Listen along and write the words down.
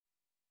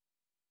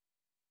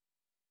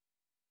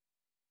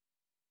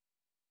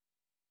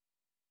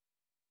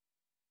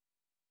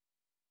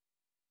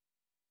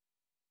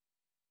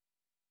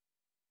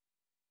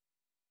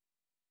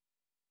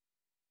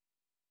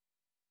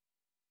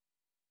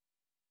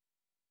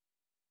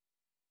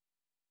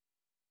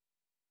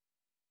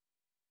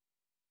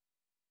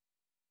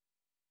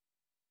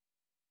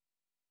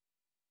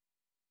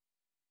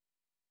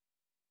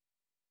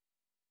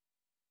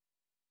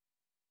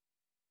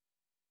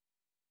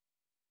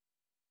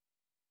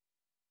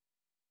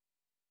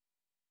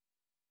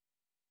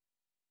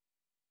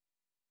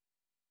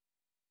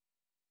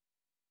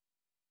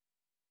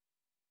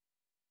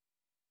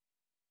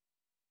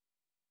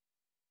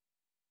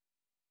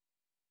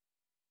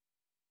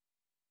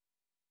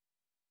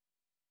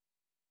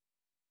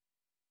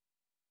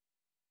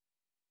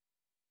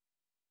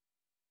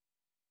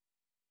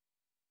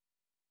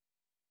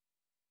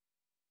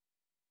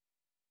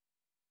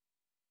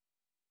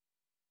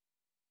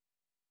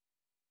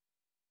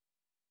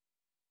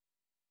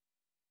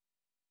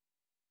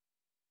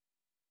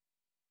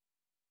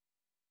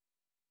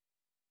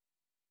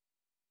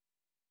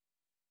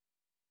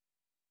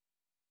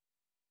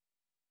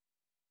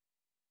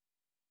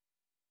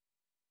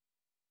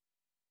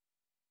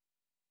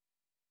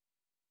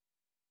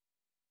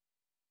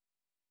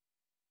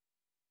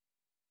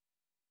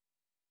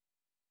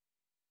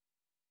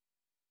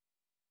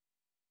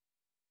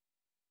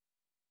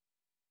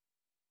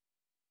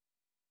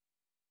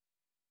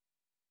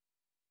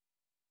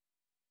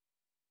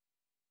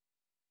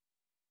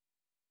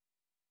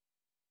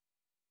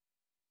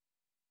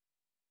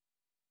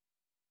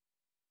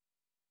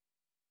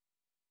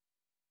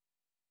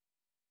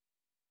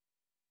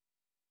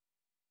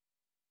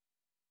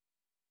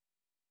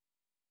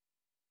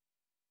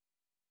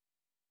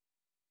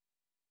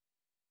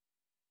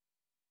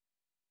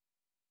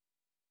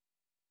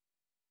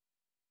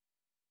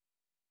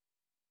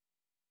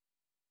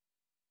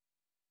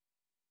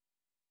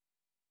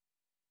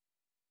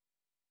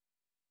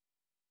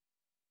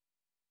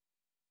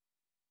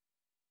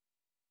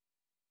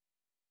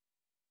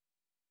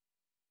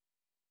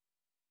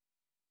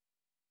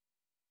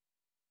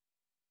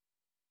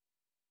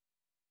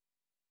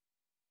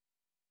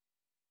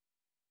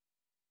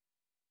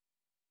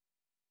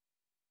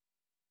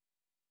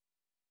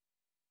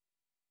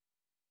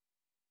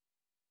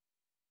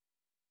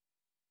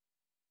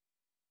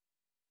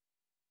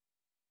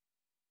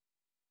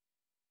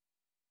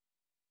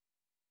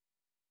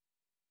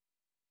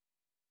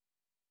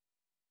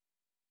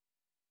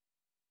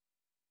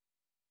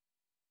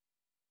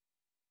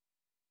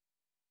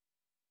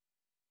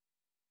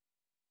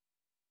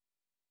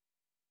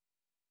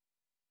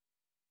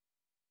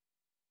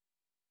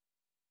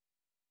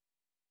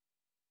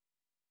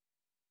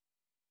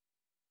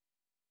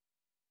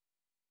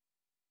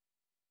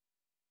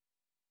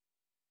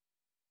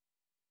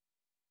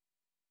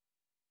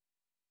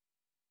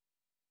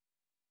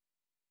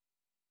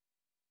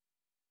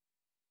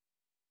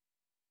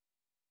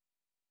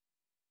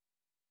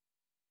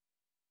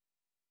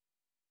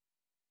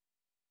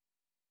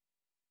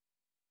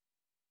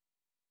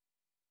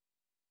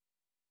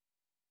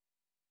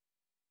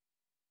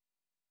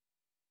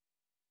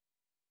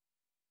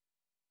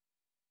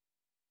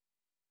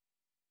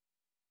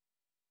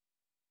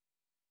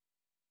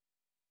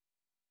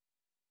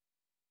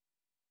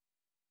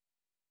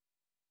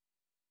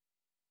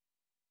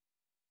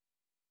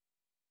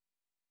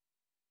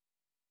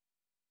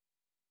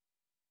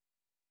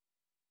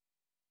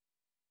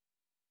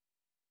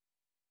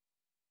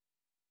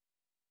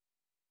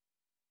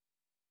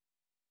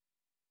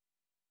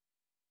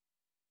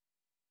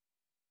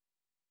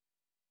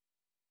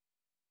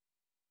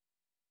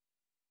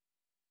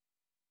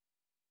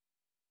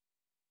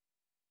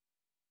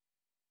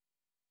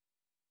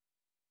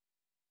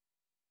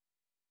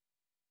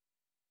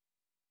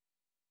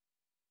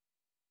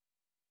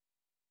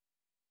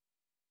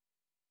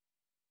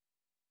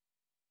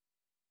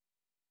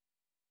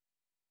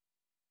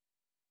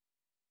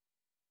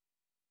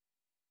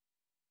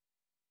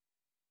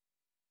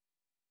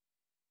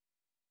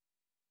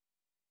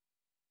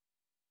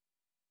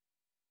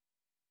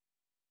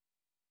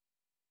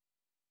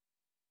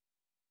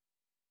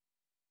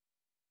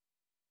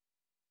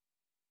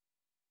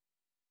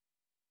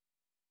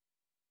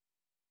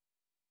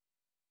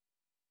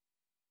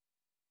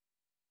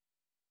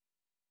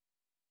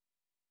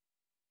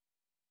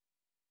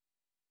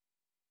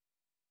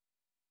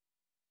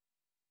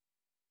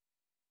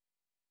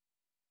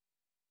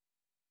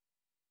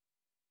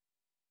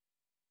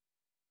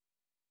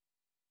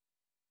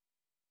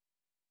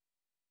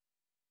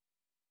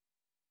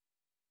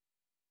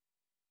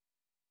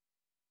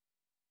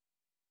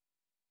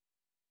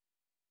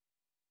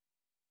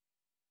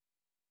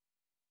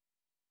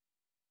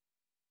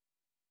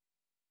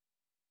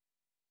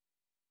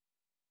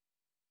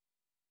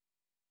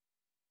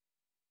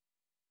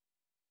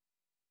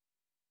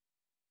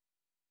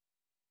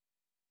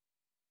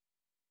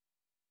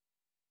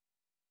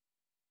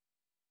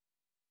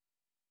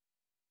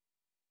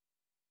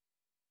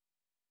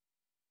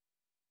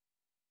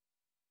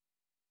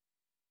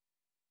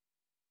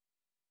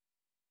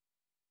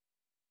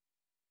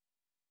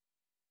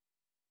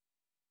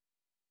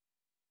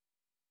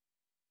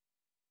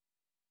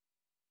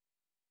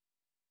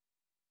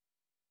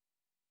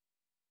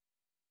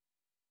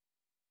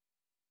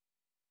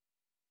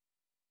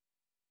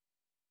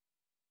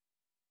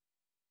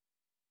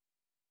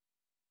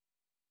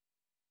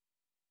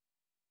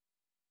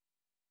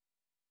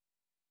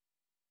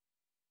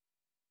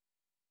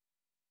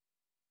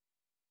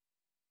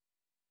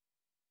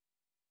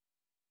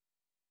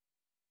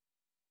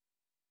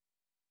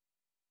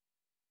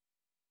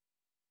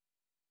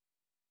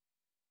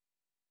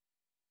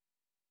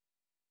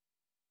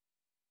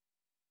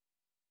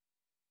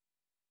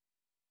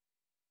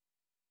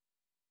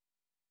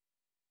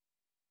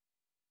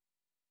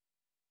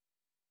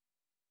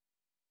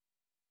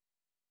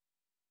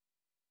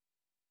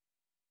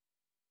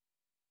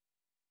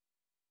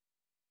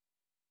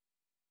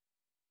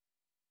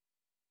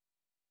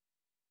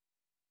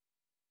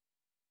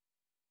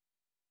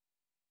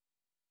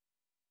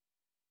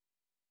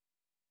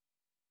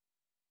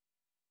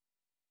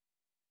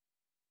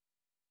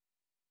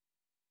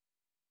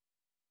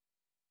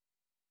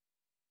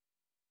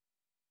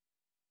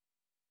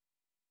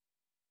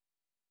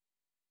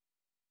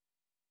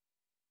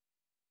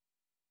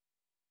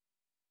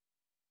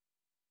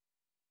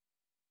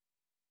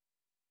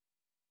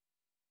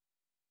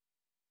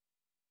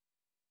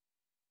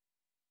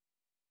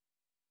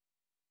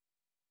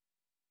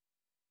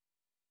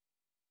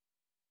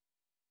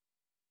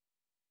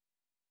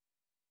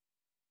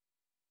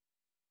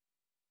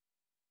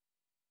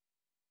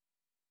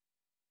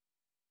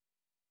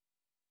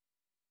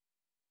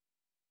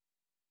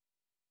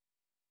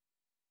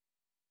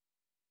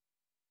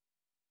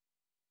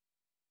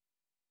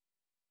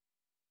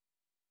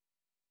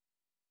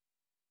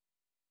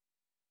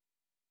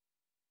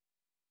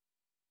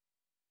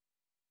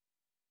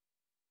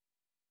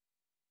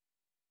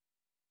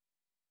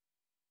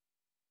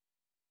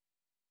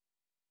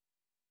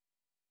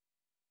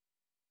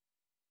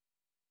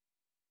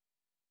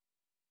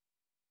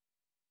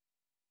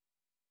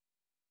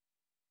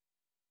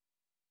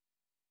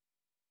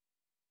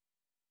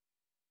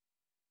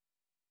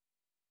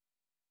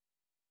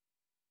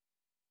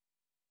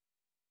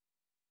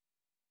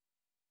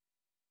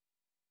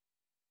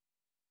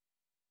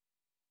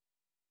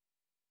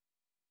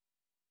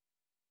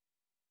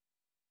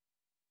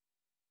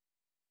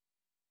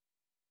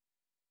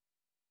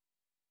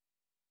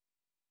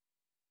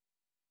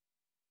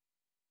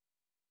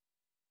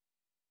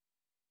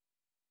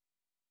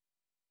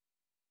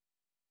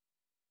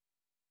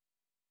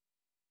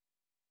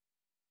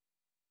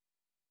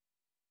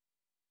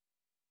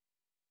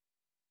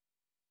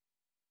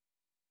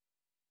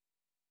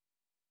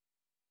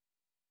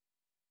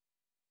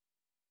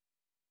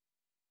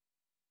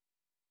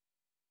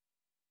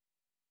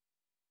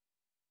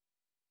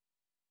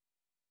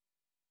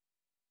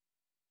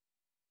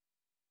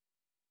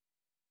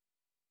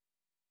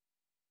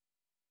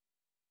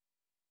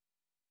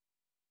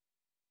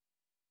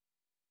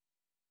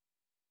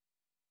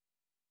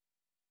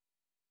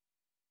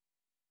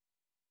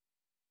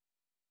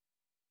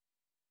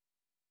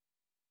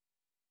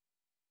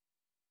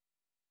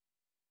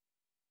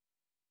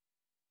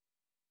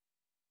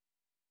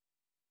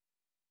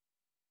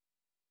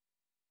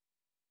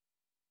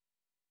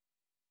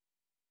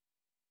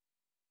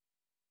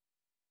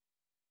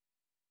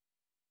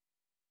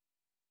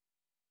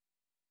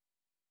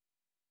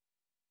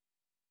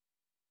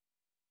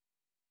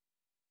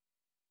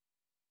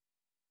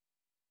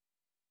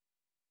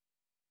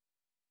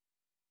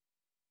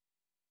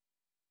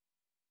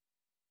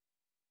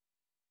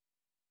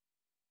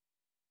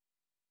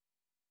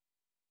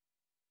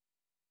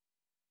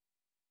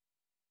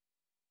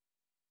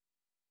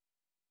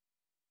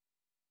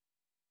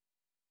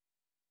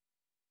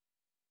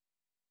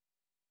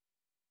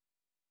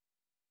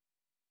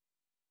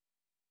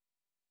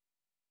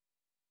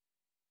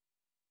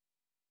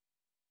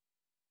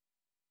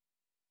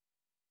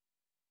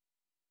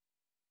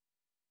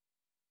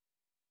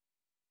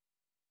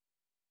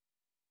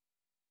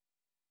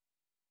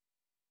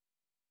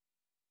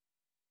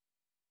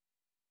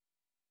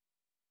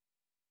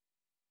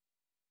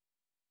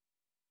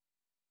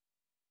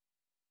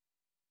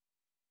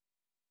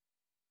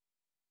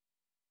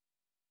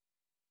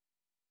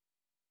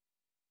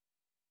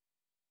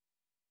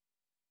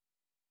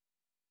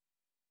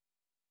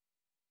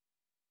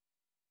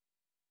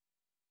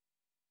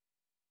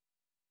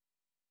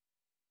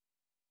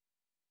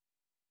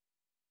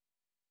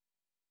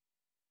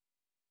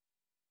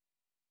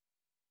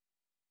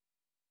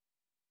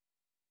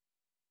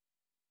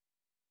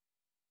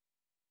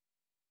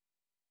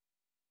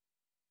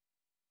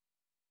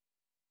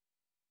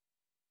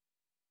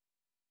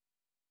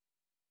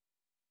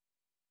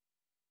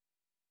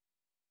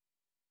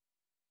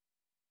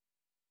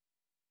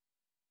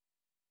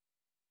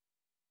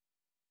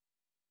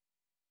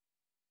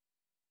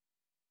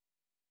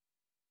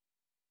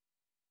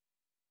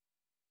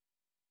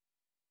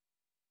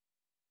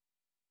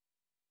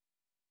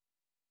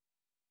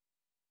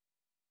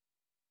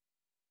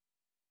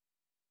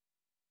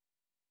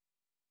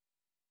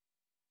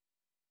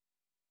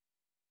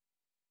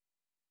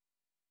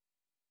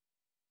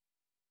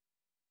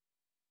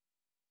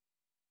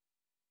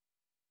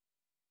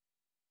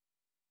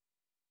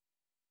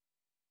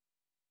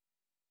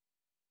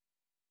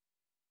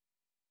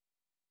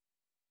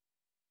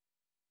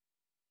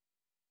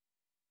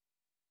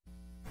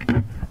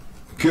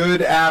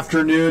Good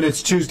afternoon.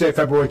 It's Tuesday,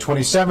 February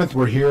 27th.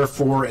 We're here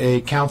for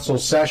a council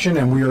session,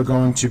 and we are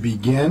going to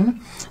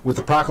begin with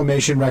the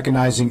proclamation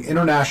recognizing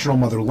International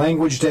Mother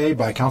Language Day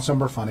by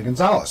Councilmember Fanny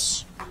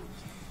Gonzalez.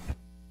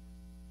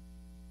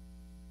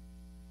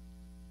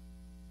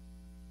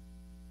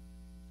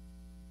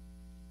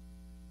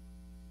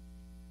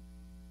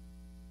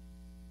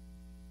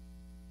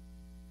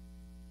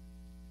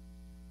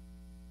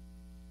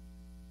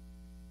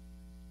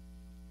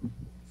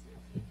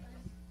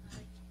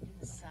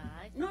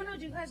 No,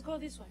 you guys go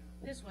this way,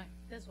 this way,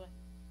 this way,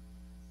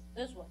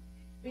 this way.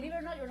 Believe it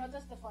or not, you're not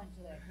testifying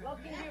today.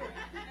 Lucky you.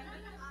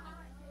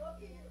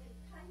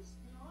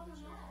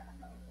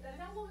 That's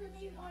not what we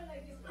mean going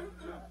like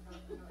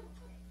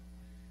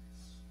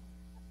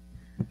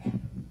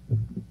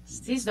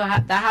this. See,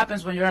 that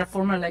happens when you're a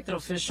former elected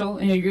official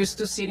and you're used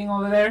to sitting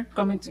over there,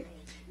 coming to.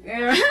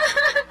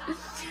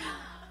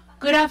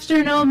 Good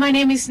afternoon. My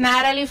name is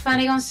Natalie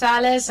Fanny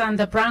Gonzalez. I'm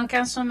the Brown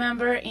Council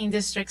member in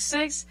District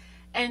 6.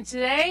 And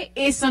today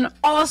is an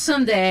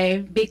awesome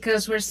day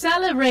because we're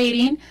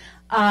celebrating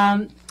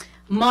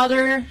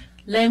Mother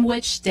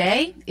Language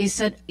Day.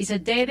 It's a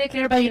day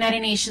declared by the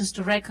United Nations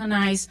to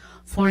recognize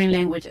foreign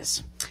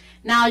languages.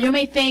 Now, you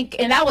may think,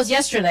 and that was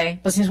yesterday,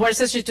 but since we're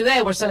celebrating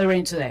today, we're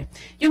celebrating today.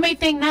 You may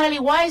think, Natalie,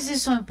 why is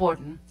this so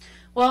important?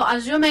 Well,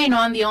 as you may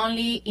know, I'm the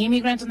only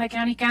immigrant on the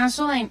County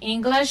Council, and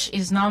English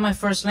is not my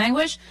first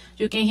language.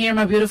 You can hear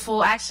my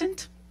beautiful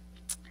accent.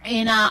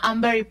 And I'm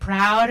very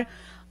proud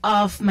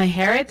of my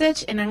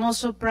heritage, and I'm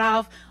also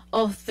proud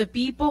of the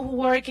people who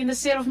work in the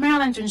state of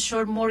Maryland to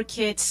ensure more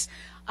kids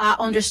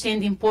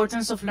understand the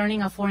importance of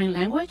learning a foreign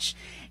language.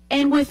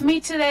 And with me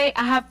today,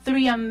 I have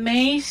three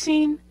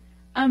amazing,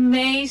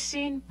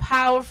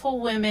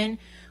 powerful women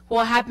who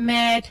I have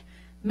met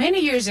many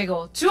years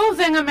ago. Two of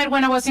them I met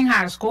when I was in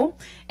high school,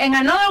 and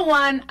another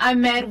one I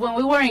met when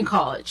we were in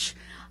college.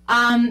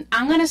 I'm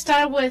going to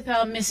start with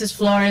Mrs.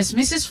 Flores.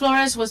 Mrs.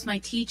 Flores was my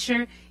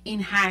teacher in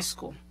high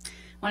school.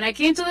 When I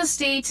came to the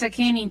States, I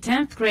came in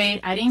 10th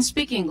grade. I didn't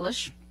speak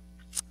English.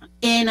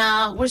 And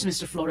where's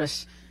Mr.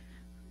 Flores?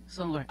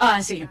 Somewhere. Oh, I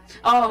see him.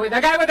 Oh, with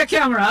the guy with the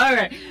camera. All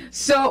right.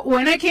 So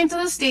when I came to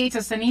the States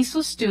as an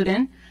ESOL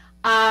student,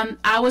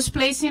 I was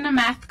placed in a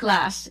math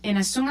class. And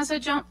as soon as I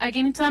get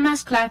into the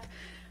math class,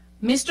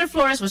 Mr.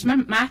 Flores was my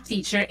math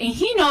teacher. And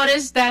he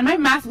noticed that my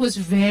math was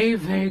very,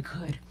 very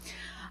good.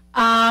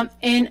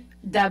 And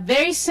that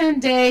very same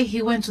day,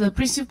 he went to the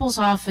principal's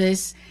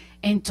office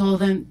and told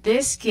them,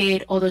 this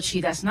kid, although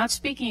she does not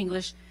speak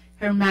English,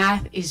 her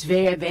math is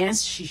very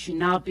advanced. She should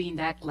not be in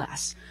that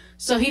class.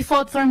 So he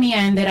fought for me. I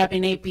ended up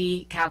in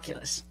AP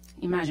Calculus.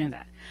 Imagine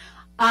that.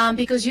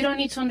 Because you don't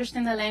need to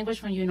understand the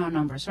language when you know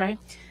numbers, right?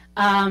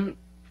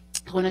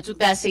 When I took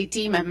the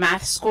SAT, my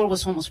math score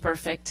was almost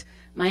perfect.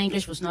 My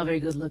English was not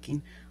very good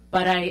looking,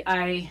 but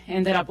I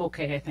ended up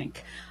okay, I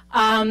think.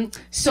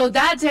 So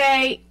that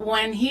day,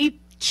 when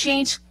he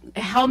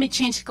helped me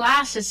change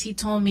classes, he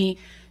told me,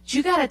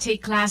 you got to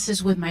take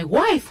classes with my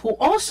wife, who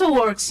also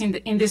works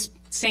in this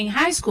same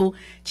high school.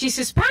 She's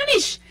a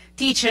Spanish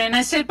teacher. And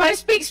I said, but I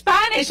speak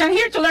Spanish. I'm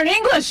here to learn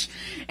English.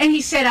 And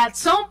he said, at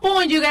some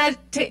point, you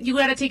got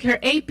to take her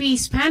AP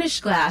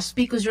Spanish class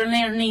because you're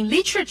learning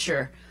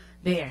literature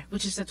there,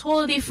 which is a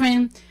totally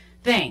different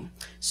thing.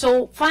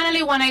 So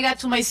finally, when I got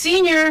to my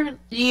senior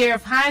year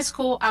of high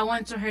school, I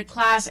went to her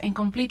class and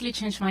completely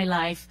changed my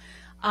life.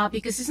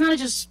 Because it's not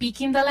just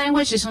speaking the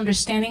language, it's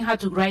understanding how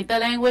to write the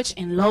language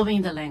and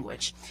loving the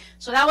language.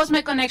 So that was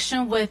my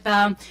connection with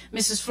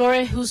Mrs.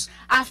 Flores, who's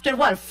after,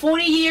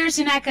 40 years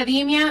in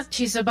academia,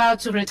 she's about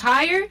to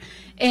retire,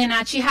 and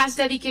she has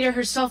dedicated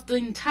herself to the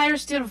entire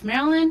state of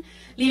Maryland,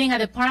 leading a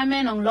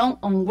department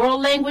on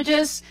world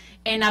languages,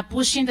 and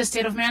pushing the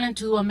state of Maryland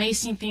to do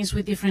amazing things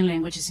with different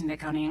languages in the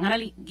county. I'm going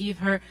to give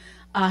her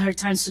her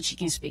time so she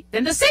can speak.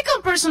 Then the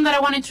second person that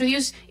I want to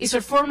introduce is her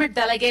former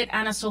delegate,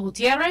 Ana Sol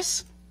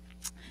Gutierrez.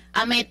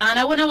 I met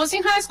Ana when I was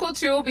in high school,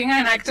 too, being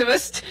an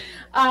activist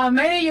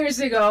many years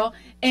ago.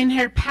 And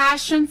her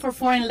passion for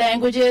foreign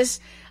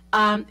languages,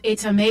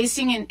 it's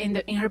amazing.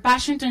 In her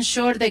passion to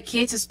ensure that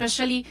kids,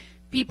 especially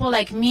people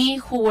like me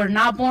who were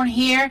not born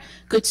here,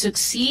 could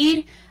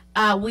succeed.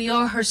 We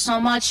owe her so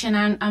much,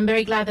 and I'm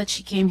very glad that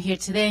she came here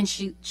today, and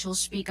she'll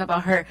speak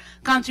about her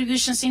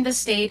contributions in the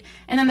state.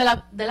 And then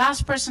the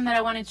last person that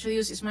I want to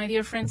introduce is my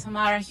dear friend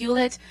Tamara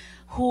Hewlett,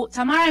 who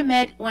Tamara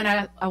met when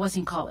I was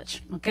in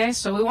college. Okay,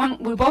 so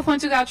we both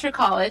went to Goucher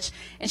College,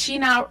 and she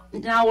now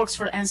works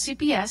for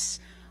MCPS,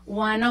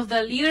 one of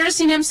the leaders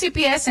in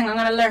MCPS, and I'm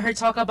going to let her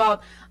talk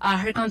about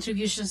her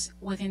contributions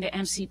within the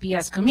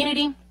MCPS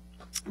community.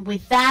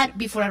 With that,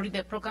 before I read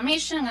the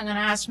proclamation, I'm going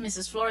to ask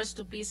Mrs. Flores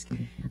to please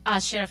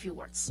share a few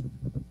words.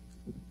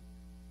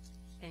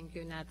 Thank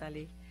you,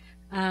 Natalie.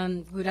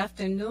 Good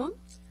afternoon.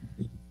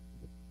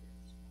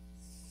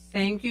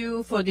 Thank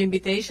you for the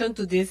invitation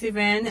to this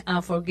event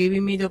and for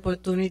giving me the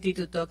opportunity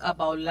to talk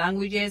about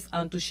languages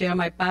and to share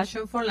my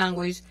passion for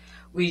language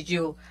with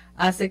you.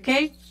 As a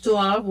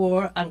K-12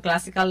 world and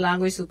classical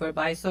language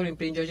supervisor in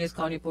Prince George's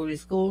County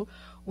Public School,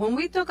 when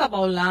we talk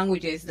about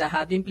languages that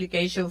have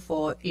implications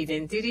for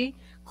identity,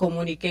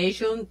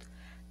 communication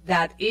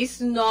that is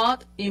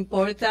so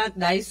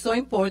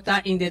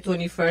important in the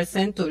 21st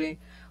century.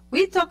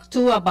 We talk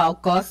too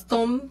about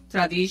custom,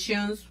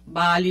 traditions,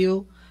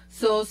 value,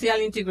 social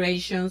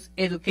integrations,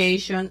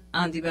 education,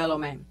 and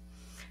development.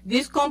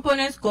 These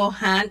components go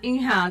hand in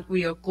hand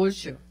with your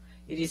culture.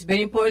 It is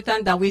very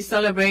important that we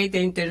celebrate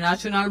the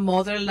International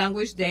Mother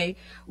Language Day,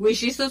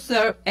 which is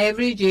observed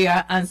every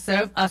year and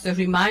serves as a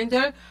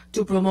reminder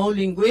to promote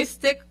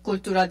linguistic,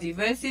 cultural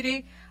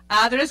diversity,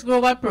 address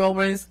global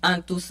problems,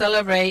 and to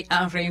celebrate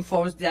and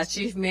reinforce the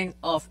achievement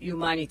of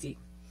humanity.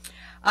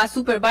 As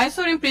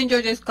supervisor in Prince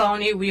George's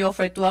County, we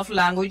offer 12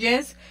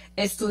 languages.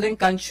 A student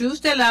can choose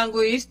the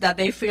language that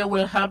they feel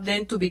will help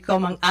them to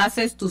become an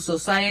asset to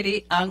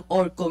society and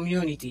our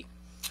community.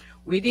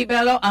 We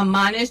develop and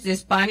manage the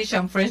Spanish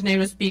and French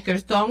native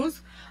speakers'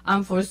 tongues,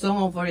 and for some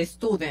of our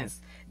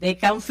students, they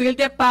can feel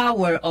the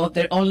power of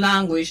their own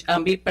language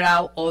and be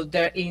proud of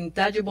their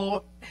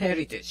intangible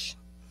heritage.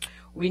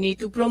 We need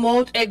to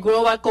promote a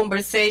global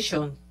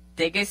conversation,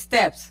 take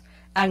steps,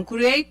 and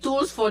create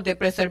tools for the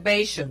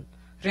preservation,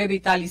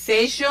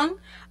 revitalization,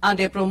 and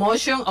the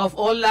promotion of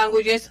all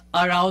languages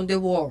around the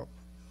world.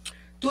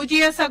 2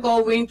 years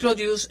ago, we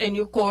introduced a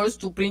new course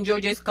to Prince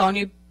George's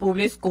County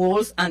Public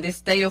Schools and the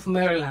state of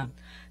Maryland.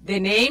 The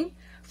name,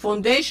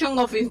 Foundation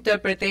of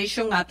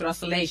Interpretation and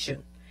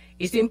Translation.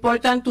 It's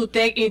important to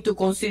take into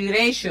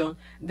consideration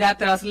that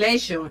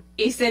translation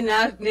is a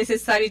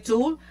necessary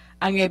tool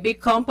and a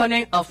big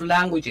component of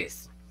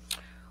languages.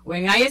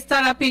 When I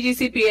started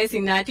PGCPS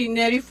in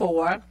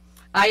 1984,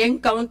 I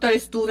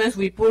encountered students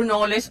with poor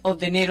knowledge of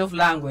the native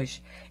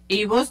language.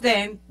 It was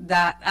then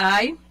that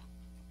I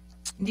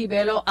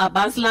developed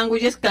advanced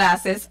languages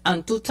classes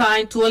and took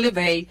time to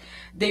elevate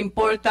the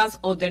importance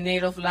of the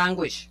native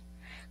language.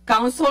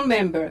 Council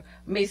member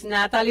Ms.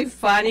 Natalie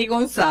Fanny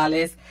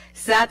Gonzalez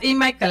sat in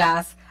my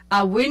class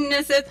and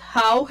witnessed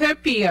how her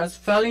peers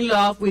fell in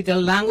love with their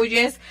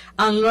languages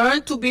and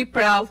learned to be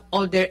proud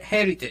of their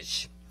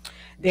heritage.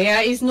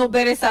 There is no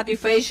better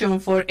satisfaction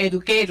for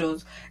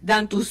educators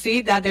than to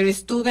see that their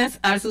students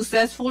are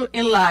successful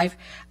in life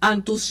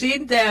and to see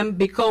them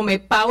become a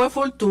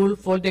powerful tool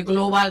for the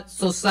global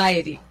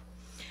society.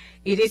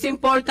 It is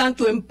important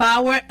to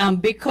empower and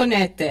be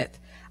connected,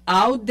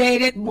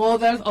 outdated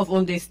models of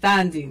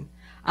understanding.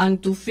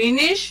 And to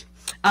finish,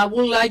 I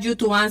would like you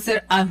to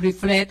answer and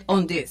reflect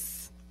on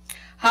this.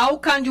 How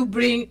can you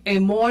bring a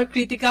more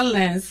critical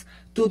lens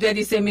to the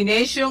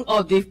dissemination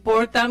of the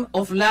importance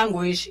of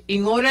language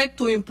in order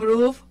to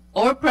improve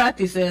our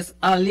practices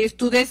and leave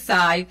to the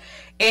side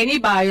any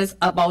bias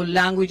about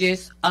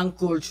languages and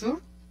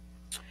culture?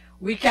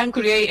 We can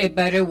create a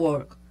better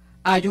world.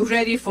 Are you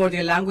ready for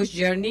the language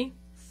journey?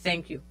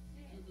 Thank you.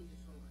 Thank you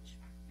so much.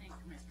 Thank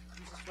you,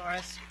 Mrs.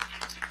 Flores.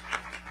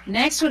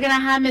 Next, we're going to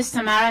have Ms.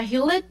 Tamara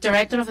Hewlett,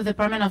 Director of the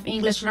Department of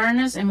English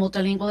Learners and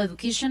Multilingual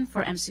Education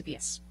for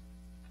MCPS.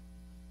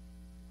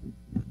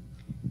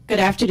 Good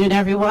afternoon,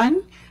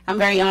 everyone. I'm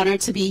very honored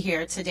to be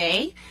here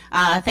today.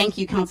 Thank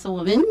you,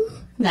 Councilwoman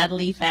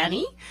Natalie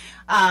Fanny.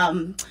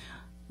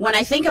 When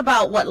I think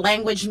about what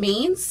language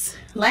means,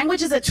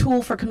 language is a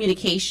tool for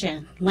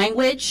communication.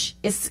 Language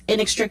is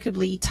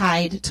inextricably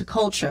tied to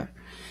culture.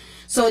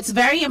 So it's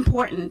very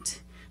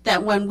important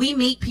that when we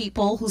meet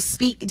people who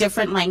speak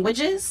different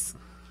languages,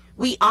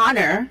 we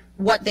honor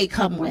what they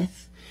come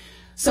with.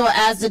 So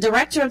as the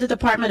director of the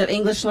Department of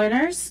English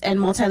Learners and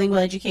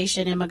Multilingual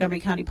Education in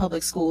Montgomery County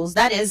Public Schools,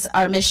 that is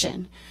our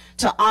mission,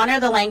 to honor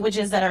the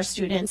languages that our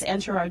students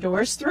enter our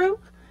doors through,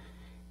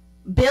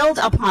 build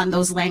upon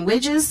those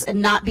languages,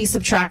 and not be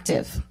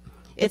subtractive.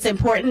 It's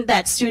important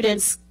that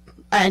students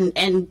and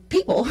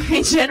people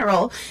in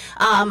general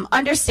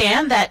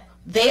understand that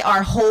they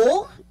are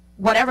whole,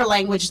 whatever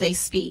language they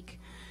speak.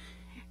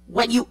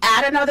 When you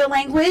add another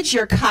language,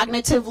 you're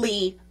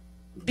cognitively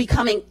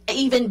becoming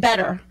even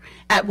better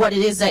at what it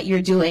is that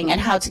you're doing and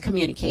how to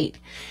communicate.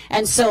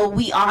 And so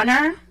we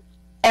honor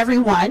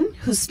everyone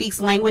who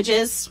speaks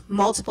languages,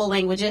 multiple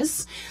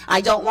languages.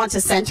 I don't want to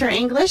center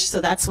English,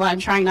 so that's why I'm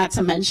trying not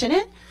to mention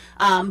it.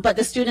 But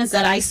the students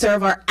that I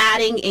serve are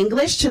adding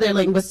English to their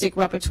linguistic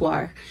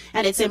repertoire.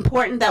 And it's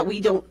important that we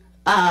don't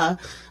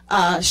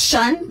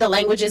shun the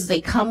languages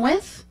they come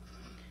with.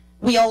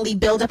 We only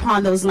build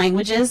upon those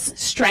languages,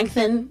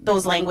 strengthen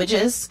those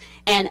languages,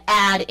 and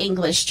add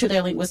English to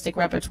their linguistic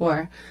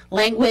repertoire.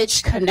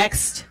 Language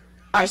connects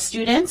our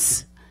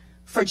students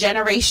for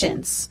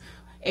generations.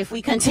 If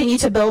we continue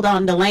to build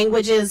on the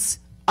languages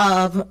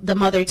of the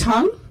mother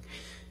tongue,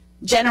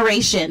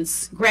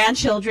 generations,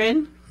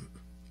 grandchildren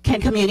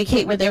can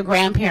communicate with their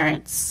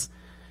grandparents.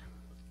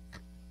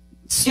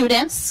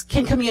 Students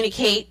can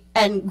communicate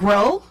and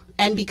grow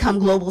and become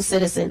global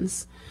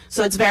citizens.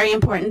 So it's very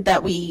important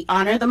that we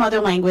honor the mother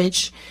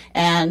language,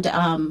 and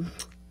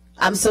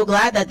I'm so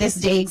glad that this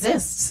day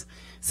exists.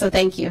 So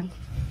thank you.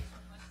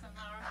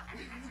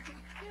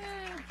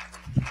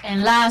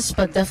 And last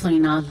but definitely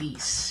not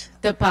least,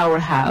 the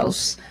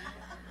powerhouse,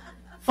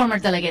 former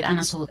delegate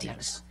Ana Soto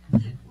Gutierrez.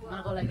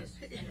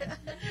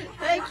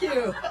 Thank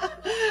you.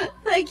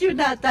 Thank you,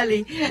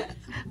 Natalie.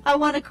 I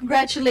want to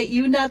congratulate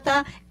you,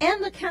 Nata,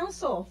 and the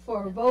council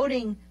for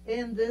voting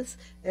in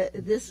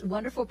this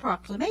wonderful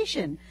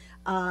proclamation.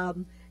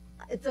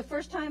 It's the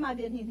first time I've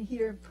been in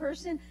here in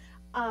person.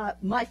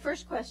 My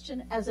first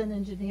question as an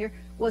engineer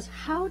was,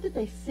 how did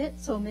they fit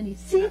so many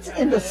seats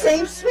in the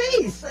same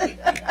space?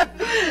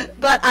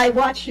 But I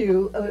watch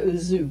you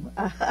Zoom.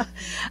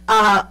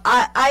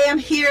 I am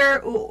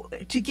here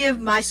to give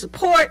my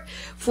support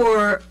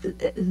for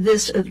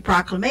this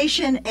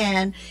proclamation,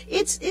 and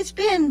it's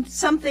been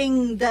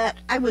something that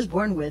I was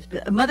born with.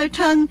 Mother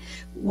tongue,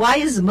 why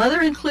is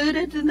mother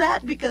included in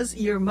that? Because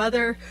your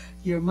mother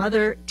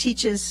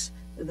teaches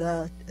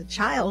the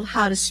child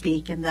how to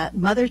speak, and that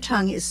mother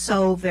tongue is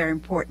so very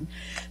important.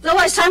 Though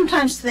I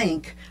sometimes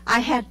think I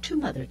had two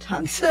mother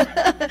tongues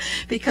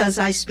because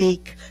I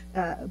speak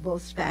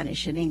both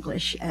Spanish and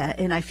English,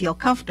 and I feel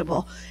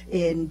comfortable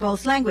in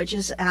both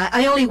languages.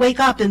 I only wake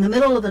up in the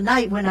middle of the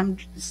night when I'm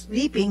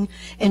sleeping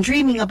and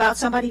dreaming about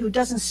somebody who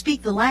doesn't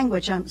speak the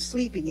language I'm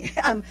sleeping.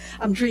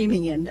 I'm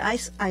dreaming in.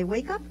 I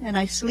wake up and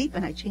I sleep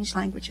and I change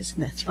languages,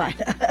 and that's fine.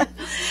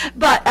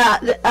 But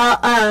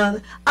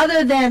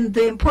other than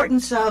the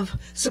importance of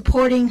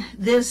supporting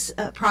this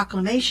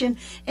proclamation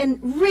and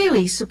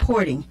really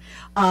supporting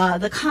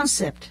the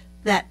concept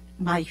that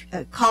my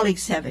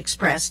colleagues have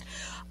expressed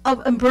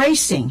of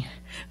embracing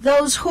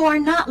those who are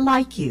not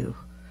like you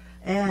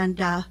and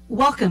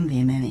welcome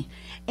them in.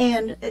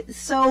 And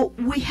so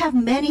we have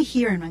many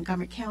here in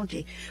Montgomery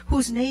County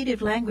whose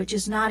native language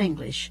is not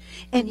English,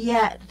 and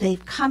yet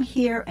they've come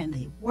here and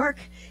they work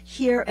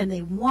here and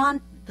they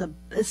want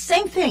the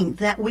same thing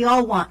that we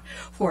all want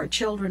for our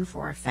children,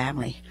 for our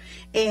family.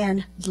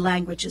 And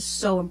language is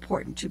so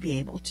important to be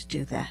able to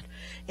do that.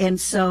 And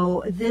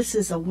so this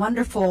is a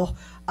wonderful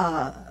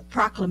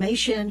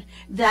proclamation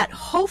that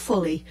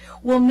hopefully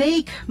will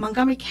make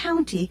Montgomery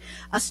County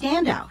a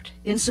standout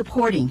in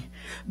supporting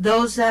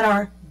those that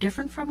are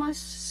different from us,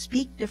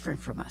 speak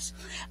different from us.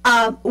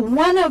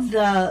 One of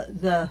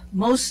the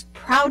most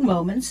proud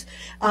moments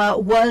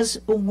was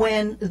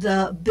when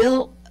the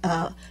bill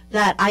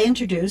that I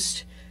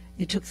introduced,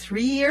 it took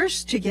 3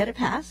 years to get it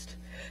passed,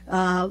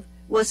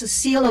 was a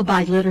seal of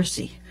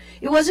biliteracy.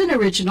 It wasn't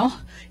original.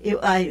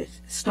 I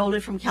stole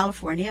it from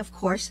California, of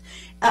course,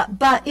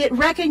 but it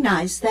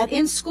recognized that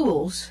in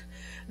schools,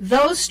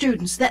 those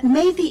students that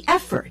made the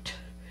effort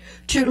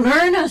to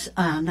learn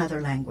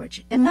another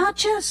language, and not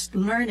just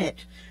learn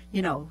it,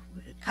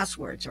 cuss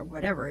words or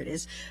whatever it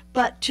is,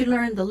 but to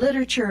learn the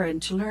literature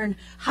and to learn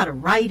how to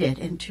write it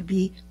and to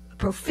be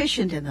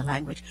proficient in the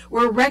language,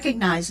 were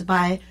recognized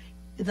by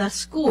the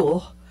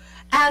school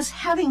as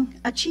having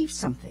achieved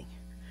something,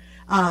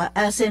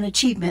 as an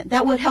achievement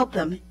that would help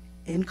them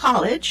in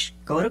college,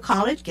 go to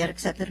college, get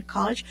accepted at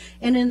college,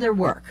 and in their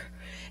work.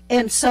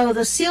 And so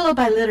the seal of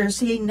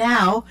biliteracy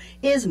now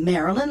is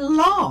Maryland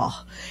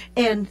law.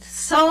 And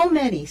so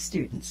many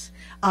students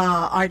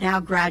are now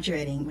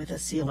graduating with a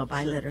seal of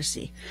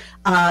biliteracy.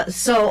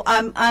 So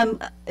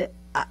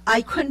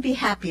I couldn't be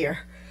happier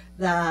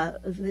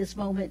this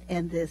moment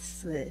and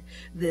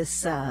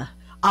this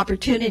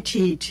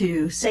opportunity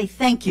to say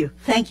thank you.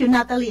 Thank you,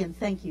 Natalie, and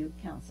thank you,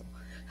 Council.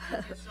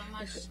 Thank you so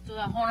much to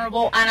the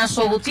Honorable Ana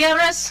Sol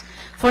Gutierrez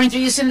for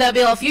introducing the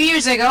bill a few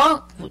years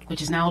ago,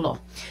 which is now law.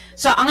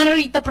 So I'm going to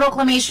read the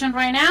proclamation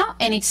right now,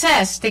 and it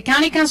says, the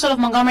County Council of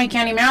Montgomery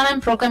County,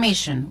 Maryland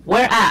proclamation,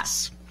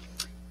 whereas,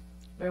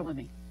 bear with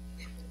me,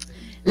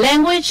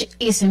 language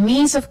is a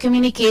means of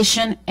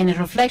communication and a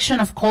reflection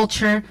of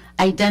culture,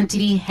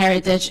 identity,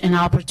 heritage, and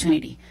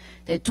opportunity.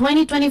 The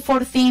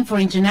 2024 theme for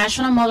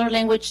International Mother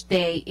Language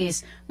Day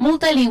is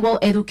Multilingual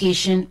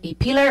Education, a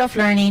Pillar of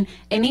Learning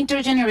and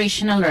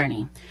Intergenerational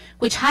Learning,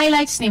 which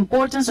highlights the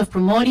importance of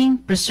promoting,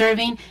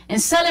 preserving, and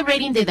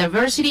celebrating the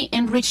diversity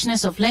and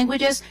richness of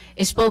languages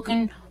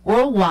spoken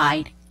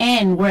worldwide.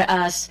 And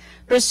whereas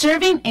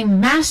preserving and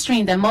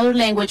mastering the mother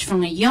language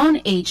from a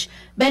young age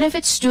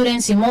benefits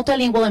students in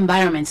multilingual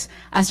environments,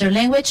 as their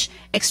language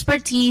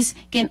expertise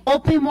can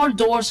open more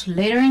doors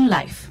later in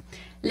life.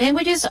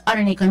 Languages are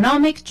an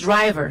economic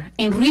driver,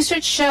 and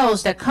research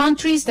shows that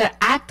countries that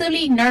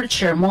actively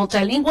nurture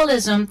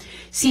multilingualism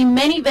see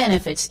many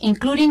benefits,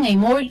 including a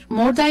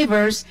more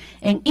diverse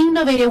and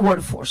innovative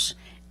workforce.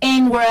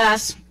 And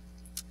whereas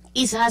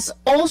it has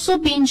also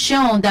been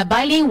shown that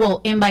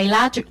bilingual and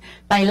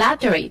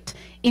bilaterate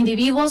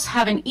individuals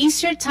have an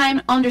easier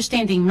time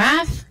understanding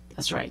math,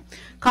 that's right,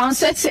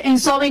 concepts and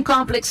solving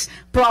complex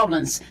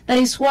problems. That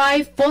is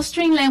why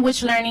fostering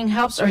language learning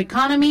helps our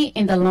economy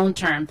in the long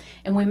term.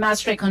 And we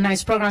must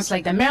recognize programs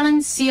like the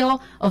Maryland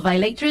Seal of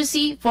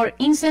Biliteracy for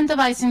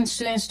incentivizing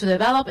students to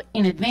develop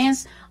an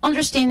advanced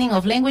understanding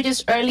of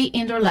languages early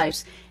in their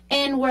lives.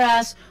 And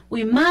whereas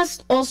we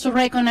must also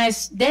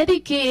recognize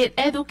dedicated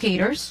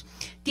educators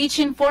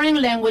teaching foreign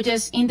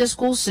languages in the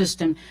school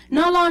system,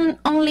 not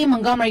only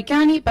Montgomery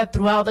County, but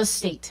throughout the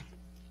state.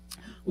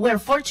 We're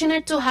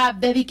fortunate to have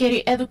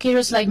dedicated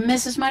educators like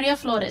Mrs. Maria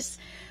Flores,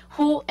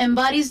 who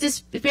embodies the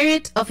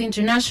spirit of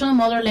International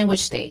Mother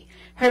Language Day.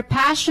 Her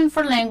passion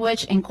for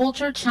language and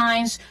culture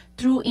shines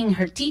through in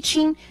her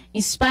teaching,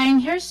 inspiring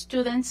her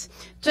students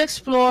to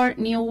explore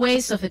new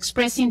ways of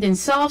expressing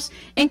themselves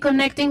and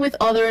connecting with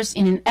others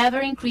in an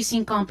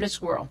ever-increasing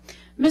complex world.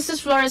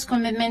 Mrs. Flores'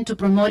 commitment to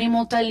promoting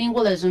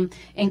multilingualism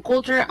and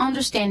cultural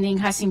understanding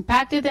has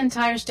impacted the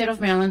entire state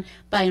of Maryland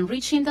by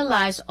enriching the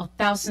lives of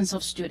thousands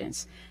of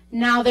students.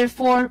 Now,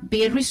 therefore,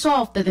 be it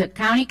resolved that the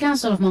County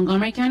Council of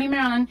Montgomery County,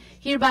 Maryland,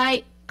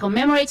 hereby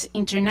commemorates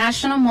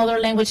International Mother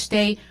Language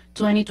Day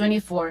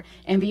 2024,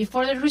 and be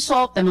further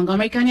resolved that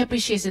Montgomery County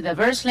appreciates the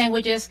diverse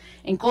languages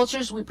and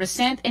cultures we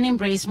present and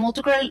embrace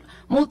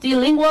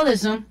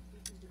multilingualism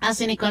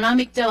as an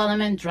economic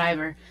development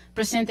driver.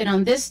 Presented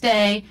on this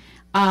day,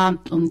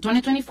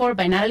 2024,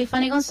 by Natalie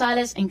Fanny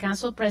Gonzalez and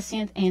Council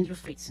President Andrew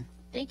Fritzen.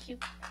 Thank you.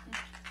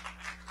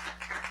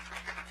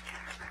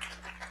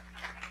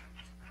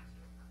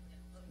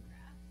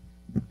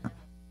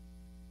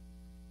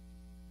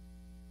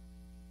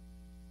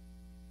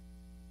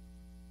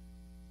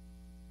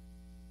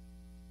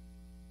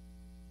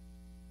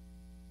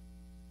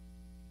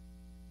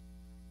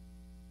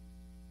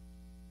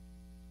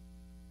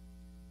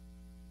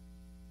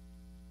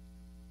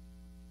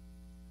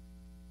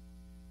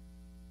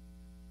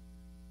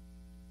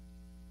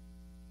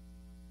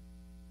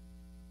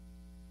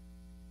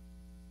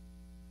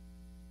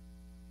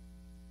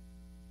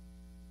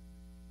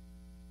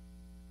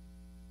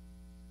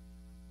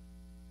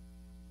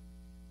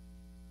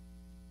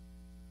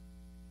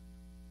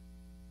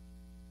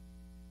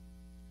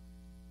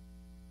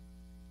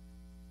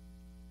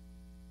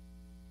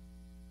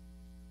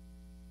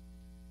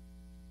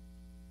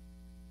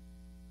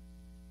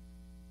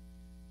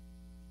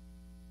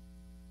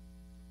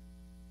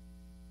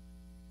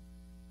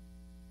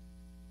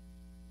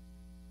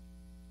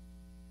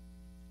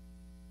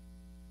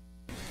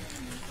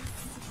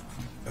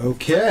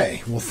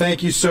 Okay, well,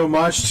 thank you so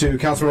much to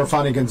Councilmember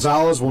Fanny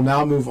Gonzalez. We'll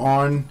now move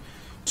on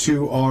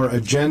to our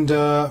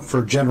agenda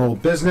for general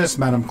business.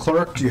 Madam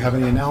Clerk, do you have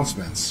any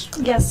announcements?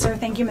 Yes, sir.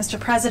 Thank you, Mr.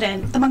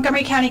 President. The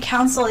Montgomery County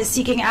Council is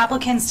seeking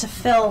applicants to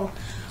fill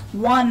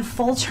one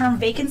full-term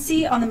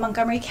vacancy on the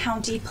Montgomery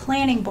County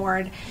Planning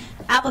Board.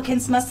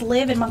 Applicants must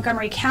live in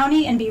Montgomery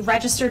County and be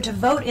registered to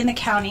vote in the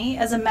county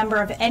as a member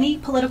of any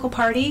political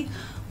party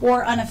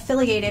or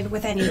unaffiliated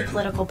with any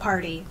political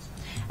party.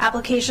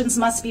 Applications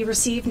must be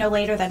received no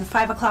later than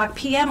 5:00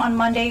 p.m. on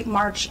Monday,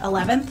 March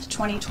 11th,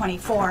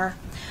 2024.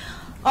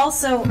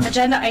 Also,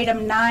 Agenda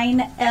Item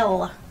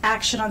 9L,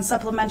 Action on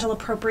Supplemental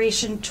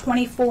Appropriation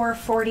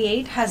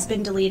 2448, has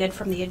been deleted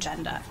from the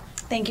agenda.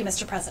 Thank you,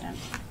 Mr. President.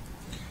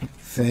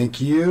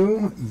 Thank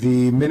you.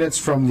 The minutes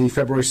from the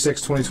February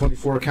 6,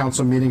 2024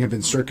 council meeting have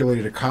been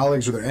circulated to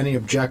colleagues. Are there any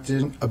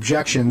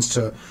objections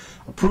to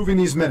approving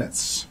these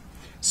minutes?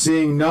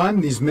 Seeing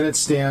none, these minutes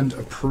stand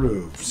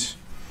approved.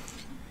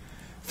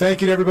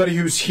 Thank you to everybody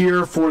who's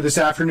here for this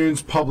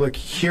afternoon's public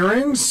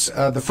hearings.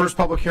 The first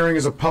public hearing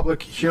is a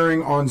public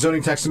hearing on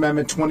Zoning Text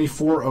Amendment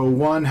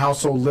 2401,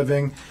 Household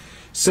Living,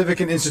 Civic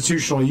and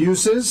Institutional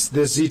Uses.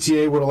 This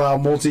ZTA would allow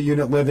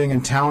multi-unit living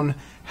and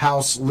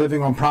townhouse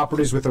living on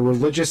properties with a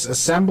religious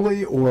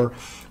assembly or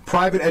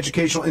private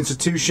educational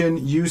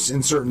institution use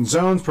in certain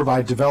zones,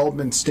 provide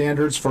development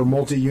standards for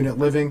multi-unit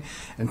living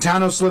and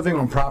townhouse living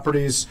on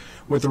properties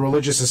with a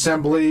religious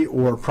assembly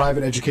or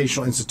private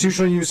educational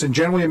institutional use, and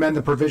generally amend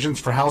the provisions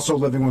for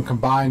household living when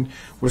combined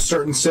with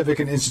certain civic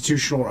and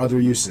institutional or other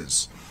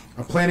uses.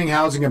 A Planning,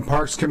 Housing, and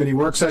Parks Committee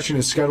work session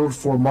is scheduled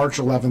for March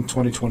 11,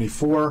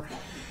 2024.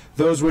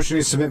 Those wishing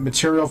to submit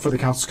material for the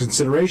council's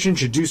consideration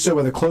should do so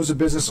by the close of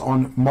business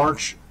on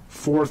March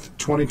 4th,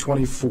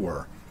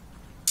 2024.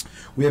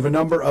 We have a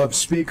number of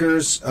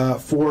speakers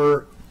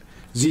for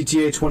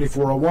ZTA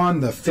 2401,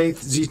 the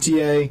Faith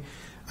ZTA.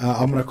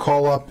 I'm going to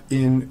call up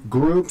in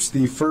groups.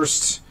 The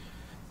first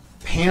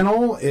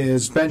panel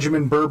is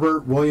Benjamin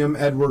Berbert, William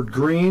Edward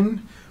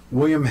Green,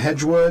 William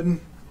Hedgewood,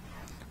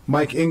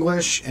 Mike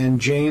English, and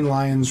Jane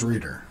Lyons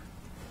Reeder.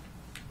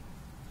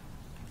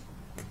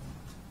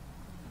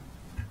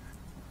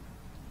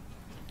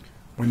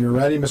 When you're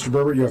ready, Mr.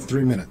 Berbert, you have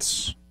 3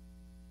 minutes.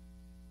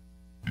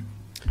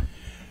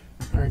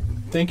 All right.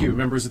 Thank you,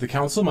 members of the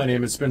council. My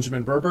name is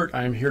Benjamin Berbert.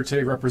 I am here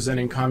today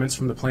representing comments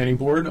from the Planning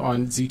Board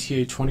on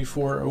ZTA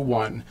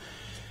 2401.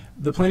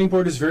 The Planning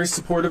Board is very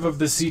supportive of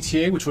this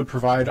ZTA, which would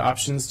provide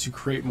options to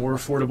create more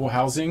affordable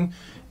housing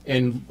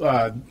in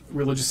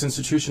religious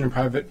institution and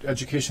private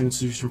education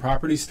institution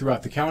properties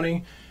throughout the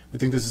county. We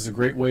think this is a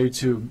great way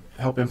to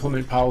help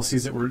implement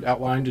policies that were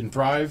outlined in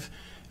Thrive,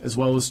 as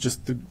well as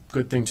just the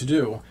good thing to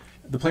do.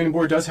 The Planning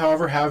Board does,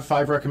 however, have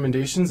 5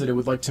 recommendations that it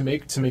would like to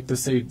make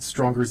this a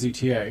stronger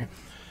ZTA.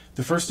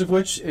 The first of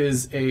which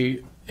is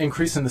a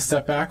increase in the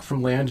setback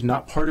from land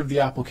not part of the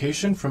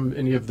application from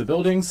any of the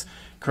buildings.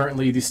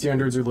 Currently, the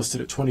standards are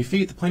listed at 20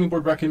 feet. The Planning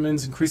Board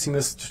recommends increasing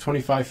this to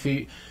 25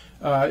 feet,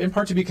 in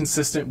part to be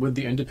consistent with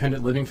the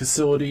independent living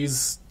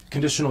facilities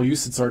conditional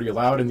use that's already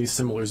allowed in these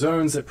similar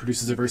zones that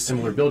produces a very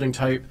similar building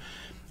type,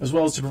 as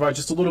well as to provide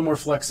just a little more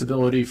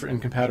flexibility for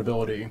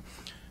incompatibility.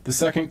 The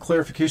second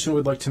clarification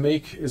we'd like to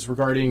make is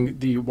regarding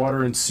the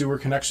water and sewer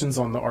connections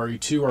on the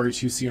RE2,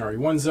 RE2C, and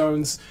RE1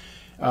 zones.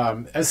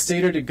 As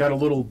stated, it got a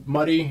little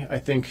muddy. I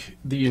think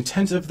the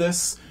intent of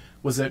this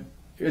was that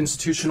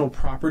institutional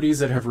properties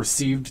that have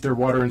received their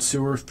water and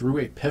sewer through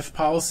a PIF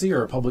policy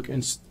or a public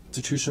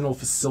institutional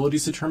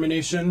facilities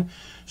determination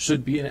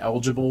should be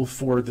ineligible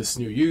for this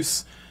new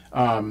use,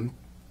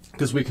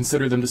 because we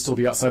consider them to still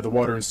be outside the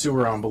water and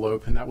sewer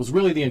envelope, and that was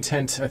really the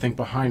intent, I think,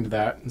 behind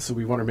that, and so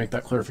we want to make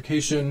that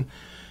clarification.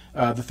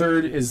 The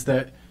third is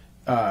that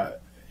a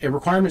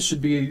requirement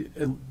should be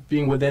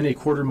being within a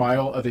quarter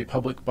mile of a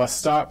public bus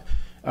stop.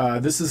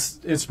 This is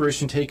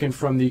inspiration taken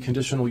from the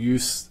conditional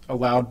use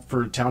allowed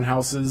for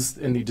townhouses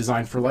in the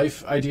Design for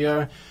Life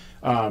idea.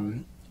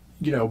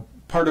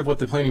 Part of what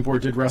the planning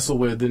board did wrestle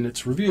with in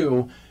its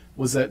review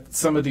was that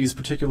some of these,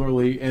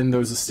 particularly in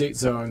those estate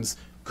zones,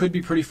 could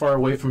be pretty far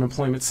away from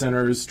employment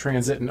centers,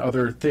 transit, and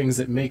other things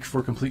that make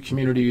for complete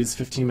communities,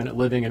 15-minute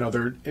living, and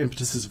other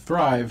impetuses of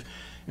Thrive.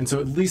 And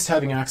so at least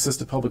having access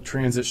to public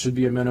transit should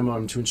be a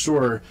minimum to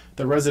ensure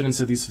that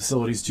residents of these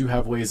facilities do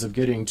have ways of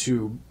getting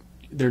to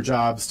their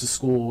jobs, to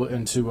school,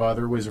 and to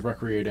other ways of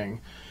recreating.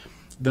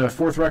 The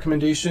fourth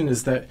recommendation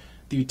is that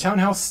the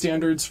townhouse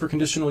standards for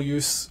conditional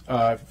use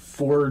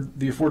for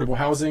the affordable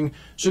housing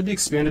should be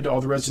expanded to all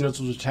the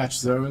residential detached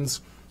zones.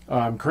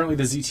 Currently,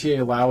 the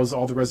ZTA allows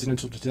all the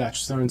residential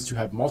detached zones to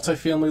have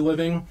multifamily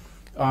living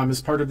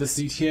as part of the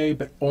ZTA,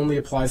 but only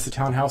applies to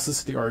townhouses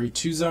to the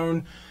RE2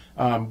 zone.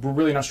 We're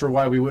really not sure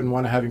why we wouldn't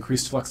want to have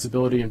increased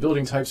flexibility in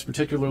building types,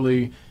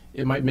 particularly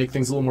it might make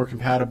things a little more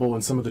compatible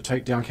in some of the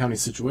tight down county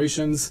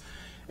situations.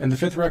 And the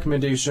fifth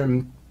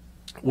recommendation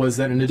was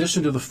that in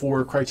addition to the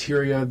 4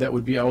 criteria that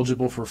would be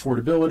eligible for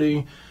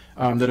affordability,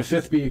 that a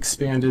fifth be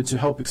expanded to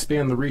help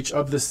expand the reach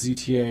of this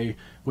ZTA,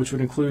 which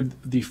would include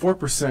the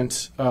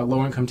 4%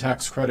 low-income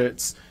tax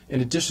credits,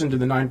 in addition to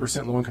the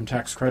 9% low-income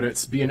tax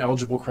credits, be an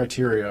eligible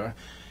criteria.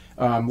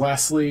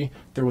 Lastly,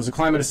 there was a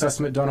climate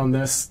assessment done on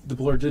this. The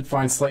board did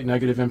find slight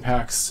negative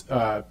impacts,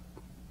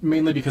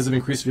 mainly because of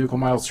increased vehicle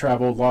miles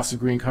traveled, loss of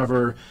green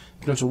cover,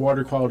 potential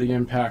water quality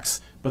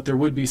impacts, but there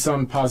would be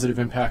some positive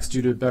impacts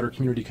due to better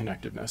community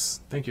connectedness.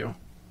 Thank you.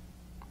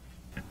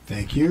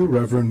 Thank you.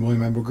 Reverend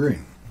William Amber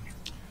Green.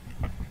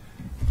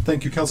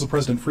 Thank you, Council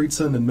President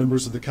Friedson and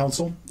members of the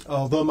Council.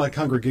 Although my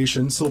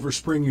congregation, Silver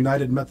Spring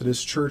United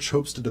Methodist Church,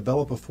 hopes to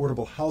develop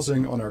affordable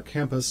housing on our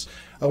campus,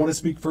 I want to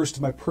speak first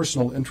to my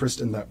personal interest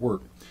in that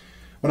work.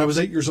 When I was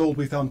 8 years old,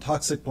 we found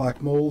toxic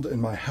black mold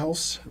in my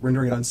house,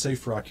 rendering it unsafe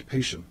for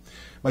occupation.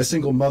 My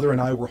single mother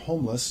and I were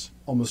homeless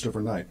almost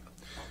overnight.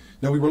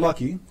 Now, we were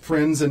lucky.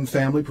 Friends and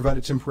family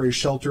provided temporary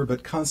shelter,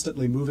 but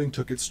constantly moving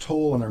took its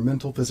toll on our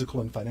mental,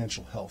 physical, and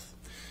financial health.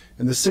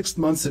 In the 6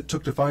 months it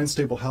took to find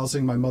stable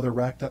housing, my mother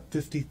racked up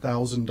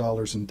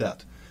 $50,000 in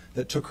debt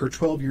that took her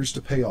 12 years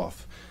to pay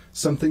off,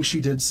 something she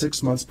did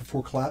 6 months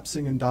before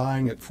collapsing and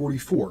dying at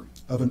 44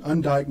 of an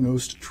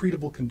undiagnosed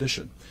treatable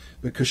condition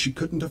because she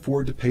couldn't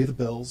afford to pay the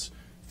bills,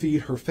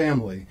 feed her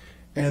family,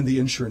 and the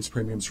insurance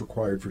premiums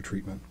required for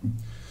treatment.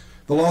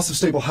 The loss of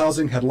stable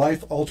housing had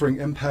life-altering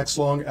impacts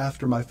long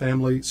after my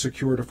family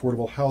secured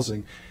affordable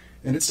housing,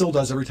 and it still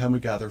does every time we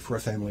gather for a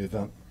family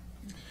event.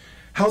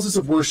 Houses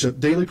of worship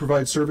daily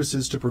provide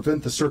services to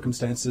prevent the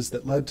circumstances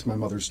that led to my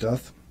mother's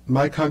death.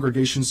 My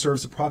congregation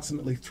serves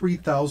approximately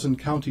 3,000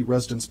 county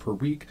residents per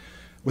week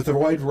with a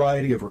wide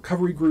variety of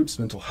recovery groups,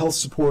 mental health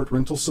support,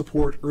 rental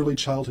support, early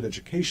childhood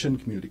education,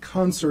 community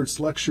concerts,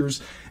 lectures,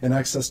 and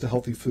access to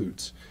healthy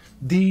foods.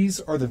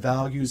 These are the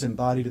values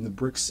embodied in the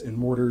bricks and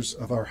mortars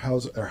of our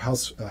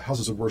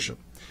houses of worship.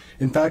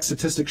 In fact,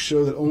 statistics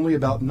show that only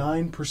about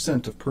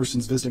 9% of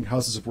persons visiting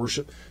houses of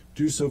worship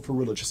do so for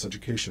religious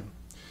education.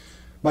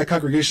 My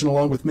congregation,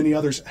 along with many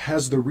others,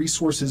 has the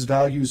resources,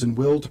 values, and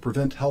will to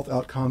prevent health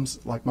outcomes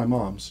like my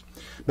mom's.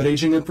 But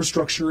aging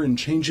infrastructure and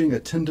changing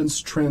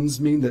attendance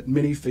trends mean that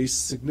many face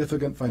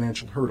significant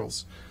financial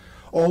hurdles.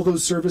 All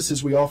those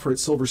services we offer at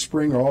Silver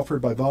Spring are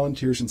offered by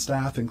volunteers and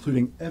staff,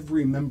 including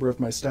every member of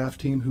my staff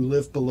team who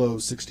live below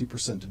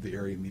 60% of the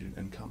area median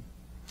income.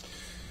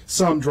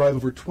 Some drive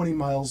over 20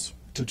 miles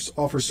to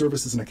offer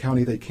services in a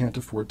county they can't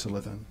afford to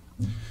live in.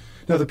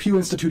 Now, the Pew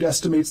Institute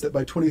estimates that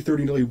by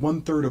 2030, nearly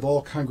 1/3 of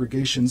all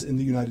congregations in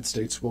the United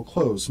States will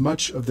close.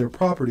 Much of their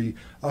property,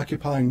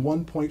 occupying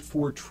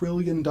 $1.4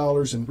 trillion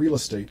in real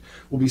estate,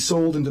 will be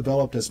sold and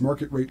developed as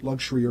market-rate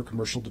luxury or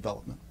commercial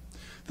development.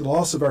 The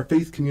loss of our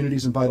faith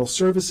communities and vital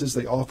services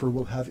they offer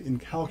will have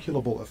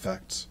incalculable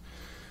effects.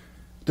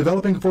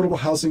 Developing affordable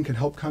housing can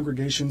help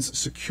congregations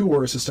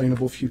secure a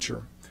sustainable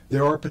future.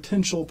 There are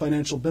potential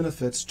financial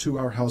benefits to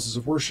our houses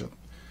of worship.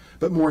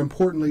 But more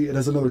importantly, it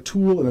is another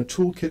tool in a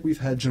toolkit we've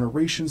had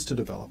generations to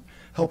develop,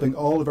 helping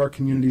all of our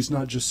communities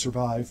not just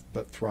survive,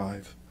 but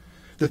thrive.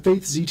 The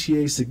Faith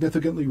ZTA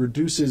significantly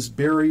reduces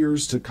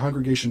barriers to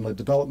congregation-led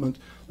development,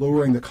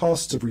 lowering the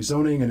costs of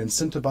rezoning and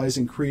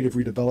incentivizing creative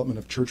redevelopment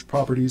of church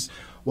properties,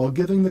 while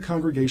giving the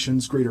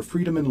congregations greater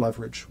freedom and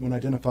leverage when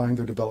identifying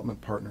their development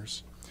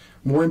partners.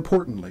 More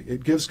importantly,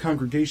 it gives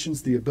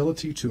congregations the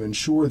ability to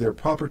ensure their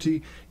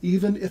property,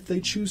 even if they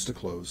choose to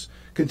close,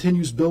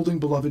 continues building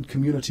beloved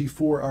community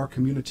for our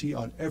community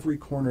on every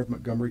corner of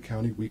Montgomery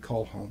County we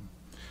call home.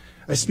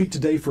 I speak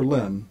today for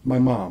Lynn, my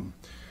mom,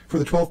 for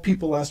the 12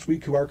 people last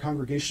week who our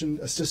congregation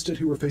assisted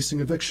who were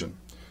facing eviction,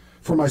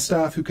 for my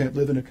staff who can't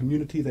live in a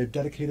community they've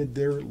dedicated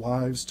their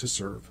lives to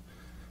serve.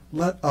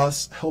 Let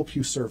us help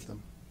you serve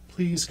them.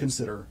 Please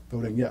consider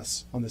voting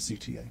yes on the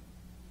CTA.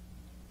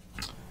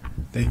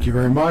 Thank you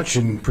very much,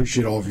 and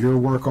appreciate all of your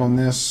work on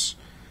this.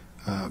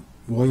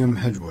 William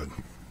Hedgewood.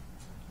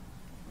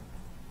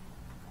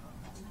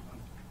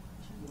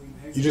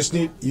 You just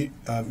need,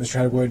 Mr.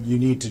 Hedgewood, you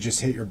need to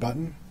just hit your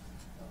button.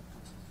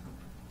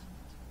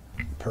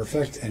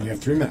 Perfect, and you have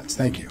 3 minutes.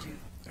 Thank you.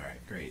 All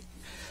right, great.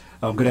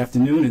 Good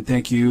afternoon, and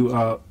thank you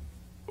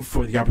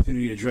for the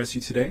opportunity to address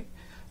you today.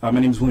 My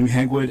name is William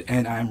Hedgewood,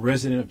 and I'm a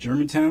resident of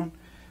Germantown.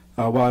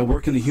 While I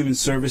work in the human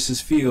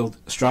services field,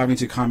 striving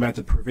to combat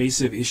the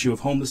pervasive issue of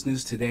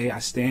homelessness, today I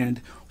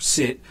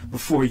sit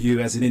before you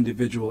as an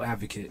individual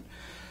advocate.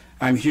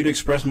 I'm here to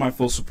express my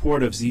full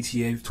support of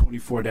ZTA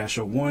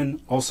 24-01,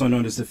 also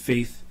known as the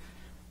Faith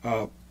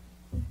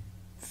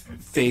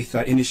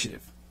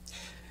Initiative.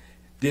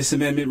 This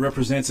amendment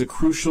represents a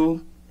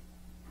crucial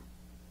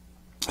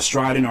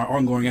stride in our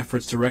ongoing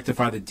efforts to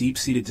rectify the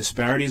deep-seated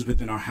disparities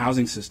within our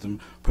housing system,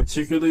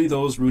 particularly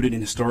those rooted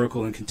in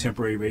historical and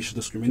contemporary racial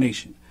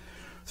discrimination.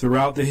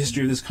 Throughout the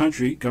history of this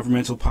country,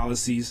 governmental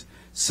policies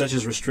such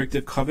as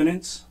restrictive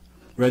covenants,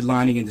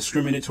 redlining, and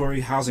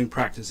discriminatory housing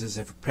practices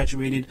have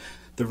perpetuated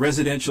the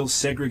residential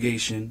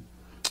segregation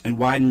and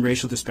widened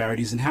racial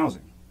disparities in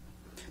housing.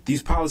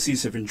 These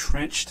policies have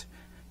entrenched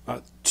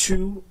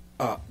two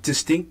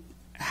distinct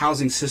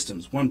housing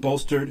systems, one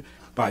bolstered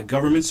by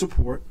government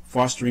support,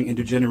 fostering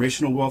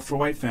intergenerational wealth for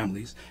white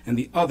families, and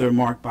the other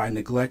marked by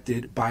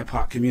neglected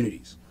BIPOC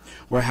communities,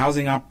 where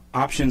housing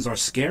options are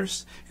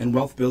scarce and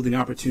wealth building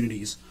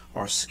opportunities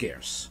are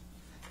scarce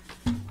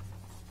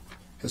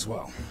as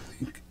well.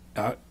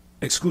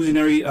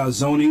 Exclusionary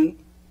zoning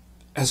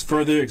has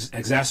further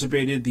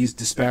exacerbated these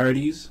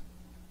disparities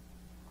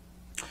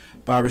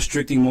by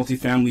restricting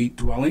multifamily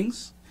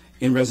dwellings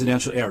in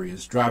residential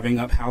areas, driving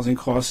up housing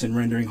costs and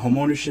rendering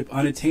homeownership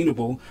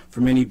unattainable for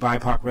many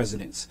BIPOC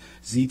residents.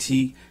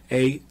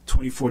 ZTA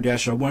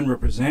 24-01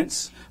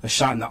 represents a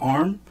shot in the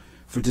arm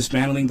for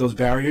dismantling those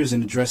barriers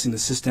and addressing the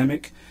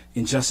systemic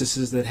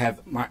injustices that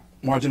have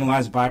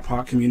marginalized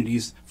BIPOC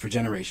communities for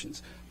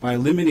generations. By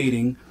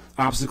eliminating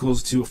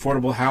obstacles to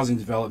affordable housing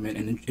development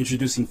and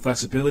introducing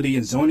flexibility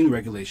in zoning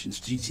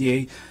regulations,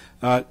 GTA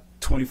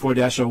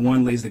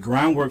 24-01 lays the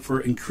groundwork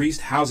for increased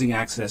housing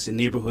access in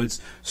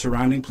neighborhoods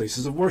surrounding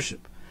places of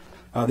worship.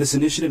 This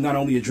initiative not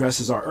only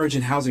addresses our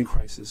urgent housing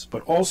crisis,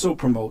 but also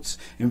promotes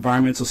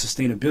environmental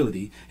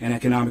sustainability and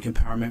economic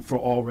empowerment for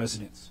all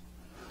residents.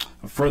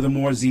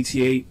 Furthermore,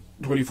 ZTA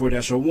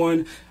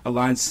 24-01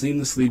 aligns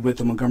seamlessly with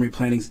the Montgomery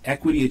Planning's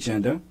equity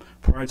agenda,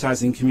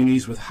 prioritizing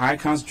communities with high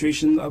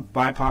concentration of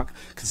BIPOC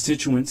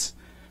constituents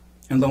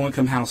and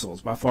low-income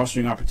households by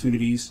fostering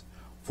opportunities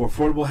for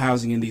affordable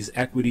housing in these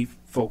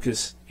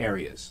equity-focused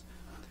areas.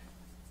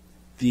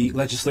 The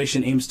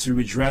legislation aims to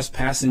redress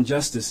past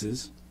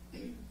injustices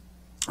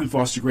and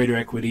foster greater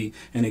equity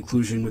and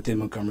inclusion within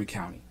Montgomery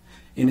County.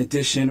 In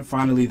addition,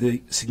 finally,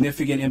 the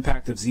significant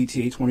impact of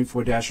ZTA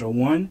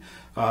 24-01,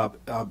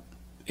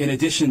 in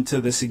addition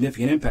to the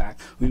significant impact,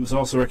 we must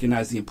also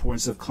recognize the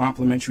importance of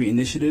complementary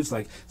initiatives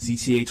like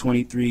ZTA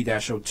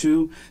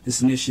 23-02.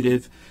 This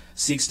initiative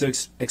seeks to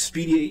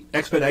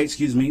expedite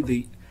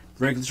the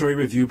regulatory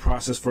review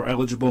process for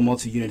eligible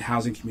multi-unit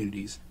housing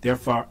communities,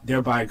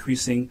 thereby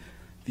increasing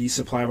the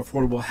supply of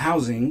affordable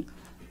housing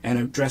and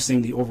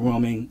addressing the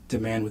overwhelming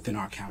demand within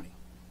our county.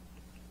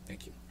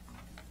 Thank you.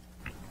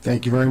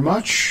 Thank you very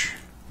much.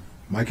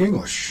 Mike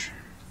English.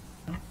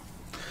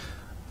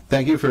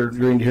 Thank you for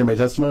agreeing to hear my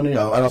testimony.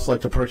 I'd also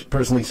like to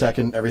personally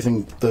second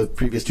everything the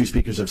previous two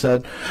speakers have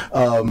said.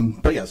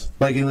 But yes,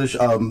 Mike English,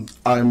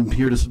 I'm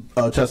here to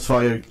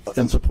testify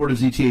in support of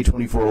ZTA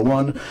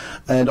 2401,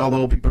 and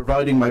although I'll be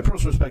providing my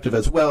personal perspective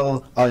as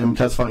well, I am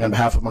testifying on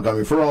behalf of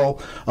Montgomery for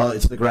All.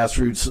 It's the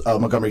grassroots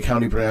Montgomery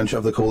County branch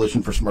of the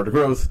Coalition for Smarter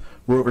Growth.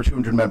 We're over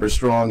 200 members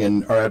strong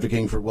and are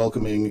advocating for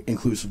welcoming,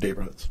 inclusive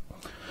neighborhoods.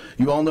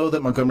 You all know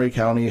that Montgomery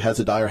County has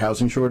a dire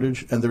housing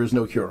shortage, and there is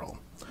no cure-all.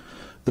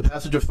 The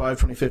passage of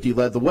 52050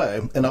 led the way,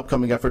 and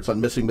upcoming efforts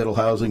on missing middle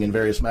housing and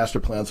various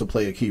master plans will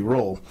play a key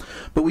role.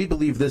 But we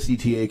believe this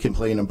ETA can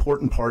play an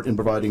important part in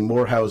providing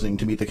more housing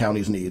to meet the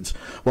county's needs,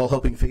 while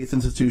helping faith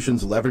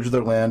institutions leverage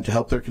their land to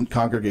help their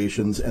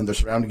congregations and their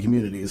surrounding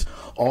communities,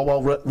 all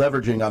while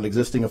leveraging on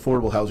existing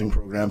affordable housing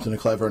programs in a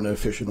clever and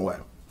efficient way.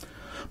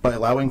 By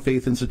allowing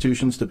faith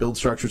institutions to build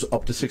structures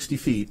up to 60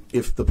 feet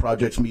if the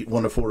projects meet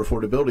one of 4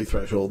 affordability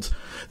thresholds,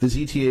 the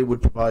ZTA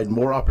would provide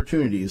more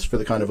opportunities for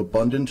the kind of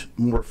abundant,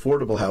 more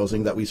affordable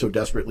housing that we so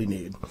desperately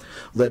need,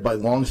 led by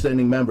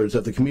long-standing members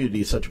of the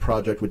community such a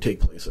project would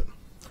take place in.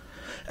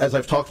 As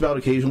I've talked about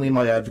occasionally in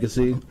my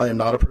advocacy, I am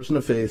not a person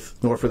of faith,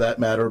 nor for that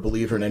matter a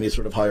believer in any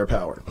sort of higher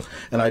power,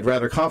 and I'd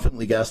rather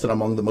confidently guess that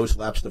I'm among the most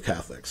lapsed of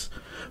Catholics.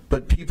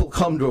 But people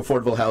come to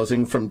affordable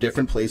housing from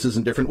different places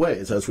in different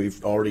ways, as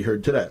we've already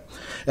heard today,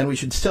 and we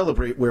should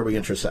celebrate where we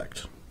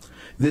intersect.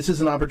 This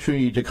is an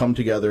opportunity to come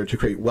together to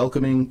create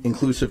welcoming,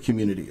 inclusive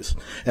communities,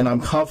 and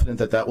I'm confident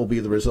that that will be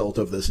the result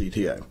of this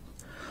ETA.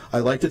 I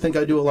like to think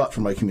I do a lot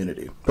for my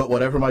community, but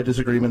whatever my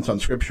disagreements on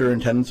scripture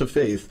and tenets of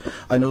faith,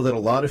 I know that a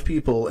lot of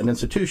people and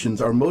institutions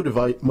are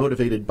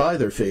motivated by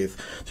their faith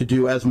to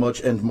do as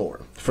much and more,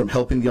 from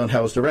helping the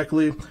unhoused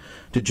directly,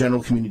 to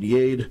general community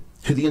aid,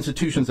 to the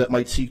institutions that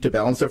might seek to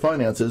balance their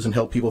finances and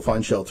help people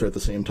find shelter at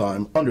the same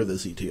time under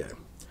this ETA.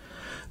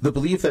 The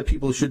belief that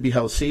people should be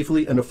housed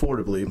safely and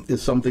affordably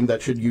is something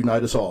that should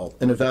unite us all,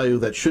 and a value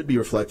that should be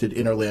reflected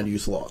in our land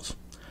use laws.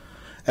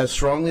 As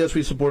strongly as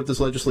we support this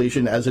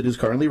legislation as it is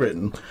currently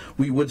written,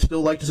 we would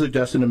still like to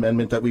suggest an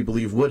amendment that we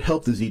believe would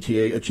help the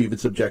ZTA achieve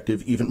its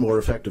objective even more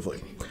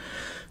effectively.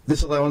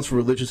 This allowance for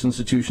religious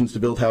institutions to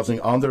build housing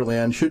on their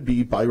land should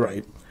be by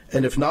right,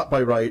 and if not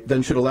by right,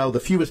 then should allow the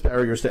fewest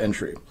barriers to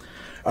entry.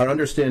 Our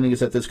understanding is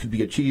that this could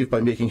be achieved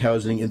by making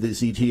housing in the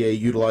ZTA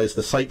utilize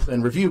the site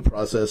plan review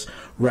process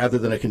rather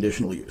than a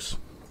conditional use.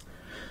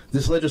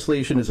 This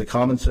legislation is a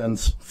common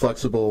sense,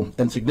 flexible,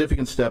 and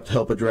significant step to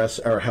help address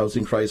our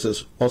housing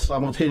crisis while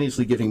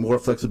simultaneously giving more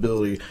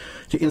flexibility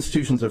to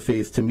institutions of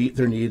faith to meet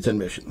their needs and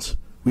missions.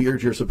 We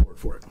urge your support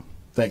for it.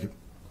 Thank you.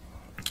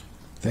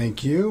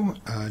 Thank you.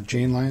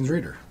 Jane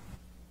Lyons-Reeder.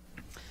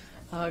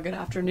 Good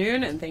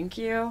afternoon, and thank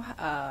you.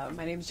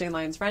 My name is Jane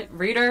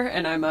Lyons-Reeder,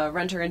 and I'm a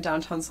renter in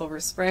downtown Silver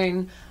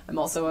Spring. I'm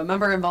also a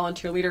member and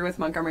volunteer leader with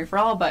Montgomery for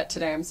All, but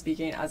today I'm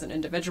speaking as an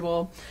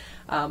individual.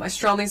 I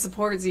strongly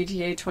support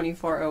ZTA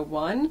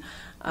 2401,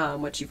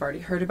 which you've already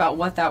heard about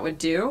what that would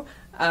do.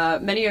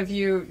 Many of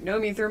you know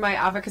me through my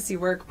advocacy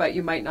work, but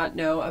you might not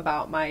know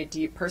about my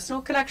deep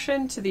personal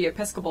connection to the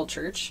Episcopal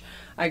Church.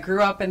 I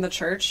grew up in the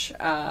church,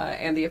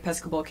 and the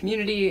Episcopal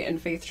community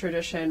and faith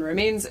tradition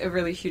remains a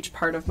really huge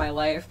part of my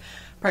life,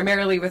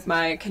 primarily with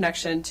my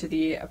connection to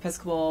the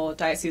Episcopal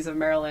Diocese of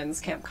Maryland's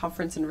Camp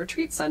Conference and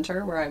Retreat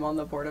Center, where I'm on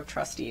the board of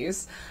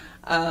trustees.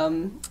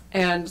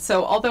 And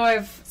so although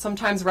I've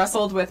sometimes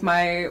wrestled with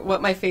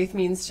what my faith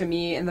means to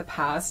me in the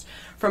past,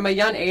 from a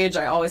young age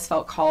I always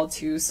felt called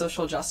to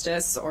social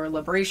justice or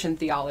liberation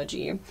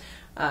theology.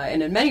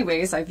 And in many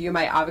ways I view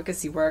my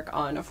advocacy work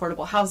on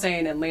affordable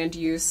housing and land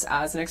use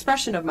as an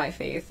expression of my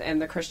faith and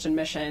the Christian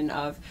mission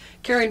of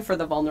caring for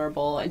the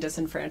vulnerable and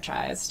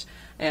disenfranchised.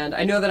 And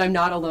I know that I'm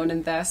not alone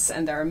in this,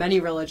 and there are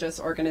many religious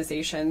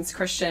organizations,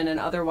 Christian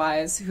and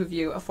otherwise, who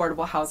view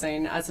affordable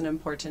housing as an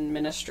important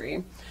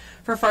ministry.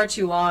 For far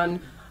too long,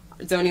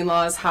 zoning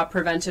laws have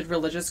prevented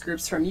religious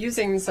groups from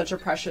using such a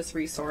precious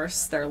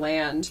resource, their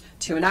land,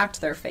 to enact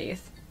their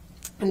faith.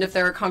 And if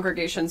there are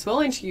congregations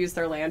willing to use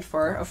their land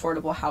for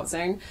affordable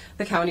housing,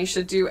 the county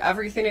should do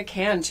everything it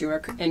can to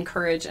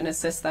encourage and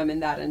assist them in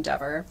that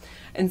endeavor.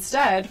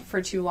 Instead,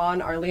 for too long,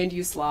 our land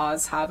use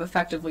laws have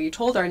effectively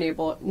told our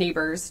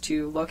neighbors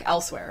to look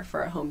elsewhere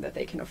for a home that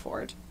they can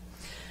afford.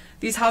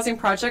 These housing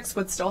projects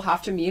would still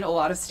have to meet a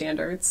lot of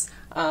standards.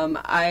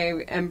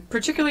 I am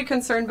particularly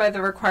concerned by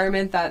the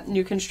requirement that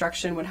new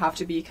construction would have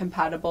to be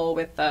compatible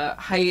with the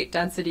height,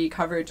 density,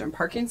 coverage, and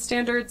parking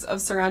standards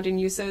of surrounding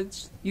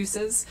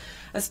uses,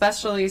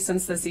 especially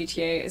since the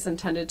ZTA is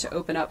intended to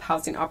open up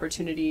housing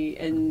opportunity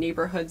in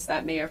neighborhoods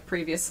that may have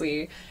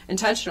previously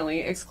intentionally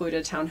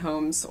excluded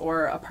townhomes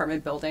or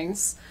apartment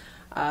buildings.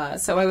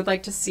 So I would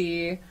like to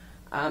see,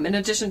 in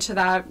addition to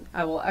that,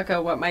 I will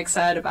echo what Mike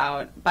said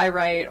about by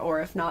right,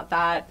 or if not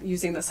that,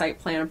 using the site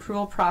plan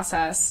approval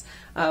process,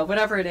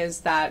 whatever it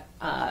is that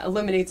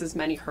eliminates as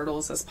many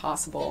hurdles as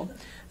possible.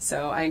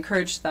 So I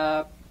encourage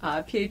the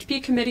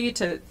PHP committee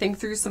to think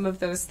through some of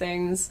those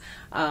things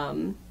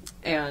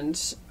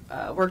and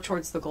work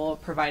towards the goal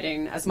of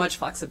providing as much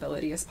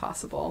flexibility as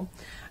possible.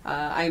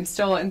 I am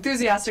still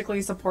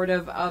enthusiastically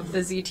supportive of the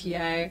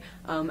ZTA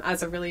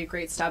as a really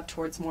great step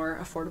towards more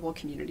affordable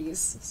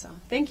communities. So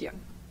thank you.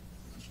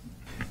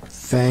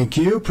 Thank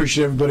you.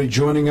 Appreciate everybody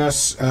joining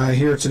us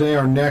here today.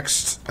 Our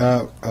next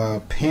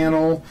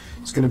panel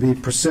is going to be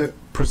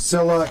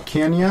Priscilla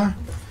Kenya,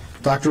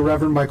 Dr.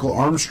 Reverend Michael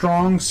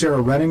Armstrong,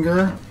 Sarah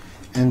Redinger,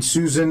 and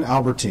Susan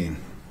Albertine.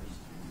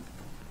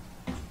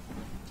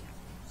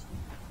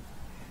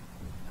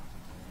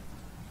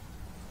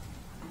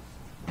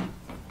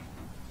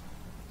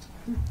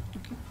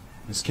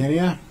 Ms.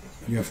 Kenya,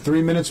 you have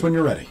 3 minutes when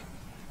you're ready.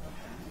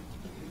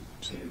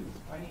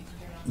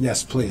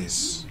 Yes,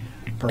 please.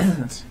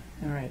 Perfect.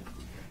 All right.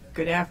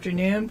 Good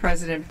afternoon,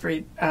 President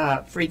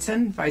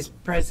Friedson, Vice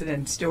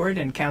President Stewart,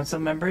 and council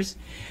members.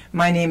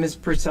 My name is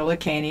Priscilla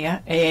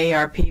Kenya,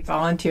 AARP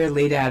Volunteer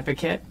Lead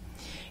Advocate.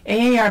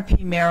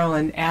 AARP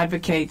Maryland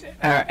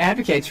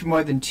advocates for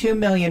more than 2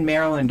 million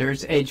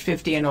Marylanders age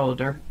 50 and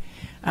older,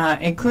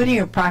 including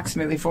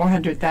approximately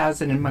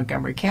 400,000 in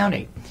Montgomery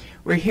County.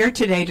 We're here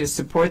today to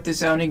support the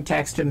zoning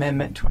text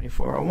amendment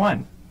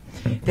 2401.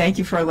 Thank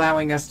you for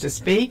allowing us to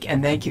speak,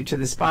 and thank you to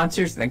the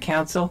sponsors and the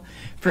council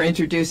for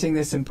introducing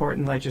this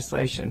important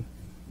legislation.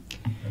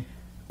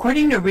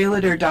 According to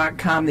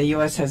Realtor.com, the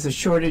U.S. has a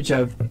shortage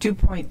of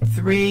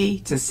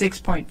 2.3 to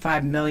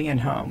 6.5 million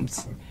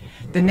homes.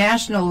 The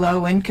National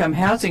Low Income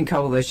Housing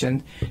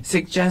Coalition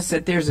suggests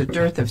that there's a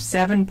dearth of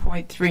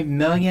 7.3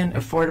 million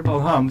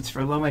affordable homes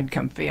for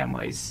low-income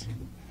families.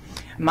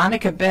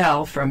 Monica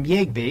Bell from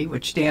YIGBY,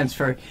 which stands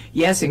for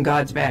Yes in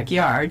God's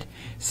Backyard,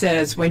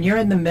 says when you're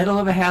in the middle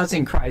of a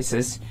housing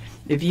crisis,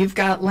 if you've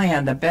got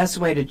land, the best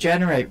way to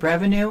generate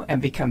revenue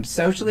and become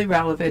socially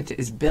relevant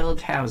is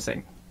build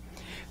housing.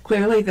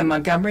 Clearly, the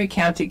Montgomery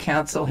County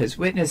Council has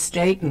witnessed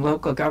state and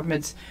local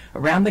governments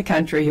around the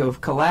country who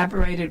have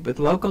collaborated with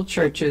local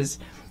churches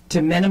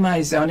to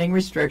minimize zoning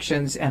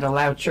restrictions and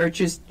allow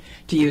churches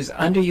to use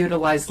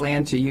underutilized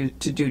land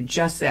to do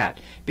just that,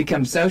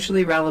 become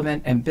socially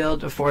relevant and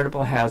build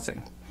affordable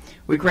housing.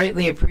 We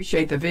greatly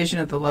appreciate the vision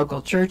of the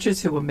local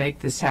churches who will make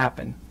this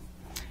happen.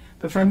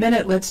 But for a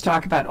minute, let's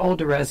talk about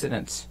older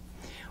residents.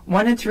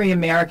 1 in 3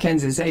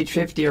 Americans is age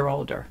 50 or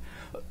older.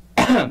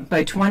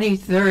 By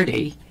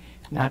 2030,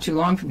 not too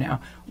long from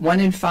now, 1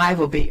 in 5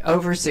 will be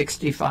over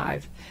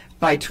 65.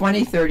 By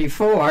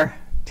 2034,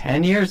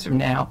 10 years from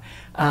now,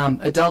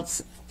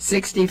 adults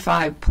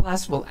 65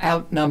 plus will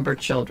outnumber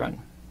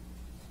children.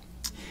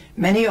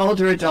 Many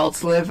older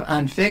adults live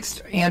on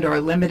fixed and or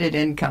limited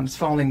incomes,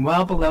 falling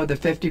well below the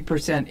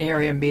 50%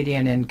 area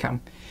median income.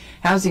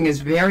 Housing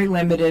is very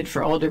limited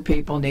for older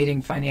people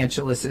needing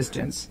financial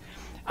assistance.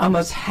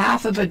 Almost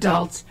half of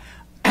adults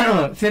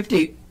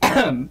 50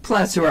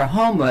 plus who are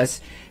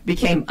homeless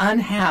became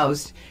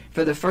unhoused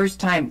for the first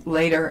time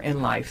later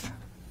in life.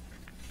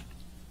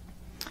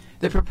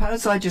 The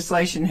proposed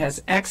legislation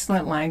has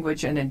excellent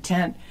language and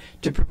intent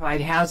to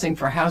provide housing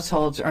for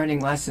households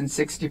earning less than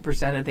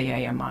 60% of the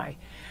AMI.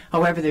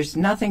 However, there's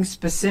nothing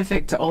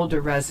specific to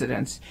older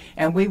residents,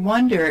 and we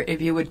wonder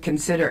if you would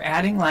consider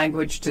adding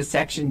language to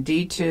Section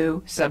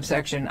D2,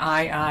 subsection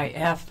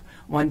IIF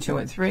 1, 2,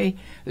 and 3.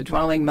 The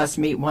dwelling must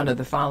meet one of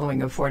the following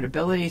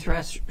affordability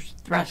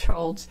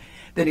thresholds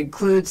that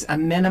includes a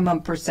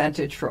minimum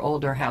percentage for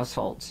older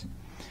households.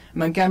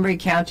 Montgomery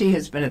County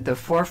has been at the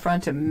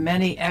forefront of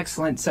many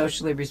excellent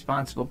socially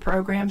responsible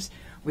programs.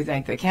 We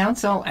thank the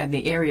council and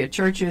the area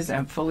churches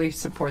and fully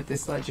support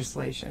this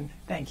legislation.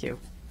 Thank you.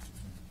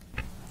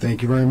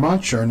 Thank you very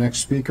much. Our next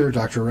speaker,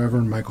 Dr.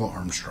 Reverend Michael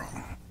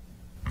Armstrong.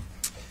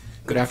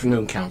 Good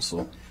afternoon,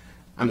 Council.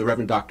 I'm the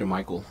Reverend Dr.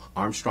 Michael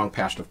Armstrong,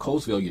 pastor of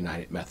Colesville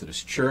United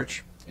Methodist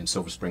Church in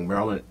Silver Spring,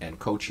 Maryland, and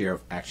co-chair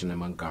of Action in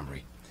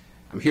Montgomery.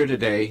 I'm here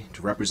today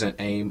to represent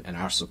AIM and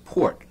our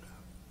support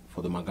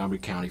for the Montgomery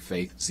County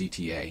Faith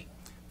ZTA.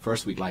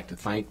 First, we'd like to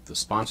thank the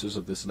sponsors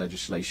of this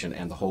legislation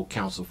and the whole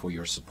council for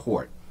your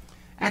support.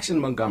 Action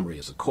in Montgomery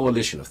is a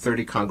coalition of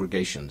 30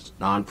 congregations,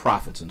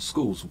 nonprofits, and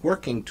schools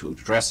working to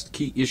address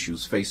key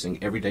issues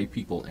facing everyday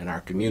people in our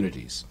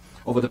communities.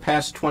 Over the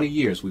past 20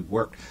 years, we've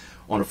worked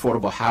on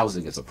affordable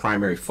housing as a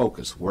primary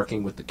focus,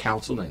 working with the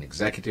council and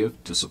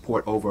executive to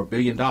support over $1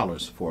 billion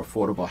for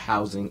Affordable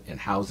Housing and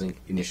Housing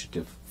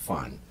Initiative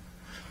Fund,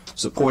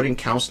 supporting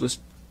countless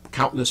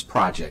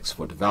projects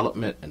for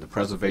development and the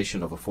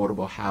preservation of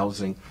affordable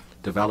housing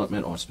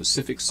development on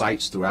specific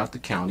sites throughout the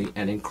county,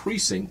 and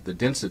increasing the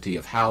density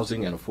of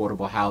housing and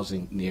affordable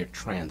housing near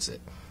transit.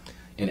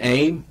 In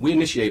AIM, we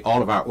initiate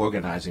all of our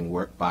organizing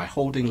work by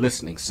holding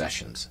listening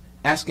sessions,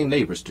 asking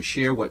neighbors to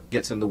share what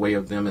gets in the way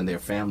of them and their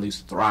families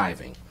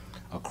thriving.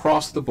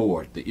 Across the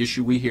board, the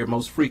issue we hear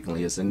most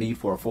frequently is the need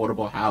for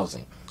affordable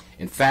housing.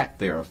 In fact,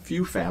 there are a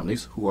few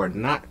families who are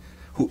not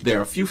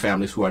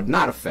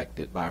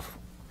affected by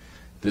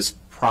this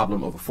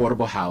problem of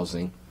affordable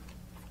housing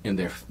in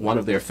one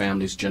of their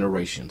family's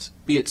generations,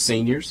 be it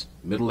seniors,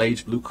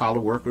 middle-aged blue-collar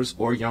workers,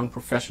 or young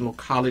professional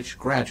college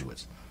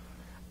graduates.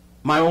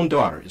 My own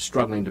daughter is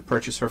struggling to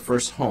purchase her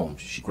first home.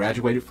 She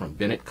graduated from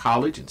Bennett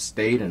College and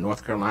stayed in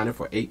North Carolina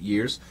for 8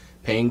 years,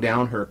 paying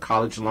down her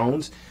college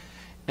loans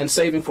and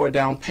saving for a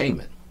down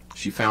payment.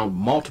 She found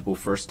multiple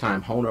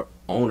first-time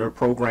owner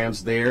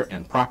programs there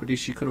and properties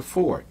she could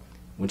afford.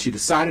 When she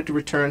decided to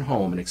return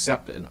home and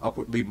accept an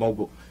upwardly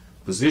mobile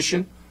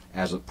position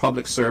as a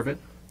public servant,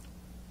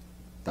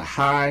 the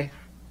high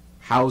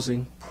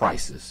housing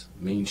prices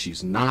mean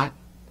she's not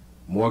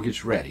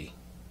mortgage ready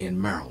in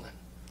Maryland.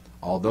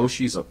 Although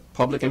she's a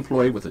public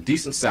employee with a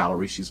decent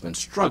salary, she's been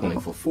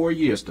struggling for 4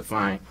 years to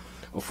find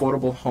an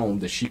affordable home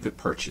that she could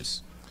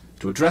purchase.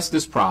 To address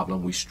this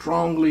problem, we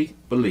strongly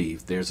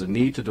believe there's a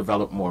need to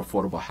develop more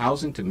affordable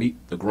housing to meet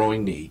the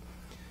growing need.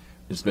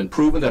 It's been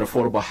proven that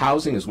affordable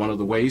housing is one of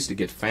the ways to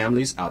get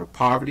families out of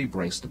poverty,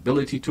 bring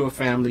stability to a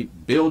family,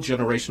 build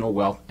generational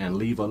wealth, and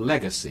leave a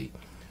legacy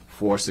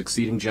for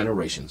succeeding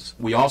generations.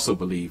 We also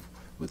believe,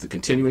 with the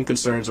continuing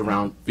concerns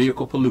around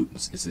vehicle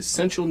pollutants, it's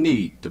essential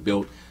need to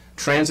build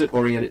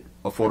transit-oriented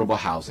affordable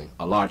housing.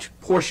 A large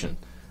portion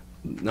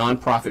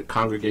nonprofit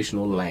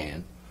congregational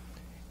land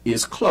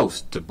is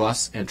close to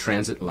bus and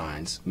transit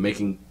lines,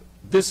 making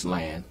this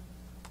land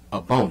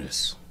a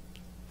bonus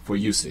for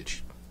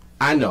usage.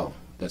 I know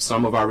that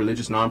some of our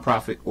religious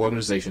nonprofit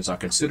organizations are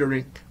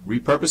considering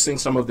repurposing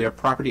some of their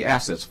property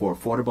assets for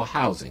affordable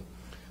housing,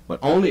 but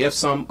only if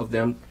some of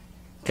them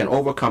can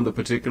overcome the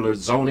particular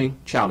zoning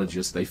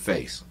challenges they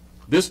face.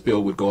 This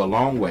bill would go a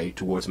long way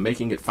towards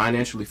making it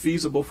financially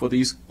feasible for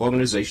these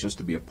organizations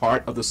to be a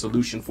part of the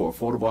solution for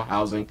affordable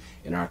housing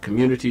in our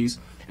communities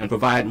and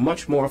provide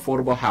much more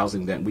affordable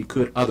housing than we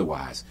could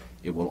otherwise.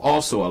 It will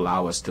also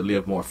allow us to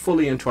live more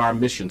fully into our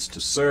missions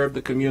to serve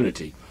the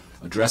community,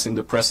 addressing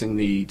the pressing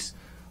needs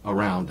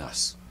around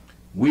us.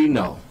 We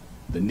know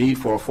the need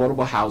for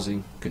affordable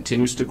housing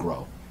continues to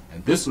grow,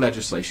 and this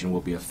legislation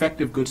will be an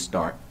effective good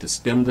start to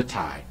stem the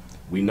tide.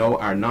 We know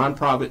our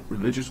nonprofit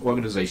religious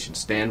organizations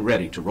stand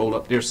ready to roll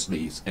up their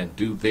sleeves and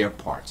do their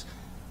parts.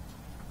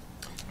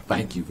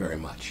 Thank you very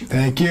much.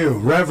 Thank you.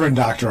 Reverend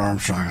Dr.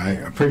 Armstrong, I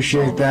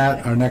appreciate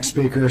that. Our next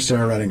speaker,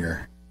 Sarah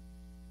Redinger.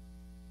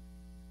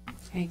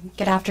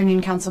 Good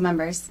afternoon, council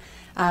members.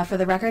 For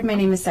the record, my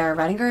name is Sarah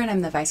Redinger, and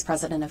I'm the Vice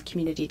President of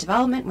Community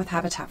Development with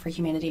Habitat for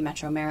Humanity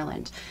Metro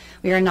Maryland.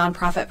 We are a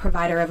nonprofit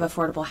provider of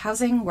affordable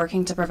housing,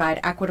 working to provide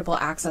equitable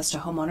access to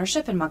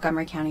homeownership in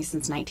Montgomery County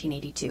since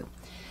 1982.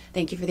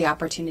 Thank you for the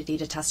opportunity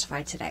to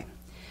testify today.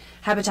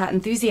 Habitat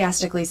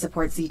enthusiastically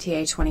supports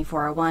ZTA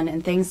 2401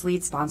 and thanks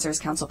lead sponsors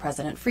Council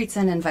President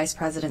Friedson and Vice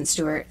President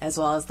Stewart, as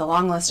well as the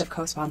long list of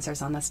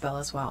co-sponsors on this bill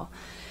as well.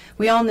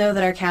 We all know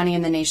that our county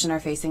and the nation are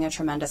facing a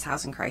tremendous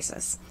housing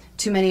crisis.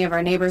 Too many of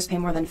our neighbors pay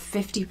more than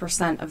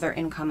 50% of their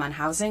income on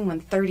housing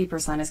when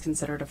 30% is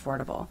considered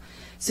affordable.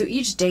 So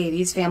each day,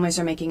 these families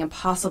are making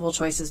impossible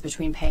choices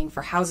between paying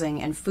for housing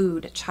and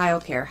food,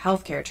 childcare,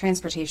 healthcare,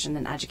 transportation,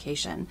 and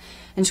education.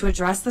 And to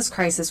address this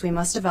crisis, we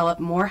must develop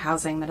more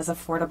housing that is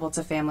affordable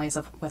to families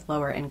with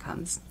lower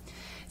incomes.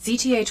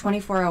 ZTA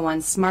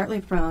 2401 smartly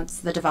promotes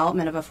the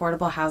development of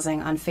affordable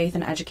housing on faith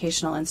and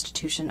educational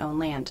institution-owned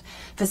land,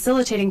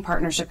 facilitating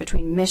partnership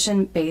between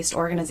mission-based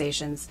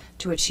organizations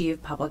to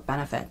achieve public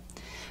benefit.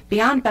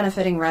 Beyond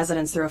benefiting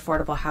residents through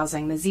affordable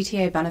housing, the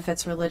ZTA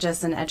benefits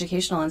religious and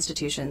educational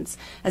institutions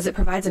as it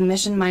provides a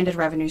mission-minded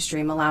revenue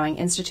stream allowing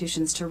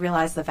institutions to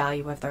realize the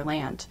value of their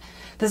land.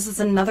 This is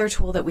another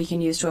tool that we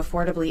can use to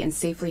affordably and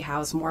safely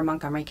house more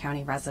Montgomery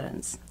County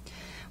residents.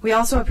 We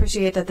also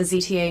appreciate that the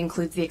ZTA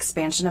includes the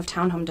expansion of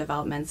townhome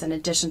developments in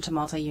addition to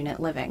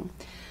multi-unit living.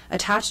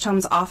 Attached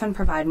homes often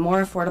provide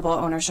more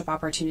affordable ownership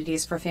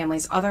opportunities for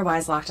families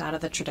otherwise locked out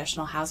of the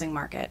traditional housing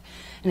market.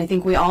 And I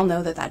think we all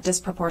know that that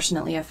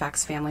disproportionately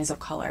affects families of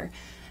color.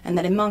 And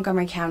that in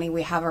Montgomery County,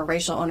 we have a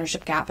racial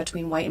ownership gap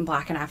between white and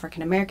black and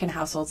African American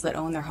households that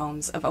own their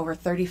homes of over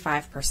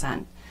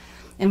 35%.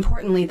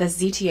 Importantly, the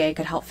ZTA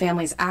could help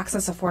families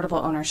access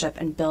affordable ownership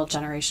and build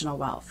generational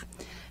wealth.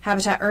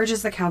 Habitat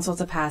urges the Council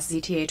to pass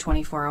ZTA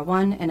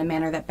 2401 in a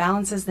manner that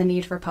balances the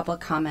need for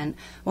public comment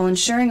while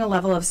ensuring a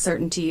level of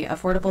certainty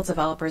affordable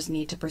developers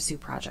need to pursue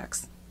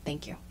projects.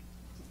 Thank you.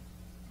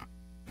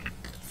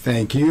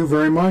 Thank you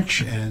very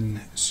much. And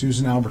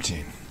Susan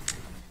Albertine.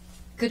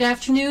 Good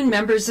afternoon,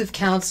 members of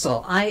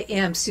Council. I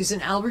am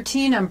Susan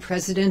Albertine. I'm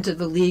President of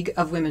the League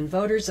of Women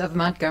Voters of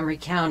Montgomery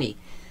County.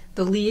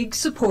 The League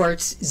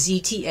supports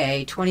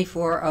ZTA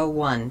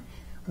 2401.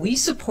 We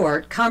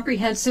support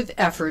comprehensive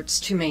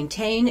efforts to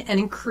maintain and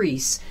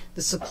increase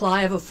the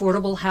supply of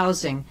affordable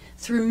housing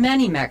through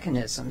many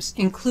mechanisms,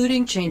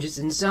 including changes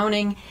in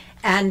zoning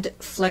and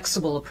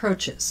flexible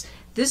approaches.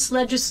 This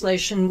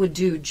legislation would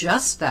do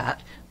just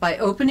that by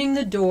opening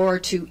the door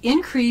to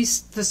increase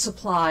the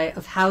supply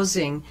of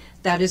housing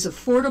that is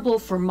affordable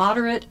for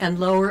moderate and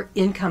lower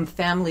income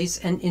families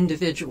and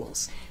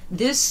individuals.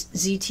 This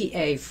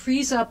ZTA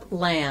frees up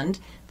land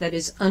that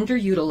is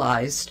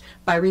underutilized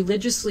by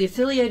religiously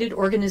affiliated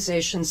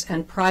organizations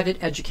and private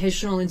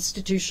educational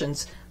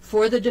institutions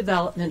for the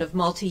development of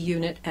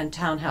multi-unit and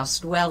townhouse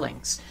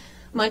dwellings.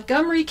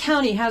 Montgomery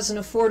County has an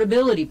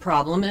affordability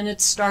problem, and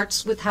it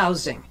starts with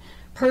housing.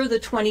 Per the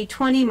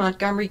 2020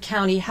 Montgomery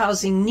County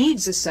Housing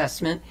Needs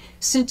Assessment,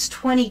 since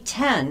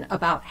 2010,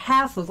 about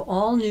half of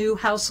all new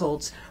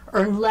households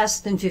earn less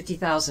than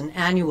 $50,000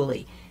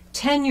 annually.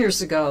 10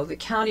 years ago, the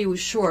county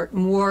was short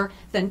more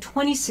than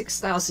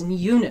 26,000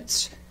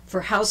 units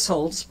for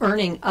households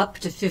earning up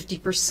to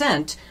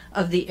 50%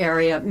 of the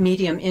area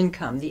median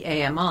income, the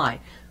AMI.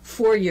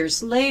 4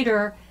 years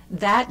later,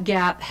 that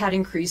gap had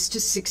increased to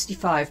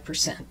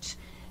 65%.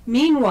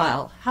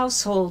 Meanwhile,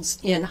 households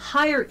in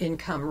higher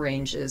income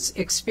ranges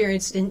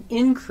experienced an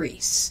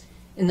increase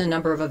in the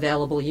number of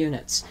available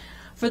units.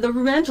 For the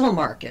rental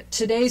market,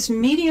 today's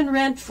median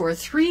rent for a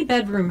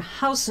 3-bedroom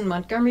house in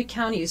Montgomery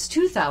County is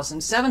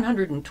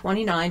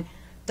 $2,729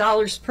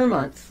 per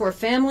month for a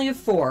family of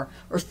 4,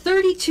 or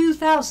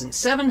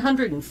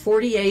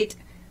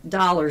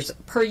 $32,748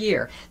 per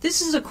year.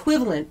 This is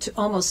equivalent to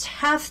almost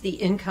half the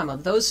income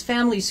of those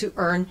families who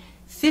earn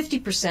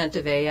 50%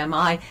 of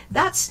AMI.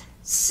 That's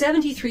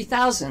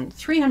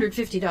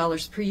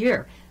 $73,350 per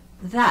year.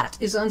 That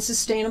is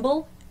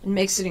unsustainable and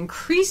makes it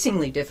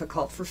increasingly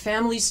difficult for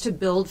families to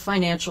build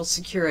financial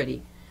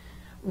security.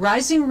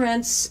 Rising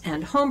rents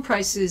and home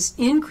prices,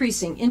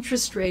 increasing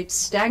interest rates,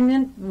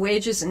 stagnant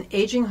wages, and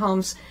aging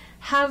homes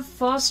have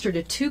fostered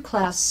a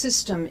two-class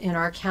system in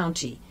our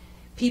county.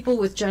 People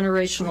with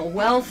generational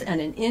wealth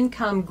and an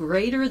income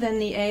greater than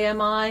the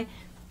AMI,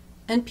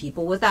 and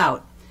people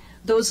without.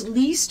 Those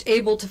least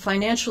able to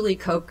financially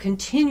cope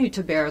continue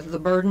to bear the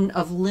burden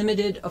of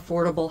limited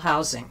affordable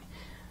housing.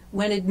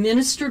 When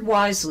administered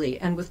wisely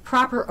and with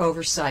proper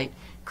oversight,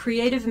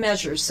 creative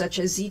measures such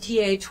as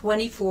ZTA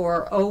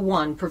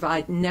 2401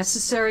 provide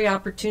necessary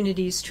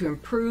opportunities to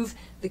improve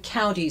the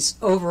county's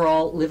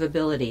overall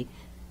livability.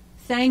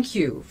 Thank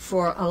you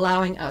for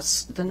allowing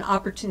us the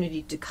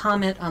opportunity to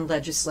comment on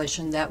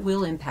legislation that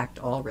will impact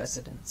all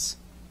residents.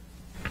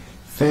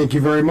 Thank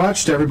you very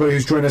much to everybody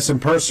who's joined us in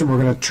person.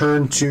 We're going to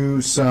turn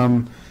to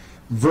some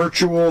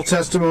virtual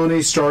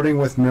testimony, starting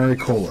with Mary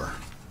Kohler.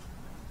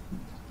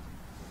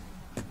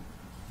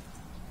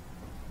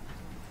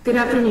 Good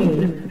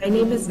afternoon. My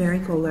name is Mary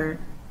Kohler,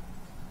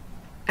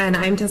 and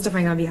I'm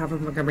testifying on behalf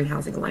of Montgomery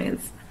Housing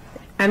Alliance.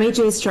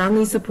 MHA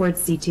strongly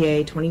supports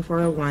ZTA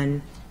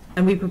 2401,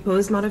 and we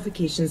propose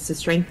modifications to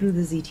strengthen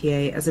the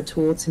ZTA as a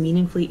tool to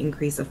meaningfully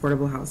increase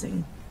affordable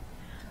housing.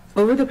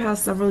 Over the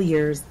past several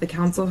years, the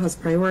Council has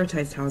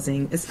prioritized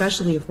housing,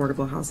 especially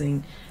affordable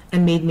housing,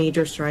 and made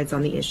major strides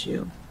on the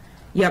issue.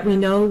 Yet we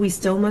know we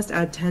still must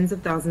add tens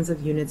of thousands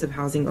of units of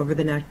housing over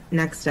the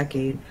next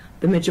decade,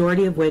 the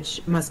majority of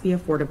which must be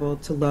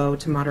affordable to low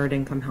to moderate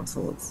income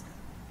households.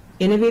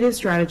 Innovative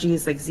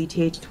strategies like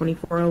ZTA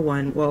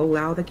 2401 will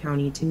allow the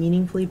county to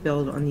meaningfully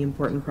build on the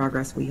important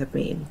progress we have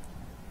made.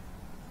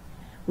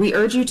 We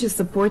urge you to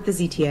support the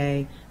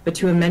ZTA, but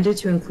to amend it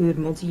to include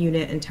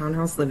multi-unit and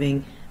townhouse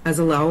living as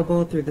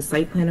allowable through the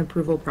site plan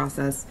approval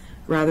process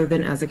rather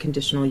than as a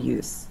conditional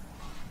use.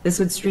 This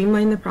would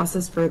streamline the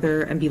process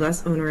further and be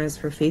less onerous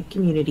for faith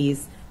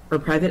communities or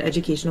private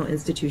educational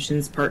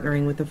institutions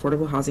partnering with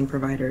affordable housing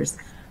providers,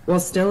 while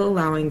still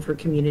allowing for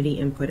community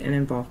input and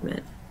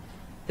involvement.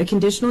 The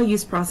conditional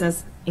use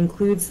process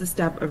includes the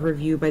step of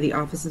review by the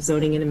Office of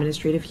Zoning and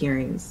Administrative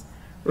Hearings.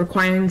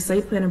 Requiring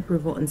site plan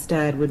approval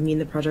instead would mean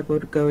the project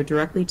would go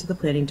directly to the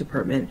Planning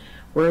Department,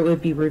 where it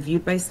would be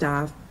reviewed by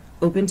staff,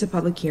 open to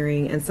public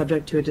hearing, and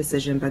subject to a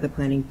decision by the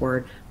Planning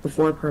Board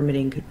before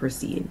permitting could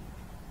proceed.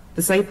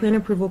 The site plan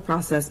approval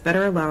process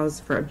better allows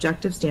for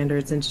objective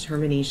standards and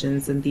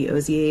determinations than the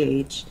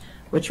OZAH,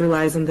 which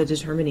relies on the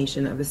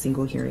determination of a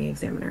single hearing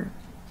examiner.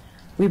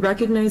 We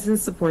recognize and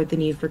support the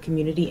need for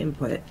community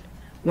input.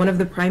 One of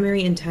the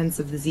primary intents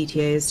of the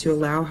ZTA is to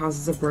allow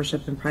houses of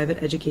worship and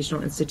private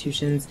educational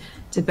institutions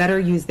to better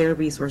use their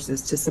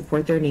resources to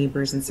support their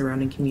neighbors and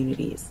surrounding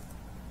communities.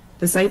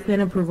 The site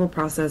plan approval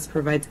process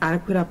provides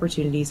adequate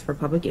opportunities for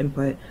public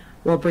input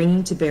while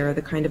bringing to bear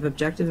the kind of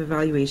objective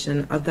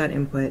evaluation of that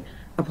input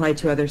applied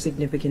to other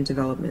significant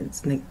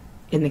developments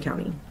in the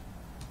county.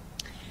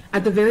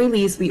 At the very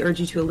least, we urge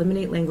you to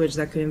eliminate language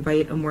that could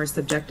invite a more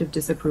subjective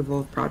disapproval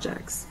of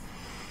projects.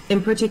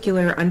 In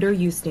particular, under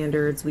use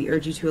standards, we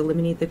urge you to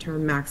eliminate the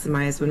term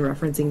maximize when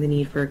referencing the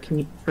need for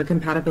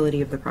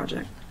compatibility of the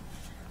project.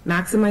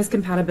 Maximize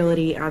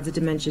compatibility adds a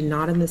dimension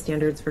not in the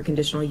standards for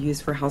conditional use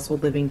for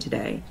household living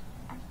today.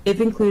 If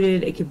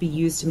included, it could be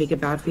used to make a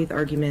bad faith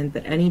argument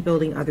that any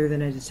building other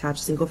than a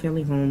detached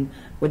single-family home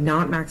would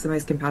not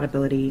maximize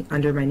compatibility,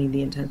 undermining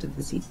the intent of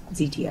the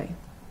ZTA.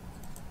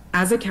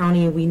 As a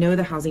county, we know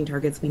the housing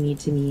targets we need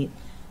to meet,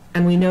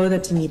 and we know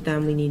that to meet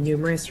them, we need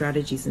numerous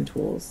strategies and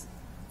tools.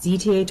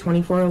 ZTA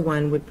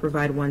 2401 would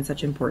provide one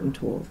such important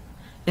tool.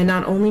 It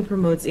not only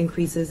promotes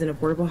increases in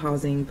affordable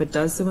housing, but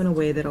does so in a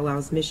way that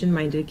allows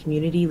mission-minded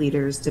community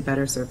leaders to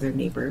better serve their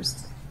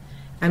neighbors.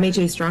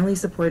 MHA strongly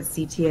supports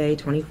ZTA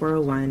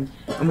 2401,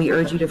 and we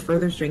urge you to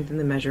further strengthen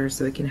the measure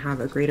so it can have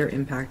a greater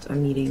impact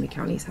on meeting the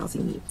county's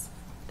housing needs.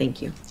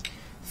 Thank you.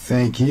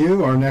 Thank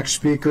you. Our next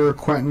speaker,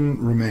 Quentin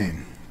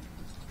Romain.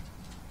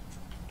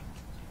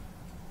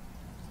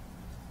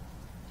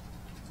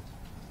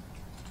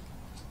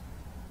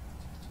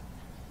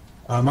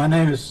 My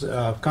name is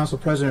Council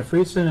President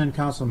Friedson and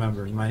council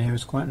members. My name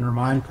is Quentin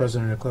Romain,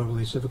 President of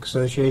Cloverleaf Civic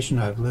Association.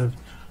 I've lived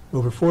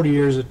over 40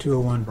 years at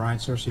 201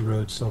 Bryant-Searcy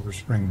Road, Silver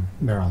Spring,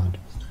 Maryland.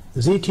 The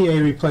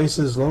ZTA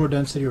replaces lower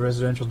density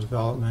residential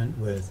development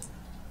with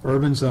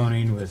urban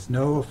zoning with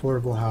no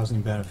affordable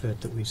housing benefit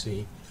that we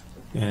see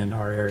in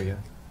our area.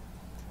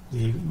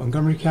 The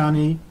Montgomery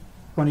County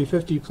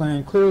 2050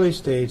 plan clearly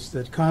states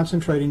that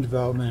concentrating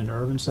development in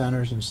urban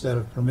centers instead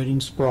of permitting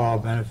sprawl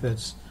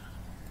benefits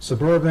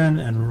suburban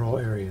and rural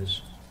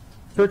areas.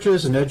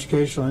 Churches and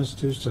educational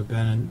institutes have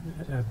been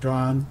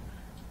drawn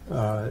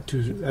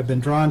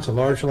to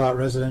large lot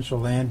residential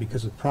land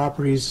because of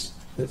properties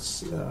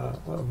that's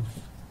of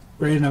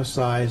great enough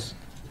size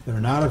that are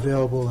not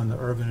available in the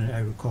urban and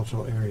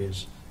agricultural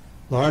areas.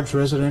 Large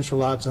residential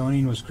lot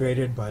zoning was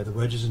created by the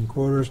Wedges and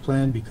Quarters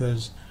Plan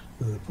because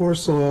of the poor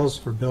soils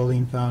for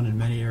building found in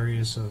many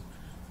areas of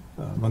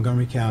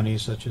Montgomery County,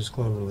 such as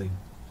Cloverleaf.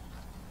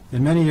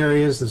 In many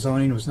areas, the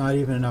zoning was not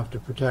even enough to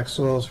protect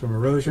soils from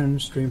erosion,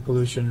 stream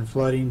pollution, and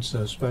flooding,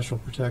 so special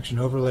protection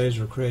overlays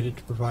were created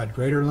to provide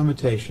greater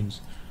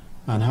limitations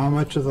on how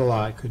much of the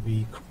lot could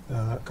be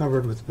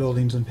covered with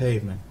buildings and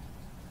pavement.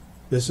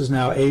 This is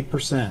now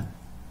 8%.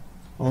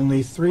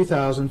 only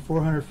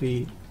 3,400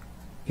 feet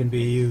can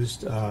be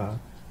used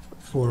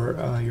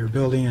for your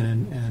building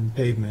and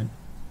pavement.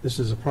 This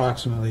is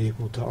approximately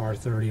equal to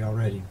R30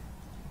 already.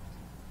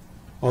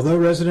 Although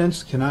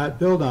residents cannot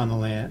build on the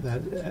land,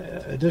 that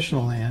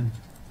additional land,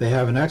 they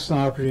have an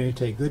excellent opportunity to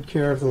take good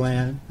care of the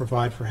land,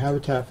 provide for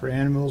habitat for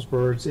animals,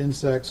 birds,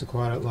 insects,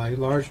 aquatic life,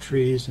 large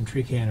trees, and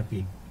tree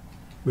canopy.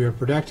 We are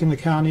protecting the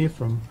county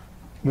from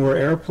more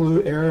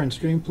air and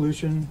stream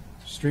pollution,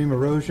 stream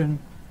erosion.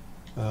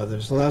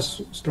 There's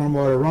less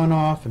stormwater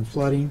runoff and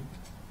flooding.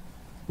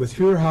 With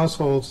fewer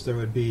households, there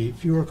would be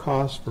fewer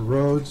costs for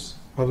roads,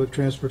 public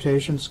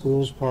transportation,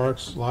 schools,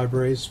 parks,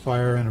 libraries,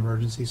 fire and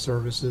emergency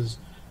services,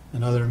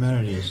 and other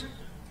amenities.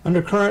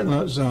 Under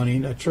current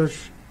zoning, a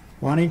church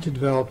wanting to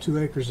develop 2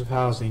 acres of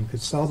housing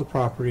could sell the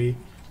property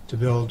to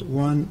build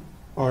one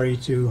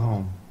RE2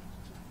 home.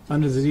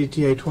 Under the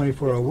ZTA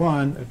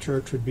 2401, a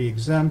church would be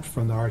exempt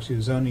from the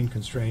R2 zoning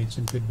constraints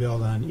and could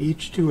build on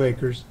each 2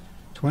 acres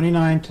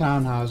 29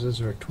 townhouses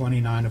or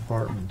 29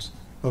 apartments,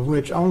 of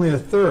which only a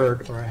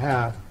third or a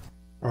half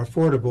are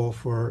affordable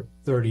for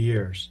 30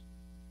 years.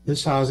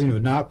 This housing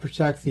would not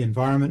protect the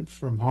environment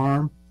from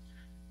harm.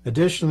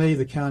 Additionally,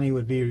 the county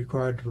would be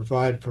required to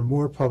provide for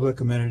more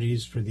public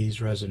amenities for these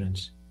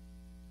residents.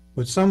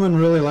 Would someone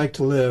really like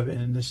to live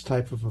in this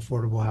type of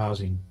affordable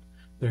housing?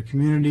 Their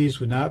communities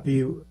would not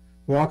be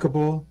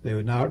walkable. They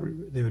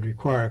would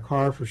require a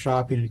car for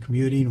shopping and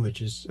commuting,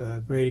 which is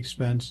a great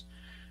expense.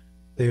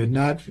 They would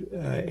not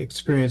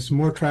experience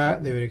more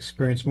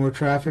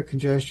traffic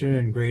congestion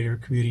and greater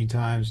commuting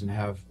times and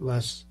have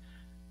less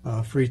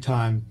free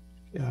time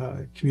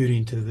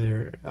commuting to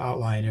their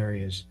outlying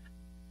areas.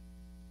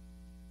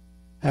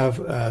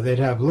 They'd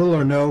have little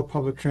or no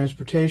public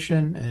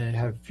transportation and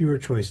have fewer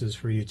choices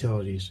for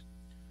utilities.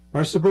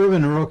 Our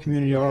suburban and rural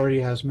community already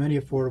has many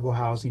affordable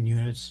housing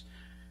units,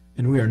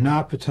 and we are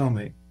not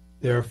Potomac.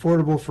 They are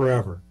affordable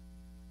forever.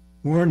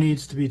 More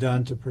needs to be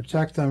done to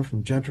protect them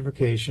from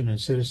gentrification and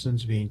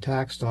citizens being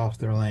taxed off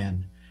their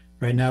land.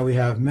 Right now we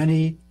have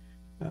many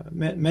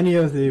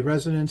of the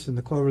residents in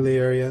the Cloverleaf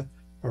area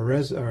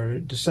are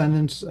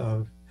descendants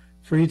of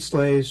freed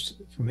slaves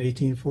from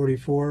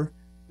 1844.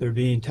 They're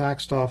being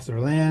taxed off their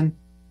land,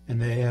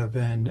 and they have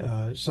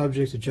been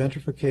subject to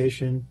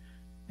gentrification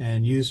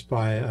and used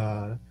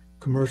by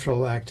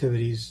commercial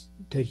activities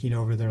taking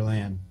over their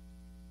land.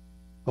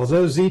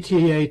 Although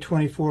ZTA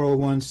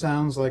 2401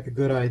 sounds like a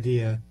good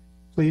idea,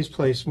 please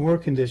place more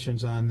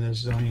conditions on this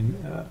zoning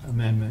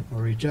amendment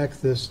or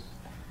reject this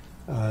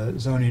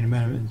zoning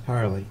amendment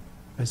entirely.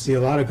 I see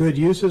a lot of good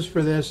uses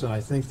for this, and I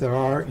think there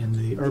are in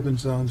the urban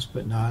zones,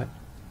 but not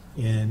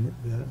in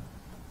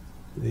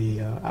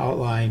the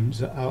outlying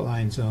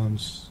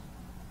zones.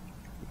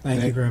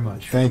 Thank you very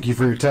much. Thank you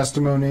for your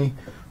testimony.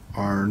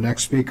 Our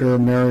next speaker,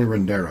 Mary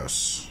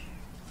Renderos.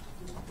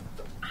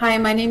 Hi,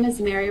 my name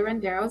is Mary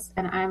Renderos,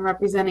 and I'm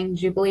representing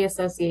Jubilee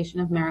Association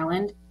of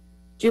Maryland.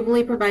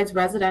 Jubilee provides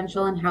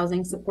residential and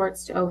housing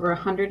supports to over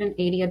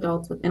 180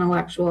 adults with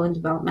intellectual and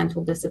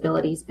developmental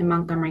disabilities in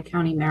Montgomery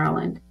County,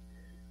 Maryland.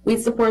 We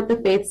support the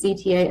Faith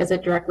CTA as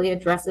it directly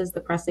addresses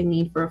the pressing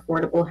need for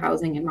affordable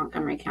housing in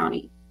Montgomery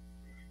County.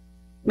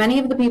 Many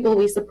of the people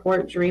we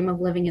support dream of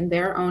living in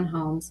their own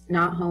homes,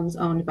 not homes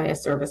owned by a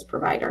service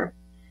provider.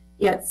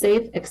 Yet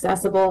safe,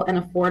 accessible, and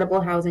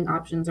affordable housing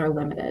options are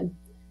limited.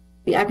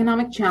 The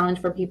economic challenge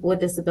for people with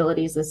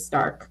disabilities is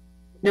stark.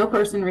 No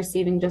person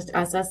receiving just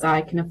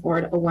SSI can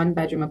afford a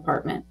one-bedroom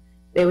apartment.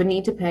 They would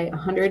need to pay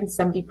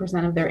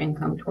 170% of their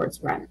income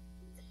towards rent.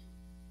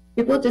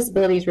 People with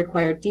disabilities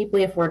require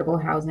deeply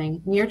affordable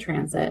housing near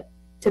transit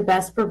to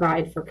best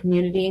provide for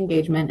community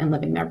engagement and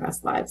living their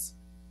best lives.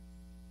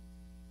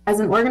 As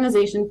an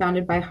organization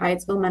founded by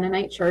Hyattsville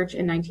Mennonite Church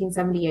in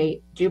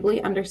 1978,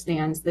 Jubilee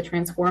understands the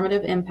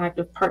transformative impact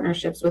of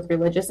partnerships with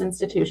religious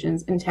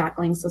institutions in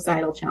tackling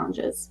societal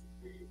challenges.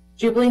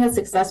 Jubilee has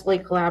successfully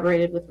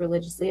collaborated with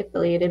religiously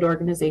affiliated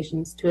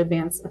organizations to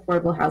advance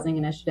affordable housing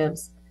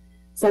initiatives,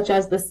 such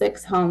as the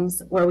 6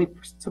 homes where we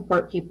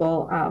support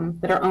people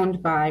that are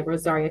owned by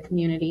Rosaria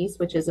Communities,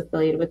 which is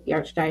affiliated with the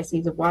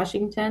Archdiocese of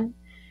Washington,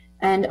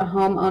 and a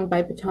home owned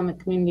by Potomac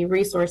Community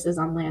Resources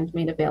on land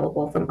made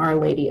available from Our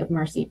Lady of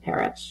Mercy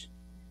Parish.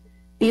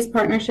 These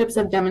partnerships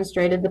have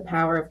demonstrated the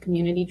power of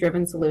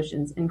community-driven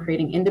solutions in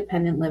creating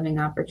independent living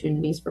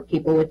opportunities for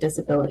people with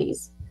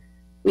disabilities.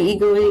 We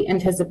eagerly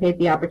anticipate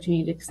the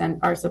opportunity to extend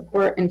our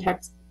support and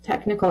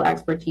technical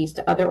expertise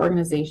to other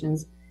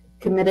organizations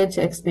committed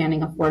to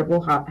expanding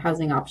affordable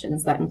housing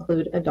options that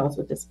include adults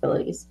with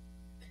disabilities.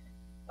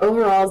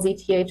 Overall,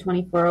 ZTA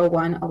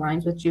 2401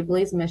 aligns with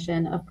Jubilee's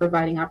mission of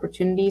providing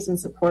opportunities and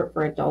support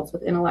for adults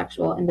with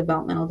intellectual and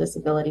developmental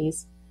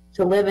disabilities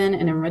to live in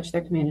and enrich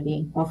their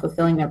community while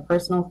fulfilling their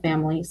personal,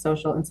 family,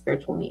 social, and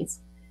spiritual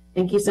needs.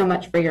 Thank you so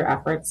much for your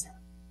efforts.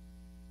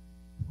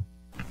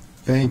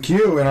 Thank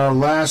you. And our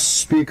last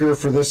speaker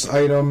for this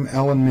item,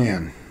 Ellen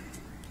Mann.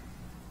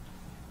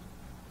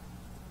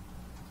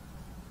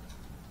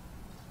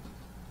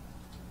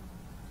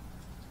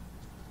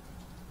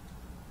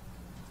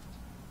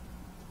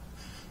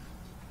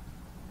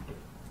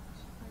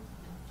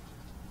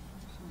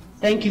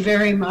 Thank you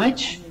very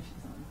much.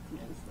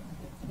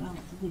 Let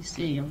me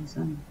see.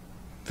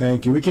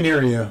 Thank you. We can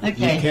hear you.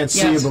 Okay, You can't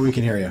see yes. you, but we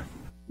can hear you.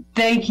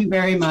 Thank you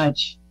very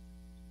much.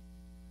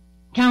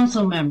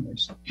 Council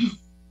members,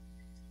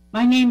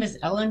 my name is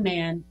Ellen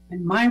Mann,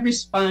 and my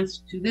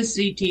response to this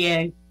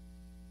CTA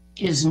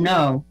is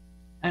no,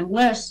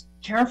 unless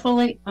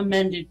carefully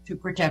amended to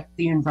protect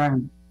the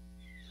environment.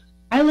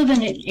 I live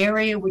in an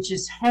area which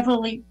is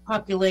heavily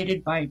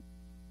populated by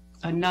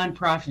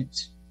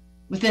nonprofits.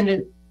 Within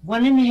a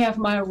 1.5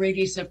 mile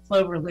radius of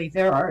Cloverleaf,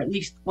 there are at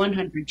least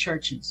 100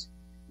 churches,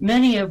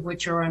 many of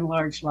which are on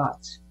large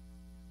lots.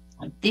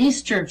 If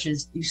these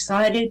churches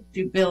decided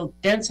to build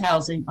dense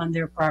housing on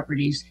their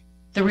properties,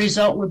 the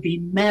result would be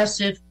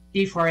massive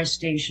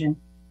deforestation,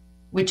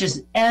 which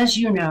is, as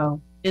you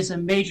know, is a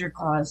major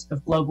cause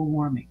of global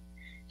warming.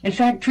 In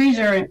fact, trees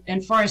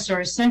and forests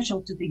are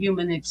essential to the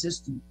human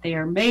existence. They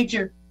are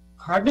major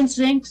carbon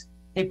sinks,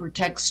 they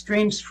protect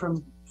streams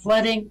from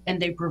flooding,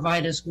 and they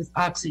provide us with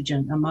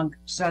oxygen,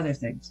 amongst other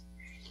things.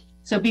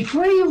 So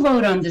before you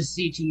vote on this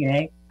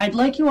CTA, I'd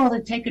like you all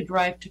to take a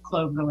drive to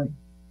Cloverleaf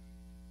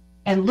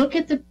and look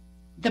at the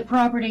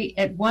property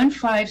at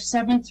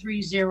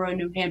 15730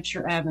 New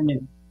Hampshire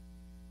Avenue.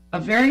 A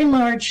very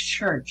large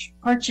church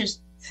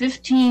purchased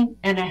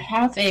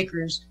 15.5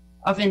 acres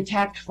of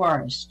intact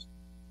forest,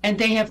 and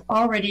they have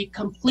already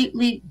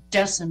completely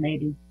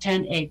decimated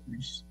 10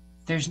 acres.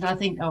 There's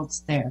nothing else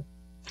there.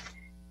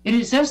 It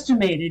is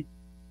estimated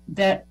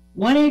that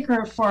 1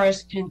 acre of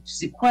forest can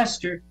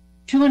sequester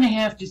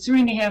 2.5 to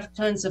 3.5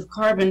 tons of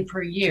carbon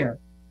per year.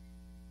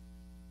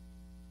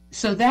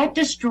 So that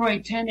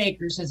destroyed 10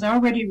 acres has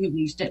already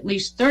released at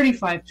least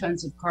 35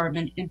 tons of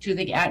carbon into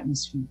the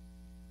atmosphere.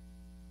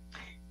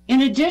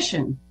 In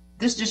addition,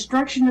 this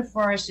destruction of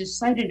forests is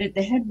sited at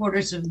the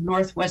headwaters of the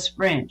Northwest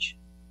Branch,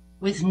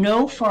 with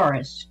no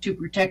forest to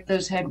protect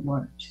those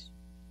headwaters.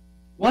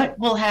 What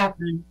will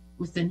happen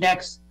with the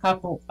next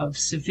couple of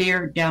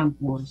severe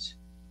downpours?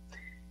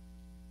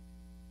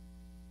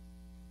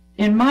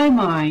 In my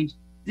mind,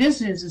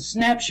 this is a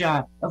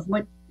snapshot of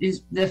what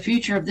is the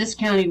future of this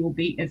county will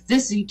be if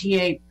this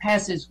CTA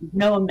passes with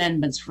no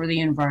amendments for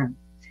the environment.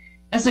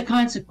 As a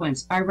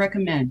consequence, I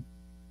recommend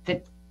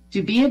that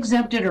to be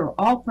exempted are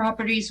all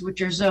properties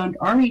which are zoned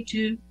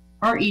RE2,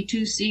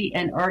 RE2C,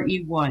 and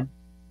RE1,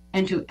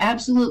 and to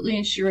absolutely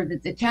ensure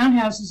that the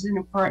townhouses and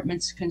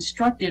apartments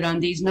constructed on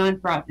these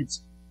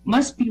nonprofits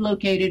must be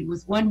located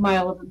with 1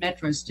 mile of a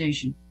metro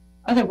station.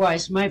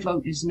 Otherwise, my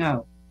vote is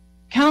no.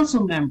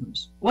 Council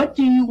members, what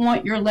do you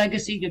want your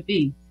legacy to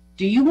be?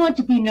 Do you want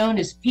to be known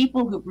as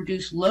people who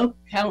produce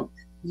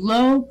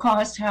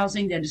low-cost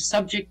housing that is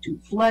subject to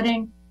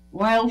flooding,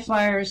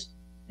 wildfires,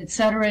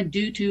 etc.,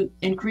 due to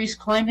increased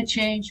climate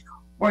change?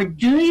 Or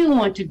do you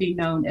want to be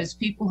known as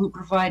people who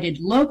provided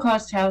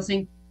low-cost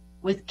housing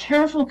with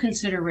careful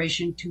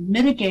consideration to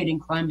mitigating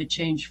climate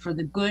change for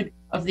the good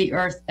of the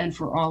earth and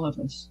for all of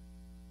us?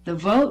 The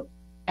vote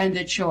and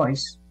the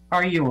choice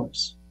are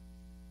yours.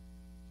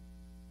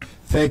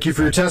 Thank you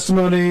for your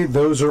testimony.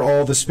 Those are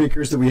all the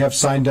speakers that we have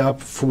signed up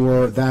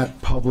for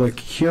that public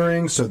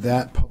hearing. So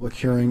that public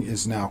hearing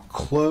is now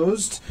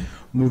closed.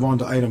 Move on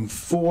to item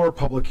 4,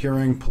 public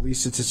hearing, police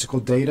statistical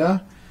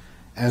data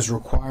as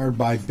required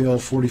by Bill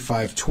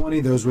 4520.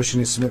 Those wishing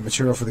to submit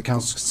material for the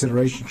council's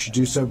consideration should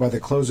do so by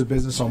the close of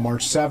business on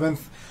March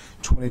 7th,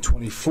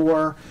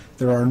 2024.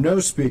 There are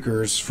no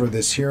speakers for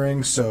this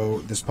hearing, so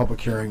this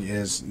public hearing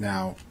is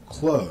now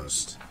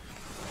closed.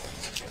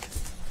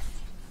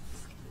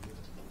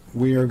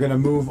 We are going to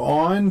move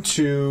on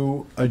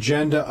to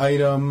agenda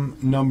item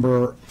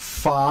number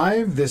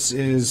 5. This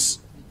is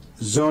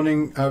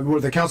zoning, where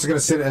the council is going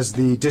to sit as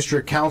the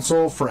district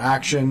council for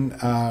action,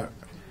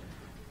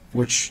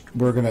 which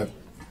we're going to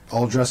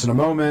I'll address in a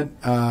moment.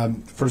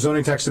 For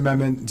zoning text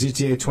amendment,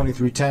 ZTA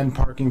 2310,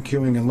 parking,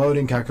 queuing, and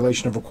loading,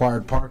 calculation of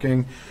required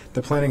parking.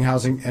 The Planning,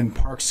 Housing, and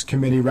Parks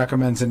Committee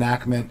recommends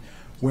enactment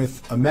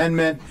with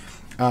amendment.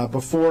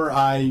 Before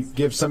I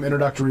give some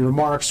introductory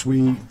remarks,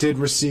 we did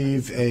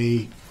receive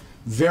a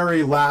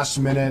very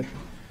last-minute,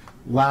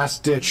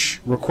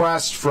 last-ditch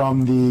request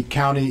from the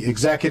county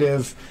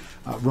executive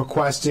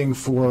requesting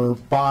for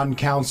bond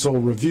council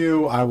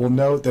review. I will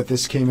note that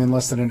this came in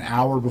less than an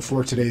hour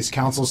before today's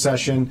council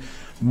session,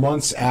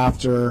 months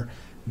after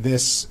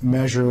this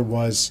measure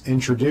was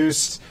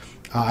introduced.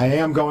 I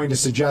am going to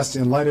suggest,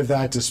 in light of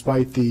that,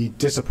 despite the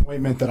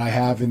disappointment that I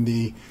have in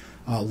the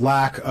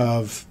lack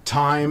of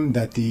time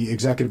that the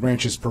executive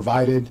branch has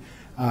provided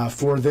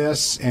for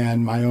this,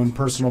 and my own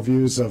personal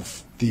views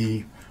of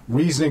the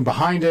reasoning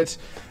behind it,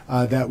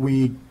 that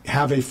we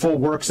have a full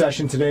work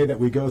session today, that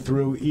we go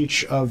through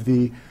each of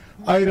the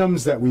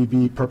items, that we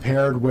be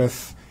prepared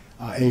with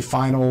a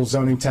final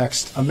zoning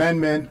text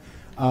amendment,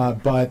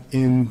 but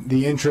in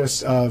the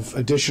interest of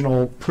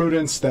additional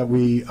prudence, that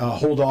we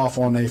hold off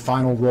on a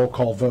final roll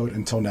call vote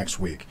until next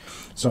week.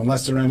 So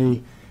unless there are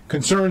any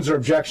concerns or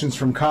objections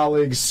from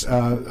colleagues,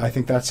 I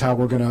think that's how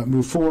we're going to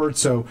move forward.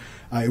 So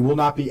it will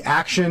not be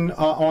action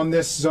on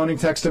this zoning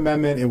text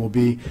amendment. It will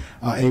be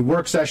a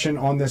work session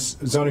on this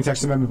zoning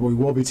text amendment, but we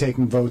will be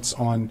taking votes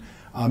on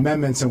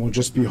amendments, and we'll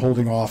just be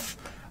holding off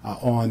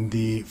on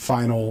the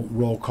final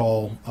roll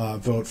call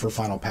vote for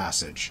final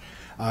passage.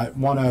 I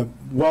want to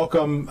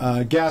welcome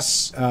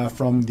guests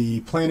from the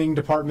planning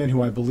department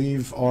who I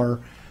believe are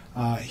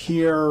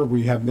here.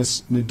 We have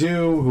Ms.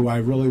 Nadeau, who I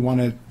really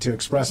wanted to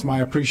express my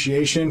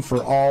appreciation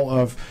for all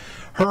of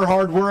her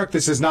hard work.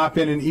 This has not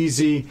been an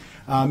easy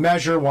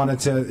measure.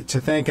 Wanted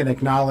to thank and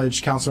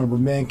acknowledge Councilmember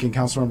Mink and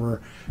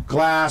Councilmember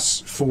Glass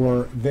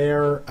for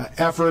their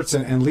efforts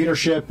and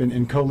leadership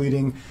in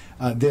co-leading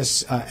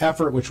this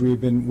effort, which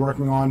we've been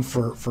working on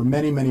for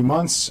many, many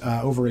months,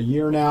 over a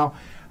year now.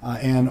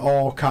 And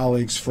all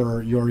colleagues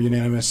for your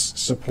unanimous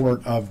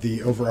support of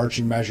the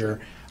overarching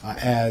measure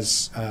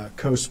as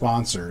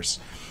co-sponsors.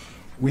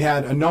 We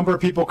had a number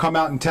of people come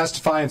out and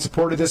testify in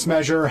support of this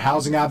measure: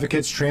 housing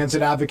advocates,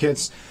 transit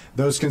advocates,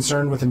 those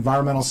concerned with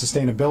environmental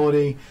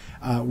sustainability.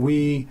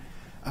 We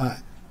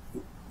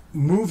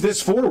move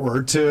this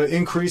forward to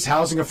increase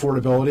housing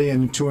affordability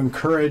and to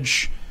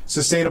encourage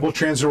sustainable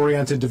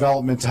transit-oriented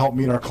development to help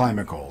meet our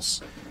climate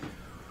goals.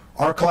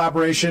 Our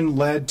collaboration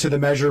led to the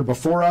measure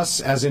before us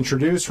as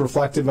introduced,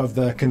 reflective of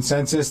the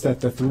consensus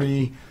that the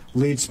three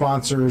lead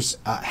sponsors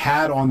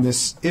had on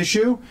this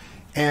issue,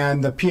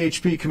 and the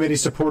PHP committee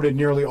supported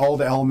nearly all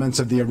the elements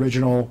of the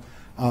original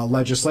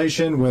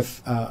legislation,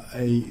 with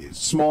a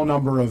small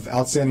number of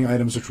outstanding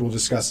items which we'll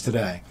discuss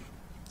today.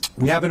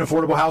 We have an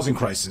affordable housing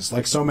crisis,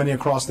 like so many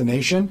across the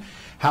nation.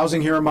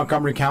 Housing here in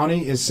Montgomery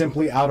County is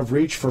simply out of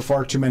reach for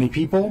far too many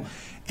people,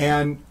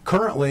 and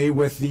currently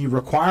with the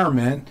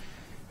requirement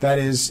that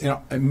is,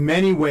 in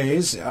many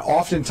ways,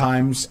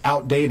 oftentimes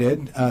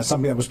outdated,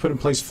 something that was put in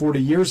place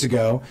 40 years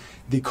ago.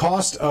 The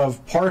cost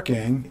of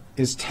parking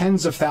is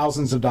tens of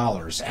thousands of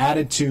dollars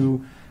added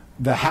to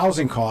the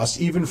housing costs,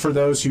 even for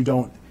those who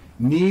don't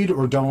need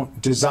or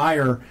don't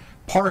desire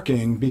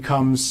parking,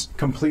 becomes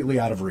completely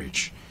out of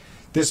reach.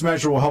 This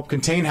measure will help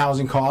contain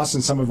housing costs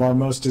in some of our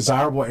most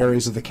desirable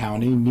areas of the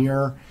county,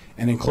 near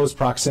and in close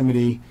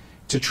proximity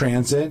to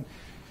transit,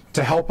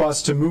 to help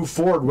us to move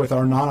forward with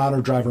our non-auto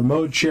driver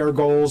mode share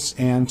goals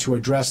and to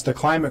address the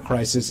climate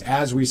crisis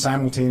as we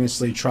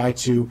simultaneously try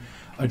to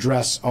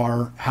address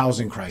our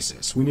housing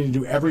crisis. We need to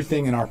do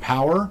everything in our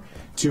power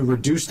to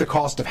reduce the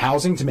cost of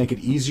housing, to make it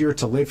easier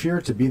to live here,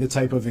 to be the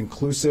type of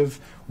inclusive,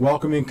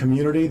 welcoming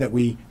community that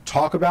we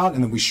talk about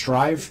and that we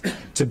strive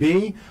to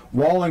be,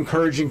 while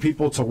encouraging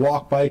people to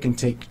walk, bike, and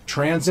take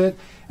transit,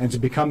 and to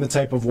become the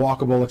type of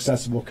walkable,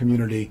 accessible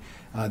community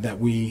that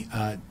we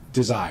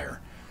desire.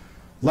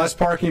 Less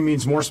parking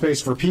means more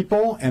space for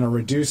people and a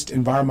reduced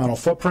environmental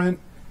footprint.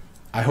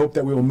 I hope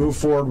that we will move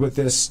forward with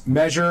this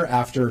measure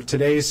after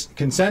today's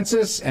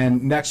consensus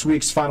and next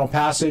week's final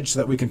passage so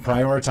that we can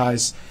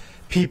prioritize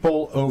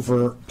people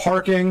over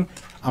parking.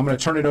 I'm going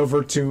to turn it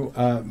over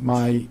to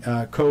my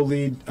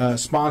co-lead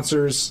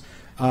sponsors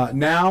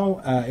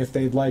now, if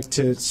they'd like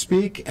to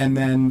speak, and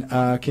then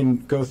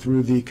can go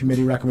through the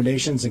committee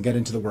recommendations and get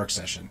into the work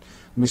session.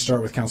 Let me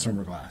start with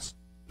Councilmember Glass.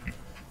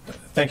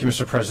 Thank you,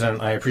 Mr.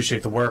 President. I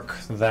appreciate the work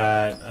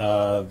that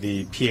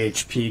the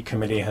PHP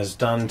committee has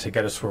done to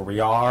get us where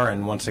we are,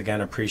 and once again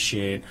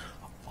appreciate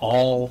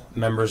all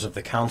members of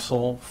the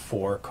council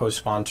for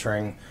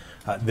co-sponsoring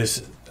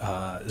this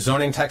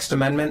zoning text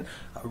amendment,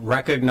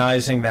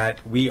 recognizing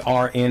that we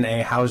are in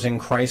a housing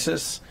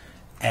crisis,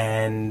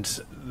 and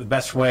the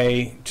best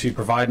way to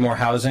provide more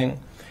housing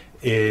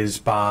is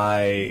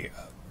by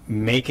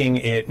making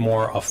it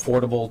more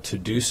affordable to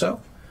do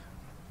so.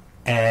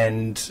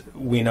 And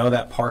we know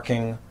that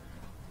parking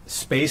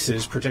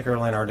spaces,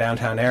 particularly in our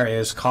downtown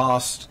areas,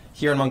 cost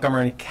here in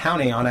Montgomery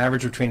County on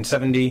average between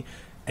 $70,000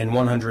 and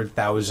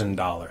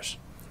 $100,000.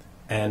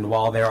 And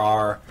while there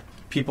are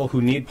people who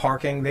need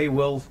parking, they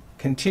will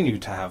continue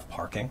to have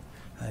parking.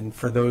 And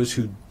for those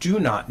who do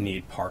not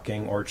need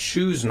parking or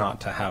choose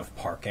not to have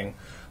parking,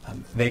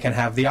 they can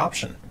have the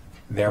option,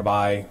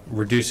 thereby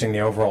reducing the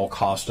overall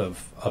cost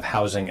of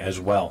housing as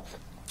well.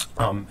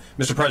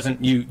 Mr.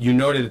 President, you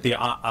noted at the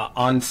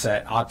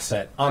onset,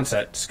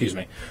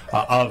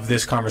 of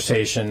this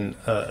conversation,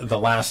 the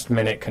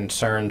last-minute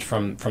concerns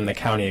from the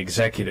county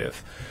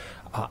executive.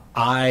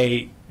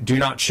 I do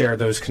not share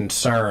those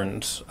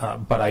concerns,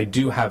 but I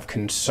do have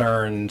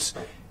concerns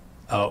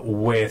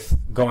with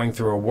going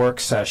through a work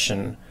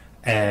session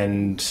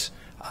and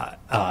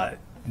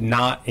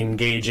not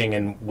engaging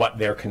in what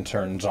their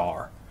concerns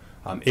are.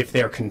 If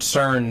their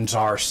concerns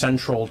are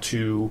central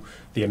to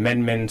the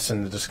amendments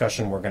and the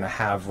discussion we're going to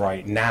have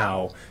right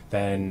now,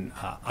 then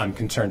I'm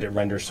concerned it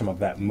renders some of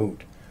that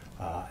moot.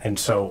 And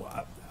so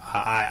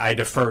I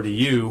defer to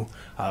you,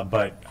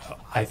 but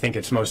I think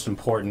it's most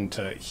important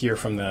to hear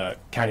from the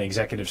county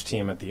executives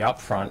team at the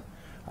upfront,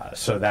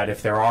 so that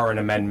if there are an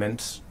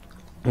amendments,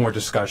 more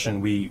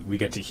discussion, we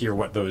get to hear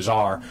what those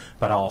are.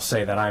 But I'll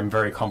say that I'm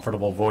very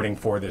comfortable voting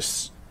for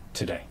this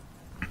today.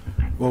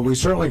 Well, we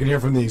certainly can hear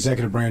from the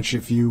executive branch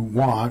if you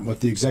want. What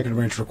the executive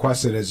branch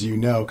requested, as you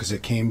know, because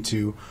it came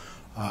to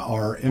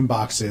our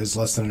inboxes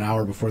less than an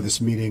hour before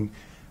this meeting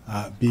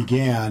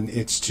began,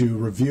 it's to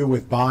review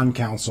with bond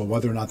counsel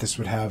whether or not this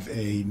would have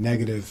a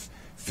negative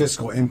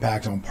fiscal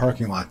impact on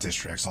parking lot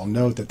districts. I'll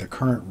note that the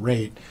current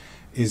rate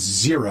is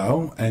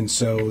 0, and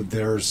so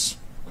there's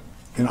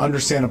an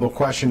understandable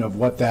question of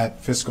what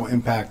that fiscal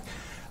impact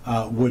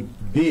would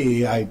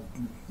be.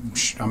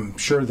 I'm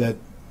sure that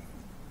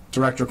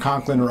Director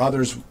Conklin or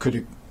others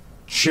could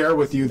share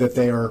with you that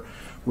they are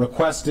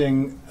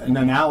requesting an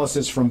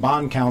analysis from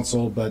bond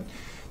counsel, but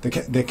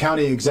the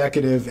county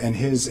executive and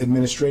his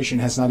administration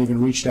has not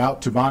even reached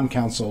out to bond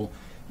counsel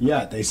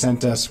yet. They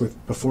sent us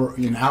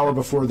an hour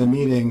before the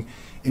meeting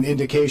an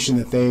indication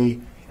that they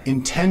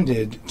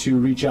intended to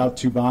reach out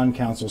to bond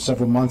counsel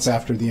several months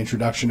after the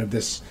introduction of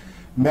this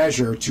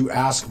measure to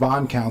ask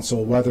bond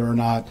counsel whether or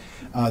not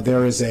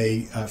there is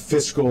a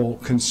fiscal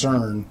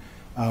concern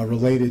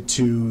related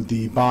to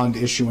the bond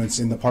issuance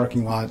in the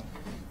parking lot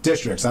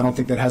districts. I don't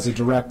think that has a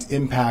direct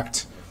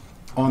impact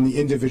on the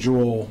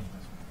individual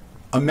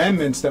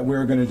amendments that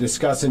we're going to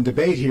discuss and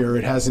debate here.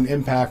 It has an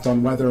impact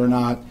on whether or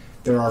not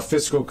there are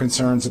fiscal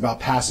concerns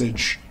about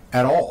passage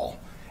at all,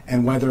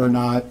 and whether or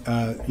not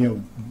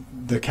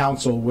the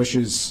council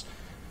wishes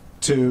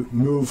to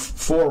move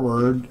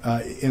forward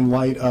in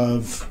light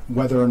of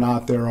whether or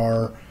not there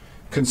are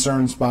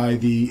concerns by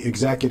the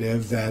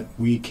executive that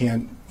we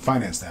can't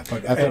finance that.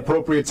 But at the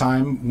appropriate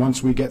time,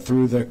 once we get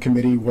through the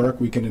committee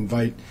work, we can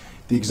invite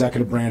the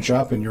executive branch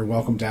up, and you're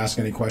welcome to ask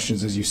any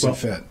questions as you see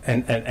fit.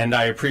 And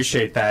I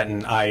appreciate that,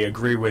 and I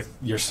agree with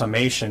your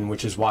summation,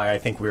 which is why I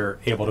think we're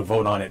able to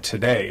vote on it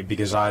today,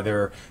 because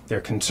either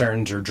their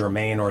concerns are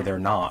germane or they're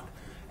not.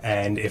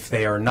 And if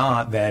they are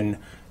not, then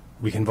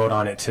we can vote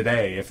on it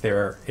today. If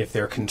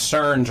their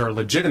concerns are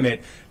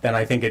legitimate, then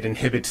I think it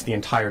inhibits the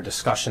entire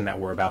discussion that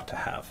we're about to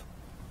have.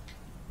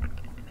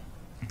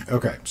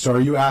 Okay, so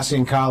are you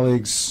asking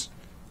colleagues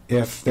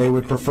if they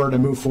would prefer to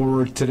move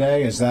forward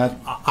today? Is that?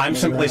 I'm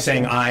simply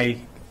saying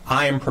I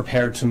am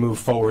prepared to move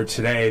forward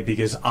today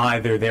because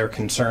either their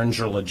concerns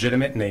are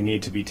legitimate and they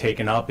need to be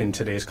taken up in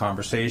today's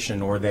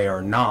conversation, or they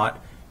are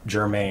not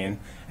germane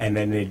and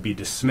then they'd be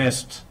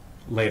dismissed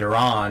later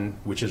on,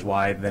 which is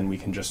why then we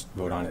can just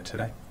vote on it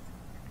today.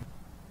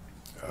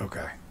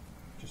 Okay.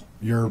 Just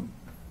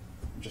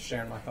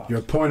sharing my thoughts.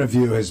 Your point of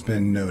view has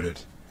been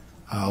noted.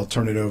 I'll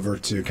turn it over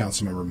to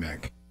Councilmember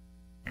Mink.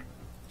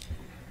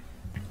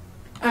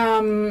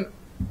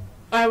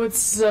 I would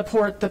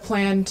support the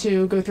plan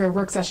to go through a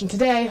work session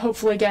today,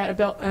 hopefully get a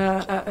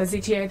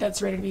ZTA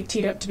that's ready to be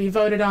teed up to be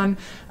voted on,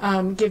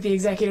 give the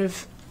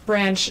executive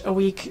branch a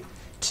week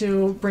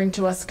to bring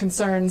to us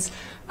concerns,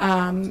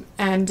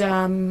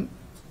 and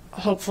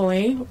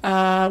hopefully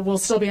we'll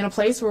still be in a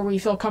place where we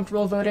feel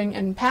comfortable voting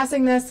and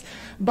passing this,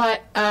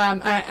 but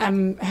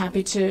I'm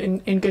happy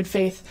to, in good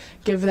faith,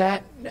 give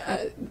that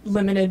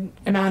limited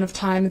amount of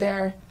time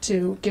there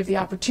to give the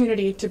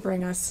opportunity to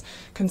bring us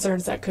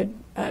concerns that could,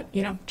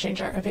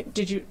 change our opinion.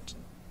 Did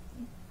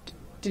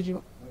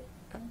you?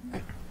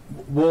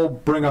 We'll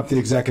bring up the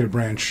executive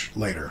branch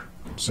later,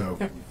 so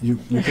you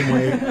can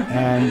wait,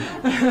 and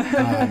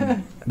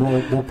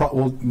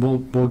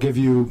we'll give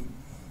you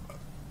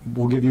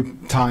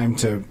time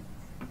to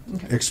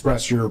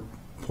express your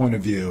point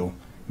of view,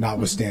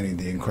 notwithstanding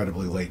the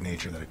incredibly late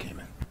nature that it came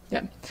in.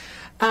 Yeah.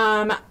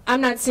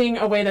 I'm not seeing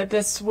a way that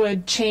this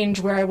would change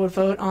where I would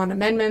vote on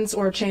amendments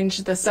or change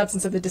the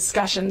substance of the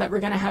discussion that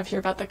we're going to have here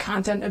about the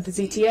content of the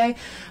ZTA.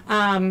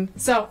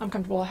 So I'm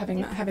comfortable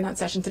having that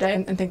session today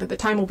and think that the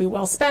time will be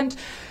well spent.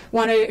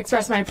 Want to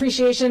express my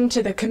appreciation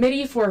to the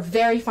committee for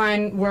very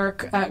fine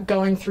work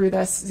going through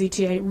this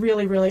ZTA.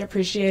 Really, really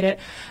appreciate it.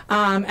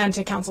 And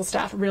to council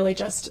staff, really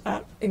just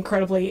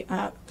incredibly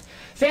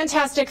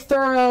fantastic,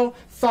 thorough,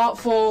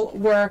 thoughtful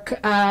work,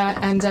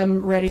 and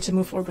I'm ready to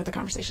move forward with the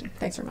conversation.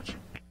 Thanks very much.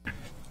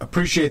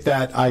 Appreciate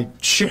that. I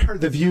share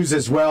the views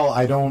as well.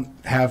 I don't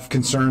have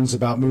concerns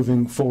about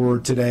moving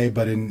forward today,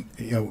 but in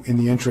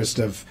the interest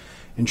of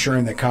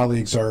ensuring that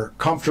colleagues are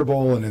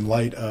comfortable and in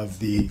light of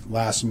the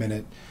last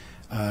minute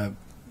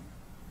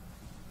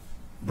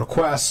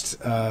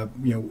request,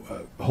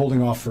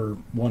 holding off for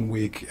 1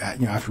 week,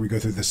 after we go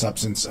through the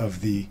substance of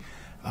the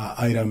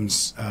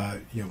items,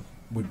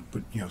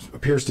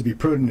 appears to be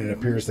prudent. It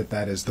appears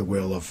that is the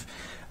will of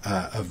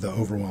the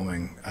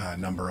overwhelming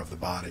number of the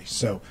body.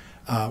 So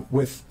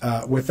with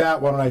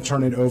that, why don't I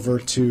turn it over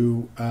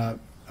to?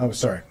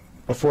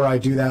 Before I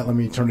do that, let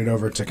me turn it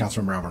over to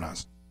Councilmember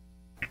Albornoz.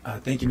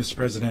 Thank you, Mr.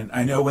 President.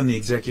 I know when the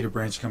executive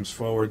branch comes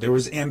forward, there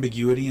was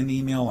ambiguity in the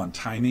email on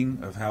timing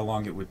of how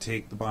long it would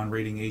take the bond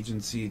rating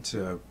agency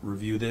to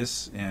review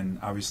this, and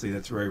obviously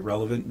that's very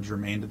relevant and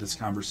germane to this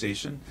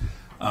conversation.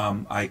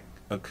 I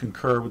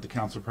concur with the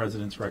Council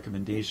President's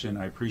recommendation.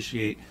 I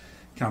appreciate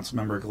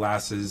Councilmember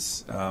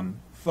Glass's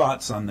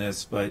thoughts on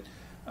this, but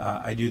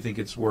I do think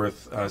it's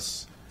worth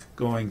us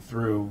going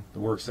through the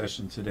work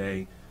session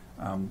today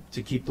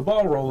to keep the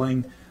ball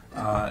rolling,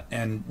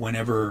 and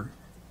whenever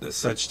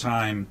such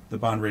time the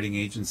bond rating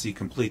agency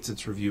completes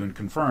its review and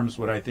confirms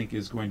what I think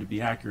is going to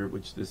be accurate,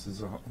 which this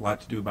is a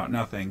lot to do about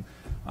nothing,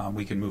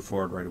 we can move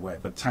forward right away.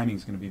 But timing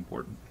is going to be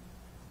important.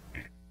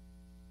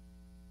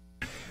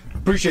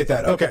 Appreciate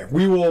that. Okay,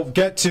 we will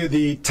get to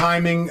the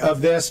timing of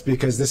this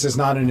because this is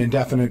not an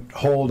indefinite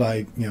hold.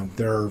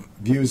 There are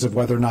views of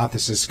whether or not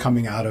this is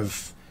coming out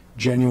of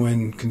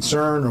genuine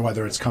concern or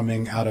whether it's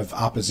coming out of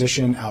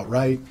opposition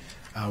outright.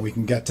 We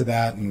can get to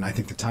that, and I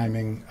think the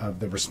timing of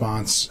the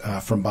response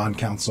from bond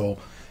counsel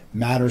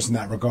matters in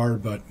that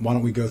regard. But why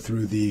don't we go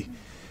through the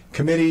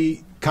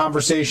committee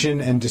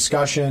conversation and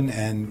discussion,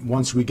 and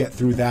once we get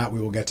through that, we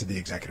will get to the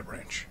executive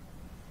branch.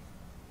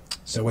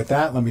 So with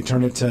that, let me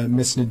turn it to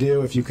Ms.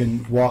 Nadeau, if you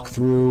can walk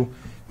through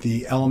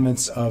the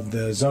elements of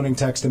the zoning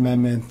text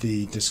amendment,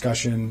 the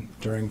discussion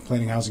during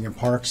Planning, Housing, and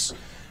Parks.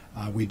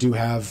 We do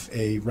have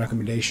a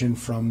recommendation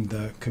from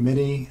the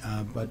committee,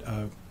 but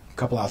a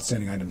couple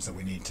outstanding items that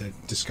we need to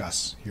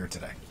discuss here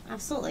today.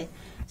 Absolutely.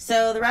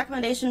 So the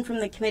recommendation from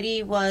the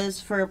committee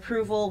was for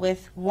approval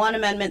with one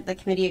amendment the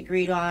committee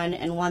agreed on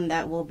and one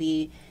that will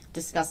be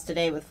discussed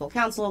today with full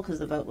council because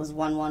the vote was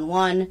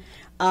 1-1-1.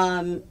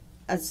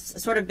 A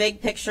sort of big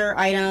picture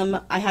item,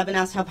 I have been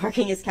asked how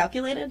parking is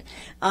calculated.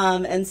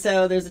 And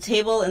so there's a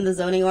table in the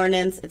zoning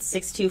ordinance, it's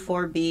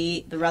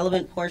 624B, the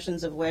relevant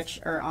portions of which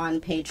are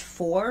on page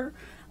 4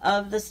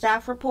 of the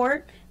staff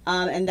report.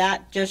 And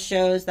that just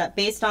shows that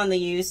based on the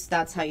use,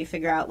 that's how you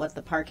figure out what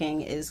the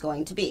parking is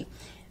going to be.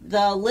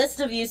 The list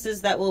of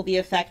uses that will be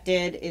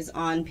affected is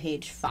on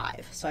page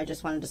 5. So I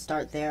just wanted to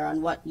start there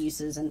on what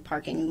uses and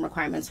parking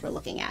requirements we're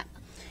looking at.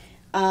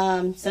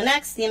 So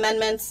next, the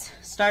amendments,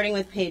 starting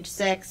with page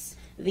 6.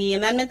 The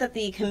amendment that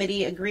the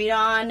committee agreed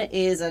on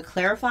is a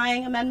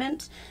clarifying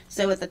amendment.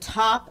 So at the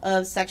top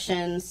of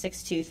section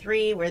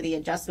 623, where the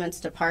adjustments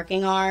to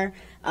parking are,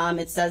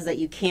 it says that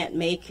you can't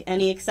make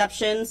any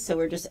exceptions. So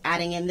we're just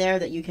adding in there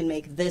that you can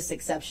make this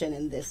exception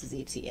in this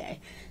ZTA.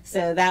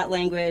 So that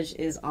language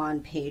is on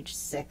page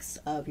 6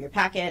 of your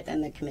packet,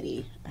 and the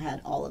committee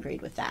had all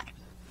agreed with that.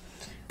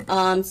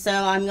 So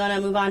I'm going to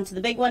move on to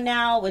the big one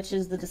now, which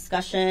is the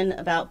discussion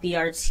about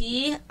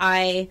BRT.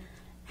 I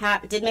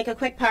did make a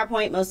quick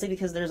PowerPoint, mostly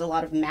because there's a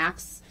lot of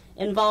maps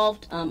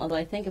involved, although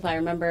I think if I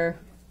remember,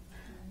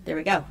 there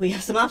we go, we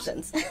have some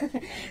options.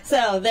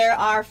 So there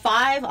are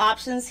 5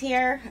 options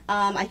here.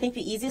 I think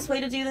the easiest way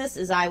to do this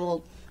is I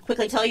will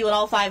quickly tell you what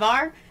all 5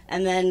 are,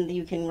 and then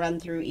you can run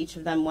through each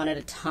of them one at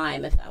a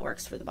time if that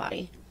works for the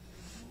body.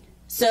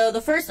 So the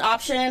first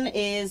option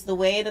is the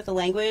way that the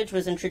language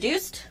was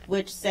introduced,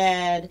 which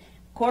said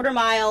 1/4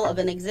 mile of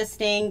an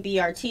existing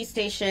BRT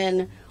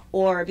station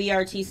or a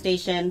BRT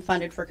station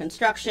funded for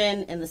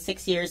construction in the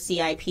 6-year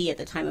CIP at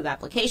the time of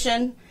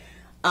application.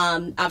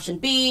 Option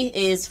B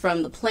is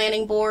from the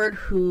planning board,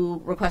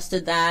 who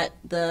requested that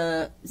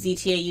the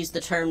ZTA use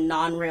the term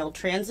non-rail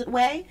transit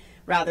way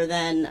rather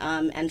than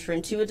enter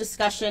into a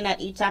discussion at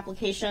each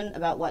application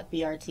about what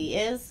BRT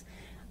is.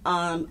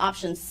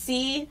 Option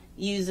C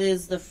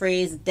uses the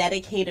phrase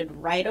dedicated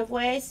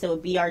right-of-way, so a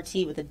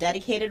BRT with a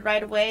dedicated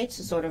right-of-way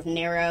to sort of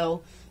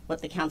narrow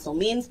what the council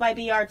means by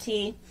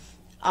BRT.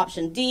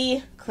 Option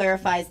D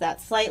clarifies that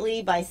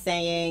slightly by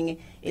saying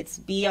it's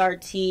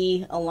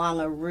BRT along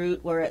a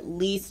route where at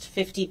least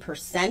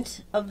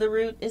 50% of the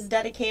route is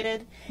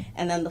dedicated.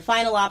 And then the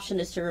final option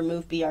is to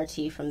remove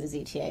BRT from the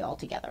ZTA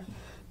altogether.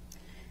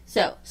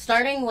 So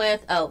starting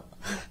with,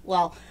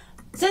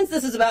 since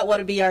this is about what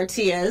a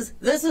BRT is,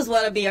 this is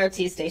what a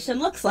BRT station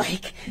looks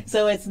like.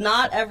 So it's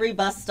not every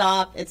bus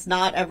stop, it's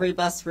not every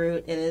bus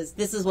route,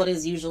 this is what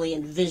is usually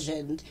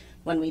envisioned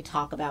when we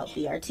talk about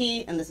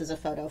BRT, and this is a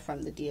photo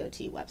from the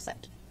DOT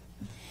website.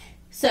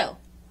 So,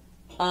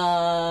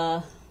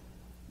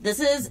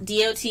 this is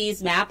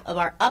DOT's map of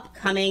our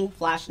upcoming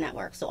Flash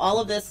network. So all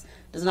of this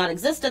does not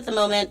exist at the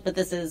moment, but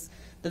this is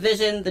the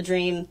vision, the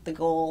dream, the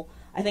goal.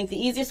 I think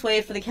the easiest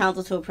way for the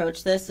council to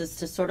approach this is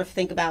to sort of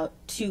think about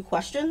 2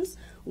 questions.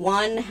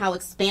 One, how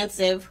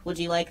expansive would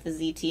you like the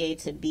ZTA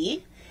to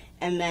be?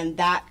 And then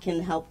that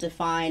can help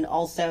define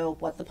also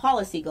what the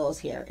policy goals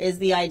here is.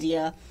 The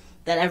idea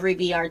that every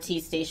BRT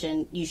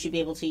station you should be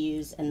able to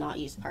use and not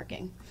use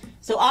parking.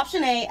 So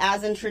option A,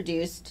 as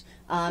introduced,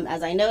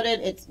 as I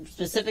noted, it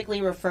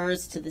specifically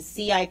refers to the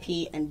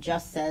CIP and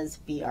just says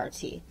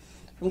BRT.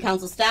 From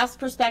council staff's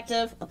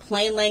perspective, a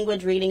plain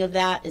language reading of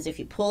that is if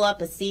you pull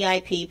up a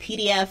CIP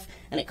PDF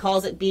and it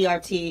calls it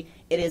BRT,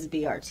 it is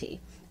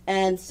BRT.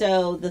 And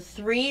so the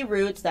 3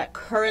 routes that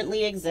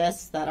currently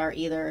exist that are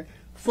either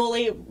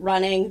fully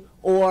running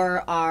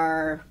or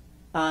are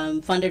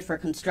funded for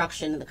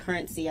construction in the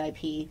current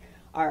CIP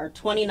are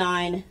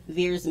 29,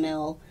 Veers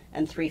Mill,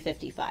 and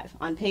 355.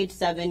 On page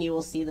 7, you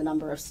will see the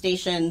number of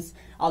stations.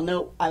 I'll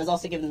note I was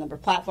also given the number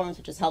of platforms,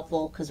 which is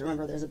helpful because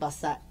remember there's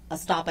a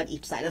stop at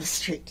each side of the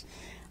street.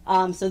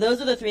 So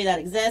those are the 3 that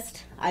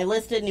exist. I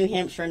listed New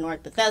Hampshire and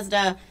North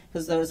Bethesda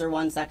because those are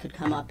ones that could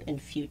come up in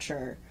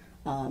future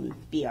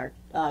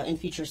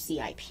future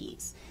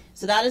CIPs.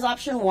 So that is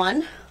option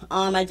 1.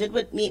 I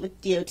did meet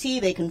with DOT.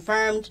 They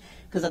confirmed,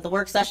 because at the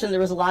work session there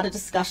was a lot of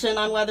discussion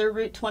on whether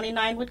Route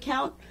 29 would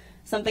count.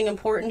 Something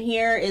important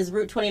here is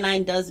Route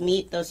 29 does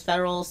meet those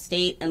federal,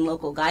 state, and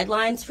local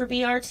guidelines for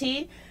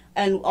BRT.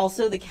 And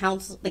also the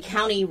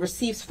county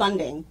receives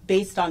funding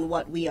based on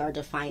what we are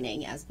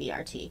defining as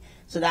BRT.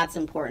 So that's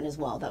important as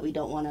well, that we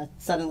don't want to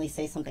suddenly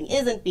say something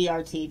isn't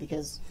BRT,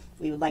 because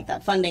we would like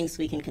that funding so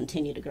we can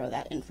continue to grow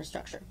that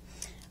infrastructure.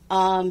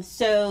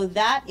 So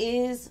that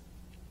is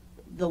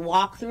the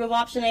walkthrough of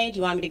option A. Do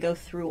you want me to go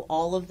through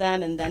all of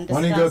them and then discuss?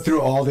 Why don't you go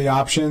through all the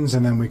options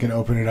and then we can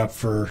open it up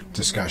for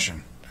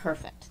discussion.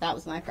 Perfect. That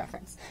was my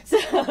preference.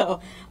 So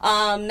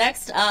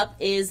next up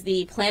is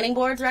the planning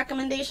board's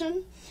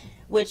recommendation,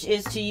 which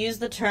is to use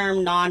the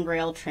term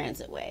non-rail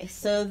transit way.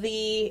 So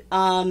the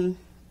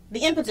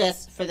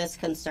impetus for this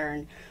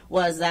concern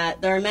was that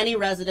there are many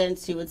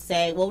residents who would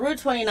say, well, Route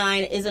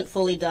 29 isn't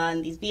fully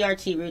done. These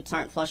BRT routes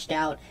aren't flushed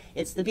out.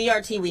 It's the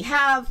BRT we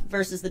have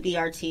versus the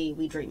BRT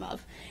we dream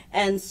of.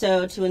 And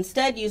so to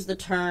instead use the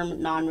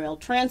term non-rail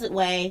transit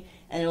way,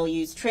 and it'll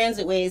use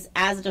transit ways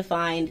as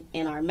defined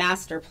in our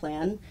master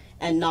plan,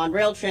 and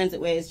non-rail transit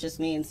ways just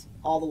means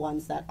all the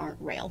ones that aren't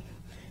rail.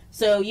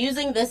 So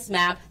using this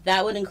map,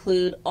 that would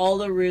include all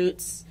the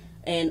routes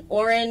in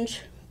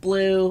orange,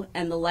 blue,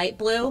 and the light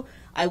blue.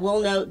 I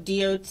will note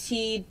DOT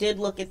did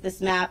look at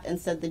this map and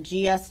said the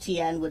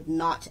GSTN would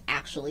not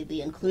actually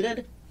be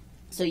included,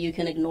 so you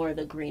can ignore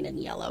the green and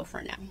yellow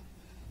for now.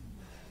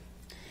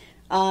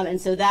 And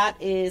so that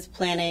is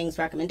planning's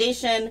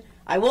recommendation.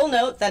 I will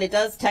note that it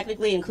does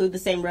technically include the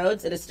same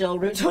roads. It is still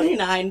Route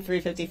 29,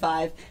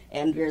 355,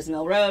 and Veers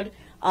Mill Road.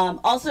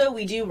 Also,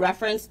 we do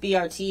reference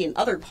BRT in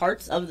other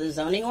parts of the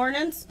zoning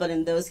ordinance, but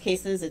in those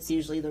cases, it's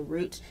usually the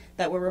route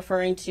that we're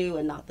referring to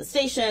and not the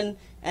station.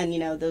 And, you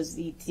know, those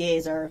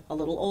ETAs are a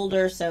little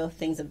older, so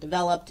things have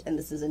developed, and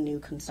this is a new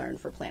concern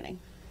for planning.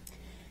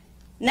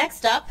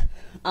 Next up,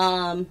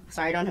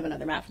 sorry, I don't have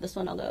another map for this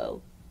one. I'll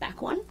go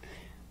back one.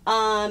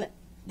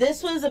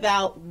 This was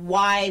about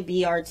why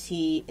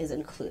BRT is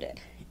included.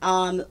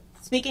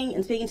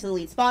 Speaking to the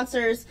lead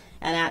sponsors,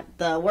 and at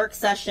the work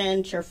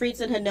session, Chair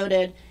Friedson had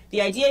noted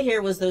the idea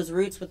here was those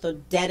routes with the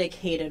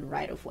dedicated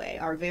right-of-way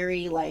are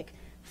very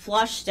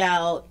flushed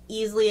out,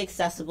 easily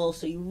accessible,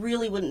 so you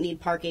really wouldn't need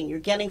parking. You're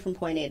getting from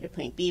point A to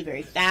point B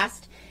very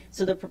fast.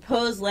 So the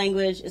proposed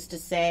language is to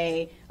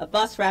say a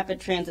bus rapid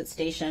transit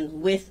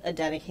station with a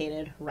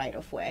dedicated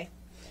right-of-way.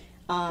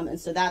 And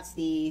so that's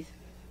the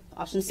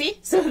option C.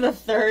 So the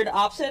third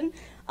option.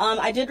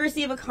 I did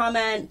receive a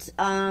comment,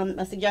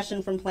 a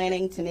suggestion from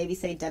planning to maybe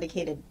say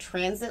dedicated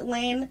transit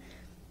lane.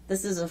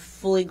 This is a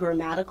fully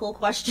grammatical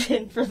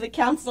question for the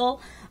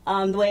council.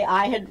 The way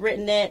I had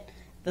written it,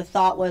 the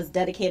thought was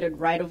dedicated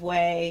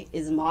right-of-way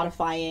is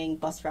modifying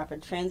bus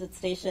rapid transit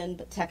station,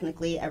 but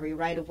technically every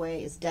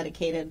right-of-way is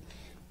dedicated.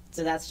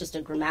 So that's just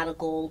a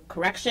grammatical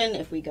correction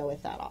if we go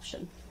with that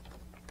option.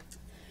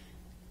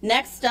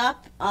 Next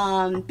up,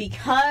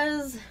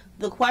 because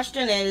the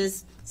question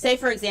is, say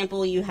for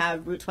example, you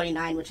have Route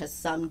 29, which has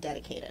some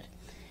dedicated.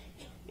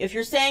 If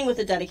you're saying with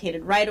a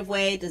dedicated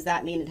right-of-way, does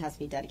that mean it has to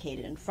be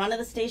dedicated in front of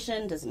the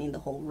station? Does it mean the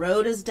whole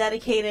road is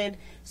dedicated?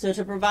 So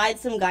to provide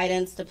some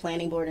guidance to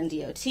Planning Board and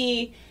DOT,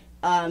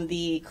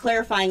 the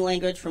clarifying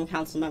language from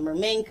Councilmember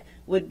Mink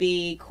would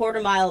be quarter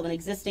mile of an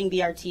existing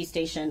BRT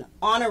station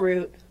on a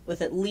route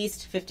with at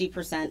least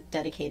 50%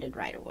 dedicated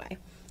right-of-way.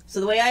 So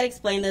the way I'd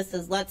explain this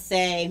is, let's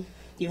say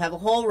you have a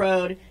whole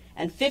road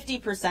and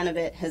 50% of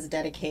it has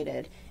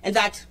dedicated. In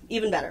fact,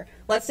 even better,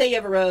 let's say you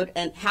have a road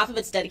and half of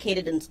it's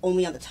dedicated and it's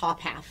only on the top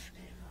half.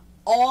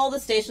 All the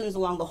stations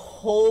along the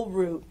whole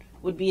route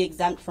would be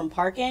exempt from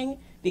parking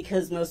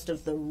because most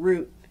of the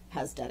route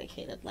has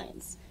dedicated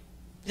lanes.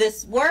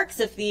 This works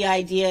if the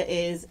idea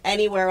is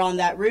anywhere on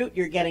that route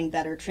you're getting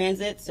better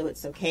transit, so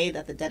it's okay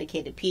that the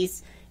dedicated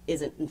piece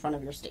isn't in front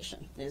of your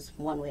station. There's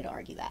one way to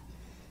argue that.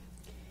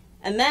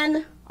 And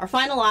then our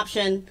final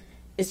option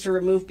is to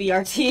remove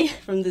BRT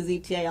from the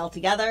ZTA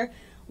altogether.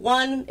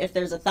 One, if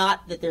there's a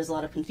thought that there's a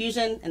lot of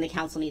confusion and the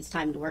council needs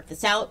time to work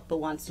this out but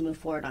wants to move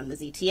forward on the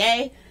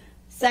ZTA.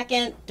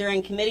 Second,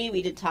 during committee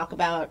we did talk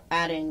about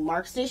adding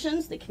MARC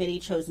stations. The committee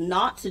chose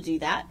not to do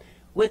that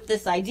with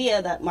this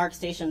idea that MARC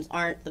stations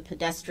aren't the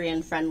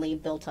pedestrian-friendly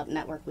built-up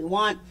network we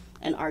want,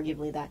 and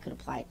arguably that could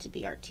apply to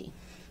BRT.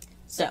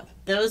 So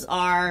those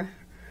are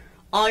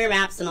all your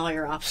maps and all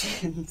your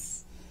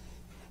options.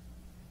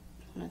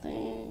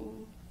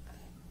 Nothing.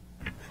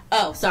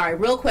 Oh, sorry,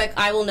 real quick,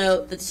 I will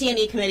note that the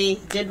T&E committee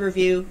did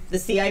review the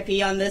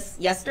CIP on this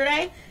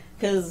yesterday,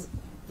 because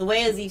the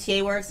way a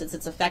ZTA works is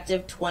it's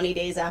effective 20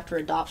 days after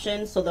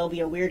adoption, so there'll be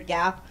a weird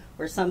gap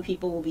where some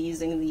people will be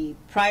using the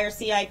prior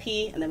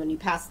CIP, and then when you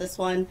pass this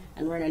one,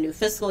 and we're in a new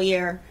fiscal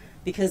year,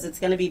 because it's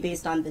going to be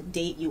based on the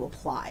date you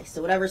apply.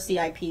 So whatever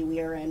CIP we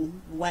are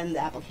in when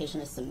the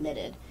application is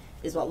submitted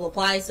is what will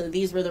apply. So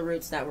these were the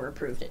routes that were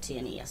approved at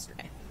T&E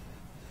yesterday.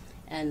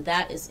 And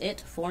that is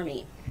it for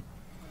me.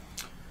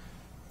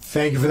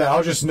 Thank you for that.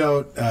 I'll just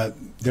note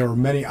there were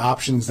many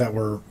options that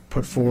were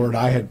put forward.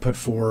 I had put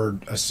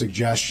forward a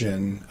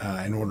suggestion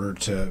in order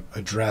to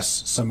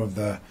address some of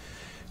the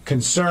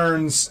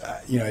concerns.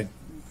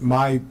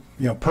 My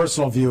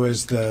personal view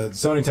is the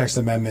zoning text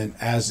amendment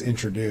as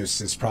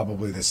introduced is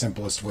probably the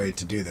simplest way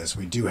to do this.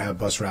 We do have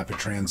bus rapid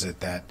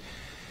transit that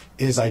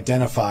is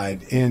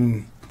identified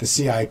in the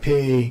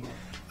CIP.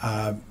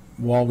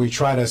 While we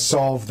try to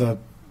solve the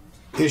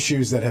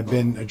issues that have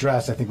been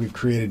addressed, I think we've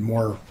created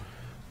more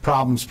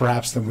problems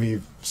perhaps than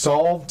we've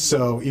solved.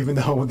 So even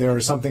though there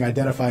was something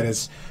identified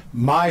as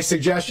my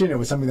suggestion, it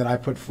was something that I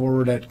put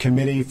forward at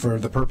committee for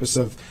the purpose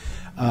of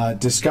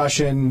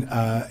discussion.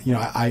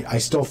 I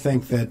still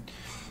think that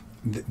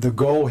the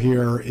goal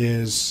here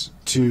is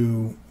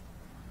to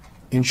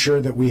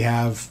ensure that we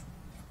have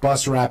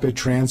bus rapid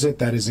transit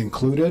that is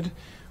included.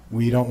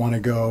 We don't want to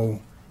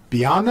go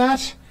beyond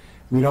that.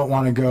 We don't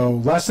want to go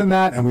less than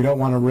that, and we don't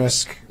want to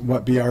risk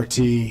what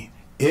BRT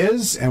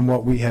is and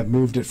what we have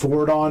moved it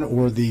forward on,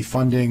 or the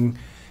funding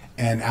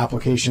and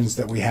applications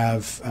that we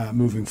have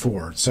moving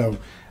forward. So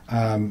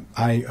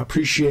I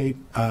appreciate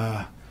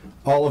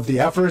all of the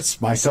efforts,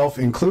 myself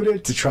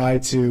included, to try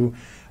to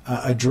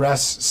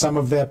address some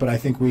of that, but I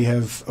think we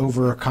have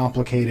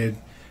overcomplicated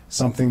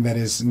something that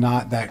is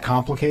not that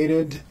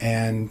complicated,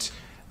 and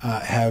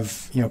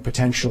have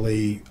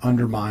potentially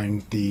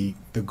undermined the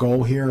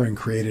goal here and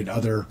created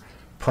other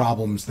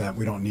problems that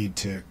we don't need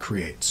to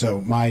create.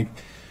 So my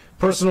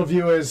personal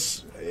view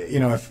is,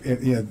 if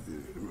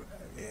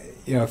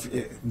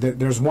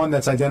there's one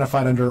that's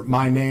identified under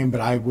my name, but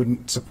I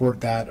wouldn't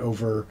support that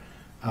over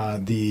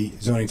the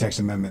zoning text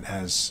amendment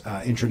as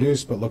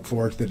introduced, but look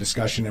forward to the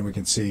discussion and we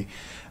can see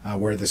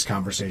where this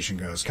conversation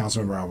goes.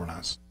 Councilmember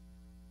Albornoz.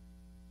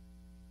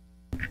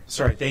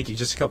 Sorry, thank you.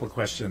 Just a couple of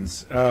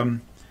questions.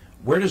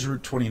 Where does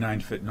Route 29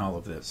 fit in all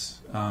of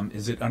this?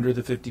 Is it under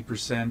the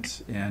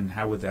 50%, and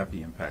how would that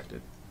be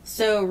impacted?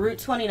 So Route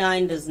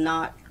 29 does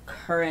not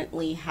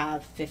currently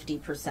have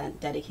 50%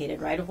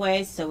 dedicated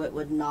right-of-way, so it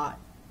would not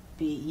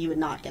be, you would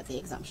not get the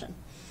exemption.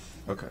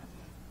 Okay,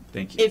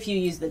 thank you. If you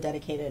use the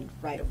dedicated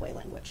right-of-way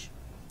language.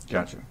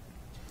 Gotcha.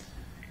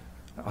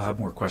 I'll have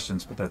more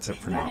questions, but that's it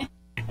for now.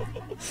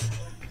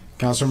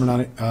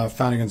 Councilmember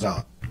Fanny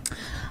Gonzalez.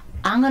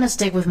 I'm going to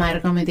stick with my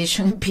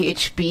recommendation in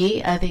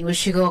PHP. I think we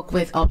should go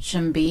with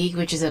option B,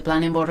 which is a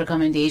planning board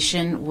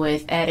recommendation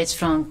with edits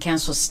from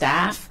council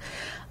staff.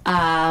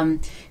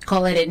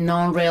 Call it a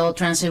non-rail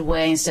transit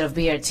way instead of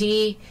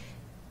BRT.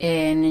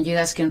 And you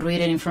guys can read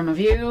it in front of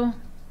you.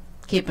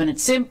 Keeping it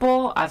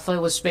simple. I thought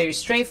it was very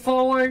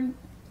straightforward.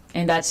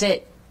 And that's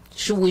it.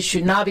 We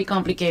should not be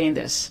complicating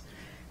this.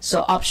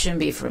 So option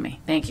B for me.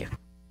 Thank you.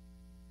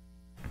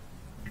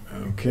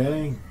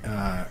 Okay.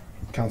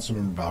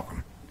 Councilmember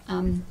Balcom.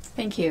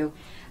 Thank you.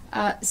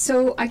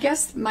 So I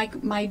guess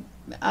my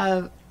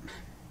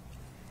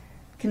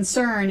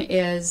concern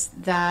is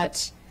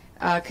that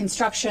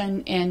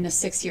construction in the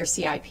 6-year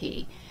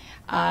CIP,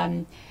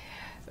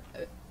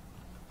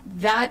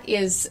 that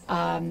is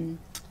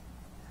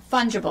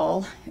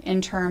fungible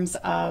in terms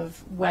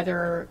of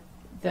whether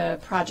the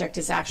project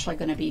is actually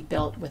going to be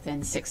built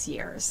within 6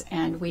 years.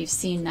 And we've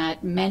seen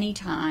that many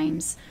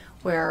times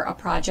where a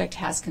project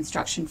has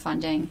construction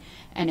funding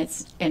and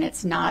it's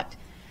not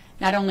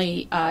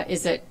only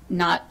is it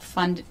not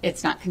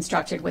it's not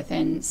constructed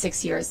within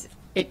 6 years,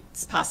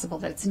 it's possible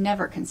that it's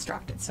never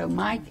constructed. So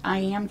I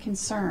am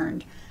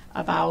concerned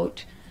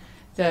about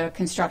the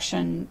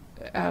construction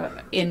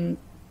in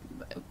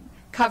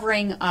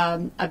covering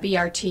a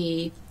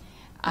BRT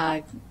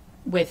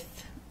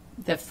with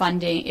the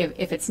funding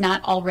if it's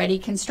not already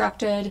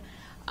constructed.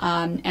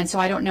 And so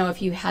I don't know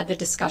if you had the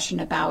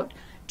discussion about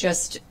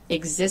just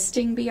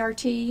existing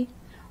BRT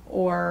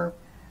or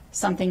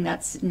something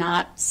that's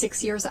not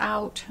 6 years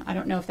out. I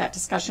don't know if that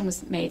discussion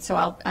was made, so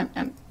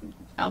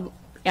I'll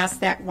ask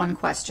that one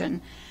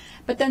question.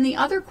 But then the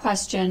other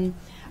question,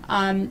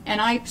 and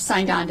I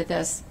signed on to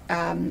this,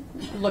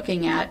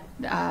 looking at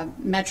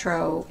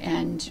Metro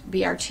and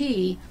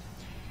BRT,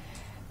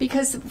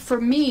 because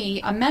for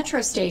me, a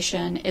metro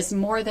station is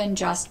more than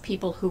just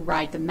people who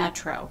ride the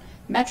metro.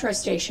 Metro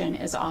station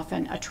is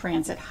often a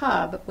transit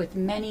hub with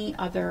many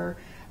other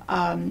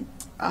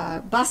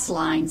bus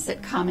lines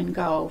that come and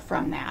go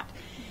from that.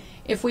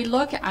 If we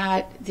look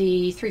at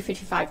the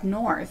 355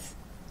 North,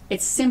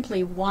 it's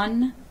simply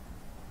one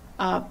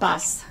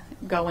bus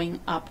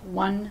going up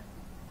one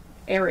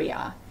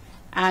area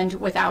and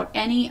without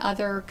any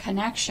other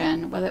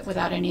connection,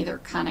 without any other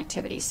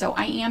connectivity. So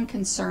I am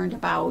concerned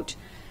about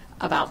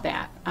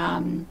that.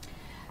 And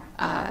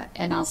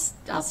I'll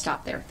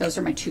stop there. Those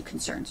are my two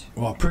concerns.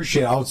 Well,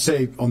 appreciate it. I would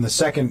say on the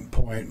second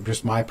point,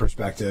 just my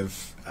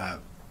perspective,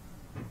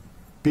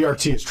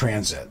 BRT is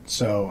transit,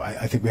 so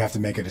I think we have to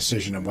make a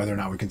decision on whether or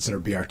not we consider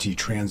BRT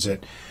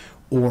transit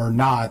or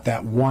not.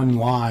 That one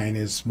line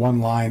is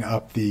one line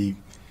up the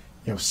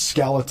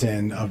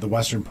skeleton of the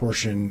western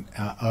portion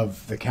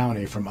of the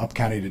county, from up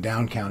county to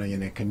down county,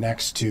 and it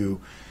connects to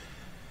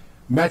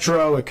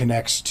Metro, it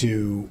connects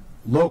to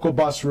local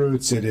bus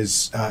routes. It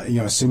is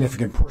a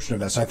significant portion of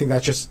that. So I think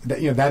that's just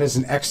that is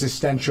an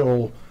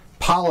existential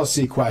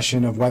policy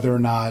question of whether or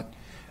not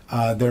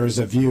there is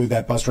a view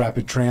that bus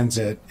rapid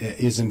transit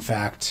is in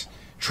fact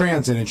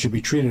transit and should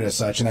be treated as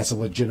such, and that's a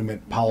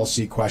legitimate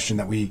policy question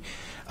that we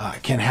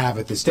can have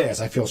at this day,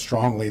 as I feel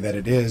strongly that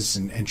it is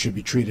and should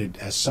be treated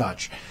as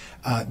such.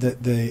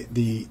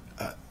 The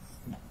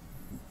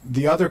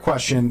other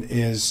question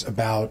is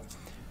about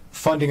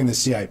funding in the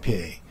CIP,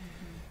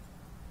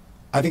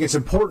 I think it's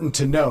important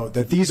to note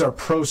that these are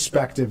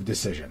prospective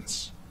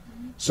decisions.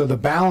 So the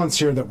balance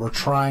here that we're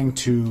trying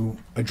to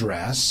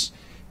address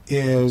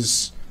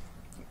is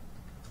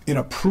an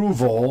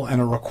approval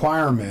and a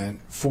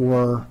requirement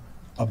for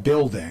a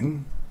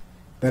building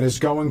that is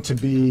going to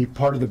be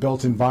part of the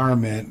built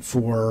environment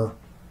for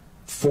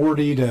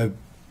 40 to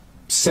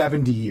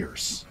 70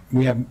 years.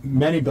 We have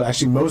many,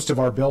 actually most of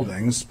our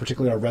buildings,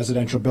 particularly our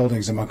residential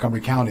buildings in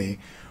Montgomery County,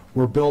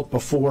 were built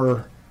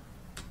before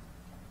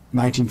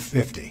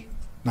 1950,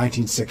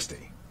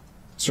 1960,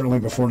 certainly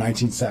before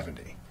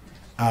 1970.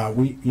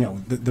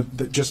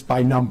 Just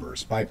by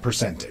numbers, by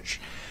percentage.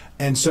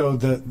 And so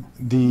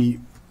the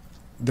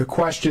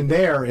question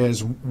there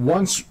is,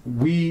 once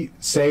we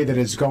say that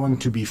it's going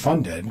to be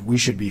funded, we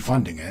should be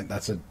funding it.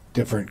 That's a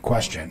different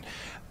question.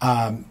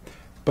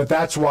 But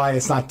that's why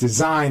it's not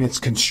design, it's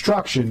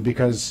construction,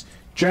 because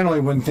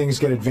generally when things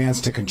get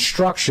advanced to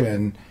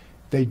construction,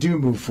 they do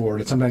move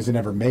forward, and sometimes they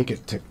never make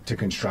it to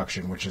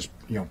construction, which is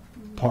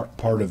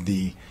part of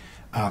the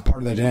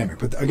dynamic.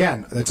 But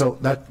again,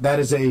 that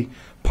is a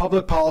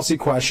public policy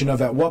question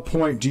of at what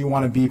point do you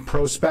want to be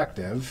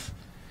prospective,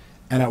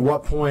 and at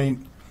what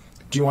point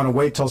do you want to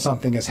wait till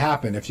something has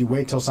happened? If you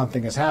wait till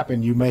something has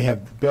happened, you may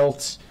have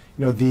built,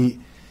 the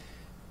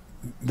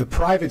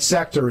private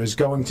sector is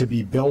going to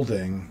be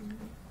building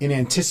in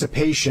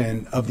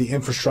anticipation of the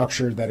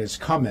infrastructure that is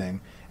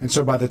coming. And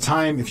so by the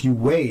time, if you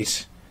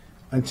wait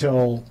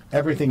until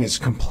everything is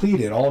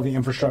completed, all of the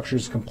infrastructure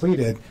is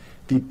completed,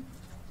 the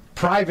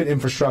private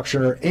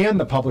infrastructure and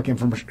the public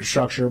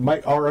infrastructure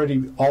might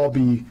already all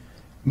be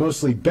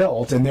mostly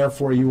built, and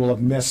therefore you will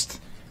have missed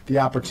the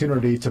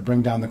opportunity to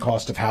bring down the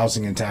cost of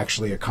housing and to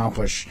actually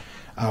accomplish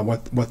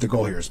what the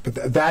goal here is.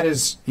 But that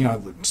is,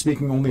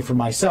 speaking only for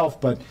myself,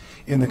 but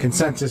in the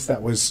consensus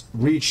that was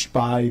reached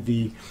by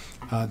the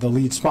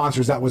lead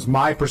sponsors, that was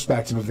my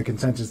perspective of the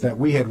consensus that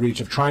we had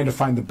reached, of trying to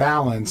find the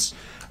balance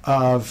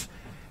of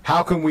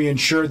how can we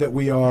ensure that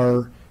we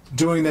are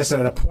doing this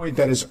at a point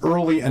that is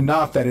early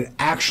enough that it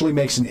actually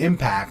makes an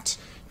impact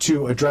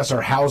to address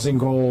our housing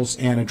goals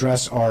and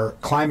address our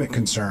climate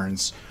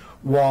concerns,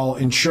 while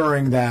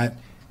ensuring that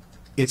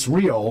it's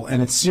real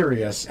and it's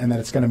serious and that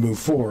it's going to move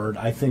forward.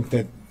 I think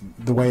that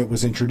the way it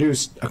was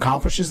introduced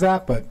accomplishes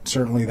that, but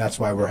certainly that's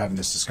why we're having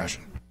this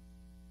discussion.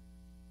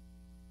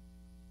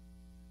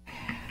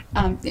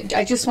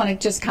 I just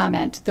want to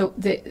comment.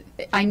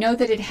 I know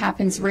that it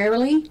happens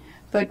rarely,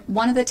 but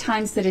one of the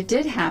times that it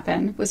did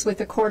happen was with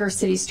the Corridor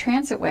Cities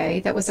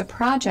Transitway. That was a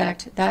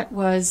project that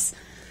was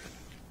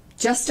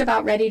just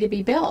about ready to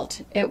be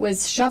built. It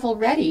was shovel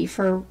ready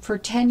for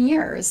 10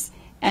 years,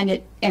 and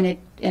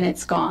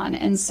it's gone.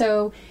 And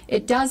so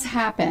it does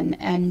happen,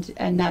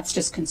 and that's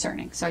just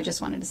concerning. So I just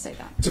wanted to say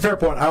that. It's a fair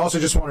point. I also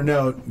just want to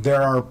note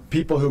there are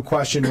people who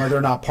question whether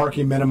or not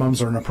parking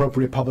minimums are an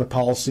appropriate public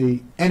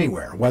policy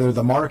anywhere, whether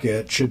the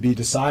market should be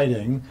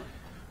deciding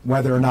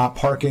whether or not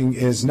parking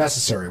is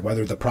necessary,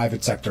 whether the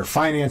private sector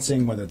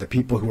financing, whether the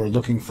people who are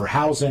looking for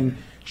housing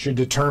should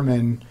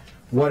determine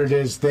what it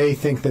is they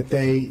think that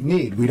they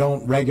need. We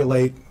don't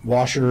regulate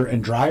washer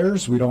and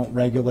dryers. We don't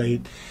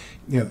regulate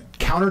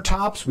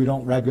countertops. We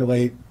don't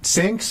regulate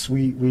sinks.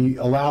 We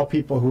allow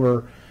people who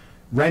are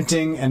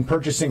renting and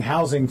purchasing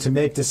housing to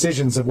make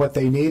decisions of what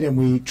they need, and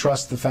we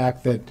trust the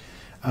fact that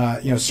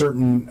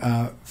certain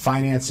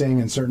financing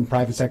and certain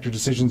private sector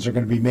decisions are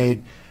going to be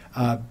made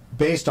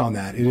based on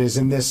that. It is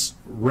in this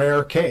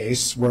rare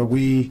case where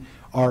we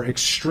are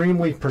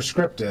extremely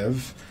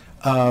prescriptive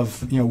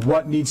of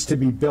what needs to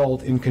be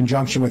built in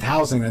conjunction with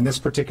housing. In this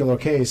particular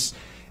case,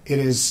 it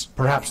is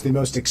perhaps the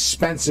most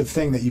expensive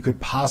thing that you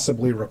could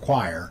possibly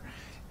require,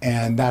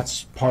 and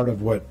that's part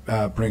of what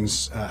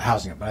brings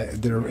housing up.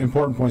 There are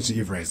important points that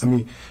you've raised. Let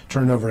me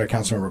turn it over to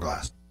Councilmember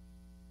Glass.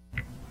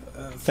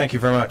 Thank you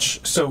very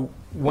much. So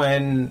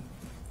when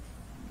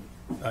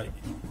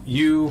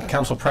you,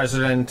 Council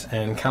President,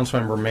 and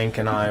Councilmember Mink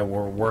and I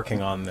were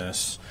working on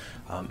this,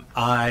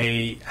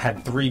 I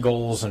had 3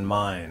 goals in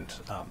mind.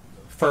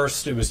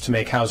 First, it was to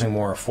make housing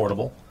more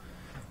affordable.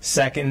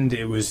 Second,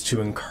 it was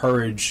to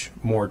encourage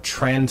more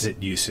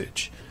transit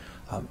usage.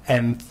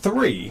 And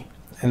 3,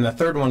 and the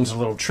third one's a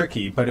little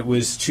tricky, but it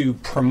was to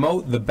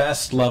promote the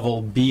best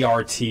level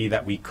BRT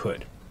that we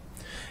could.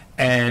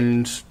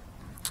 And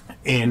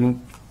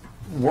in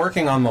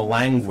working on the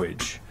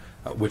language,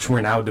 which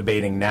we're now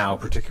debating now,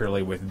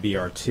 particularly with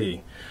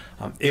BRT,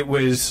 it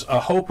was a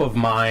hope of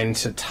mine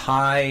to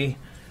tie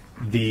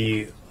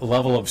the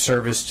level of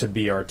service to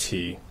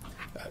BRT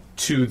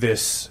to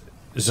this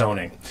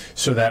zoning,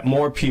 so that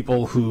more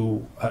people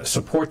who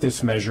support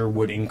this measure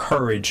would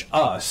encourage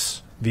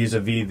us,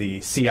 vis-a-vis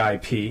the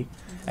CIP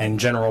and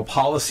general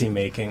policy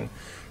making,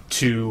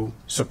 to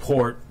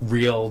support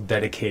real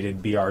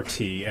dedicated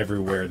BRT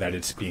everywhere that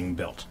it's being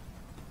built.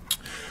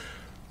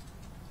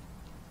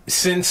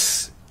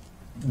 Since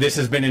this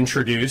has been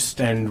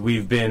introduced and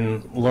we've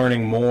been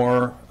learning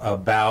more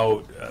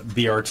about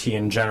BRT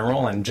in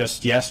general, and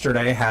just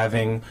yesterday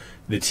having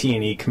the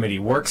T&E committee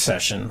work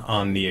session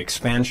on the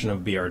expansion of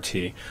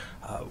BRT,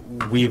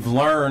 we've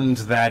learned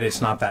that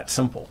it's not that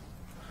simple,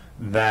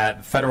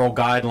 that federal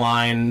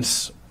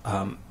guidelines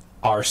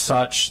are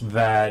such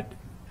that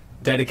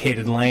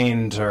dedicated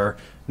lanes are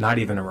not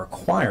even a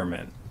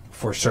requirement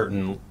for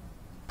certain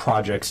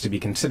projects to be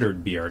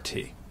considered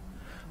BRT.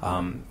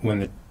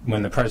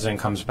 When the president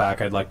comes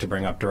back, I'd like to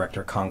bring up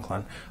Director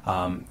Conklin,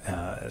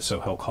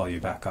 so he'll call you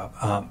back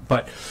up.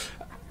 But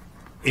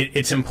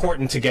it's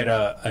important to get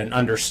an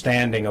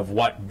understanding of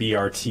what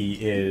BRT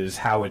is,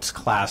 how it's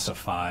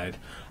classified,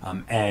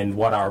 and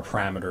what our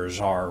parameters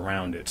are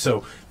around it.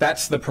 So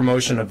that's the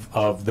promotion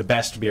of the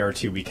best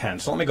BRT we can.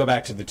 So let me go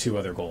back to the two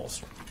other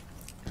goals.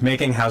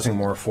 Making housing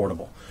more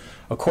affordable.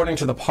 According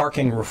to the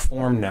Parking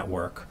Reform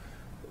Network,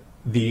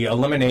 the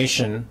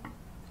elimination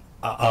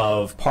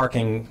of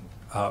parking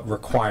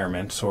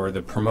requirements, or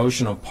the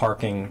promotion of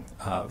parking,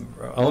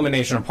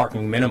 elimination of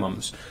parking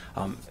minimums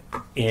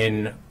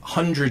in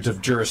hundreds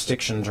of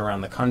jurisdictions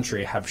around the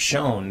country have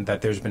shown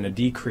that there's been a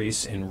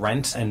decrease in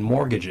rents and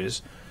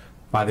mortgages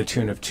by the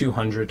tune of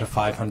 $200 to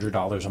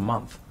 $500 a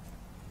month.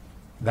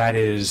 That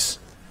is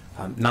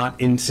not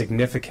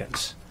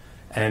insignificant.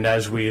 And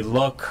as we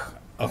look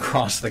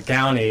across the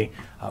county,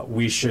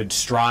 we should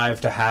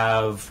strive to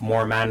have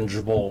more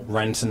manageable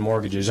rents and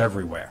mortgages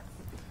everywhere.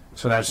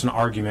 So that's an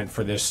argument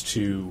for this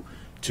to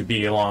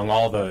be along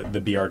all the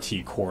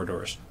BRT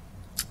corridors.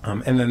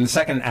 And then the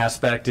second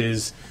aspect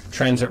is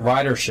transit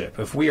ridership.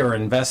 If we are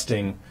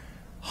investing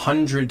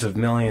hundreds of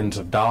millions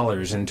of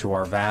dollars into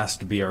our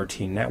vast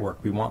BRT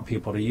network, we want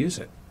people to use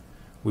it.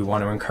 We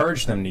want to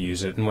encourage them to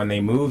use it. And when they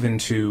move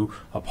into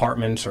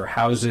apartments or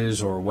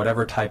houses or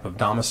whatever type of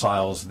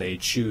domiciles they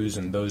choose,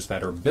 and those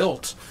that are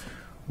built,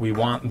 we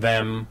want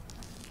them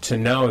to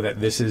know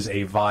that this is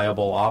a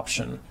viable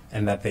option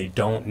and that they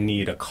don't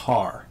need a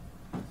car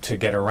to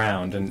get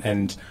around.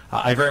 And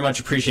I very much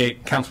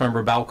appreciate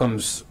Councilmember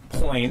Balcom's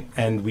point,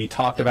 and we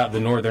talked about the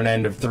northern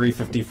end of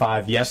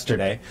 355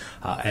 yesterday,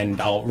 and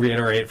I'll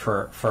reiterate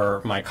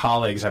for my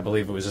colleagues, I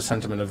believe it was a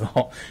sentiment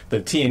of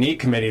the T&E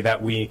committee,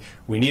 that we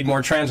need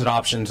more transit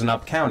options in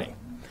Up County.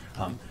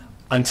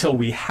 Until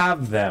we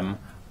have them,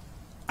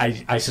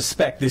 I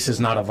suspect this is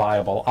not a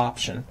viable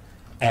option,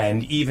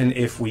 and even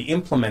if we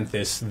implement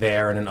this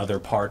there and in other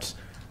parts,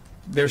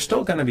 there's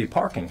still going to be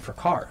parking for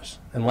cars,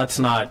 and let's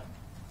not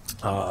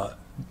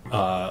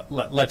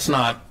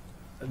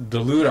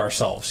delude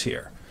ourselves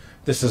here.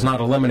 This does not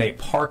eliminate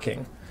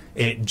parking.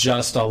 It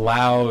just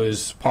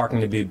allows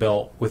parking to be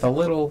built with a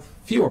little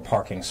fewer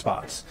parking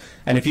spots.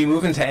 And if you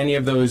move into any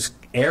of those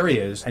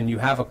areas and you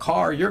have a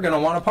car, you're going to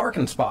want a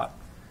parking spot.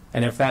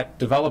 And if that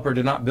developer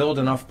did not build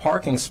enough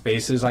parking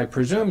spaces, I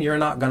presume you're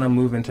not going to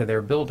move into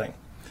their building.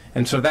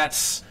 And so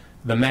that's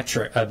the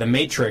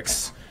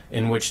matrix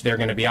in which they're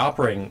going to be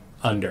operating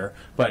under.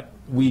 But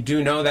we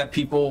do know that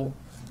people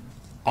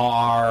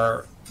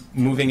are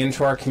moving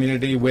into our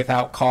community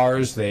without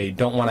cars. They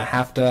don't want to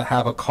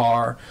have a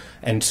car.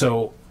 And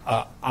so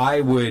I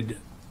would,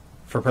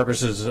 for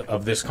purposes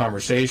of this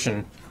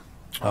conversation,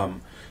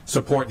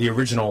 support the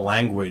original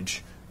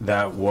language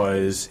that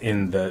was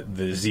in the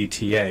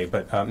ZTA.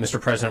 But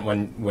Mr. President,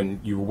 when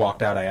you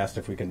walked out, I asked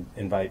if we can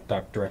invite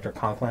Director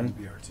Conklin.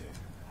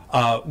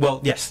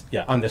 Well, yes,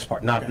 yeah, on this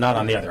part, not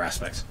on the other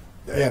aspects.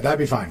 Yeah, that'd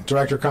be fine.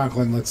 Director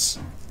Conklin, let's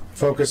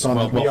focus on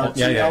the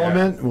BRT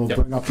element. We'll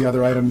bring up the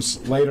other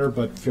items later,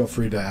 but feel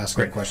free to ask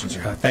any questions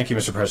here. Thank you,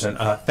 Mr. President.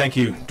 Thank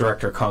you,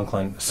 Director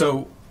Conklin.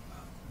 So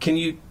can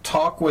you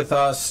talk with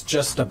us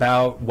just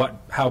about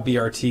how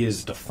BRT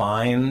is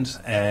defined,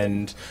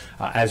 and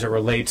as it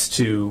relates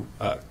to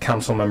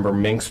Councilmember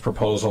Mink's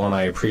proposal, and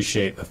I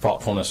appreciate the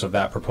thoughtfulness of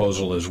that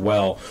proposal as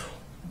well,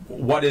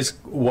 what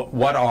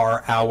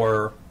are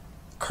our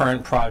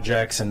current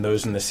projects and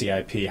those in the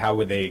CIP, how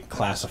would they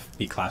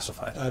be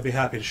classified? I'd be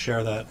happy to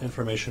share that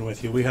information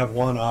with you. We have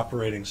one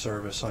operating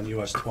service on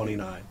US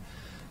 29.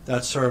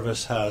 That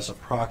service has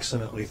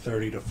approximately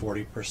 30 to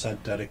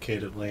 40%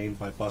 dedicated lane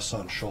by bus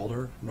on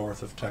shoulder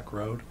north of Tech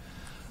Road.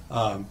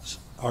 Our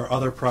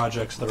other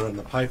projects that are in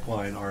the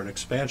pipeline are an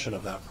expansion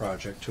of that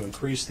project to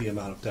increase the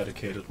amount of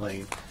dedicated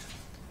lane.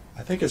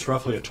 I think it's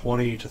roughly a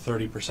 20 to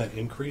 30%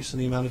 increase in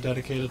the amount of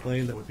dedicated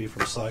lane that would be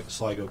from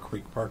Sligo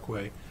Creek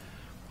Parkway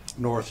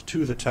north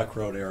to the Tech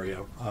Road area.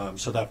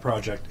 So that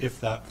project,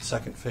 if that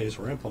second phase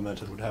were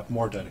implemented, would have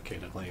more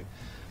dedicated lane.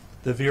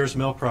 The Veers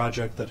Mill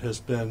project that has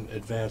been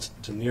advanced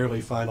to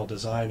nearly final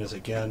design is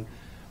again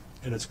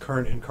in its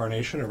current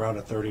incarnation around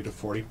a 30 to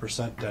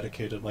 40%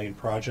 dedicated lane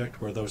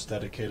project, where those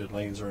dedicated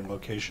lanes are in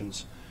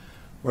locations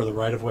where the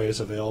right-of-way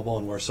is available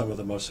and where some of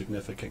the most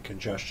significant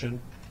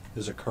congestion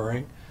is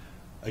occurring.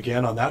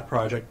 Again, on that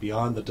project,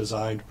 beyond the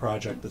designed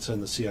project that's in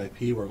the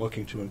CIP, we're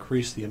looking to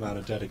increase the amount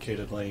of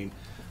dedicated lane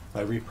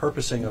by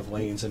repurposing of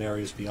lanes in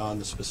areas beyond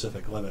the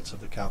specific limits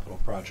of the capital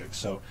project.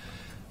 So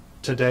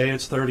today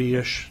it's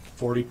 30-ish,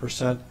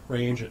 40%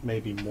 range. It may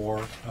be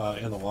more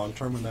in the long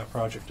term when that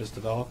project is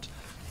developed.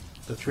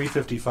 The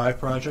 355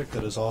 project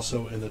that is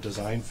also in the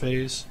design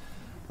phase,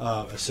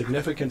 a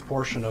significant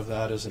portion of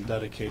that is in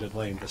dedicated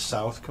lane. The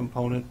south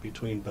component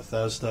between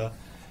Bethesda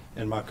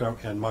and Montgomery,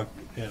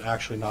 and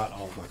actually not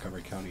all of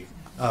Montgomery County,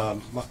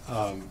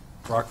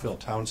 Rockville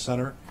Town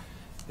Center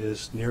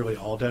is nearly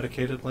all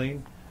dedicated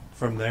lane.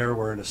 From there,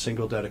 we're in a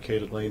single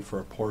dedicated lane for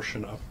a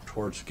portion up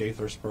towards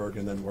Gaithersburg,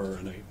 and then we're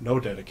in a no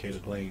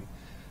dedicated lane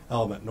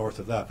element north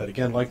of that. But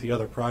again, like the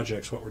other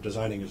projects, what we're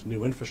designing is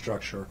new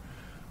infrastructure.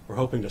 We're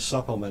hoping to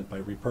supplement by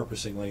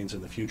repurposing lanes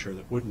in the future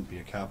that wouldn't be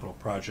a capital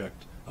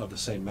project of the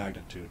same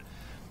magnitude.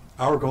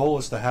 Our goal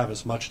is to have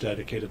as much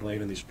dedicated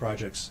lane in these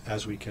projects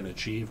as we can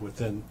achieve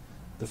within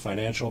the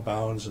financial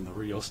bounds and the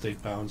real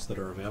estate bounds that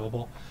are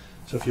available.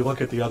 So if you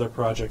look at the other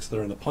projects that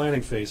are in the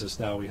planning phases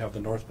now, we have the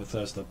North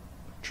Bethesda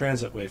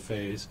Transitway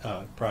phase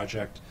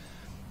project,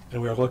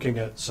 and we're looking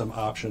at some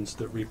options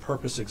that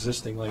repurpose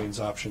existing lanes,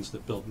 options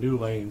that build new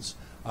lanes,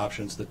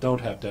 options that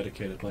don't have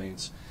dedicated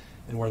lanes.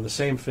 And we're in the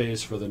same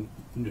phase for the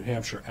New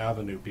Hampshire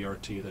Avenue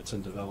BRT that's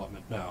in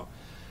development now.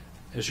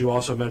 As you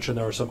also mentioned,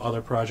 there are some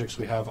other projects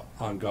we have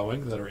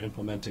ongoing that are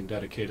implementing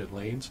dedicated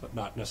lanes, but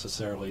not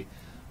necessarily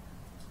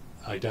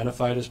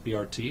identified as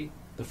BRT.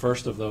 The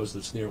first of those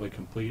that's nearly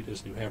complete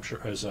is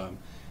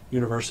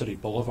University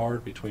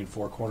Boulevard between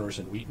Four Corners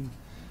and Wheaton.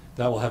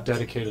 That will have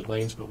dedicated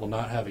lanes, but will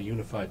not have a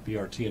unified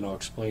BRT, and I'll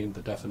explain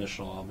the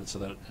definitional elements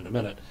of that in a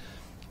minute.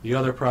 The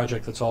other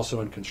project that's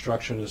also in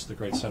construction is the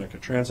Great Seneca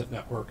Transit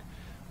Network,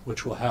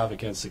 which will have,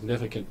 again,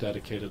 significant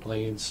dedicated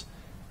lanes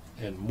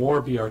and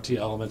more BRT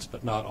elements,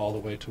 but not all the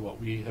way to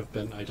what we have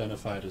been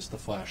identified as the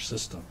Flash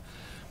system.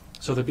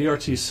 So the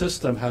BRT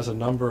system has a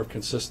number of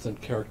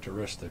consistent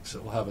characteristics.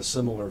 It will have a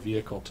similar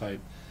vehicle type,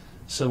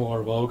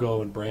 similar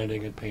logo and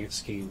branding and paint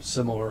scheme,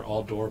 similar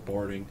all-door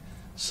boarding,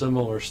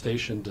 similar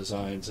station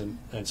designs, and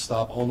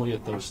stop only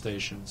at those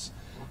stations,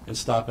 and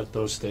stop at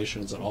those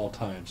stations at all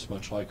times,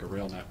 much like a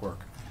rail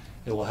network.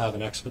 It will have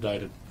an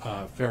expedited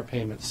fare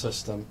payment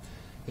system.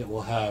 It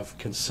will have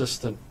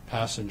consistent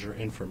passenger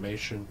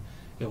information.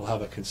 It will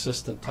have a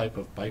consistent type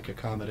of bike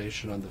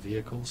accommodation on the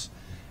vehicles,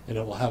 and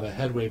it will have a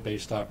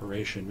headway-based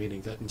operation,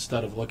 meaning that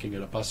instead of looking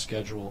at a bus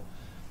schedule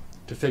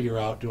to figure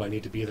out, do I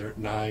need to be there at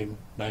 9,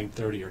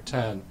 9:30, or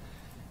 10,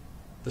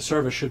 the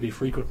service should be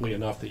frequently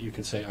enough that you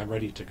can say, I'm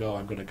ready to go,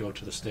 I'm going to go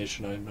to the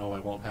station, I know I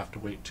won't have to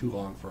wait too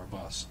long for a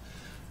bus.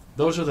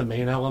 Those are the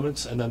main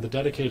elements, and then the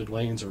dedicated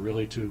lanes are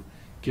really to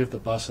give the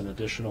bus an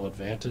additional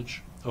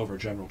advantage over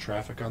general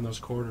traffic on those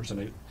corridors,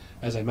 and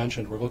as I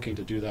mentioned, we're looking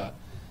to do that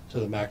to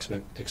the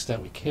maximum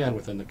extent we can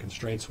within the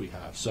constraints we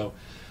have. So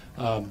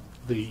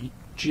the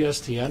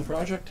GSTN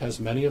project has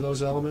many of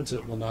those elements.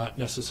 It will not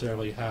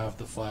necessarily have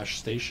the flash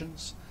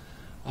stations.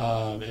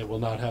 It will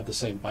not have the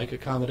same bike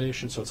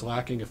accommodation, so it's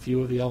lacking a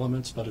few of the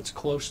elements, but it's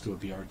close to a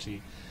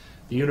BRT.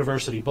 The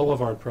University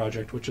Boulevard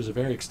project, which is a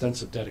very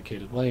extensive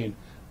dedicated lane,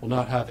 will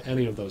not have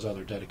any of those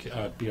other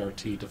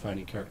BRT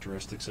defining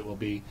characteristics. It will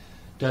be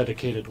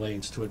dedicated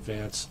lanes to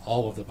advance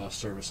all of the bus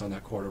service on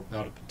that corridor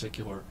without a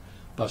particular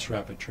bus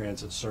rapid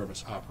transit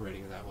service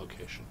operating in that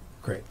location.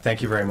 Great.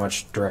 Thank you very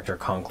much, Director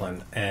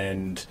Conklin.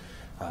 And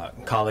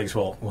colleagues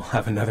will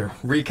have another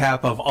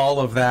recap of all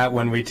of that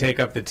when we take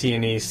up the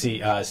T&E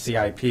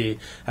CIP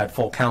at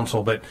full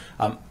council. But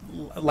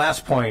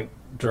last point,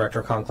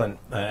 Director Conklin,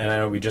 and I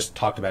know we just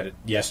talked about it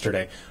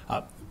yesterday,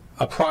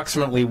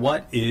 approximately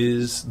what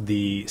is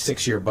the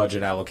 6-year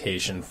budget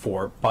allocation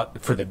for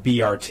the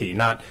BRT,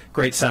 not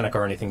Great Seneca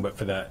or anything, but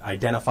for the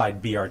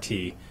identified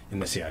BRT in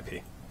the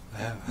CIP?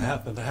 I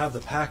happen to have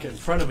the packet in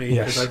front of me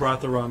because I brought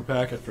the wrong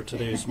packet for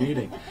today's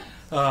meeting.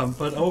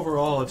 But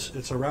overall,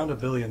 it's around $1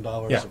 billion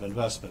of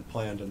investment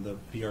planned in the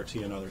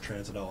BRT and other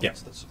transit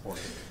elements that support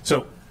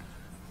it.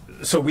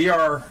 So we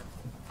are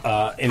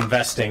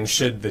investing,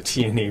 should the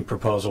T&E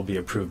proposal be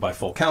approved by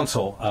full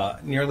council,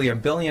 nearly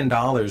 $1 billion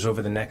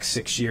over the next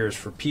 6 years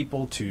for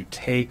people to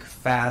take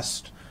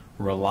fast,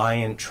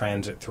 reliant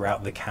transit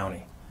throughout the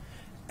county.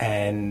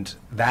 And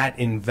that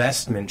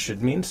investment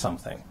should mean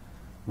something.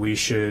 We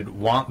should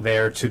want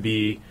there to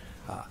be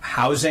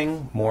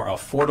housing, more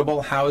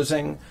affordable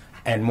housing,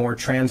 and more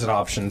transit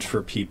options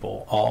for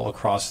people all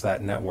across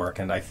that network.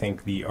 And I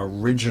think the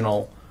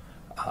original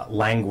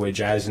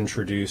language as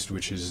introduced,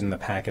 which is in the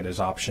packet as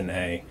option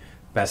A,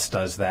 best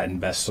does that and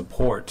best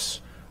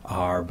supports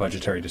our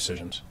budgetary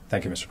decisions.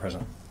 Thank you, Mr.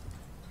 President.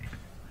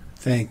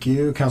 Thank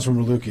you.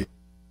 Councilman Maluki.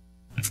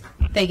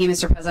 Thank you,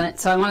 Mr. President.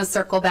 So I want to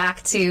circle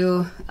back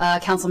to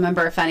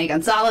Councilmember Fanny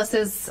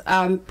Gonzalez's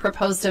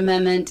proposed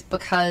amendment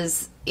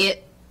because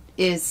it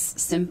is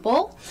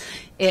simple.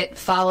 It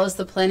follows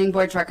the Planning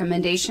Board's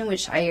recommendation,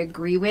 which I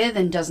agree with,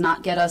 and does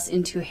not get us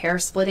into hair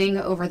splitting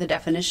over the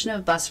definition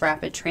of bus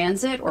rapid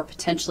transit or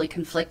potentially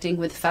conflicting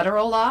with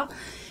federal law.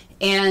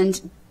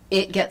 And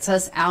it gets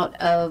us out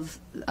of,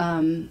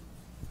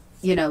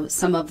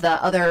 some of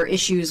the other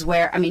issues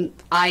where,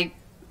 I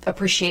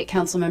appreciate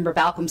Councilmember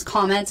Balcom's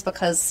comments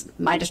because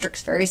my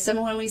district's very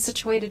similarly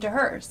situated to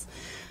hers.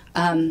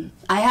 I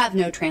have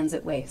no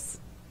transit ways.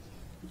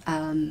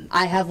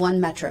 I have one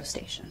metro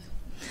station.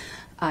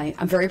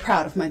 I'm very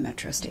proud of my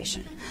metro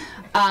station.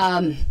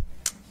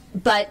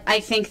 But I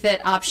think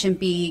that option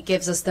B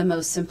gives us the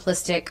most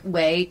simplistic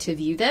way to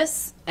view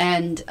this.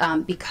 And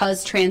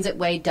because Transit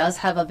Way does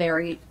have a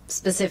very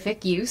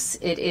specific use,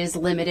 it is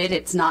limited.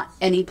 It's not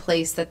any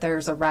place that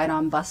there's a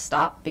ride-on bus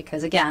stop,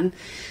 because again,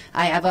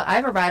 I have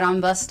a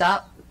ride-on bus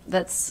stop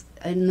that's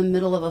in the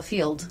middle of a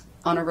field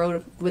on a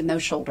road with no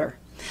shoulder.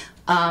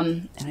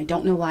 And I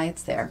don't know why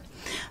it's there.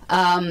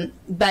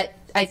 But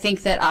I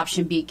think that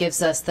option B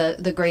gives us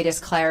the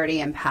greatest clarity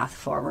and path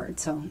forward.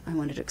 So I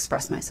wanted to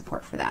express my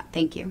support for that.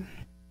 Thank you.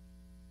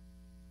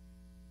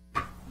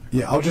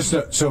 Yeah, I'll just,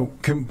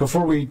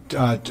 before we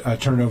turn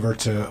it over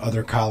to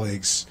other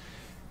colleagues,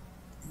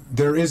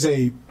 there is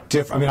a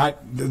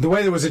the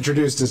way that was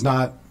introduced does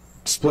not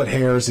split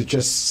hairs. It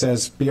just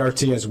says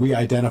BRT as we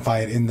identify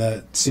it in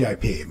the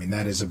CIP. I mean,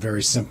 that is a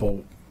very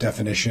simple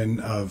definition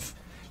of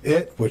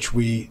it, which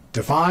we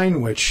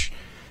define, which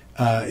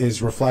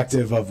is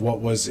reflective of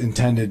what was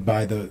intended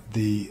by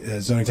the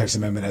zoning text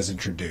amendment as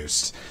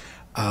introduced.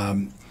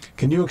 Can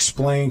you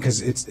explain,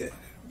 because it's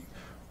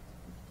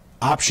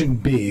option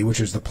B, which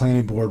is the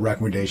planning board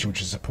recommendation,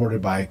 which is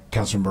supported by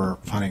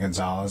Councilmember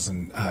Fani-Gonzalez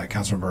and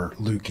Councilmember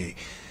Lukey.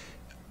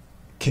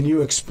 Can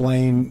you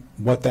explain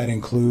what that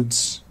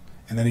includes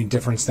and any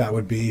difference that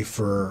would be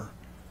for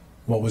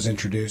what was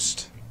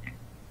introduced?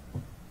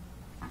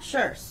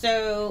 Sure.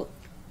 So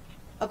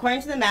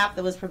according to the map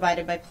that was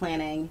provided by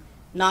planning,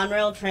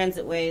 non-rail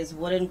transit ways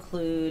would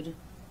include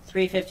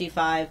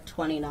 355,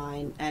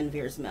 29, and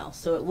Veers Mill.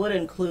 So it would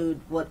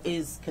include what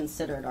is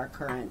considered our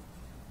current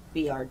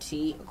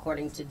BRT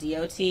according to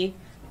DOT.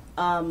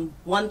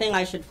 One thing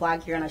I should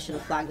flag here, and I should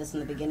have flagged this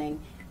in the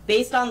beginning,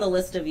 based on the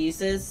list of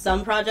uses,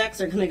 some projects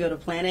are going to go to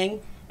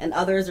planning and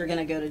others are going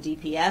to go to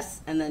DPS,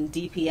 and then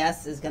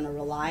DPS is going to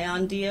rely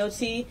on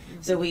DOT.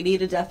 So we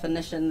need a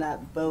definition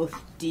that both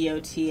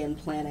DOT and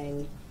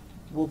planning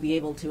will be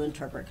able to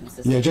interpret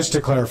consistently. Yeah, just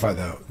to clarify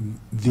though,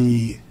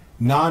 the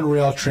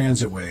non-rail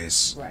transit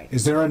ways, right.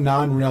 Is there a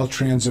non-rail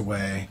transit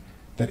way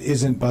that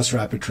isn't bus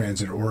rapid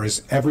transit, or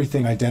is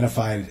everything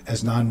identified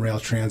as non-rail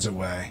transit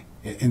way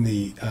in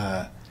the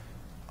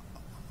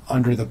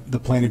under the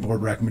planning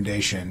board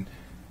recommendation?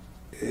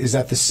 Is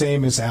that the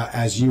same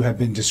as you have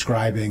been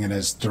describing and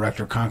as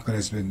Director Conklin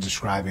has been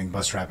describing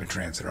bus rapid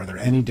transit? Are there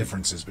any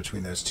differences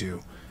between those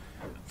two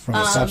from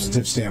a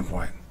substantive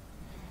standpoint?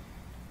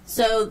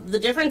 So the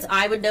difference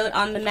I would note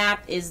on the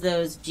map is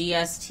those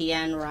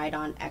GSTN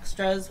ride-on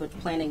extras, which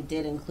planning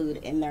did include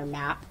in their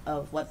map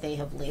of what they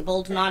have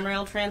labeled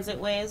non-rail transit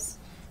ways.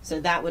 So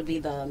that would be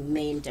the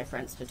main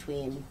difference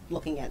between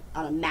looking at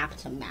on a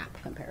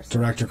map-to-map comparison.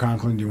 Director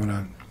Conklin, do you want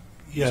to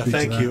Yeah, speak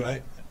thank to you.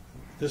 that?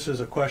 This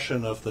is a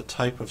question of the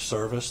type of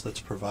service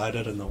that's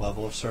provided and the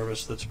level of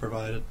service that's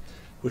provided,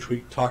 which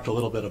we talked a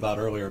little bit about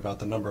earlier about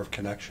the number of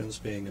connections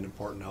being an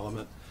important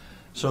element.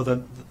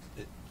 So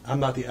I'm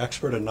not the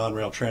expert in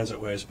non-rail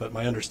transit ways, but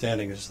my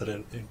understanding is that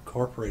it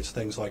incorporates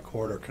things like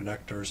corridor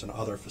connectors and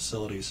other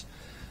facilities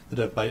that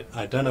have been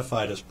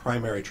identified as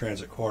primary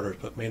transit corridors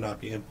but may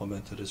not be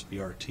implemented as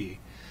BRT.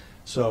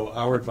 So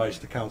our advice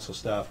to council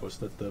staff was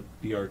that the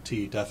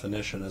BRT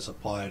definition as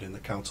applied in the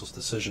council's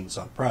decisions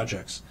on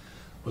projects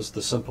was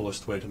the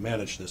simplest way to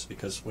manage this,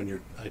 because when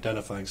you're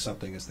identifying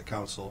something as the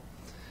council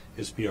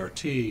is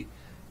BRT,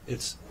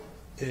 it's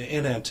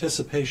in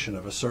anticipation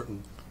of a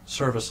certain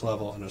service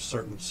level and a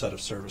certain set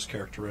of service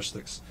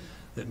characteristics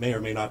that may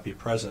or may not be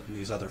present in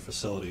these other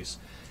facilities.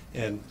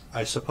 And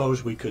I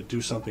suppose we could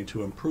do something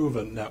to improve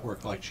a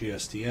network like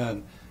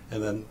GSDN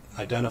and then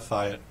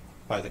identify it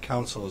by the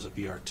council as a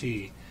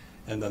BRT,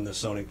 and then the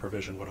zoning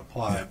provision would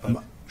apply.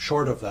 But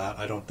short of that,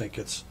 I don't think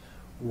it's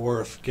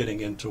worth getting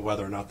into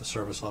whether or not the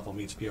service level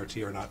meets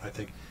BRT or not. I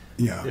think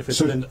if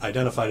it's been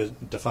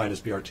defined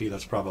as BRT,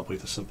 that's probably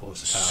the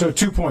simplest path. So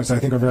 2 points I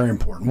think are very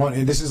important.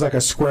 One, this is like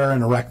a square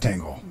and a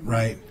rectangle,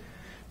 right?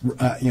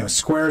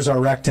 Squares are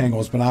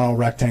rectangles, but not all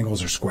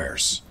rectangles are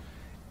squares.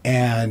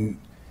 And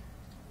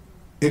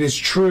it is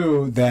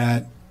true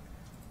that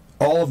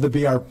all of the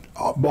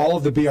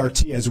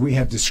BRT, as we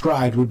have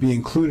described, would be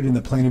included in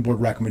the planning board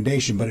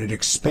recommendation, but it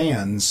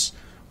expands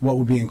what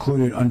would be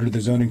included under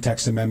the zoning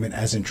text amendment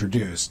as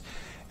introduced.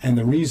 And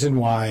the reason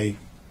why,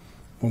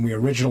 when we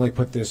originally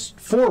put this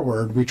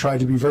forward, we tried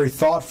to be very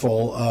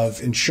thoughtful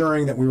of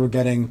ensuring that we were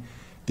getting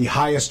the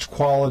highest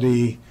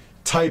quality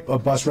type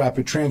of bus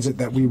rapid transit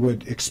that we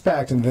would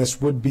expect, and this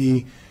would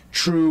be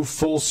true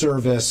full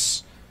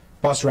service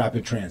bus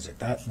rapid transit.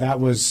 That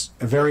was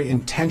a very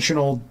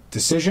intentional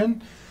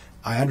decision.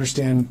 I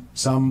understand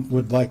some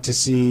would like to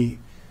see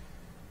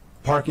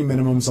parking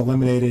minimums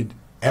eliminated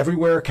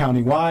everywhere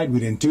countywide. We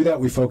didn't do that.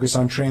 We focus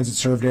on transit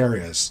served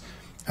areas.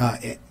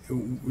 I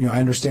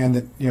understand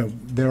that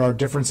there are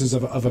differences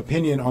of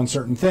opinion on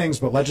certain things,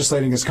 but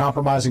legislating is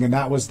compromising, and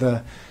that was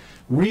the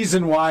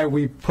reason why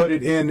we put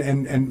it in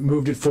and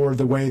moved it forward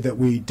the way that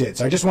we did.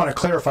 So I just want to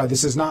clarify,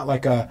 this is not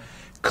like a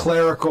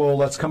clerical,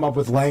 let's come up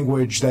with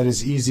language that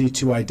is easy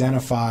to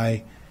identify.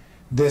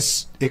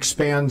 This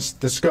expands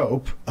the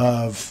scope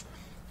of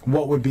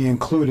what would be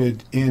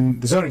included in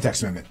the zoning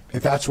text amendment.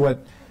 If that's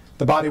what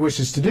the body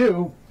wishes to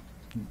do,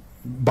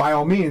 by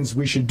all means,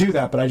 we should do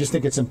that, but I just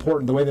think it's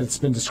important. The way that it's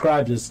been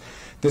described is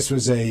this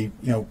was a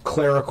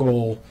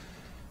clerical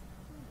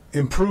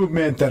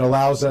improvement that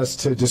allows us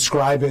to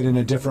describe it in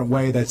a different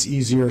way that's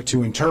easier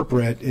to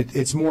interpret.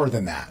 It's more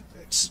than that.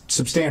 It's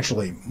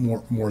substantially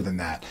more than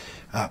that,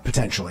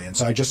 potentially. And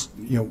so I just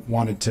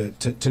wanted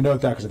to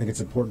note that because I think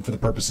it's important for the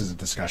purposes of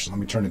discussion. Let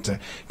me turn it to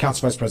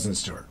Council Vice President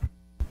Stewart.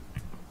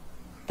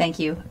 Thank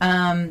you.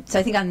 So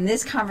I think on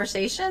this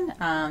conversation,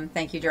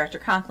 thank you, Director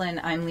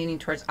Conklin, I'm leaning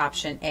towards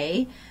option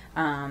A,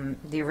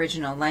 the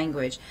original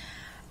language.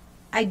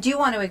 I do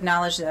want to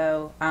acknowledge,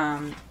 though,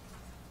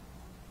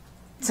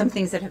 some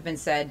things that have been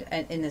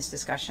said in this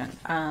discussion.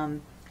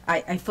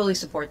 I fully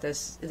support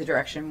the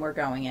direction we're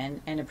going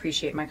in, and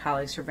appreciate my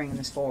colleagues for bringing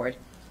this forward.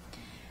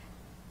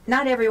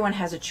 Not everyone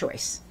has a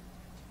choice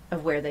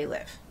of where they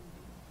live.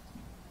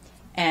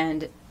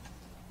 And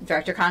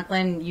Director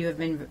Conklin, you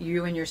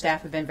and your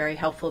staff have been very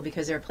helpful,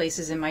 because there are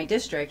places in my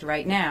district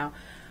right now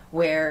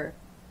where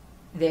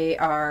they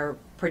are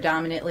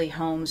predominantly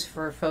homes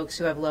for folks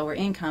who have lower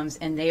incomes,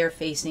 and they are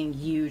facing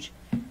huge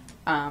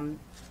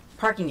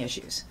parking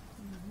issues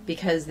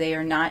because they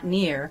are not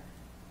near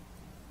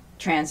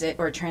transit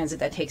or transit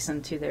that takes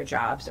them to their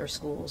jobs or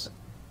schools.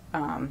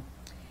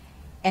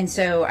 And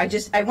so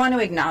I want to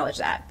acknowledge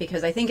that,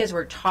 because I think as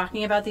we're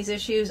talking about these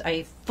issues,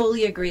 I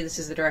fully agree this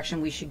is the direction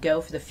we should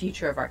go for the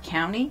future of our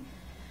county.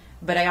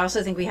 But I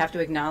also think we have to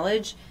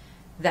acknowledge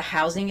the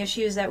housing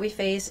issues that we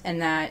face,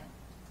 and that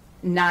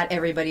not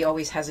everybody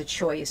always has a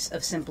choice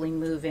of simply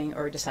moving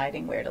or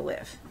deciding where to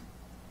live.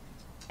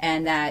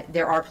 And that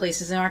there are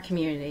places in our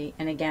community,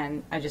 and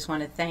again, I just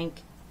want to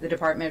thank the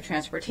Department of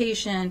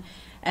Transportation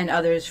and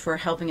others for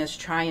helping us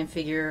try and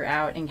figure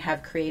out and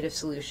have creative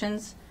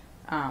solutions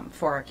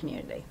for our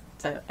community.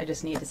 So I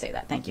just need to say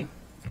that. Thank you.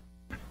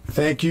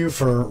 Thank you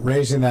for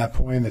raising that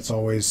point. It's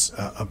always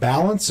a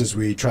balance as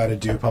we try to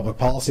do public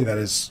policy. That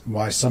is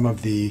why some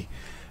of the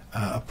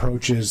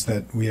approaches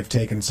that we have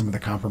taken, some of the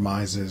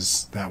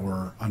compromises that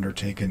were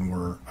undertaken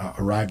were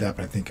arrived at,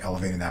 but I think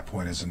elevating that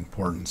point is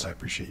important, so I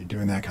appreciate you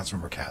doing that.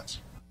 Councilmember Katz.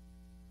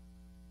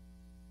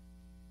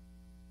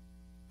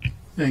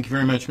 Thank you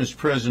very much, Mr.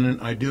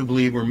 President. I do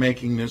believe we're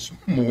making this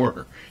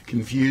more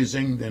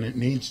confusing than it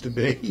needs to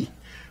be.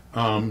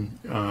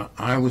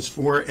 I was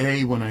for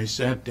A when I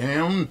sat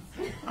down.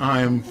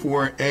 I am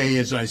for A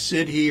as I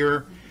sit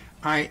here.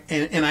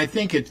 And I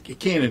think it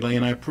candidly,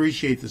 and I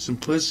appreciate the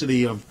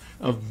simplicity of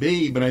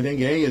B, but I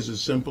think A is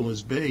as simple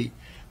as B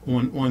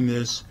on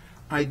this.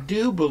 I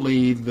do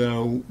believe,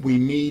 though, we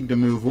need to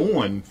move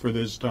on for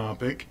this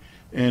topic.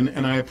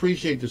 And I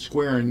appreciate the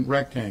square and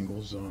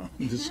rectangles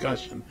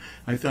discussion.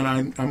 I thought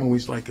I'm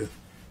always like a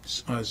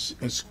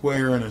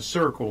square and a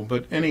circle,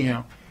 but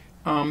anyhow,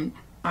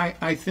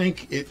 I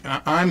think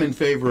I'm in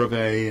favor of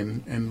A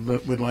and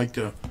would like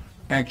to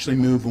actually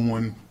move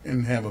on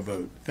and have a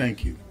vote.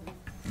 Thank you.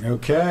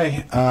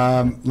 Okay.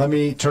 Let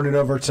me turn it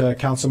over to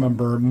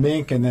Councilmember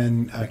Mink, and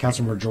then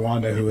Councilmember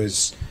Jawanda, who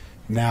is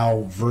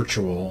now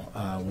virtual,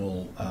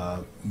 will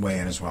weigh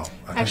in as well.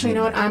 Actually, you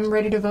know what? I'm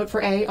ready to vote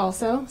for A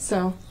also,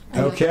 so.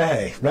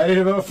 Okay, ready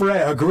to vote for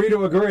A. Agree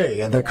to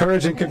agree. And the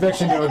courage and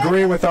conviction to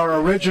agree with our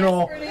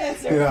original,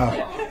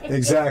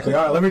 exactly.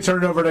 All right, let me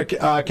turn it over to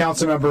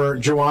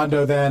Councilmember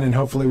Jawando then, and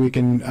hopefully we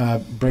can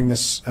bring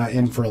this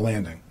in for a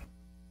landing.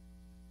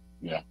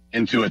 Yeah,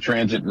 into a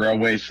transit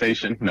railway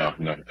station? No.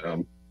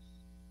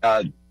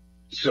 Can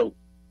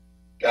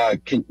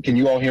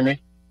you all hear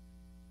me?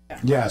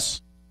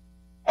 Yes.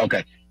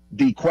 Okay.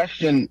 The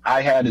question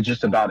I had is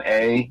just about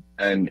A,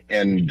 and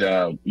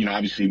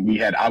obviously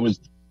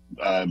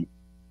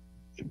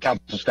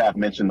council staff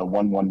mentioned the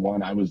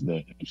 111. I was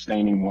the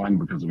abstaining one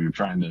because we were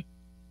trying to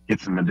get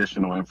some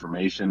additional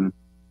information.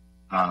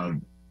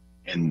 And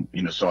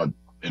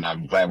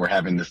I'm glad we're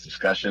having this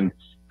discussion.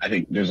 I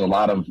think there's a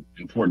lot of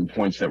important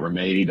points that were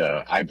made.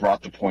 I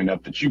brought the point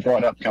up that you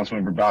brought up,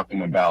 Councilmember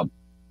Balcom, about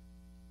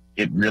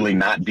it really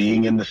not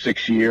being in the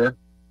 6th year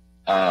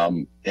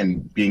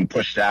and being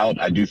pushed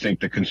out. I do think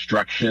the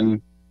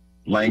construction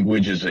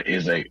language is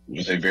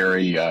a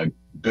very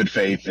good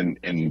faith and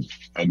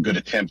a good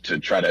attempt to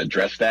try to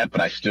address that, but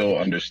I still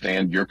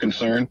understand your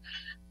concern.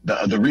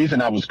 The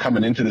reason I was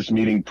coming into this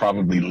meeting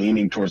probably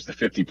leaning towards the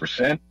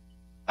 50%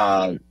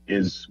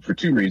 is for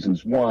two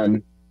reasons.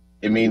 One,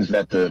 it means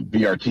that the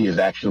BRT is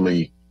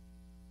actually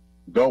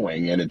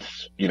going, and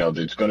it's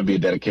going to be a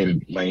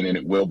dedicated lane, and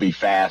it will be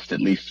fast,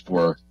 at least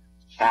for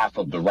half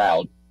of the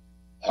route.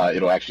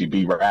 It'll actually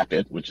be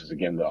rapid, which is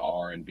again the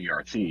R and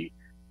BRT.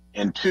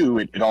 And two,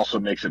 it also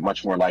makes it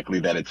much more likely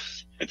that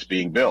it's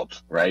being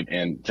built, right?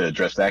 And to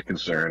address that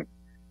concern,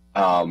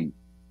 so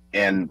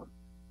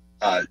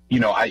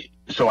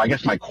I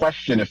guess my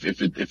question,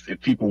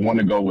 if people want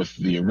to go with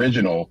the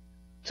original,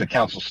 to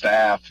council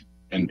staff,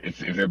 and if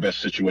they're best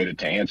situated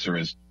to answer,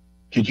 is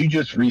could you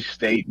just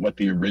restate what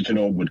the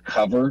original would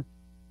cover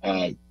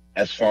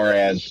as far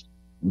as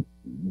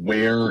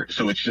where?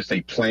 So it's just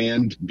a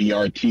planned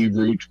BRT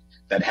route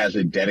that has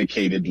a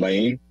dedicated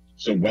lane.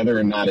 So whether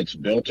or not it's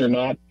built or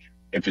not,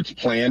 if it's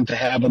planned to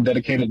have a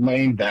dedicated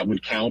lane, that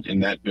would count,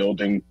 and that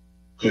building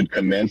could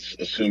commence,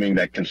 assuming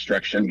that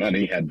construction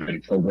money had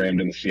been programmed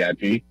in the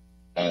CIP.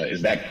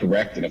 Is that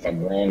correct? And if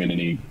I'm wrong in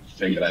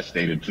anything that I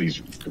stated,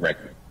 please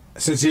correct me.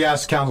 Since he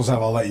asked council's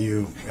help, I'll let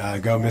you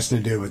go, Ms.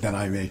 Nadeau, but then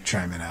I may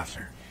chime in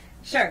after.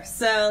 Sure.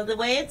 So the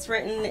way it's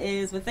written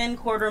is within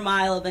quarter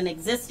mile of an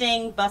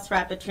existing bus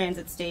rapid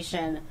transit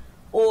station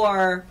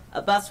or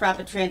a bus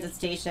rapid transit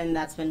station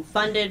that's been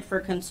funded for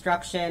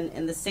construction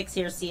in the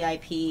 6-year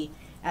CIP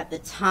at the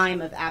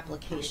time of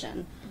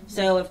application.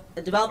 So if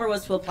a developer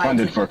was to apply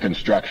funded for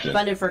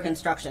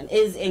construction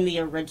is in the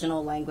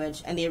original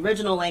language, and the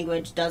original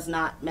language does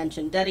not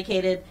mention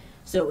dedicated,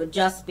 so it would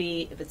just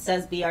be, if it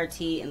says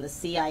BRT in the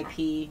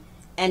CIP,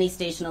 any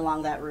station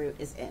along that route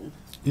is in.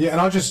 Yeah,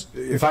 and I'll just,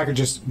 if I could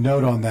just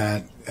note on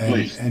that,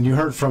 and you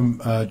heard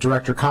from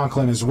Director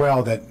Conklin as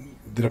well that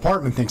the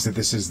department thinks that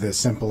this is the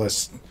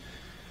simplest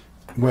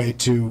way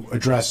to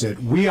address it.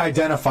 We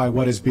identify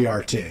what is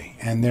BRT,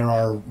 and there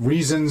are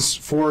reasons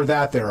for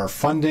that. There are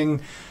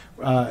funding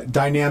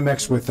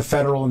dynamics with the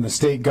federal and the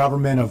state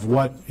government of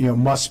what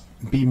must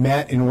be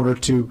met in order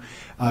to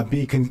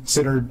be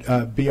considered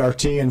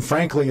BRT, and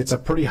frankly, it's a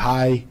pretty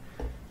high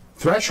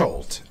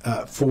threshold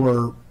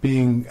for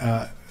being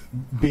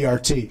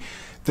BRT.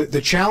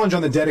 The challenge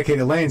on the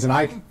dedicated lanes, and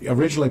I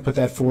originally put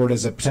that forward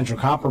as a potential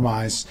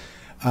compromise,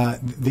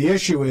 the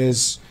issue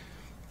is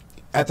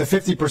at the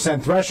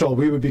 50% threshold,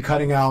 we would be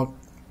cutting out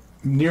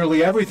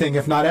nearly everything,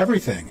 if not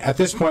everything. At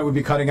this point, we'd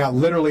be cutting out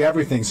literally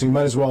everything, so you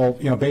might as well,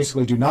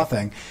 basically do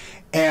nothing.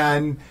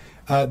 And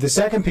the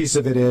second piece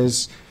of it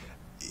is,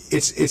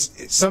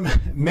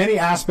 many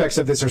aspects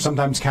of this are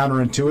sometimes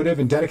counterintuitive,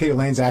 and dedicated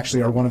lanes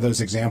actually are one of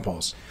those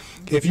examples.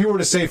 If you were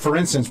to say, for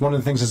instance, one of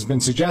the things that's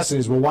been suggested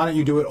is, well, why don't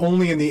you do it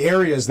only in the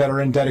areas that are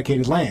in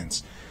dedicated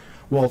lanes?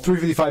 Well,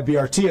 355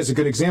 BRT is a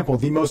good example.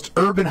 The most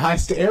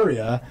urbanized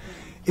area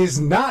is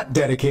not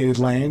dedicated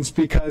lanes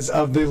because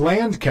of the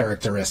land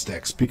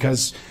characteristics,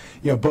 because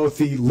both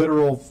the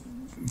literal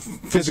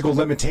physical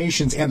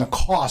limitations and the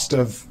cost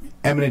of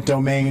eminent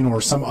domain or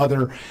some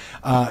other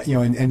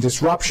and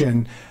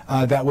disruption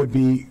that would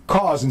be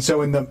caused. And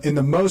so in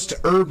the most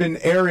urban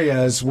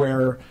areas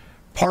where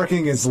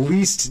parking is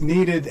least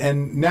needed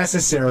and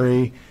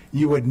necessary,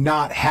 you would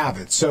not have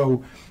it.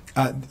 So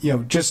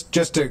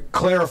just to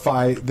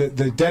clarify,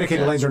 the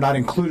dedicated lanes are not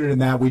included in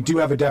that. We do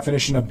have a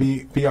definition of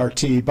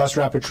BRT. Bus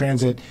rapid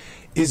transit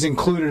is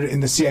included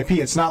in the CIP.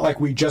 It's not like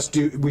we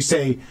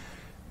say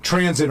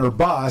transit or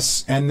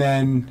bus, and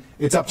then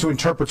it's up to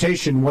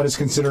interpretation what is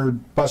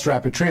considered bus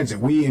rapid transit.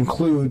 We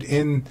include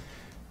in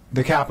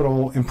the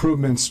capital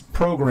improvements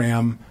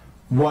program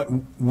what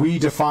we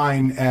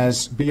define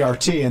as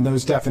BRT, and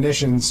those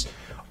definitions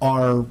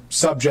are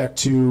subject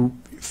to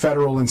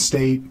federal and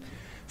state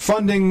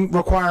funding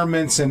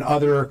requirements and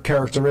other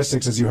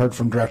characteristics, as you heard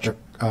from Director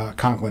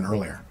Conklin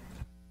earlier.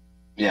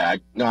 Yeah,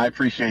 I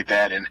appreciate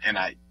that, and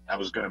I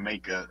was going to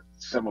make a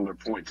similar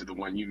point to the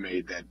one you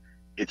made, that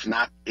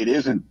it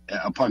isn't,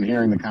 upon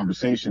hearing the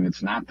conversation,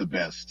 it's not the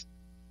best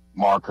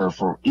marker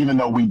for, even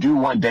though we do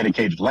want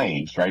dedicated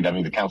lanes, right? I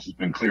mean, the council's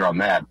been clear on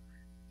that.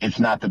 It's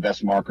not the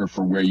best marker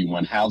for where you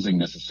want housing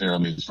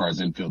necessarily as far as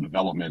infill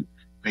development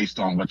based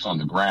on what's on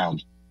the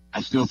ground.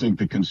 I still think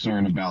the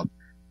concern about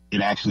it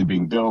actually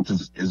being built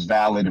is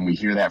valid, and we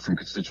hear that from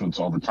constituents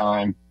all the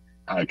time.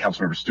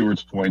 Councilmember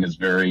Stewart's point is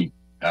very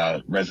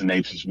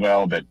resonates as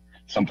well, that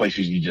some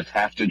places you just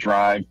have to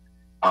drive.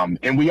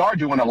 And we are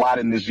doing a lot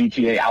in the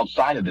ZTA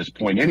outside of this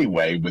point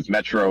anyway, with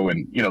Metro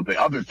and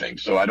the other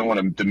things. So I don't want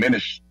to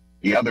diminish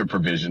the other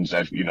provisions,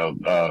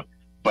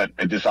 but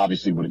this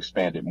obviously would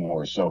expand it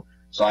more. So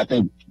I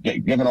think,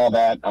 given all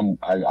that,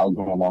 I'll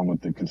go along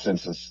with the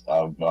consensus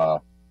of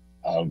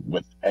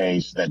with A,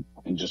 so that,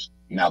 and just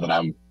now that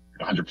I'm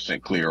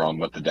 100% clear on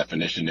what the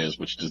definition is,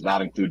 which does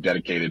not include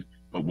dedicated,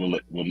 but will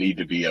need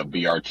to be a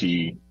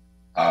BRT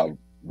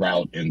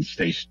route and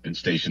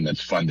station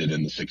that's funded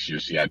in the 6-year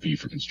CIP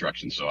for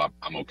construction. So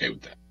I'm okay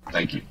with that.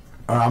 Thank you.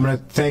 All right, I'm going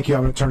to thank you.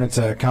 I'm going to turn it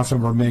to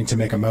Councilmember Ming to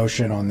make a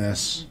motion on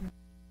this.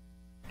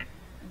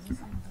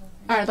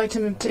 All right, I'd like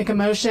to take a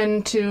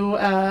motion to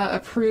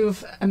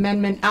approve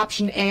amendment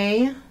option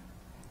A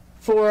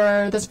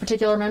for this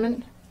particular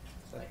amendment.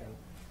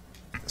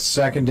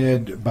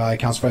 Seconded by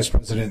Council Vice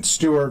President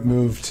Stewart,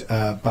 moved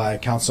by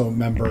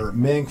Councilmember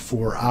Mink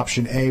for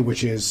option A,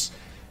 which is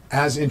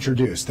as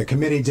introduced. The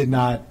committee did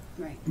not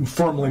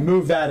formally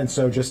move that, and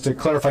so just to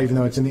clarify, even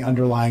though it's in the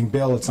underlying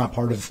bill, it's not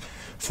part of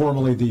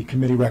formally the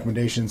committee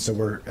recommendations, so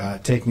we're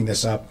taking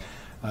this up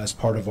as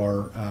part of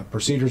our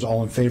procedures.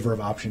 All in favor of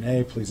option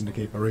A, please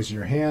indicate by raising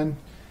your hand.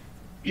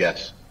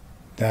 Yes.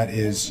 That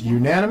is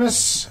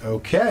unanimous.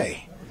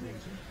 Okay.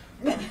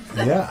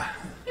 Yeah.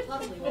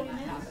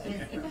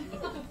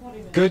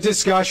 Good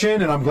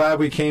discussion, and I'm glad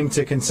we came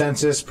to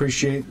consensus.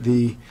 Appreciate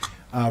the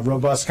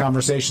robust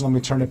conversation. Let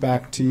me turn it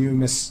back to you,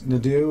 Ms.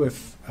 Nadeau,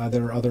 if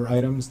there are other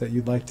items that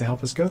you'd like to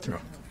help us go through.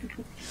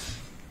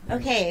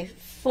 Okay,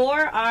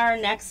 for our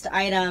next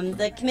item,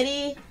 the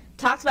committee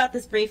talked about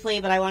this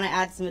briefly, but I want to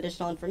add some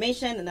additional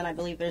information, and then I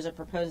believe there's a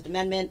proposed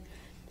amendment.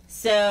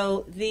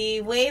 So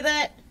the way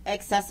that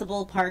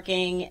accessible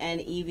parking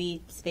and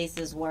EV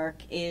spaces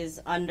work is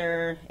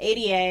under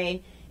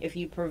ADA. If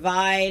you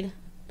provide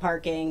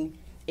parking,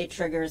 it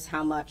triggers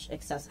how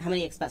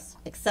many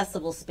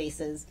accessible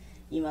spaces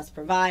you must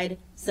provide.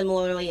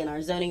 Similarly, in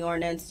our zoning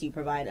ordinance, you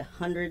provide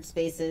 100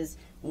 spaces,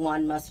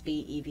 one must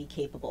be EV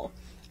capable.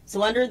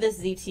 So under this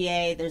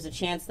ZTA, there's a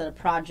chance that a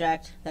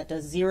project that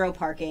does 0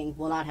 parking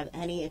will not have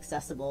any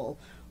accessible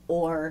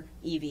or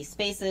EV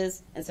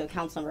spaces. And so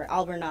Councilmember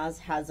Albornoz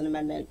has an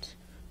amendment.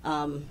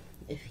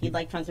 If you'd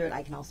like to run through it,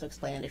 I can also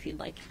explain it if you'd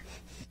like.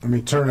 Let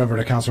me turn it over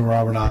to Councilmember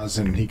Albornoz,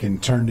 and he can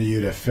turn to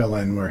you to fill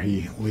in where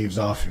he leaves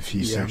off if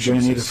he so I'm chooses.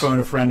 going to need to phone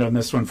a friend on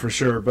this one for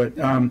sure. But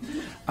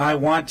I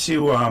want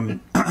to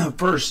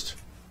first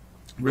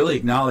really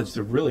acknowledge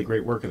the really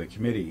great work of the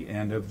committee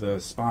and of the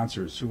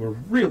sponsors who were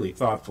really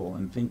thoughtful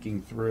in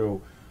thinking through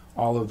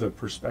all of the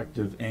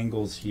perspective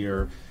angles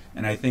here.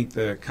 And I think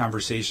the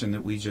conversation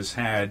that we just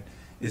had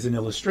is an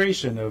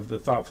illustration of the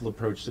thoughtful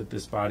approach that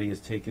this body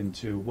has taken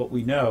to what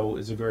we know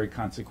is a very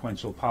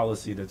consequential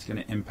policy that's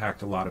going to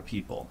impact a lot of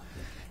people.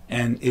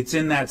 And it's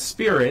in that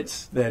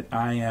spirit that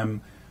I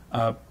am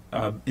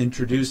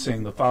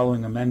introducing the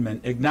following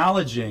amendment,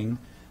 acknowledging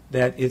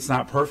that it's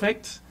not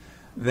perfect,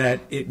 that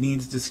it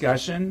needs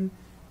discussion,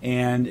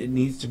 and it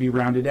needs to be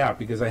rounded out,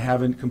 because I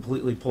haven't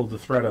completely pulled the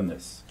thread on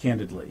this,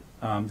 candidly.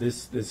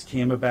 This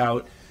came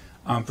about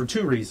for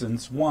 2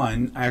 reasons.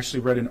 One, I actually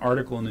read an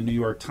article in the New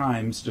York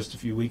Times just a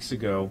few weeks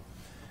ago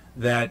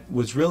that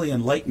was really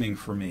enlightening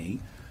for me.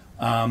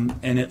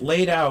 And it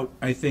laid out,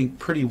 I think,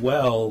 pretty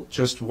well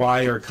just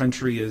why our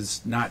country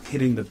is not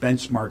hitting the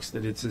benchmarks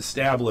that it's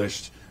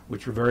established,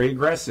 which were very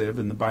aggressive,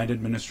 and the Biden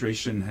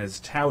administration has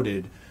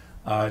touted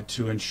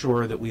to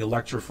ensure that we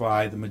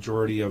electrify the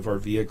majority of our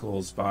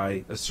vehicles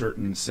by a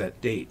certain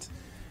set date.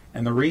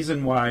 And the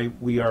reason why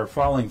we are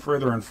falling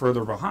further and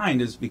further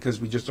behind is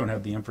because we just don't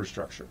have the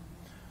infrastructure.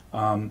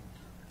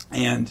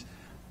 And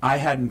I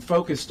hadn't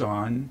focused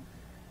on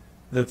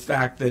the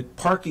fact that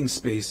parking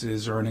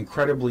spaces are an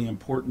incredibly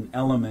important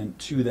element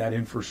to that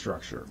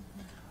infrastructure,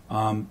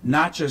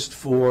 not just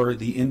for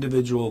the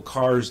individual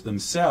cars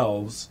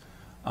themselves,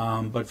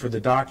 but for the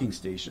docking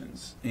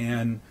stations.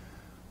 And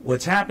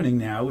what's happening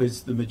now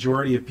is the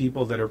majority of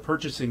people that are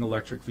purchasing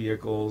electric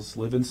vehicles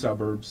live in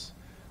suburbs,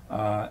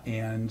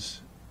 and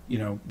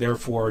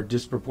therefore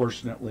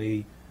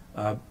disproportionately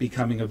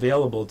becoming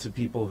available to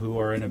people who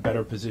are in a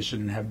better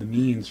position and have the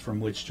means from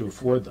which to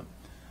afford them.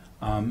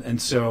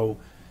 And so,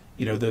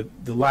 the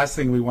last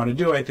thing we want to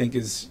do, I think,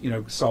 is,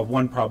 solve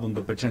one problem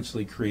but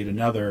potentially create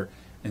another.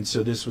 And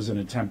so this was an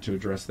attempt to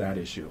address that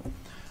issue.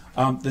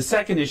 The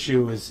second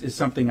issue is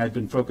something I've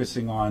been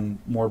focusing on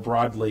more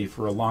broadly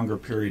for a longer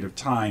period of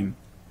time.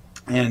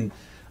 And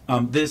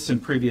this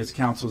and previous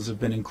councils have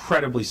been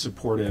incredibly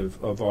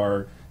supportive of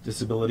our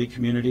disability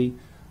community.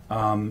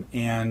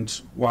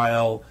 And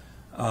while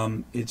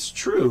it's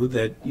true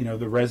that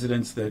the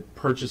residents that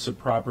purchase a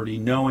property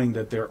knowing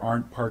that there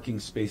aren't parking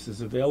spaces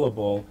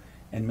available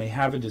and may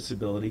have a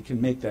disability can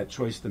make that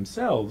choice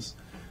themselves,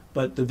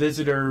 but the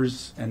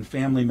visitors and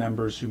family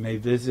members who may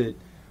visit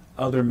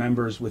other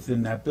members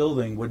within that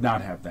building would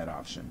not have that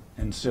option.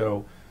 And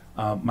so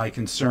my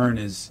concern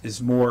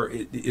is more,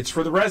 it's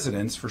for the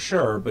residents for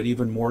sure, but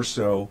even more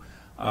so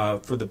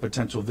for the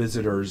potential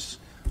visitors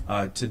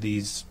to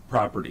these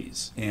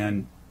properties.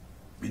 And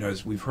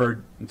as we've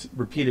heard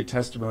repeated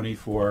testimony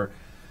for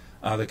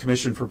the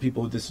Commission for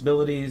People with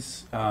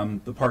Disabilities,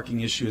 the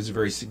parking issue is a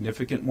very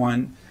significant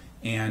one.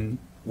 And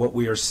what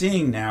we are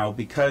seeing now,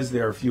 because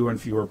there are fewer and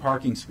fewer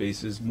parking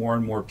spaces, more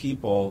and more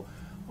people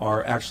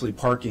are actually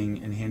parking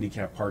in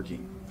handicap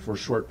parking for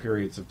short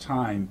periods of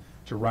time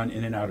to run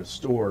in and out of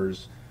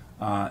stores,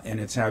 and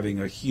it's having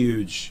a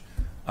huge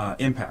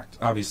impact,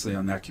 obviously,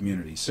 on that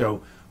community.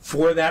 So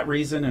for that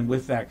reason and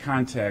with that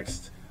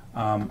context,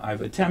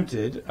 I've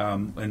attempted,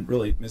 and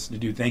really, Ms.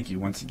 Nadeau, thank you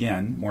once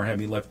again, more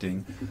heavy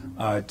lifting,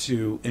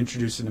 to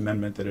introduce an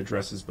amendment that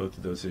addresses both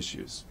of those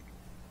issues.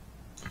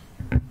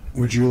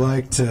 Would you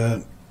like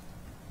to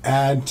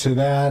add to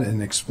that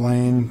and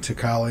explain to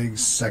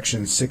colleagues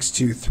section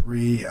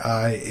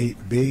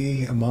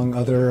 623I8B among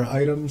other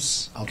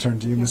items? I'll turn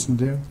to you, Ms.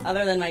 Nadeau.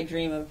 Other than my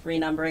dream of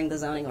renumbering the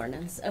zoning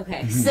ordinance.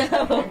 Okay, so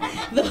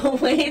the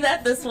way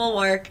that this will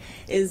work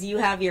is you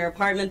have your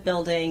apartment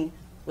building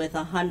with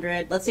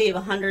 100, let's say you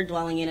have 100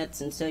 dwelling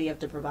units, and so you have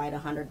to provide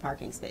 100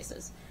 parking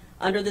spaces.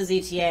 Under the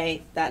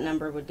ZTA, that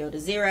number would go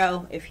to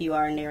 0 if you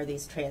are near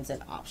these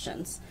transit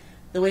options.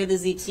 The way the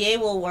ZTA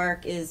will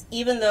work is,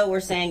 even though we're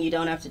saying you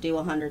don't have to do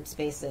 100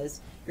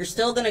 spaces, you're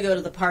still going to go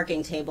to the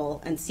parking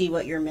table and see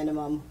what your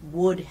minimum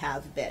would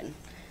have been.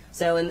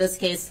 So in this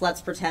case,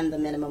 let's pretend the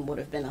minimum would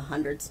have been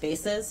 100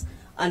 spaces.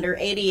 Under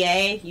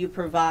ADA, you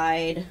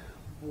provide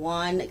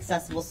 1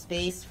 accessible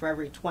space for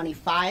every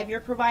 25 you're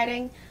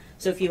providing.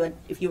 So if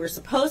you were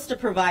supposed to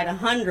provide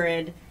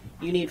 100,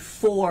 you need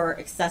 4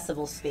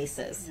 accessible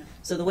spaces. Yeah.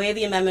 So the way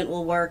the amendment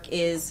will work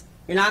is,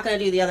 you're not going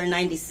to do the other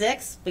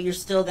 96, but you're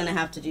still going to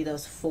have to do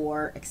those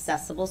 4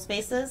 accessible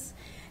spaces.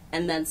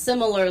 And then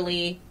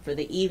similarly, for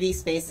the EV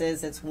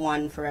spaces, it's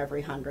 1 for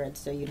every 100.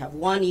 So you'd have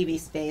 1 EV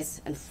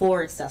space and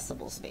 4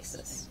 accessible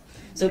spaces.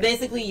 So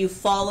basically, you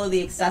follow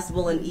the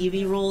accessible and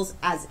EV rules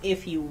as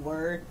if you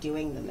were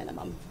doing the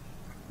minimum.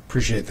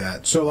 Appreciate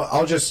that. So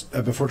I'll just,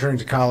 before turning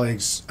to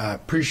colleagues,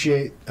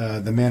 appreciate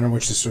the manner in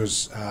which this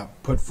was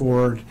put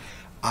forward.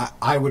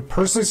 I would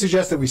personally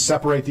suggest that we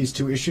separate these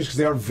two issues because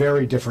they are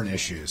very different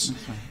issues.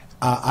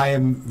 I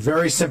am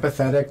very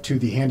sympathetic to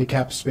the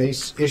handicap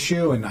space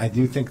issue, and I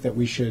do think that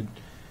we should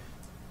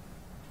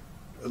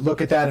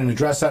look at that and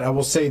address that. I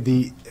will say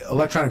the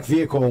electronic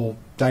vehicle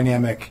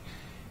dynamic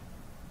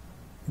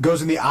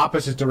goes in the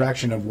opposite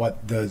direction of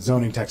what the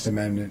zoning text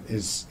amendment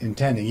is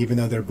intending, even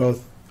though they're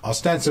both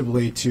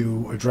ostensibly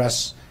to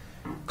address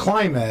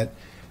climate.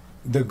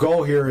 The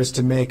goal here is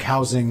to make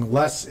housing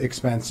less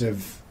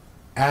expensive.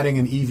 Adding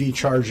an EV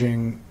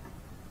charging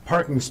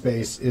parking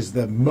space is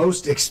the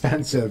most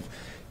expensive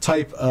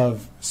type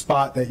of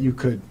spot that you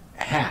could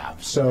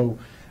have. So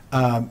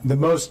the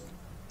most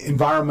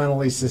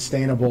environmentally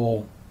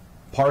sustainable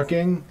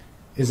parking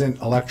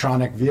isn't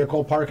electronic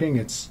vehicle parking,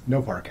 it's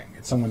no parking.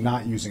 It's someone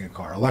not using a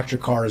car.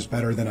 Electric car is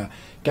better than a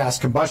gas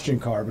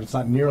combustion car, but it's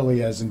not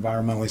nearly as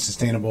environmentally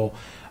sustainable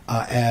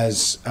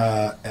as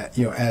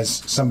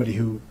somebody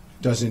who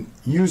doesn't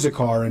use a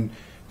car. And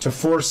to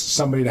force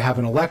somebody to have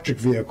an electric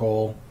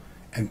vehicle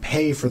and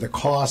pay for the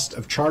cost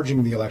of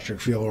charging the electric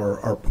vehicle or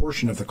a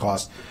portion of the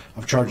cost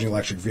of charging an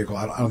electric vehicle,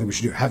 I don't think we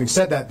should do it. Having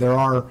said that, there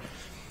are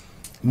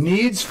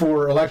needs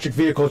for electric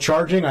vehicle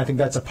charging. I think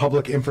that's a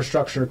public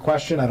infrastructure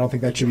question. I don't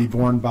think that should be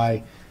borne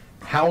by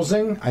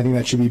housing. I think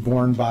that should be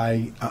borne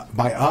by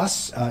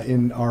us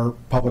in our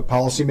public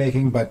policy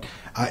making. But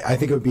I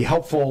think it would be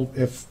helpful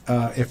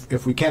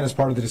if we can, as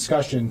part of the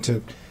discussion,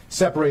 to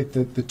separate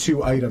the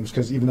two items,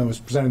 because even though it's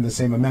presented in the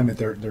same amendment,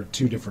 they're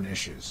two different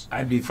issues.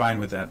 I'd be fine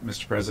with that,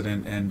 Mr.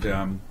 President,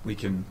 and we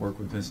can work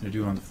with Ms.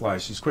 Nadeau on the fly.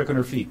 She's quick on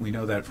her feet. We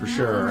know that for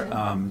sure,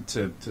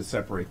 to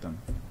separate them.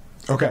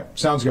 Okay,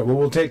 sounds good. Well,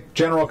 we'll take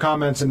general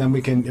comments, and then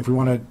we can, if we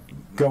want to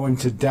go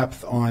into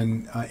depth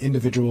on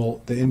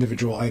the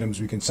individual items,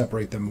 we can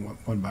separate them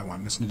one by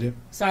one. Ms. Nadeau?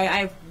 Sorry, I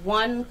have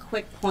one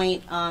quick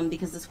point,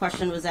 because this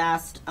question was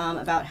asked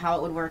about how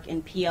it would work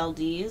in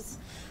PLDs.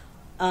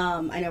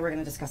 I know we're going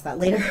to discuss that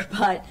later,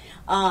 but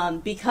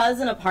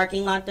because in a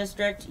parking lot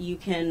district you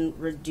can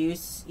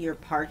reduce your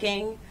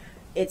parking,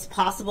 it's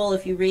possible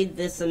if you read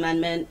this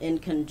amendment in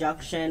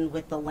conjunction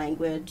with the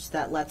language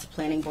that lets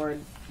planning board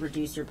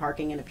reduce your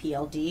parking in a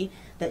PLD,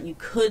 that you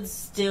could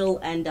still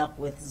end up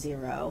with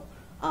 0,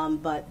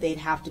 but they'd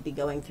have to be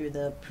going through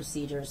the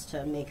procedures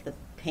to make the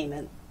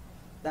payment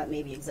that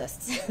maybe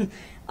exists.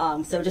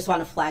 So just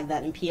want to flag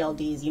that in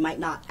PLDs you might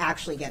not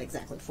actually get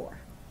exactly 4.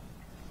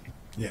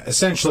 Yeah,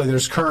 essentially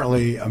there's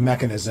currently a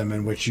mechanism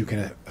in which you can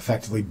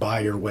effectively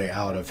buy your way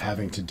out of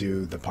having to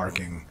do the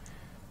parking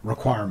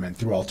requirement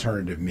through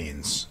alternative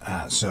means.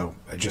 So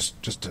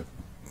just to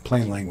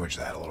plain language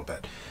that a little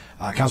bit.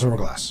 Councilmember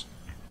Glass.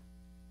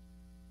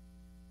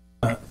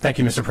 Thank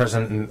you, Mr.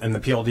 President. And the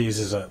PLDs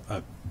is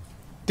a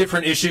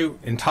different issue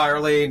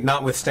entirely,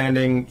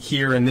 notwithstanding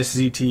here in this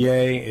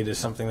ZTA. It is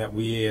something that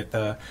we at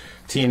the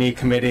T&E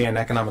Committee and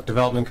Economic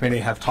Development Committee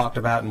have talked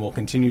about and will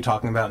continue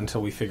talking about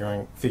until we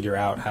figure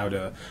out how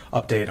to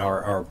update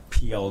our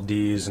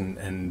PLDs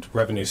and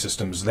revenue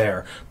systems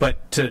there.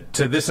 But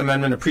to this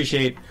amendment,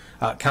 appreciate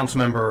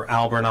Councilmember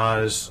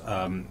Albernaz,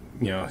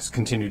 his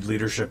continued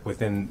leadership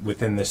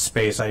within this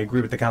space. I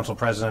agree with the Council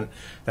President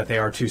that they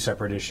are two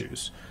separate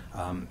issues.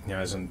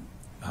 As an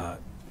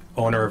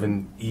owner of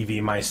an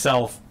EV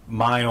myself,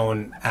 my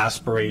own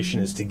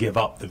aspiration is to give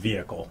up the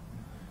vehicle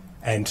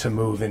and to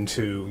move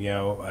into,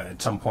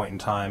 at some point in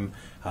time,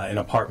 an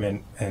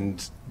apartment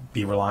and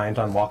be reliant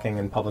on walking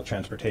and public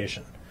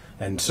transportation.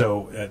 And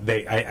so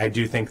I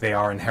do think they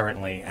are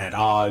inherently at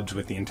odds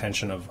with the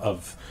intention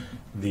of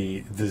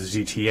the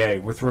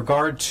ZTA. With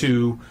regard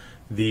to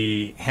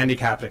the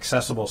handicapped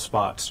accessible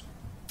spots,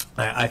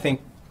 I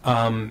think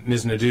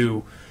Ms.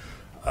 Nadeau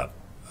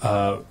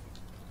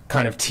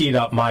kind of teed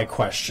up my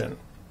question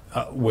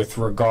with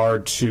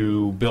regard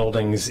to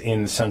buildings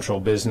in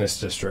central business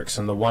districts.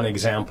 And the one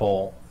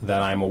example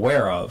that I'm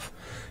aware of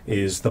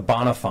is the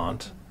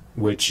Bonifant,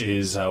 which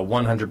is a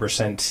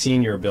 100%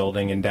 senior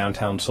building in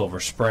downtown Silver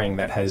Spring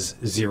that has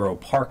 0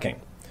 parking.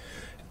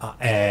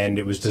 And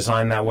it was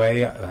designed that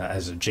way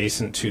as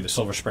adjacent to the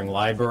Silver Spring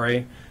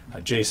Library,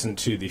 adjacent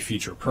to the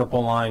Future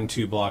Purple line,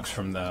 2 blocks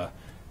from the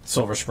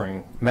Silver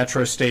Spring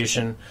Metro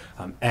Station.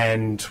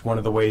 And one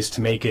of the ways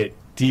to make it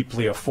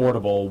deeply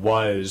affordable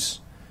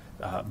was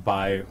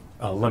by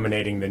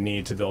eliminating the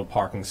need to build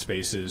parking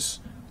spaces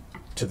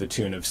to the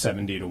tune of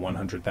 $70,000 to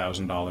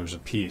 $100,000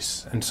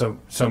 apiece. And so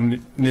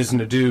Ms.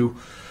 Nadeau,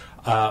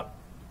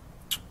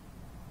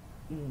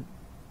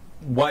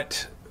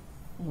 what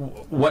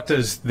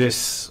does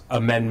this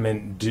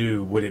amendment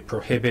do? Would it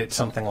prohibit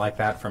something like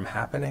that from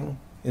happening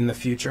in the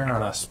future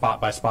on a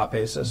spot-by-spot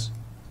basis?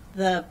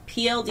 The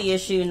PLD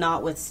issue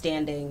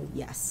notwithstanding,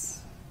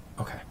 yes.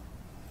 Okay.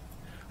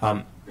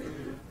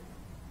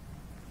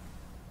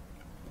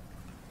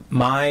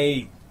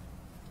 My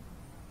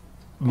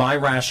my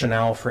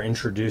rationale for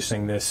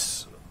introducing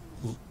this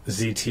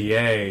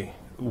ZTA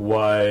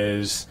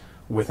was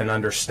with an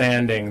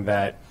understanding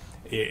that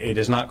it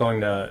is not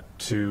going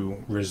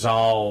to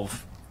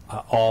resolve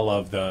all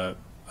of the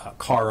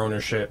car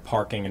ownership,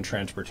 parking, and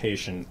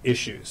transportation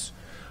issues.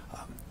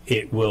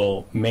 It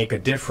will make a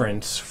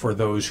difference for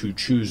those who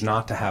choose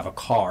not to have a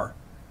car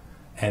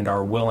and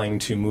are willing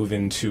to move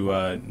into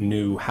a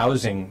new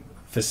housing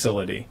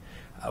facility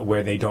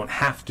where they don't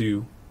have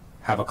to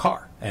have a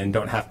car and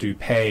don't have to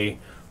pay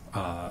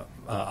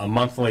a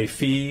monthly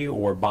fee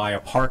or buy a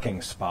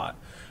parking spot.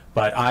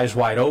 But eyes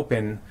wide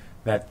open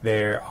that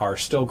there are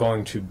still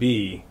going to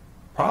be,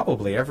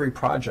 probably every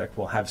project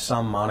will have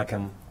some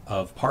modicum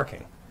of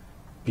parking,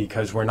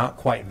 because we're not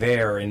quite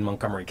there in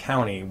Montgomery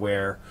County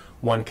where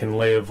one can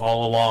live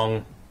all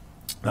along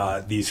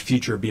these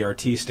future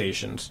BRT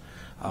stations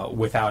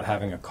without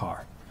having a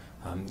car.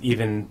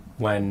 Even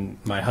when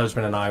my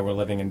husband and I were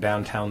living in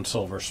downtown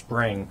Silver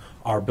Spring,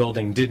 our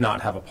building did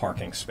not have a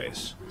parking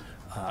space.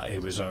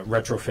 It was a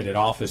retrofitted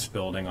office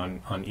building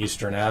on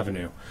Eastern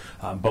Avenue,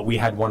 but we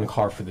had one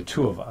car for the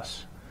two of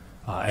us.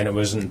 And it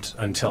wasn't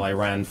until I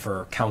ran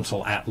for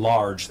council at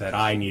large that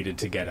I needed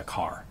to get a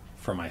car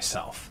for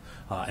myself.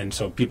 And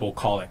so people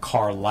call it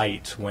car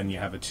light when you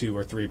have a 2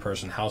 or 3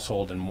 person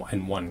household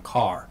and one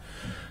car.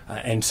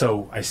 And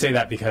so I say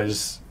that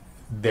because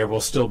there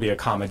will still be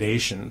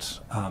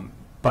accommodations,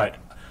 but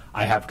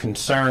I have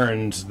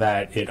concerns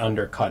that it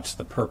undercuts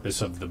the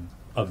purpose of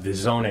the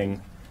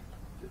zoning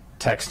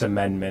text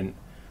amendment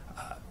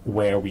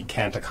where we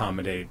can't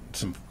accommodate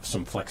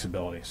some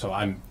flexibility. So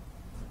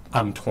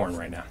I'm torn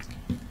right now.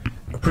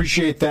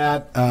 Appreciate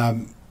that.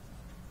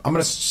 I'm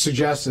going to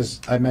suggest,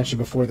 as I mentioned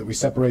before, that we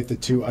separate the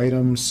two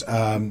items.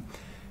 I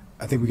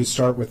think we could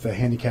start with the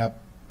handicap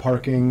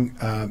parking.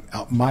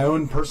 My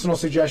own personal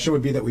suggestion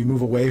would be that we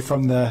move away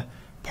from the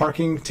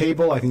parking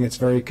table. I think it's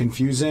very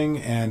confusing,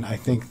 and I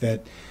think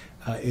that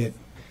it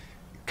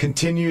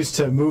continues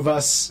to move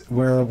us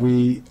where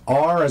we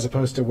are as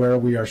opposed to where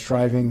we are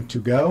striving to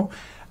go.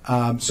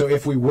 So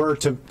if we were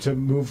to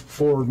move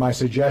forward, my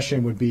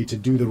suggestion would be to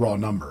do the raw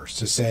numbers,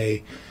 to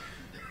say,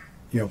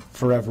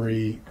 for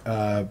every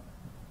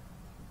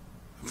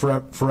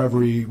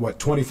what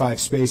 25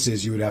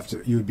 spaces you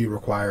would be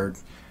required,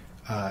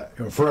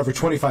 for every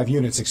 25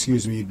 units,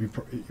 excuse me, you'd be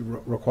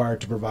required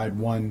to provide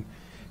one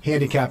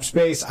handicap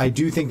space. I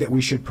do think that we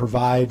should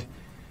provide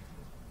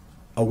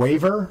a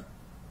waiver,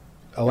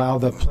 allow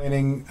the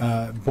planning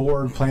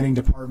planning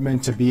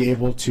department to be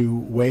able to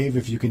waive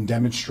if you can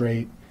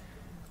demonstrate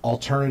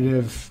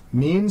alternative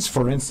means.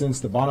 For instance,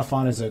 the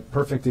Bonifant is a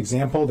perfect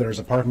example. There's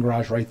a parking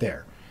garage right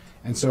there.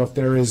 And so if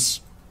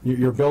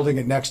you're building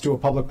it next to a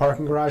public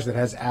parking garage that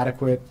has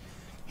adequate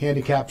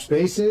handicap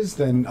spaces,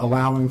 then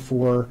allowing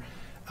for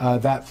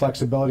that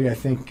flexibility, I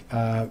think,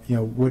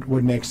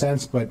 would make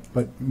sense, but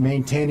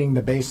maintaining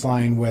the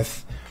baseline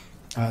with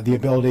the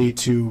ability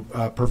to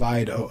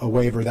provide a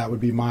waiver, that would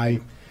be my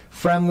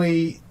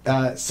friendly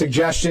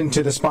suggestion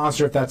to the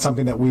sponsor if that's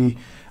something that we're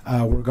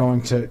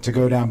going to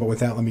go down. But with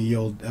that, let me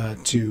yield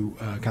to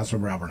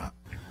Councilmember Albernot.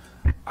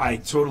 I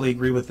totally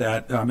agree with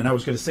that, and I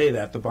was going to say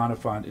that the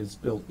Bonifant is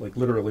built like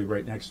literally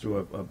right next to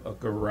a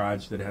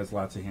garage that has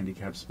lots of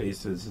handicap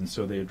spaces, and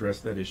so they address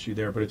that issue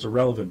there, but it's a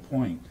relevant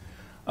point.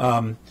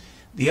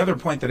 The other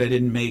point that I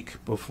didn't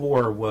make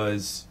before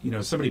was,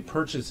 somebody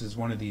purchases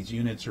one of these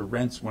units or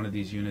rents one of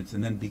these units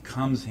and then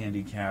becomes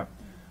handicapped.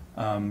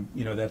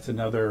 That's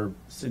another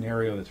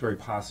scenario that's very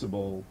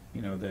possible,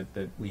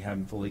 that we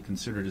haven't fully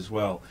considered as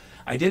well.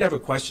 I did have a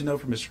question, though,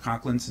 for Mr.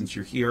 Conklin, since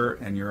you're here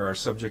and you're our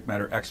subject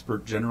matter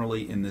expert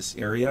generally in this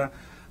area.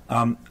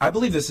 I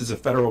believe this is a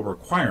federal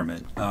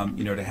requirement,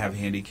 to have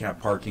handicap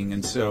parking,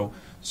 and so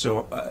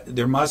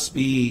there must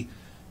be,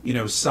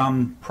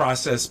 some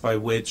process by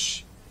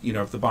which,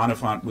 if the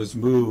Bonifant was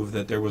moved,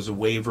 that there was a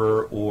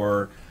waiver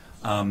or,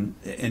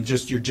 and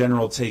just your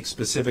general take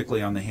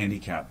specifically on the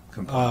handicap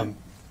component.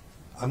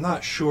 I'm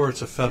not sure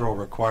it's a federal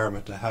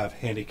requirement to have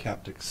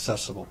handicapped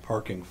accessible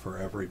parking for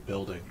every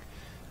building,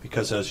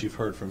 because as you've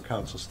heard from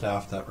council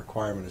staff, that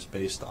requirement is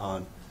based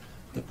on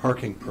the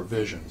parking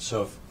provision.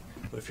 So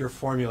if you're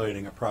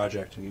formulating a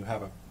project and you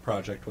have a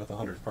project with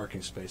 100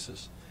 parking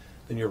spaces,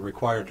 then you're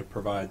required to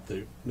provide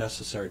the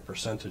necessary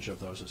percentage of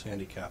those as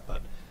handicap,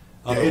 but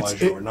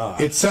otherwise you're not.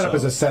 It's set up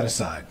as a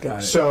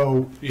set-aside.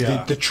 So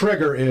the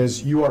trigger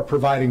is you are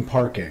providing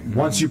parking. Mm-hmm.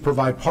 Once you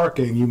provide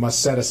parking, you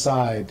must set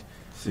aside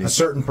a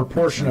certain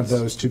proportion of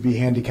those to be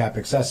handicap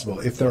accessible.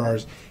 If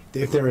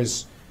there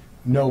is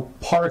no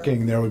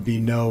parking, there would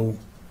be no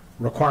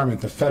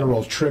requirement. The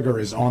federal trigger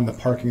is on the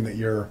parking that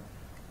you're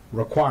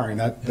requiring.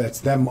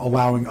 That's them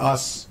allowing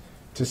us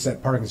to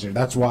set parking standards.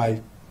 That's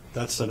why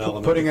that's an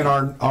element. Putting in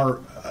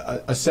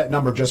a set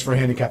number just for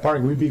handicap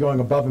parking, we'd be going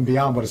above and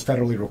beyond what is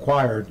federally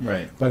required,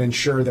 right, but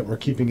ensure that we're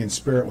keeping in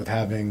spirit with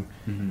having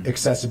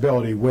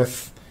accessibility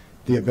with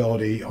the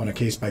ability on a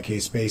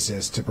case-by-case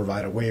basis to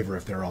provide a waiver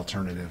if there are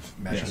alternative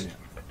measures. Yes.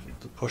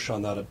 To push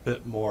on that a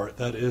bit more,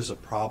 that is a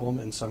problem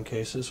in some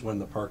cases when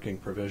the parking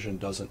provision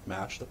doesn't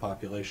match the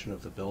population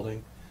of the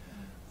building.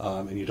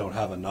 and you don't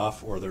have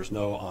enough, or there's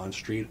no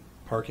on-street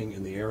parking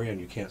in the area and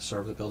you can't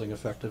serve the building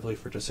effectively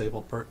for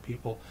disabled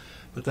people.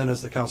 But then,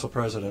 as the council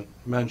president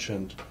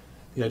mentioned,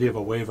 the idea of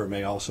a waiver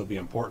may also be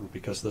important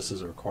because this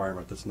is a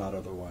requirement that's not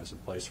otherwise in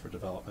place for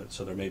development.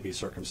 So there may be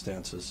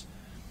circumstances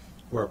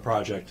where a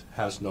project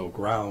has no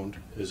ground,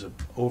 is an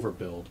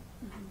overbuild,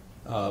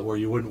 where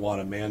you wouldn't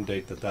want to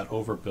mandate that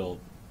overbuild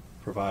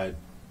provide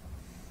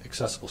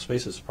accessible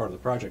spaces as part of the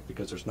project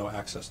because there's no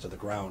access to the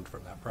ground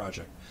from that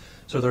project.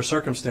 So there are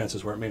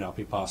circumstances where it may not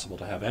be possible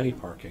to have any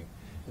parking,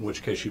 in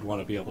which case you'd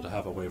want to be able to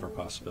have a waiver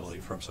possibility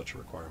from such a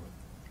requirement.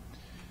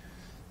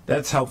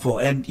 That's helpful.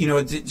 And, you know,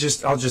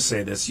 I'll just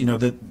say this, you know,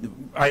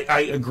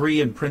 I agree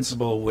in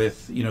principle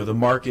with, you know, the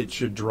market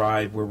should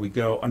drive where we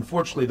go.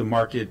 Unfortunately, the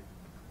market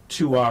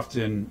too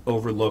often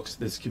overlooks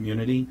this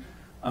community.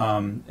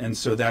 And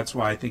so that's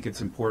why I think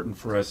it's important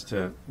for us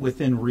to,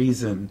 within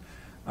reason,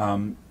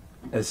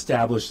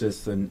 establish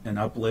this and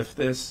uplift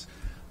this.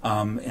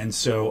 And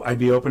so I'd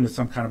be open to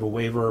some kind of a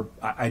waiver.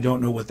 I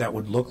don't know what that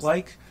would look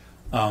like,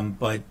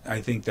 but I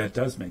think that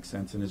does make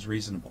sense and is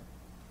reasonable.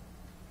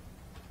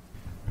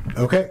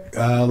 Okay,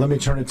 let me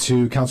turn it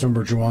to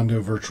Councilmember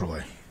Jawando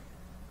virtually.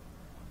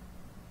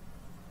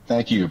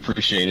 Thank you,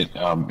 appreciate it.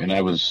 And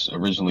I was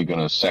originally going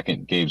to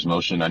second Gabe's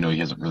motion. I know he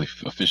hasn't really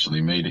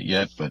officially made it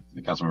yet, but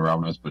Councilmember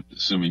Alvarez, but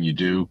assuming you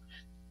do,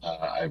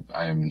 I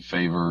am in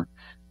favor,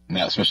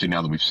 now, especially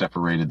now that we've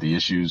separated the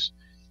issues.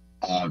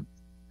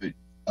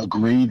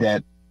 Agree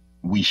that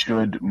we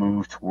should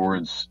move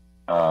towards,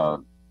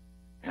 and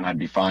I'd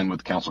be fine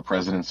with Council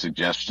President's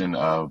suggestion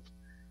of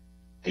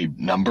a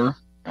number.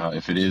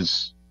 If it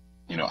is,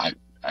 you know,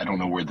 I don't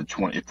know where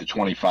if the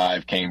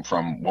 25 came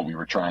from what we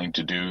were trying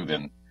to do,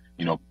 then,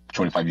 you know,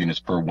 25 units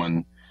per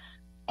one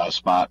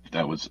spot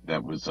that was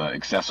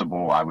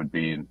accessible, I would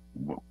be in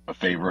a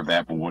favor of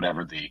that. But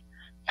whatever the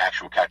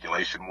actual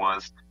calculation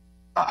was,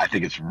 I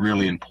think it's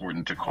really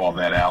important to call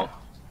that out.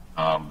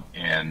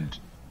 And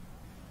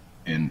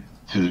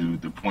to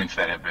the points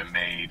that have been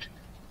made,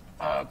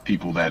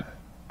 people that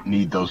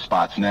need those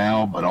spots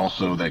now, but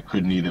also that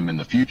could need them in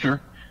the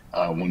future.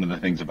 One of the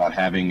things about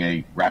having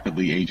a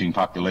rapidly aging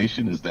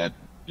population is that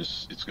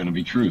it's going to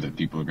be true that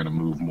people are going to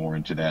move more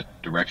into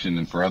that direction,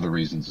 and for other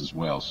reasons as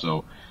well.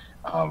 So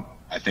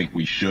I think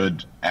we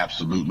should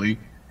absolutely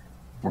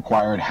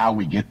require it. How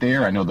we get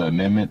there, I know the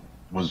amendment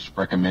was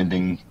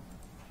recommending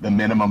the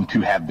minimum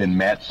to have been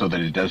met so that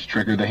it does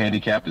trigger the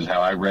handicap is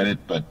how I read it,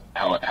 but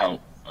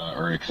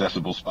or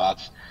accessible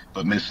spots.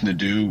 But Ms.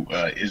 Nadeau,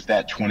 is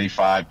that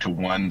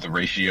 25-to-1 the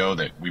ratio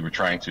that we were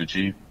trying to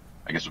achieve?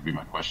 I guess would be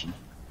my question.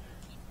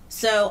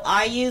 So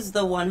I use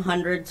the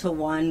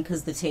 100-to-1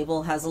 because the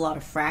table has a lot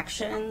of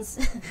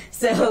fractions.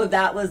 So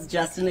that was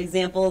just an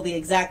example. The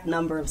exact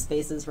number of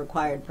spaces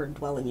required per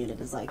dwelling unit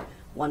is like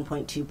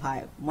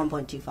 1.25,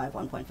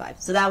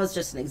 1.5. So that was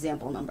just an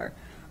example number.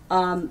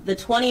 The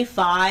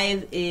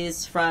 25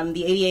 is from,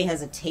 the ADA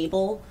has a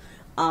table,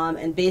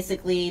 and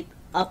basically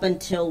up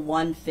until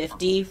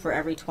 150, for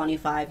every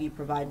 25 you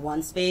provide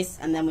one space.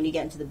 And then when you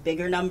get into the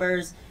bigger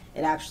numbers,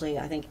 it actually,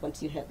 I think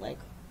once you hit like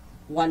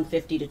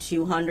 150 to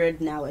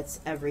 200, now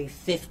it's every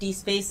 50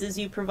 spaces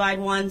you provide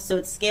one. So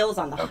it scales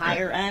on the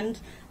higher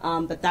end,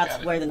 but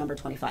that's where the number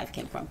 25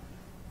 came from.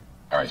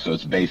 All right, so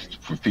it's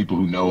based, for people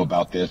who know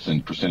about this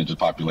and percentage of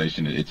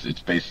population,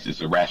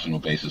 it's a rational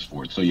basis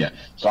for it. So yeah,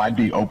 so I'd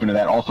be open to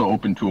that. Also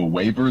open to a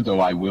waiver,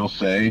 though I will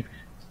say,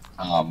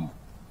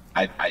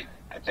 I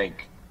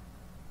think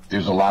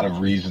there's a lot of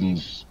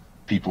reasons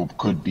people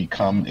could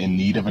become in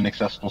need of an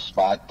accessible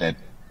spot that,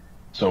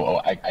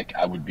 so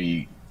I would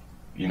be,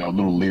 you know, a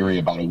little leery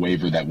about a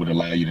waiver that would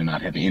allow you to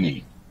not have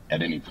any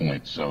at any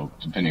point. So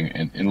depending,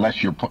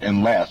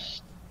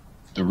 unless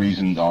the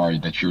reasons are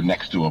that you're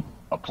next to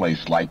a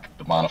place like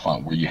the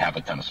Bonifant where you have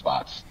a ton of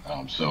spots.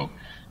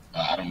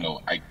 I don't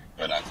know,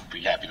 but I'd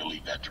be happy to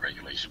leave that to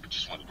regulation, but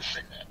just wanted to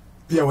say that.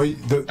 Yeah,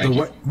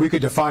 we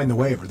could define the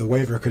waiver. The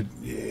waiver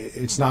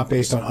it's not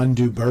based on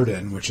undue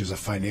burden, which is a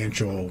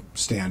financial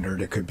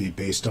standard. It could be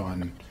based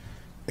on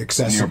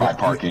nearby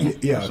parking.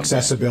 Yeah,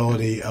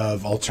 accessibility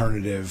of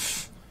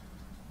alternative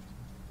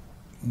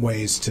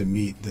ways to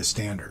meet the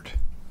standard,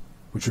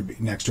 which would be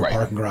next to a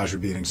parking garage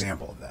would be an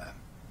example of that.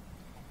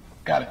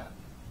 Got it.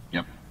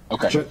 Yep.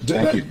 Okay.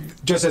 Thank you.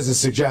 Just as a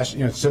suggestion,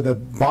 you know, so the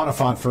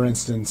Bonifant, for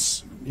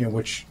instance, you know,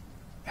 which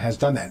has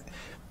done that.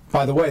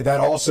 By the way, that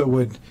also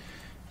would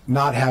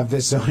not have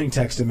this zoning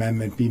text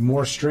amendment be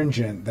more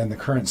stringent than the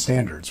current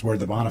standards, where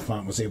the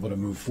Bonifant was able to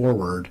move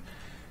forward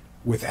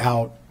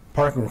without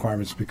parking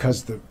requirements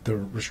because the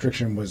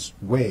restriction was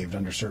waived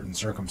under certain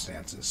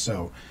circumstances.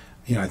 So,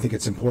 you know, I think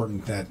it's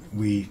important that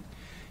we,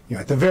 you know,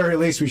 at the very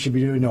least, we should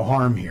be doing no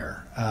harm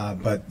here.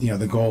 But you know,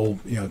 the goal,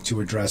 you know,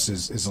 to address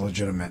is a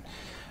legitimate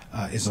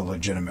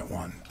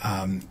one.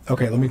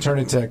 Okay, let me turn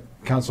it to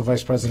Council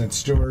Vice President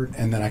Stewart,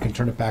 and then I can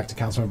turn it back to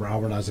Councilmember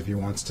Alvarez if he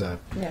wants to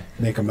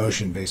make a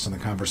motion based on the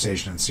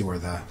conversation and see where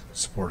the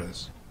support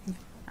is.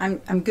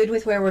 I'm good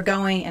with where we're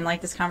going and like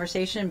this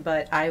conversation,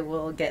 but I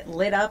will get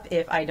lit up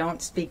if I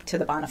don't speak to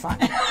the Bonifant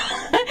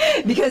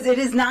because it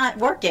is not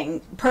working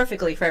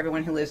perfectly for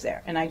everyone who lives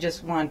there. And I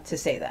just want to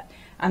say that.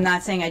 I'm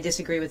not saying I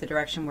disagree with the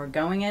direction we're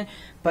going in,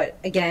 but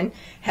again,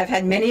 have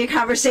had many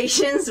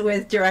conversations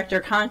with Director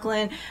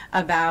Conklin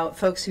about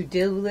folks who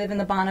do live in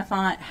the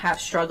Bonifant,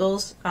 have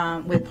struggles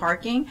with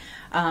parking.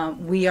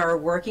 We are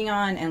working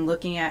on and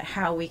looking at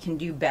how we can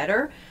do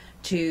better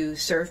to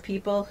serve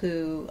people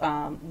who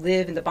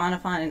live in the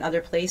Bonifant and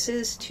other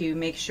places to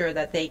make sure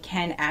that they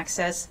can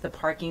access the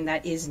parking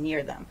that is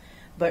near them.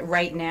 But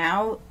right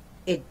now,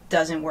 it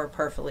doesn't work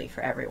perfectly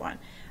for everyone.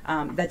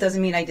 That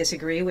doesn't mean I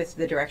disagree with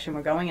the direction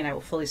we're going, and I will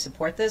fully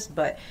support this,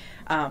 but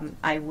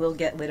I will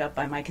get lit up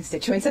by my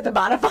constituents at the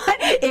Bonifant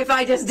if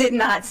I just did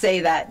not say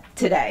that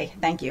today.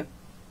 Thank you.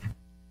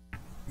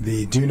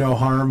 The do no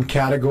harm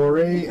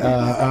category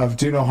of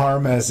do no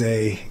harm as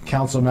a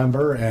council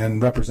member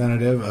and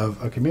representative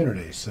of a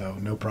community. So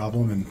no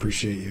problem, and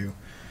appreciate you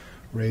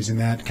raising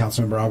that.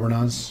 Councilmember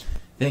Albornoz.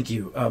 Thank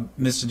you.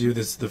 Mr. Do,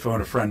 this is the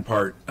phone a friend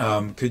part.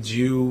 Could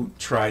you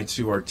try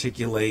to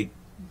articulate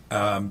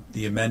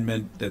the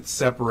amendment that's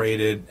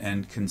separated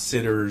and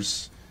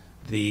considers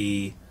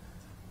the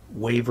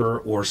waiver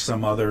or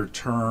some other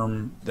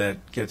term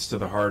that gets to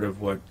the heart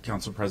of what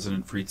Council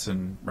President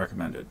Friedson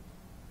recommended?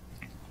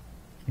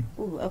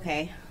 Ooh,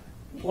 okay.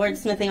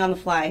 Wordsmithing on the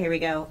fly. Here we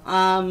go.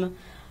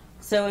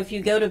 So if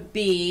you go to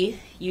B,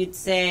 you'd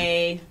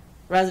say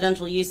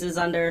residential uses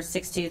under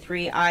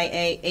 623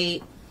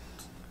 IA8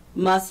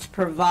 must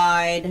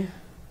provide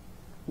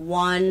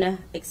one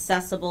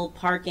accessible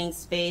parking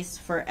space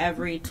for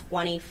every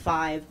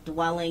 25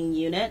 dwelling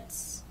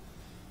units,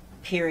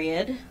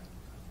 period.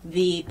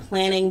 The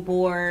planning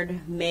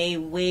board may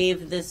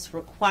waive this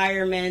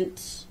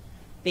requirement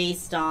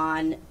based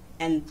on,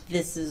 and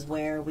this is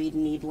where we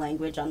need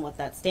language on what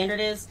that standard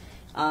is.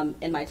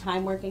 In my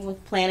time working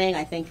with planning,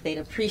 I think they'd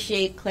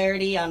appreciate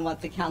clarity on what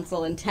the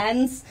council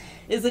intends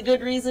is a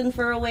good reason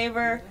for a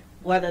waiver,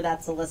 whether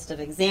that's a list of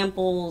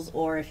examples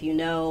or if you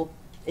know,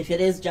 if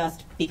it is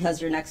just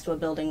because you're next to a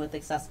building with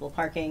accessible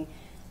parking.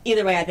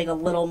 Either way, I think a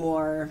little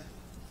more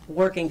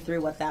working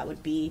through what that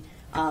would be.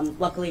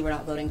 Luckily, we're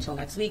not voting till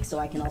next week, so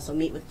I can also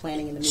meet with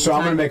planning in the meantime. So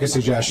I'm going to make a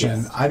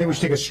suggestion. Yes. I think we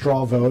should take a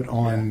straw vote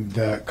on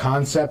the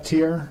concept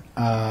here,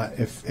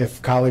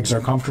 if colleagues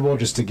are comfortable,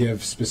 just to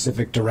give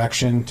specific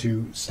direction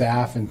to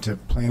staff and to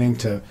planning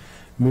to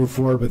move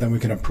forward, but then we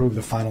can approve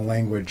the final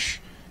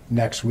language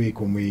next week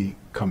when we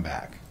come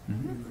back.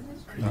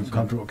 Are you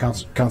comfortable?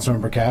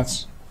 Councilmember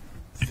Katz?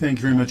 Thank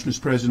you very much,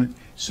 Mr. President.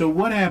 So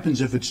what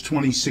happens if it's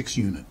 26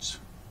 units?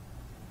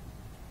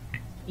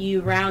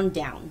 You round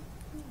down.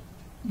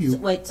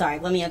 Wait, sorry,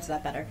 let me answer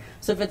that better.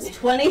 So if it's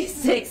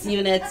 26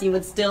 units, you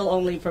would still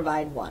only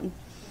provide one.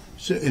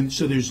 So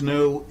there's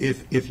no,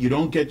 if you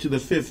don't get to the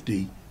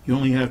 50, you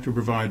only have to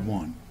provide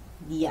one.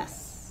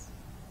 Yes.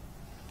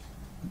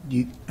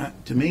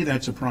 To me,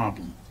 that's a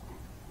problem.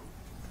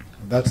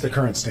 That's the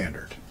current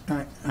standard.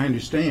 I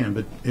understand,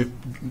 but if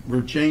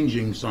we're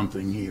changing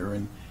something here,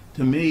 and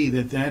to me,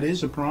 that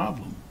is a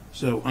problem.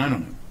 So I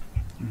don't know.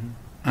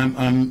 Mm-hmm.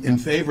 I'm in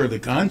favor of the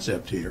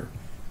concept here,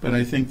 but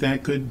I think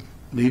that could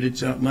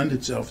lend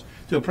itself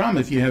to a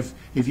problem. If you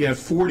have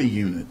 40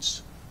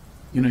 units,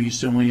 you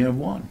still only have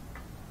one.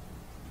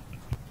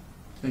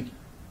 Thank you.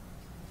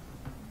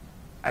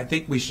 I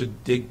think we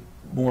should dig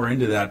more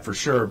into that for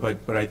sure, but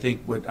I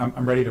think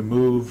I'm ready to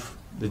move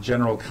the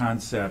general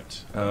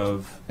concept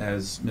of,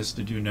 as Ms.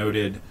 Nadeau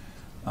noted,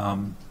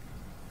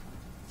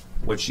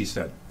 what she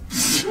said.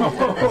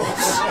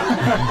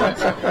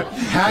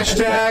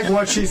 Hashtag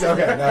what she's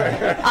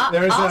okay.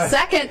 I'll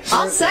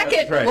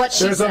second right. what she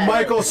said. There's a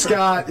Michael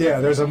Scott. Yeah,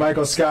 there's a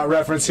Michael Scott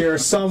reference here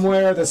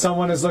somewhere that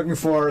someone is looking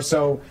for.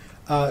 So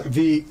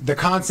the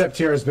concept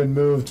here has been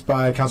moved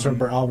by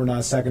Councilmember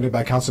Albornoz, seconded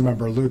by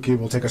Councilmember Lukey.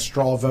 We'll take a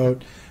straw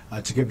vote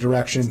to give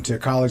direction to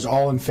colleagues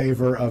all in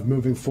favor of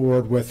moving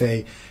forward with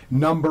a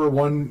number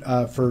one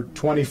for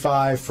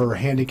 25 for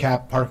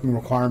handicap parking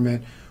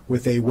requirement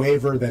with a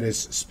waiver that is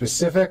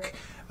specific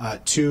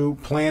to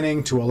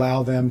planning to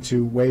allow them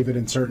to waive it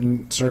in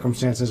certain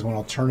circumstances when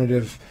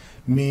alternative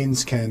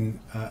means can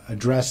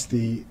address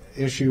the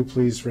issue.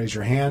 Please raise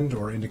your hand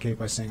or indicate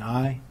by saying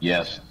aye.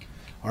 Yes.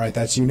 All right,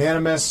 that's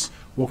unanimous.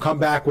 We'll come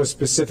back with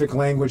specific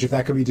language if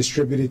that could be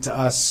distributed to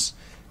us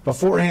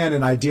beforehand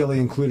and ideally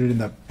included in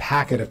the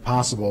packet if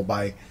possible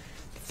by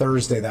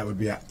Thursday. That would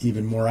be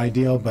even more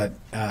ideal, but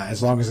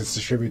as long as it's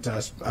distributed to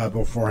us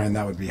beforehand,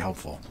 that would be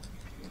helpful.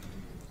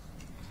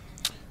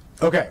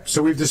 Okay,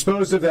 so we've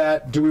disposed of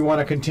that. Do we want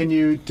to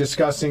continue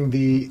discussing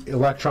the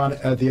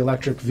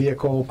electric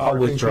vehicle parking?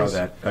 I'll withdraw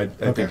space? that.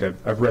 I think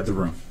I've read the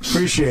room.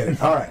 Appreciate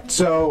it. All right,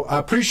 so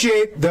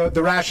appreciate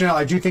the rationale.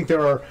 I do think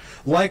there are,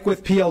 like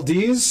with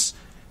PLDs,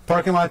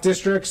 Parking lot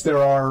districts, there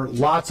are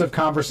lots of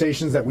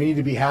conversations that we need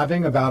to be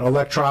having about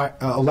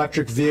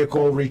electric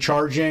vehicle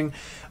recharging,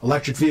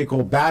 electric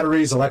vehicle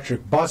batteries,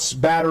 electric bus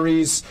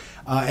batteries,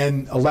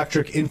 and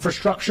electric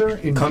infrastructure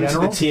in Come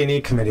general. to the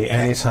T&E committee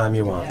anytime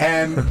you want.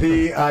 And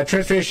the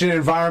Transportation and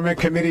Environment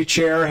Committee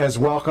Chair has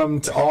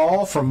welcomed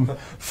all from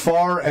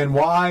far and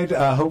wide,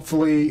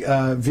 hopefully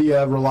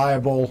via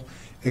reliable,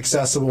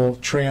 accessible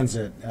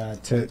transit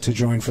to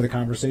join for the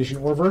conversation,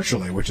 or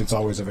virtually, which it's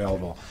always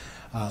available.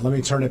 Let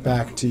me turn it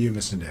back to you,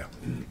 Ms. Nadeau.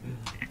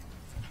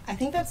 I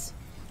think that's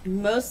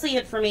mostly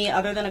it for me,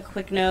 other than a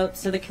quick note.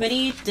 So the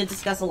committee did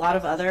discuss a lot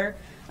of other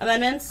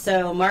amendments.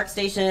 So mark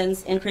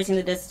stations, increasing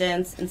the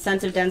distance,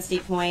 incentive density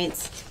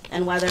points,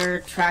 and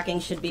whether tracking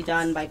should be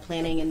done by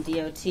planning and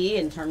DOT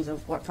in terms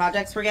of what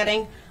projects we're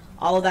getting.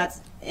 All of that's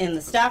in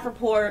the staff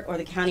report or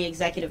the county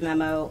executive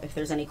memo if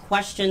there's any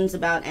questions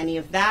about any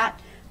of that.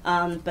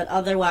 But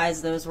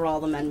otherwise, those were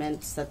all the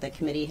amendments that the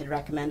committee had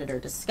recommended or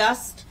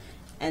discussed.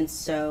 And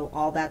so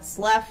all that's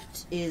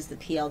left is the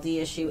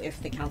PLD issue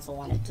if the council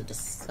wanted to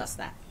discuss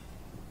that.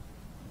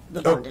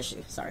 The bond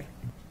issue, sorry.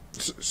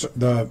 So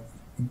the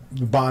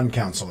bond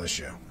council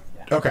issue.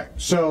 Okay,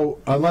 so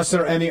unless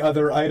there are any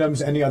other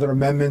items, any other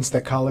amendments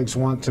that colleagues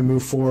want to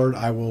move forward,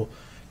 I will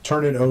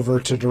turn it over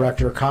to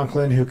Director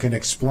Conklin, who can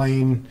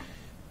explain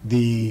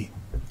the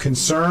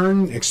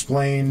concern,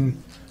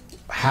 explain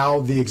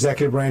how the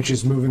executive branch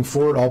is moving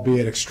forward,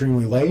 albeit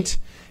extremely late,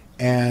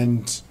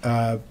 and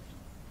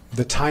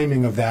the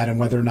timing of that and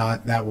whether or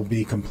not that will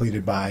be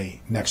completed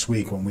by next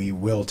week when we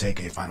will take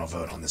a final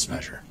vote on this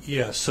measure.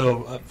 Yeah,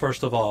 so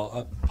first of all,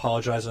 I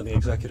apologize on the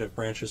executive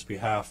branch's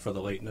behalf for the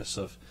lateness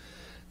of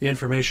the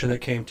information that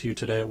came to you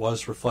today. It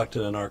was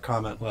reflected in our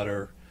comment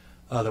letter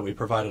that we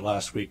provided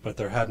last week, but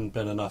there hadn't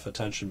been enough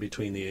attention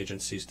between the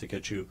agencies to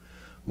get you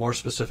more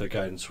specific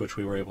guidance, which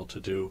we were able to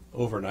do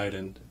overnight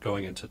and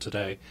going into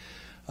today.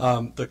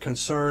 The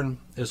concern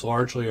is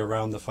largely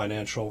around the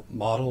financial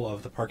model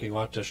of the parking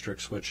lot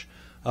districts, which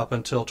up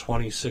until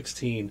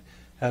 2016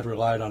 had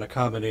relied on a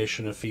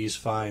combination of fees,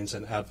 fines,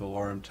 and ad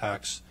valorem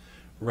tax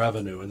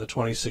revenue. In the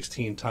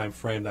 2016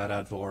 timeframe, that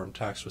ad valorem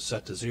tax was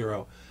set to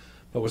zero,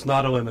 but was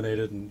not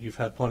eliminated, and you've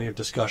had plenty of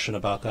discussion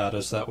about that,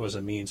 as that was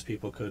a means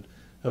people could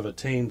have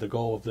attained the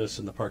goal of this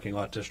in the parking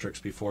lot districts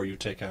before you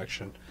take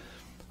action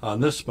on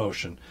this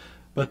motion.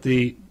 But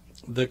the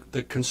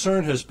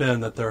concern has been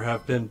that there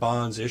have been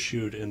bonds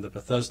issued in the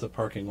Bethesda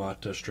parking lot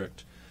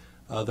district.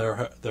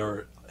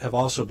 There have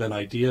also been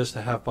ideas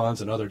to have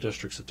bonds in other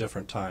districts at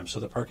different times. So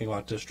the parking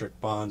lot district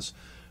bonds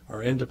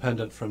are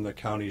independent from the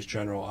county's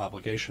general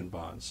obligation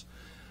bonds.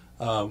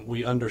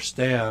 We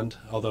understand,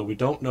 although we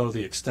don't know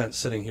the extent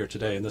sitting here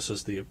today, and this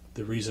is the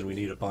reason we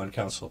need a bond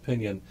council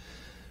opinion,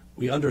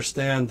 we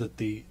understand that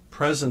the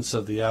presence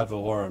of the ad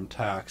valorem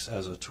tax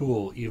as a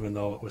tool, even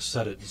though it was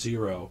set at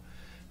zero,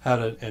 had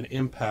an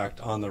impact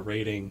on the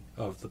rating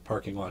of the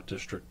parking lot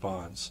district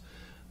bonds.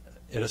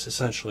 It is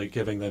essentially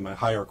giving them a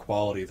higher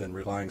quality than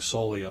relying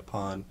solely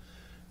upon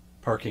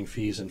parking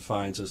fees and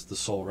fines as the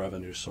sole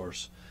revenue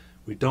source.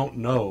 We don't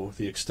know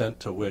the extent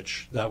to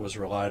which that was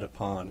relied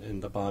upon in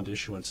the bond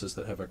issuances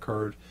that have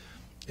occurred,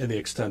 and the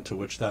extent to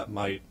which that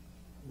might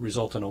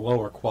result in a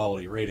lower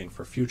quality rating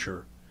for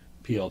future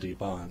PLD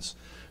bonds.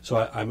 So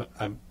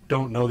I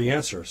don't know the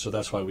answer, so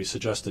that's why we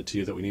suggested to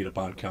you that we need a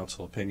bond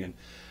council opinion.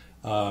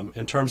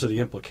 In terms of the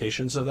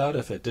implications of that,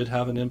 if it did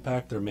have an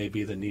impact, there may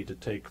be the need to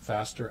take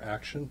faster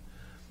action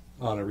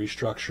on a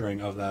restructuring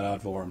of that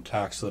ad valorem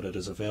tax so that it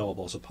is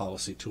available as a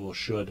policy tool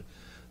should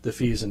the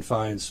fees and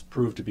fines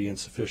prove to be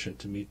insufficient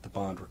to meet the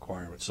bond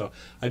requirements. So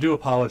I do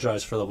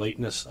apologize for the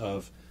lateness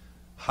of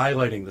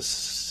highlighting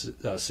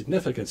the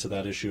significance of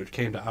that issue. It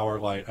came to our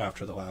light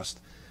after the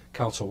last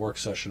council work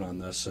session on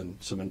this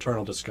and some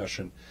internal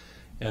discussion,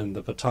 and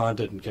the baton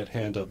didn't get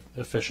handed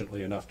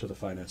efficiently enough to the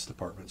finance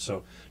department.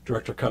 So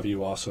Director Covey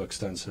also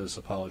extends his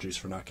apologies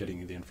for not getting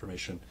you the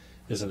information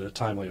in a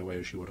timely way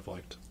as you would have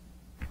liked.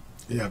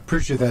 Yeah,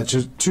 appreciate that.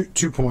 Just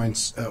two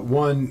points.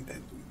 One,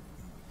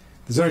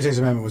 the zoning text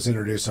amendment was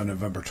introduced on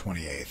November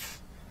 28th.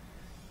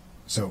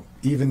 So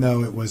even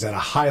though it was at a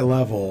high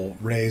level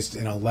raised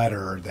in a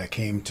letter that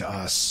came to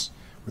us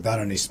without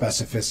any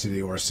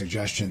specificity or a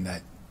suggestion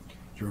that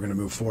you were going to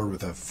move forward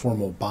with a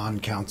formal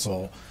bond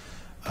council,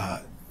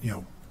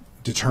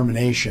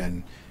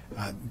 determination,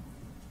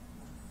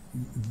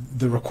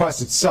 the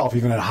request itself,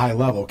 even at a high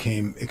level,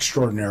 came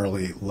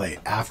extraordinarily late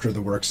after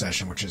the work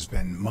session, which has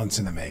been months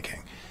in the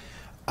making.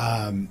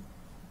 The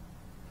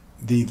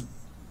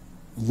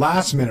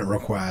last minute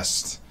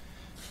request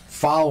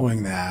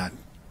following that,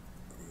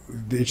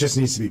 it just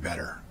needs to be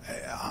better.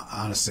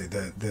 Honestly,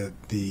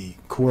 the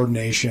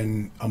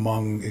coordination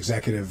among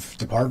executive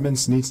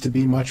departments needs to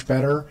be much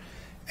better,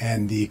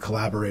 and the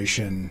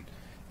collaboration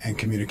and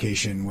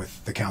communication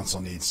with the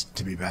council needs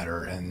to be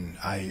better. And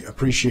I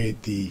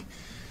appreciate the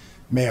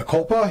mea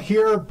culpa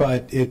here,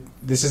 but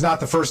this is not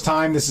the first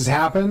time this has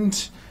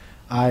happened.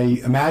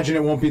 I imagine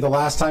it won't be the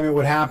last time it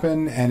would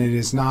happen, and it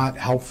is not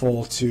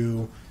helpful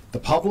to the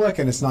public,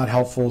 and it's not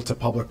helpful to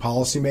public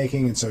policy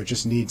making, and so it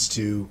just needs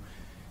to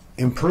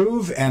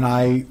improve, and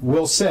I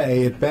will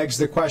say it begs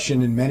the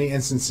question in many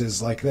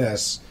instances like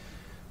this,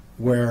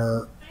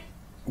 where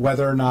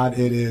whether or not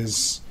it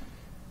is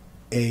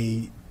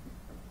a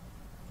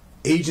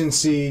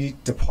agency,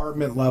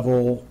 department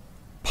level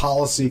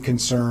policy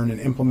concern and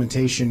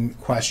implementation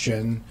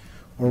question,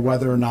 or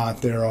whether or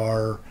not there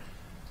are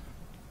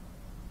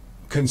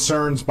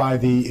concerns by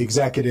the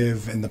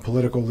executive and the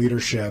political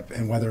leadership,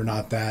 and whether or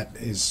not that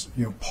is,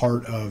 you know,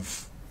 part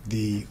of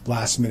the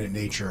last minute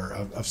nature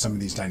of some of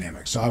these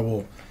dynamics. So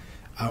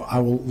I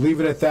will leave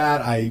it at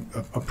that. I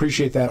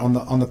appreciate that. On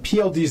the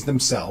PLDs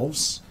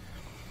themselves,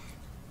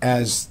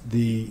 as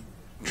the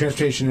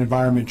Transportation and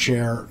Environment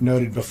Chair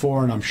noted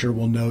before, and I'm sure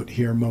we'll note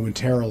here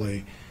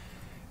momentarily,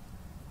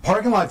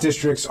 parking lot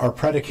districts are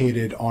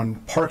predicated on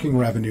parking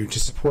revenue to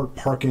support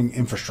parking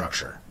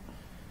infrastructure.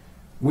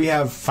 We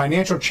have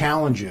financial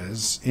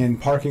challenges in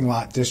parking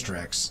lot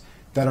districts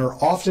that are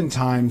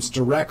oftentimes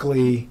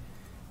directly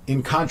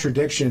in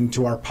contradiction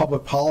to our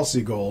public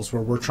policy goals,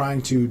 where we're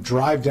trying to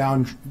drive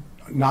down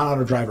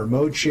non-auto driver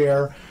mode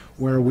share,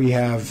 where we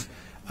have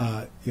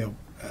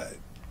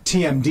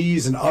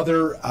TMDs and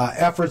other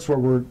efforts where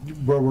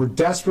we're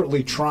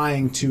desperately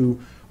trying to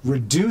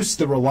reduce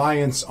the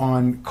reliance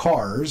on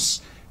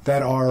cars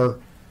that are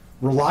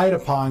relied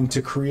upon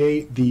to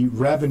create the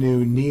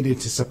revenue needed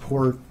to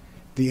support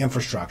the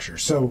infrastructure.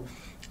 So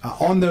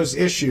on those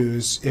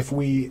issues, if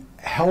we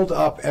held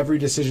up every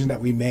decision that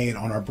we made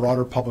on our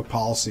broader public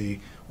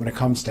policy when it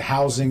comes to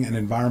housing and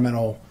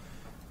environmental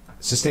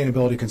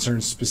sustainability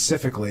concerns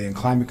specifically, and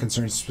climate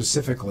concerns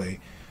specifically,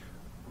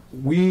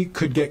 we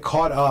could get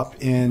caught up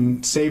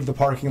in save the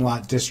parking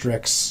lot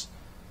districts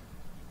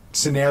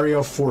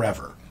scenario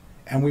forever,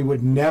 and we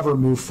would never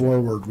move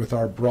forward with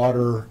our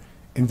broader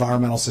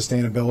environmental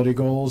sustainability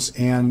goals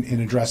and in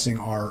addressing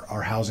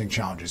our housing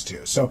challenges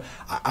too. So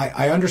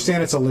I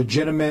understand it's a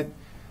legitimate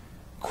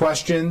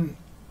question.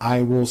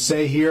 I will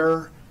say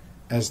here,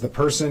 as the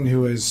person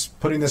who is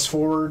putting this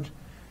forward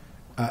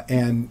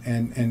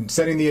and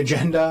setting the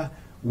agenda,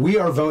 we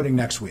are voting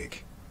next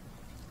week.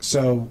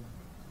 So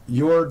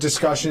your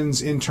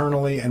discussions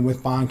internally and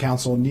with bond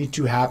counsel need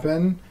to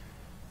happen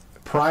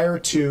prior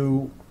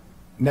to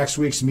next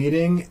week's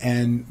meeting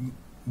and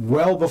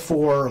well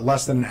before,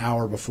 less than an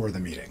hour before the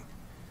meeting.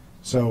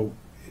 So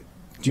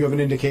do you have an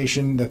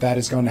indication that that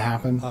is going to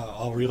happen?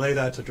 I'll relay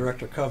that to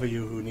Director Covey,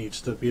 who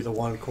needs to be the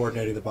one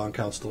coordinating the bond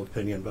counsel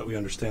opinion, but we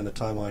understand the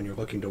timeline you're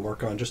looking to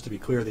work on. Just to be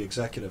clear, the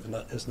executive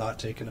has not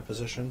taken a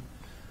position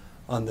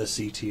on this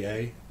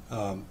CTA.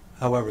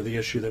 However, the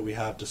issue that we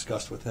have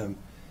discussed with him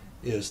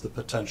is the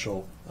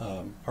potential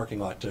parking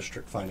lot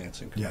district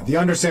financing component. Yeah, the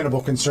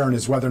understandable concern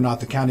is whether or not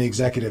the county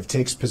executive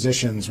takes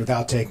positions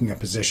without taking a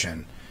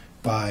position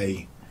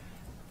by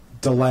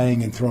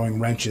delaying and throwing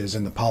wrenches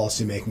in the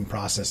policy-making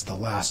process at the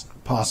last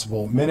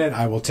possible minute.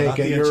 I will take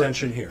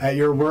at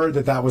your word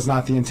that that was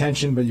not the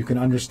intention, but you can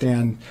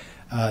understand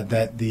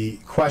that the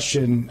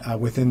question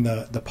within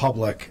the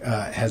public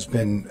has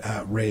been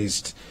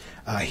raised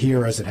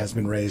here as it has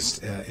been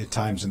raised at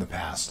times in the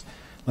past.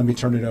 Let me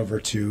turn it over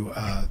to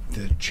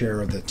the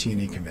chair of the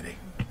T&E committee.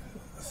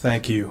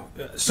 Thank you.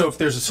 So if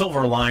there's a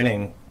silver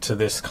lining to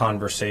this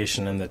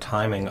conversation and the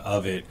timing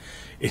of it,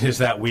 it is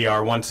that we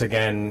are once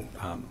again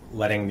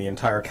letting the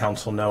entire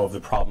council know of the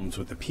problems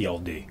with the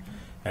PLD.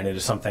 And it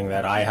is something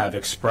that I have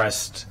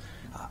expressed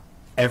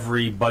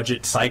every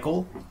budget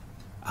cycle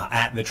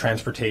at the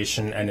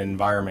Transportation and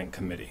Environment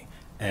Committee.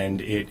 And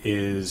it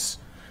is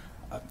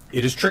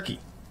tricky.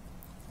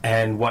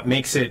 And what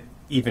makes it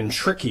even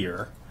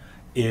trickier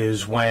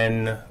is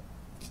when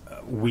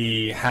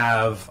we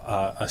have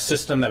a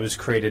system that was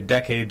created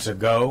decades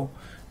ago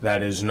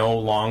that is no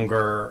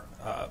longer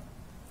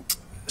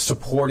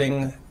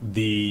supporting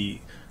the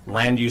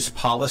land use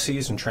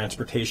policies and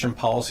transportation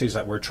policies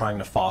that we're trying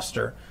to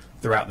foster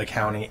throughout the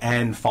county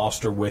and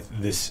foster with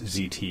this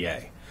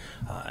ZTA.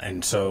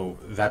 And so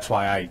that's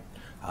why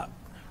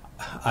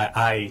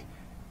I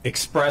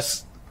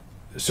express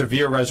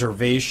severe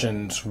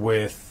reservations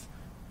with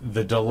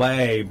the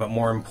delay, but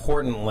more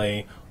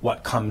importantly,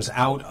 what comes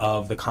out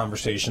of the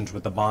conversations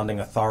with the bonding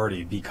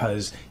authority,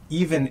 because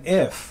even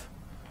if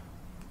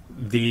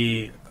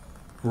the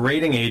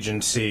rating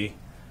agency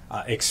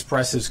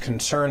expresses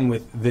concern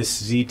with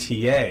this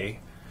ZTA,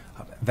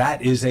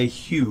 that is a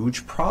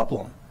huge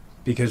problem,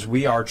 because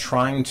we are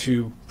trying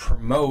to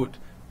promote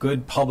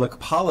good public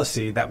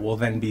policy that will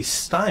then be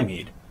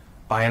stymied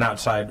by an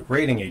outside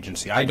rating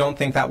agency. I don't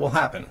think that will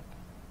happen,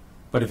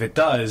 but if it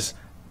does,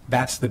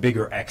 that's the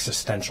bigger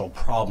existential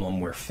problem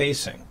we're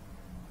facing.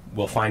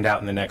 We'll find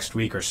out in the next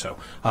week or so.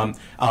 And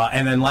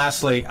then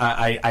lastly,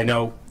 I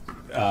know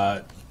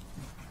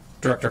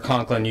Director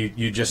Conklin,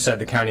 you just said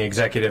the county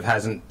executive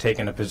hasn't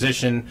taken a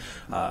position.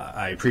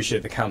 I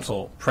appreciate the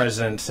council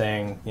president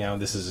saying, you know,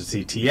 this is a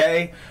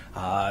CTA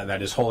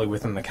that is wholly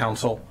within the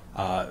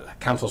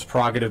council's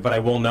prerogative. But I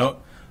will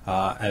note,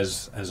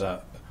 as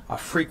a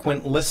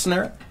frequent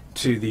listener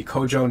to the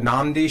Kojo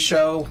Namdi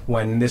show,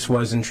 when this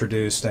was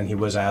introduced and he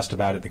was asked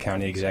about it, the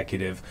county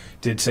executive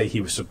did say he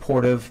was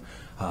supportive.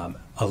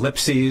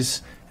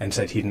 ellipses and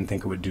said he didn't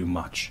think it would do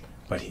much.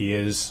 But he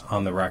is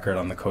on the record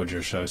on the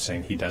Kosher Show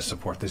saying he does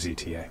support the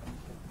ZTA.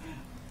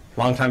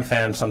 Longtime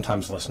fan,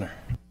 sometimes listener.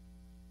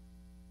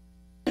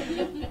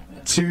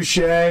 Touche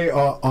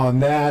on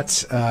that.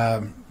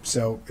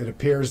 So it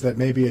appears that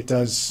maybe it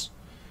does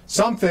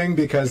something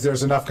because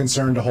there's enough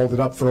concern to hold it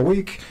up for a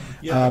week.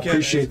 Yeah, again,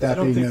 appreciate that I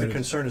don't being think noted. the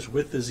concern is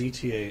with the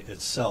ZTA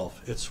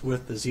itself. It's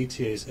with the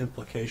ZTA's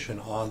implication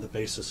on the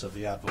basis of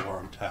the ad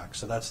valorem tax.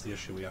 So that's the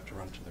issue we have to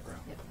run to the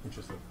ground. Which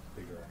is the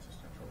bigger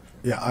existential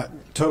issue. Yeah, I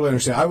totally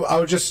understand.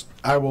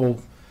 I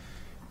will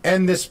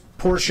end this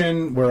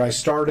portion where I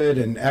started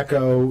and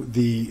echo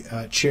the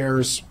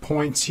chair's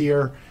points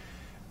here.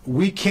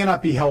 We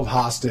cannot be held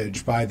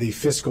hostage by the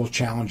fiscal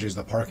challenges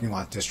of the parking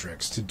lot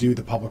districts to do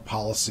the public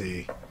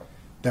policy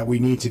that we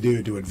need to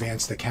do to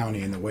advance the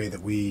county in the way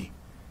that we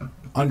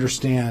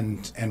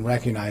understand and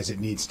recognize it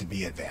needs to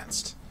be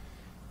advanced.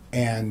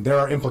 And there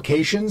are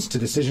implications to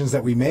decisions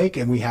that we make,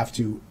 and we have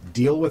to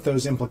deal with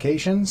those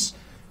implications.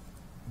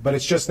 But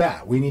it's just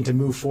that. We need to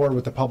move forward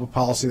with the public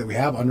policy that we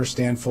have,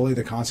 understand fully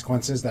the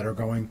consequences that are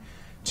going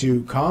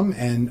to come,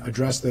 and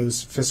address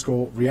those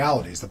fiscal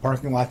realities. The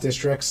parking lot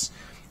districts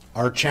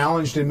are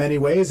challenged in many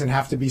ways and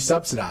have to be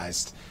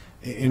subsidized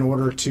in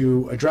order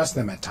to address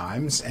them at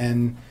times.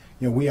 And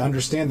we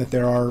understand that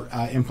there are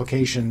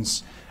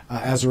implications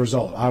as a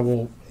result. I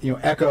will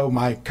echo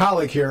my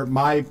colleague here.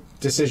 My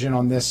decision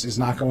on this is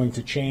not going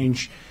to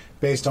change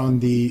based on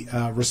the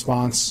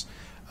response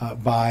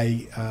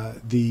by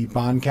the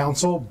bond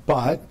council,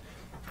 but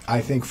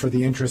I think for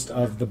the interest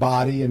of the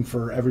body and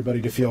for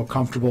everybody to feel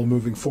comfortable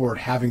moving forward,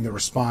 having the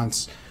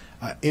response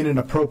in an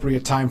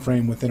appropriate time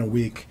frame within a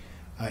week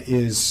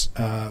is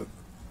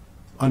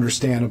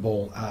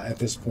understandable at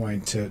this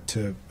point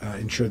to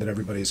ensure that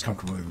everybody is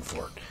comfortable moving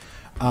forward.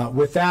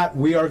 With that,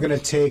 we are going to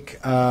take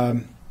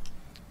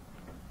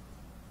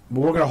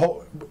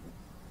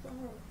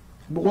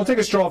we'll take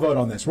a straw vote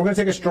on this. We're going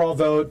to take a straw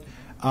vote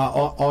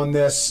on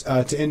this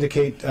to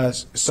indicate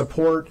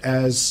support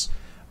as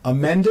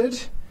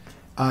amended,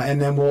 and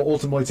then we'll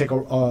ultimately take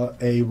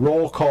a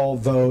roll call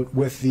vote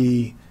with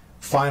the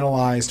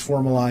finalized,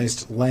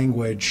 formalized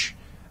language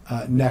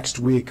next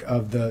week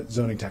of the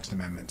zoning text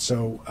amendment.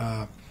 So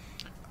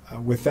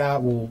with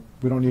that,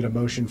 we don't need a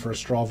motion for a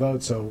straw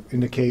vote, so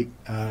indicate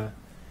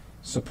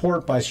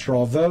support by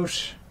straw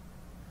vote.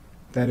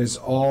 That is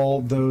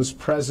all those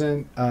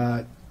present,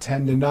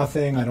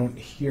 10-0. I don't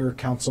hear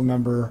council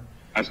member.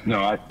 I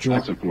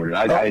support it.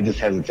 I just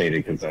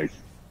hesitated because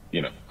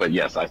but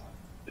yes,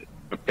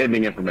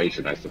 pending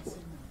information, I support.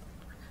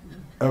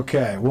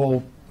 Okay,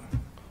 we'll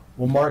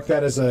mark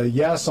that as a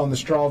yes on the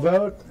straw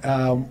vote,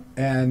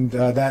 and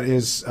that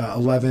is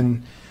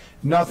 11-0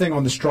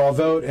 on the straw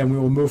vote, and we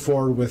will move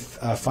forward with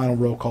a final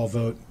roll call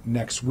vote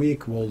next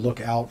week. We'll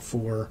look out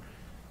for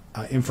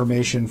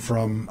information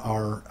from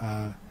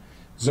our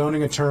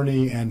zoning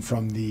attorney and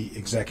from the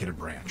executive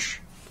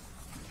branch.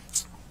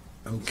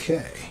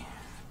 Okay.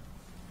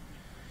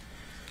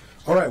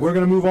 All right, we're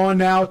going to move on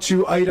now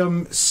to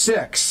item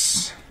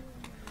 6,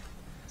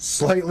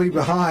 slightly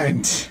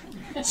behind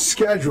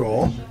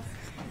schedule,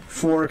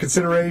 for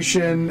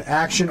consideration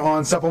action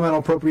on supplemental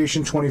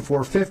appropriation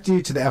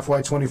 2450 to the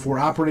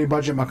FY24 operating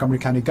budget, Montgomery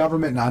County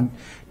Government,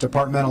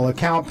 non-departmental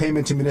account,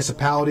 payment to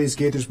municipalities,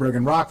 Gaithersburg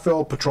and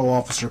Rockville, patrol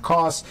officer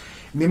costs,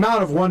 in the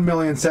amount of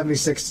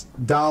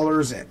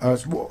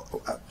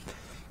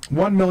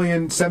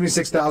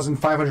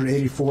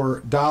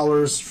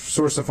 $1,076,584.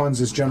 Source of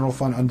funds is general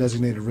fund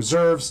undesignated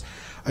reserves.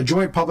 A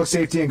joint public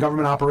safety and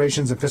government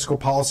operations and fiscal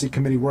policy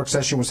committee work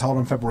session was held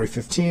on February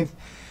 15th.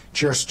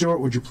 Chair Stewart,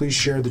 would you please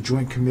share the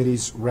joint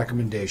committee's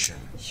recommendation?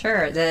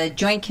 Sure. The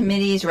joint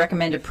committees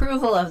recommend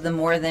approval of the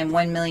more than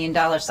 $1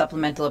 million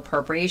supplemental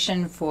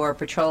appropriation for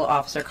patrol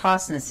officer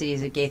costs in the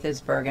cities of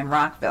Gaithersburg and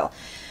Rockville.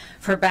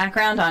 For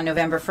background, on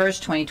November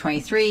 1st,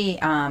 2023,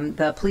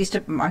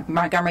 the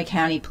Montgomery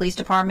County Police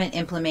Department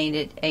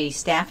implemented a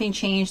staffing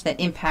change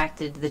that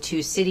impacted the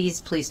two cities'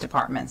 police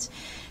departments.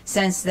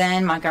 Since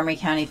then, Montgomery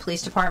County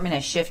Police Department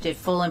has shifted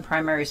full and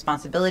primary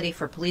responsibility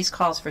for police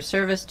calls for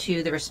service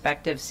to the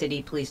respective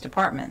city police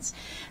departments.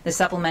 The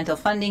supplemental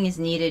funding is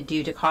needed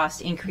due to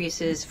cost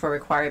increases for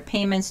required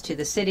payments to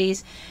the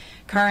cities.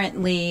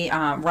 Currently,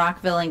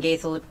 Rockville and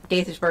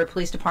Gaithersburg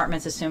police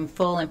departments assume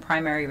full and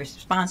primary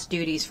response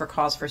duties for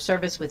calls for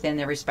service within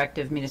their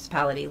respective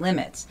municipality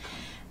limits.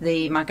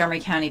 The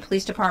Montgomery County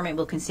Police Department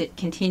will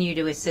continue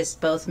to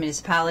assist both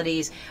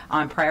municipalities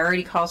on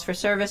priority calls for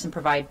service and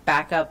provide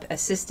backup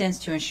assistance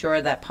to ensure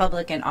that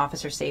public and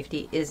officer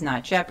safety is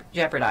not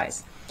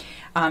jeopardized.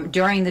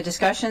 During the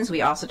discussions,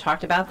 we also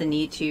talked about the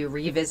need to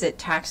revisit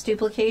tax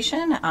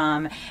duplication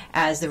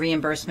as the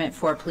reimbursement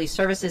for police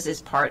services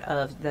is part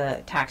of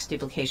the tax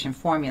duplication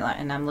formula.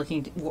 And I'm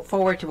looking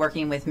forward to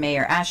working with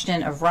Mayor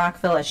Ashton of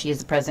Rockville, as she is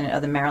the president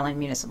of the Maryland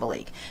Municipal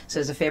League. So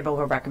it's a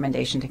favorable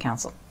recommendation to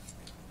council.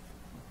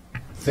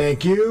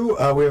 Thank you.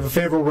 We have a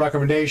favorable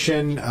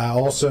recommendation.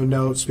 Also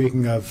note,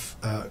 speaking of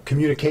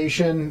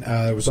communication,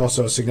 there was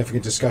also a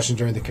significant discussion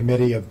during the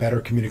committee of better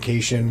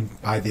communication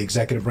by the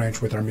executive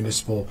branch with our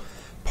municipal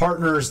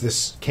partners.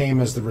 This came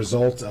as the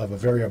result of a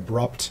very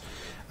abrupt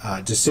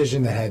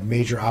decision that had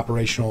major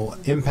operational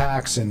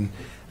impacts, and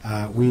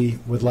we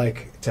would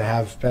like to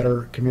have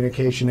better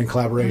communication and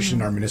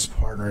collaboration. Our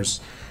municipal partners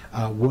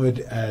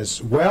would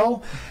as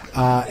well.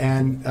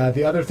 And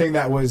the other thing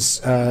that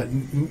was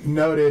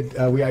noted,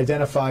 we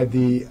identified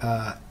the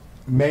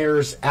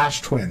mayor's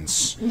ash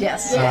twins,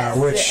 Yes.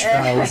 which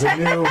was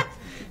a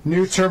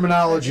new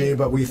terminology,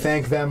 but we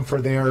thank them for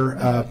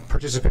their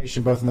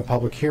participation both in the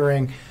public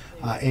hearing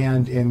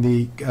and in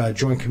the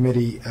joint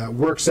committee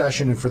work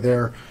session, and for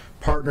their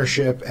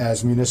partnership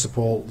as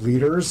municipal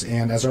leaders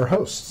and as our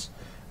hosts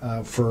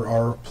for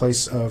our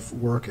place of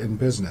work and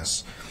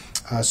business.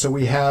 So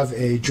we have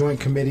a joint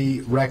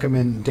committee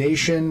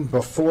recommendation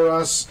before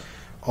us.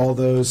 All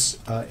those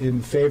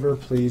in favor,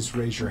 please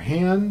raise your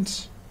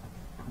hand.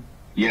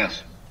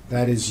 Yes.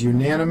 That is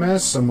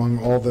unanimous among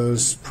all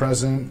those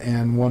present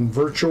and one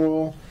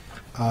virtual.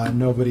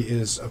 Nobody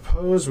is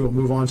opposed. We'll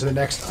move on to the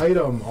next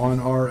item on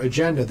our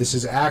agenda. This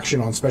is action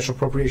on Special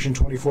Appropriation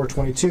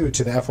 2422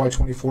 to the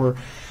FY24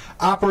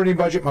 operating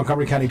budget,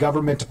 Montgomery County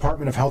Government,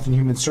 Department of Health and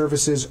Human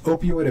Services,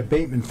 opioid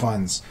abatement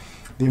funds.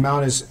 The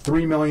amount is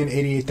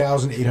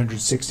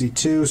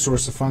 $3,088,862.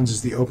 Source of funds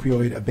is the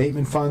opioid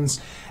abatement funds.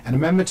 An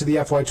amendment to the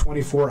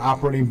FY24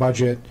 operating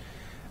budget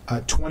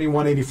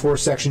 2184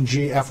 Section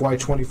G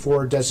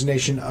FY24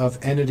 designation of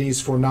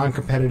entities for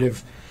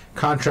non-competitive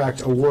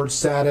contract award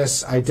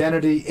status.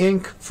 Identity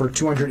Inc. for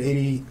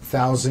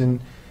 $280,000.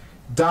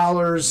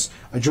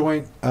 A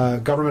joint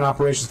government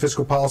operations,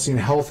 fiscal policy, and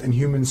health and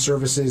human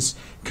services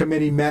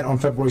committee met on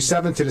February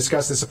 7th to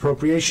discuss this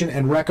appropriation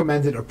and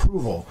recommended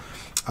approval.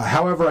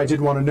 However, I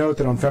did want to note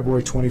that on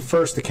February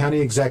 21st, the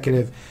county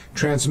executive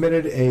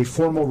transmitted a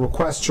formal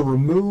request to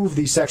remove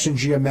the Section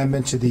G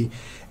amendment to the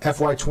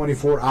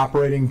FY24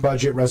 operating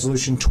budget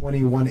resolution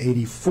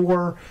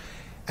 2184,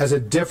 as a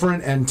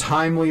different and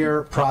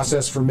timelier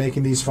process for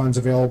making these funds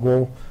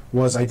available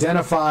was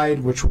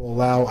identified, which will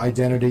allow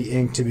Identity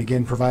Inc. to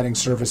begin providing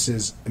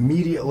services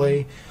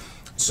immediately.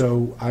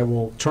 So I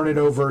will turn it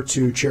over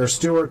to Chair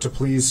Stewart to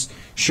please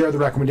share the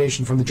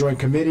recommendation from the Joint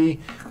Committee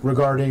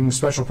regarding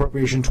Special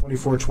Appropriation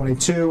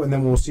 2422, and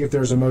then we'll see if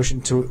there's a motion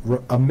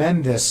to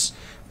amend this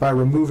by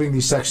removing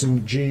the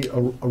Section G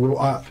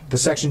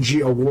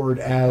award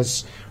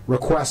as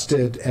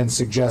requested and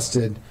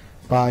suggested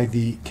by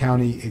the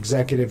county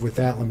executive. With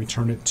that, let me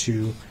turn it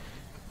to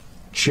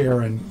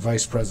Chair and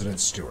Vice President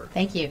Stewart.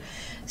 Thank you.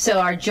 So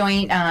our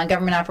joint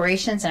government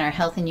operations and our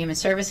health and human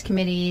service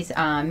committees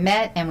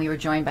met, and we were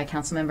joined by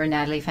Councilmember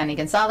Natalie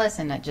Fanny-Gonzalez,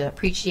 and I just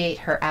appreciate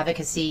her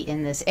advocacy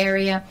in this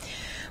area.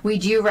 We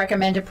do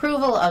recommend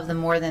approval of the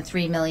more than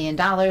 $3 million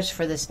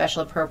for the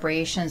special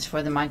appropriations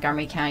for the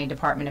Montgomery County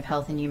Department of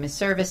Health and Human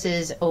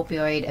Services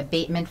opioid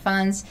abatement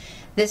funds.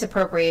 This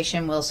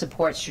appropriation will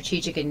support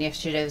strategic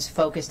initiatives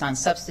focused on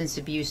substance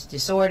abuse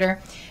disorder,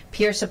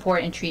 peer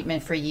support, and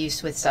treatment for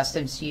use with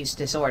substance use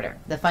disorder.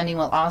 The funding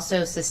will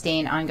also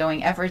sustain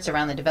ongoing efforts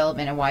around the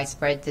development and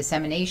widespread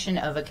dissemination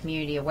of a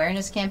community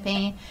awareness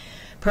campaign.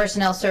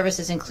 Personnel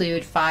services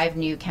include 5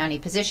 new county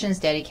positions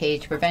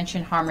dedicated to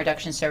prevention, harm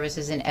reduction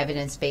services, and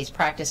evidence-based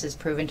practices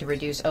proven to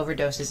reduce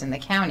overdoses in the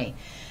county.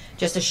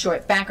 Just a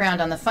short background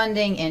on the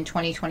funding. In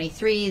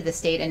 2023, the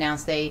state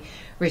announced they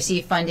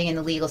received funding in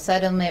the legal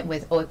settlement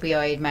with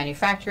opioid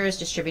manufacturers,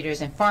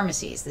 distributors, and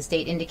pharmacies. The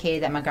state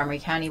indicated that Montgomery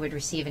County would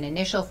receive an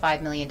initial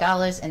 $5 million,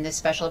 and this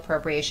special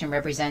appropriation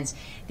represents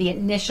the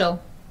initial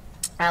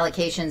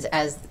allocations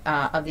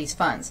of these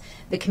funds.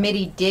 The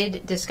committee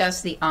did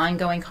discuss the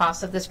ongoing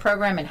costs of this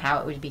program and how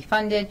it would be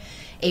funded.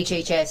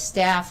 HHS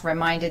staff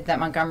reminded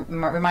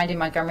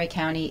Montgomery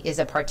County is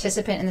a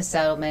participant in the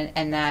settlement,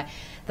 and that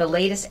the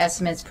latest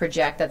estimates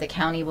project that the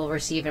county will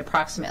receive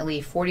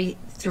approximately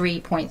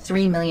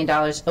 $43.3 million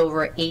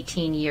over an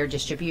 18-year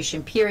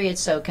distribution period.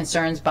 So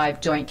concerns by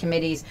joint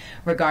committees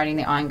regarding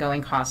the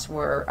ongoing costs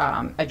were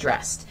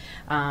addressed.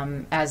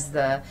 As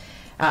the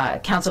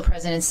Council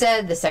President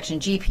said, the Section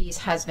G piece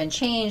has been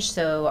changed,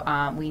 so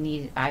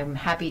I'm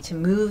happy to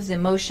move the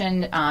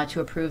motion to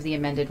approve the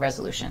amended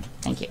resolution.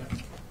 Thank you.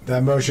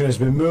 That motion has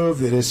been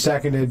moved. It is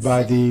seconded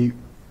by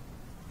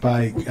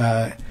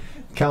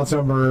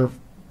Councilmember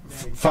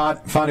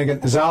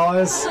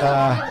Fanny-Gonzalez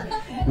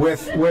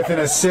with an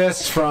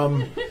assist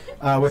from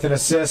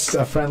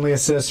a friendly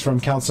assist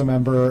from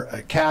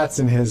Councilmember Katz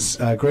and his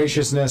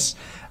graciousness.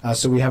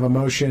 So we have a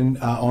motion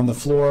on the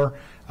floor.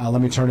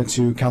 Let me turn it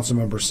to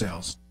Councilmember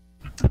Sales.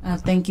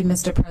 Thank you,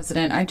 Mr.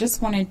 President. I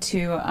just wanted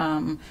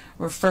to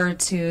refer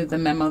to the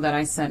memo that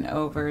I sent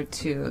over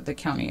to the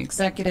county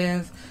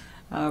executive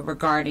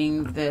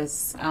regarding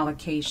this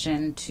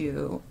allocation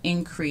to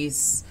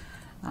increase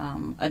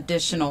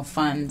additional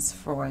funds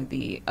for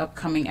the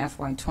upcoming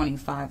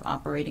FY25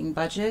 operating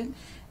budget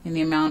in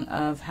the amount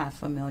of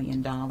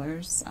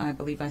 $500,000. I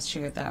believe I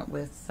shared that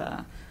with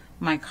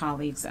my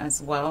colleagues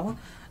as well.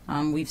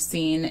 We've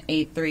seen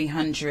a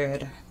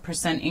 300%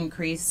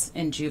 increase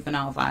in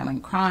juvenile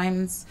violent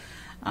crimes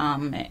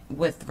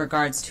with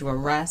regards to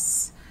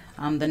arrests.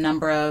 The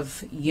number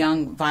of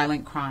young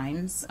violent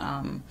crimes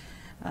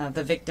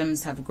The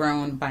victims have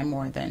grown by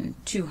more than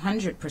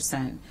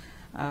 200%,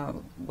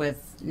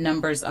 with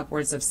numbers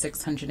upwards of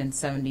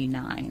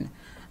 679.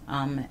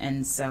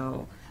 And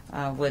so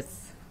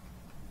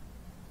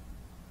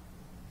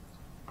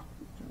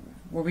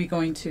were we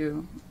going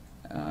to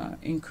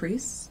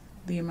increase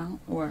the amount,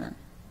 or?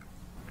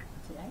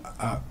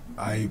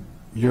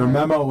 Your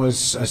memo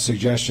was a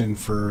suggestion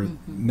for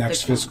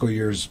next fiscal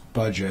year's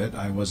budget.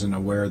 I wasn't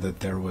aware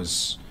that there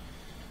was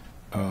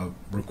a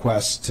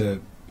request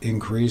to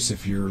increase.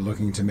 If you're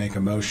looking to make a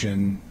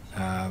motion,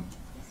 that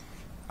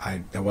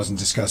wasn't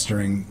discussed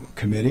during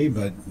committee,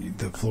 but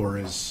the floor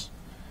is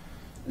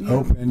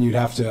open. You'd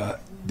have to.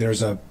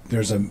 There's a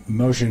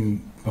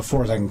motion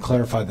before us. I can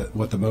clarify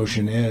what the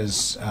motion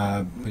is,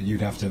 but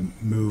you'd have to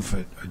move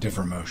a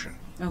different motion.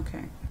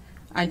 Okay.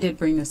 I did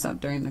bring this up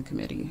during the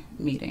committee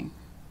meeting,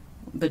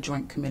 the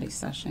joint committee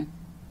session.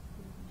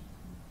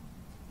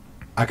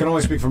 I can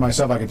only speak for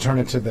myself. I can turn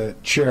it to the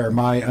chair.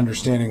 My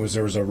understanding was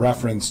there was a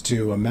reference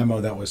to a memo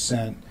that was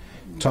sent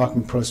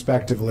talking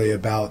prospectively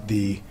about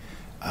the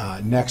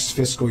next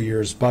fiscal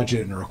year's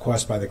budget and a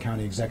request by the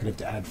county executive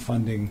to add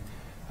funding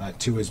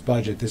to his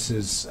budget. This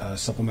is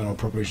supplemental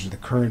appropriation to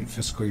the current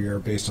fiscal year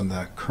based on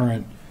the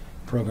current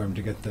program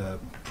to get the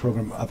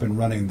program up and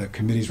running. The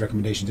committee's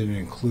recommendation didn't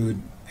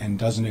include and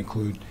doesn't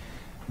include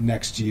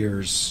next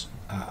year's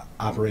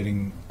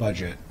operating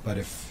budget. But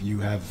if you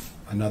have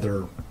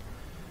another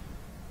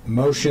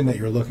motion that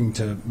you're looking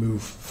to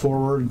move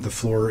forward, the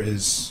floor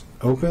is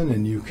open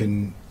and you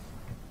can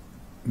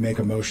make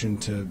a motion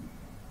to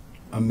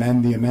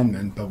amend the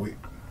amendment. But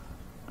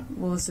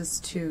Well, is this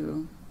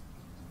too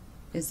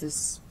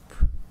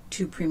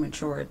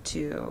premature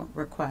to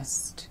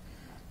request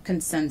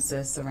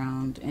consensus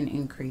around an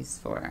increase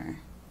for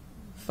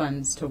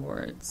funds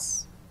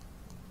towards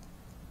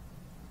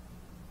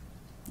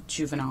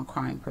juvenile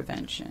crime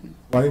prevention?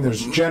 Well, I think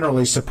there's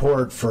generally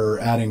support for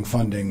adding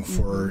funding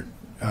for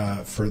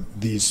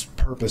these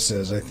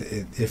purposes.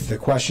 If the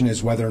question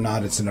is whether or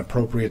not it's an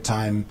appropriate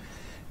time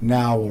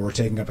now, when we're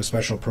taking up a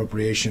special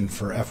appropriation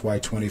for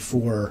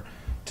FY24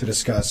 to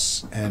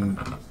discuss and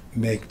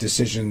make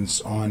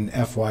decisions on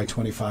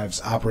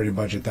FY25's operating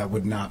budget, that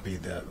would not be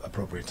the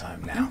appropriate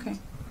time now. Okay,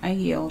 I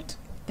yield.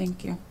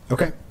 Thank you.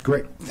 Okay,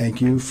 great.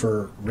 Thank you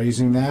for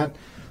raising that.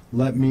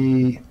 Let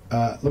me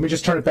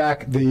just turn it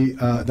back.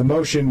 The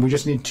motion, we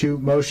just need two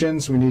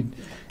motions. We need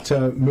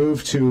to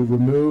move to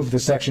remove the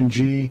Section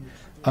G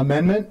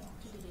amendment.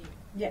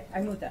 Yeah,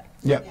 I moved that.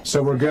 Yep,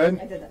 so we're good?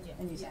 I did that,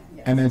 and you said,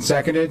 yeah. And then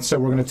seconded, so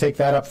we're going to take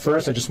that up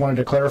first. I just wanted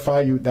to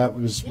clarify that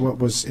was what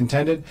was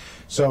intended.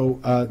 So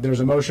there's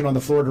a motion on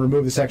the floor to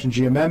remove the Section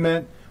G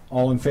amendment.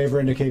 All in favor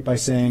indicate by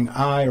saying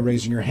aye or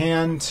raising your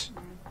hand.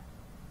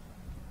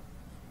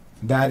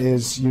 That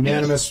is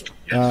unanimous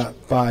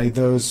by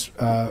those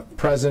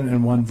present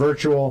and one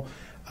virtual.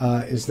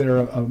 Is there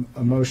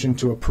a motion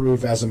to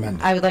approve as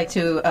amended? I would like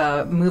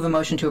to move a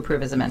motion to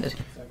approve as amended.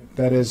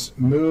 That is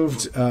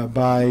moved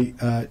by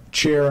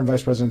Chair and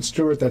Vice President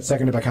Stewart. That's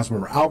seconded by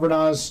Councilmember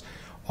Albornoz.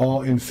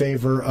 All in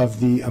favor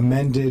of the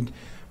amended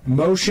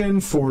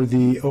motion for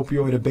the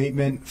opioid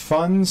abatement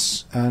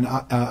funds and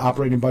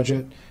operating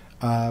budget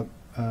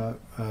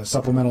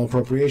supplemental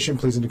appropriation,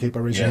 please indicate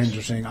by raising your hand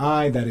or saying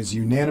aye. That is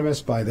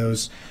unanimous by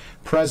those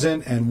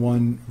present and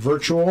one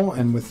virtual.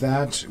 And with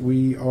that,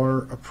 we are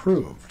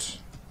approved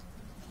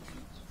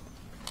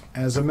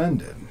as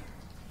amended.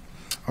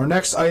 Our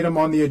next item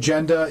on the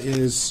agenda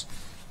is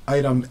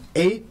item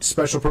 8,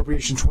 Special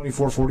Appropriation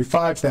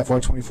 2445 to the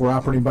FY24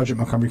 operating budget,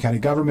 Montgomery County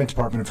Government,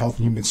 Department of Health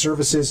and Human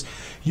Services,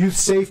 Youth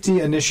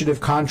Safety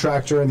Initiative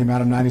contractor in the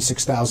amount of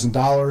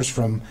 $96,000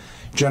 from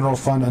General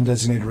Fund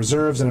Undesignated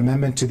Reserves, an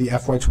amendment to the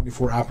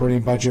FY24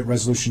 operating budget,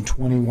 Resolution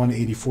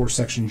 2184,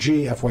 Section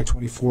G,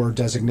 FY24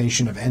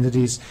 designation of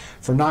entities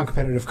for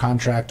non-competitive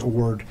contract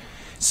award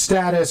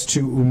status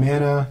to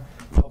Umana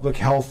Public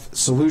Health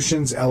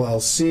Solutions,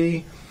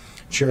 LLC.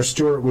 Chair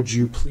Stewart, would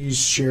you please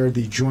share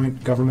the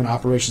Joint Government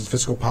Operations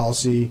Fiscal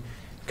Policy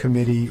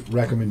Committee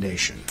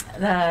recommendation?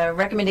 The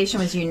recommendation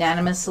was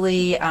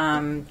unanimously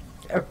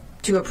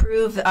to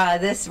approve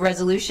this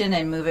resolution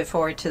and move it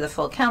forward to the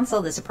full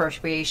council. This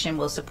appropriation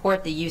will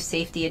support the Youth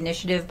Safety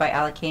Initiative by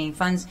allocating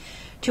funds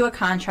to a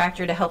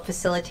contractor to help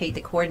facilitate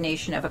the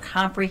coordination of a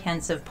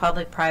comprehensive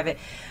public-private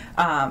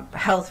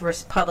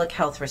public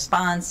health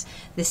response.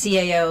 The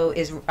CAO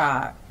is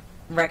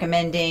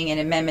recommending an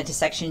amendment to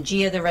Section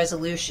G of the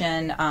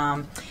resolution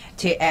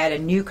to add a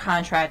new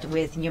contract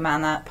with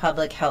Humana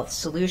Public Health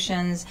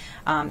Solutions.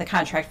 The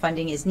contract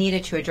funding is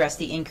needed to address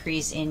the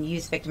increase in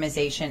youth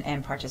victimization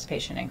and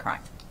participation in crime.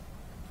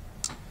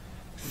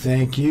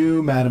 Thank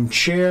you, Madam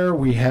Chair.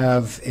 We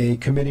have a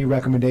committee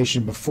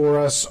recommendation before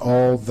us.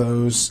 All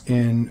those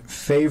in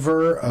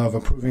favor of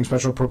approving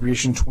Special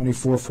Appropriation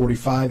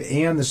 2445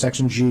 and the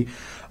Section G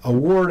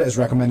award as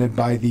recommended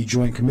by the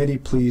Joint Committee,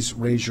 please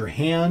raise your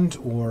hand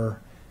or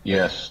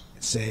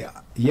say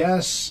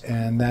yes,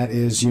 and that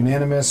is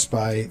unanimous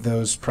by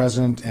those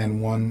present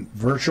and one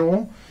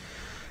virtual.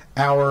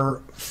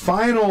 Our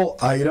final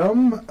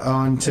item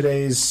on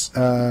today's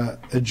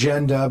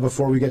agenda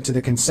before we get to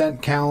the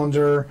consent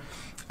calendar,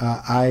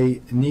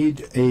 I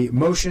need a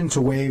motion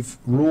to waive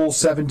Rule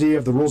 7D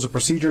of the Rules of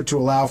Procedure to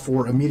allow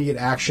for immediate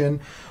action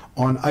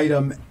on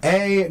item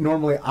A.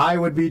 Normally I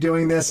would be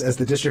doing this as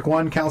the District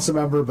 1 council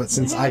member, but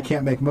since I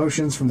can't make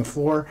motions from the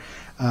floor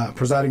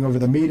presiding over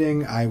the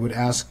meeting, I would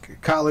ask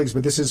colleagues,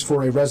 but this is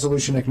for a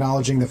resolution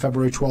acknowledging the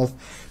February 12th,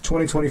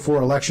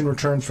 2024 election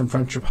returns from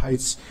Friendship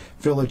Heights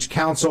Village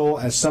Council.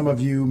 As some of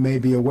you may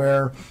be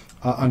aware,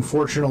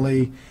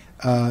 unfortunately,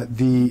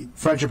 the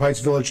Friendship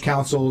Heights Village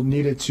Council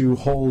needed to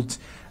hold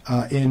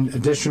in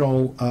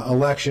additional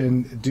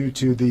election due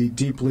to the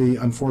deeply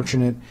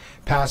unfortunate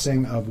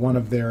passing of one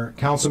of their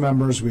council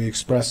members. We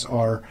express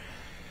our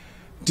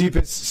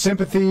deepest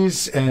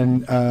sympathies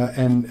and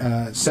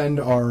send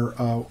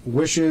our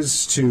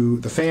wishes to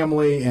the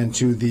family and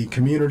to the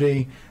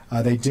community.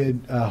 They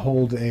did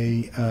hold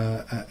an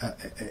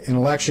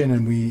election,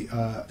 and we,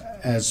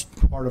 as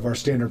part of our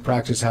standard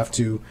practice, have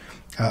to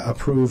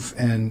approve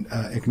and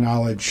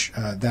acknowledge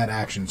that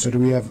action. So do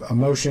we have a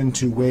motion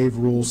to waive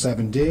Rule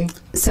 7D?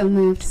 So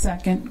moved.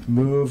 Second.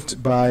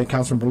 Moved by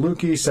Councilmember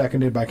Lukey,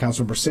 seconded by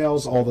Councilmember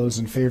Sales. All those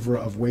in favor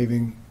of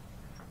waiving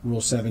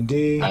Rule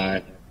 7D?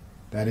 Aye.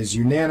 That is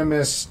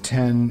unanimous,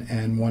 10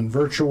 and 1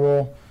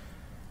 virtual.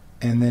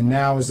 And then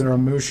now, is there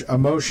a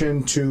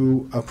motion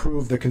to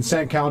approve the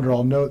consent calendar?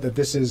 I'll note that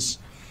this is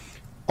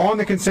on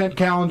the consent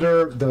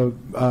calendar.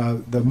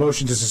 The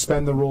motion to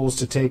suspend the rules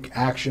to take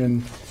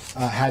action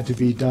had to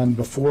be done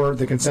before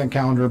the consent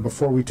calendar.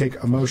 Before we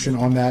take a motion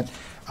on that,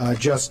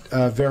 just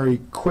very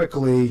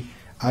quickly,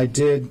 I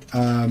did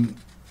want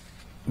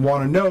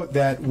to note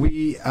that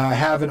we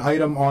have an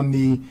item on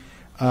the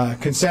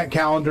consent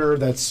calendar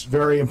that's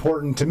very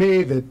important to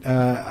me,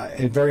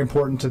 that very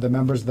important to the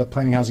members of the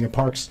Planning, Housing, and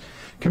Parks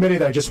Committee,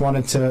 that I just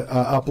wanted to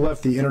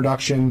uplift: the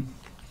introduction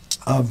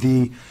of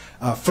the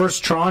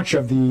first tranche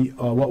of the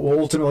what will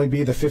ultimately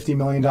be the $50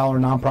 million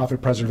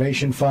nonprofit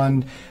preservation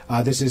fund.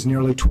 This is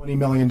nearly $20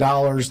 million.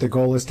 The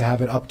goal is to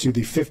have it up to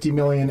the $50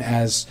 million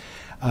as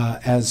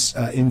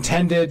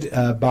intended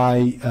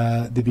by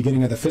the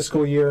beginning of the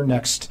fiscal year,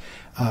 next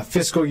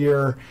fiscal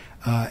year.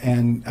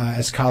 And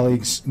as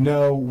colleagues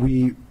know,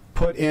 we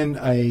put in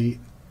a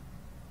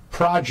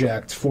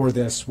project for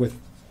this with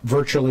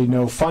virtually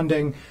no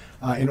funding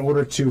in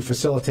order to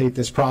facilitate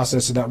this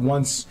process, so that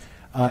once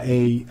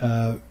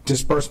a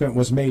disbursement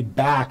was made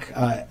back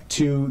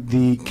to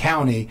the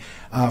county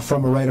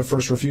from a right of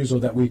first refusal,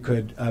 that we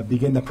could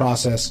begin the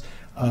process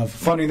of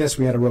funding this.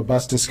 We had a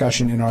robust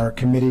discussion in our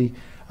committee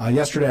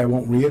yesterday. I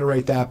won't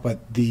reiterate that,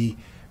 but the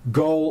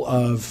goal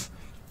of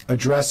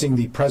addressing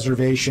the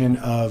preservation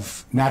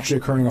of naturally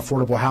occurring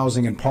affordable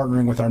housing and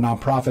partnering with our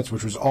nonprofits,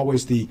 which was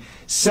always the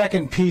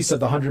second piece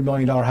of the $100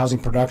 million Housing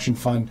Production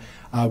Fund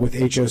with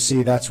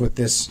HOC. That's what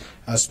this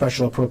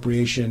special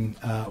appropriation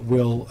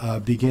will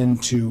begin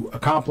to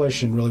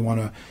accomplish, and really want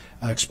to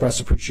express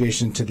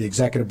appreciation to the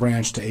executive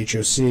branch, to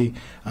HOC,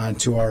 and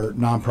to our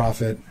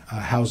nonprofit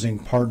housing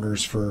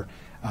partners for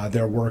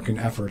their work and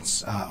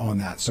efforts on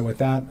that. So with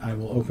that, I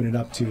will open it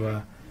up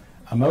to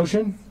a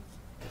motion.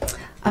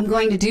 I'm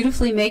going to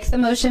dutifully make the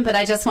motion, but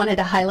I just wanted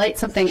to highlight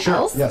something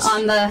else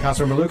on the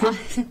Councilmember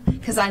Lukey,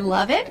 because I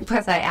love it,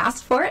 because I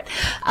asked for it.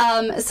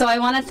 So I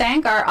want to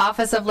thank our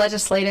Office of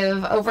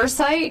Legislative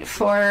Oversight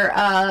for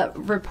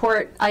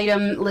report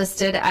item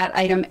listed at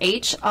item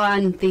H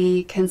on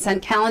the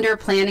consent calendar: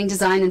 planning,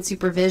 design, and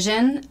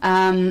supervision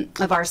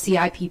of our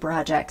CIP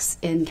projects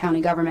in county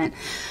government.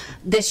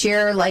 This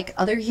year, like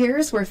other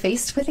years, we're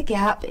faced with a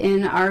gap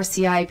in our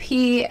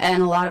CIP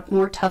and a lot of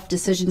more tough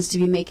decisions to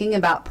be making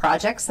about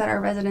projects that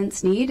our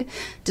residents need,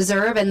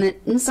 deserve, and that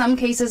in some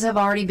cases have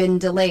already been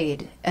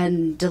delayed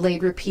and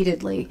delayed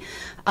repeatedly.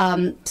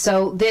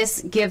 So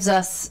this gives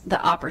us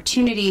the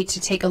opportunity to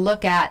take a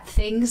look at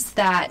things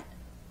that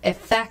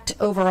affect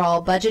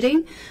overall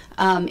budgeting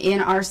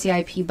in our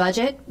CIP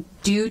budget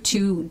due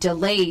to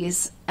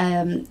delays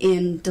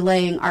in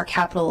delaying our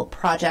capital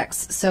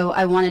projects. So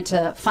I wanted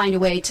to find a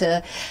way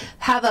to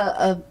have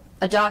a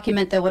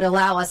document that would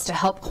allow us to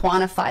help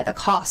quantify the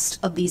cost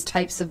of these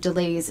types of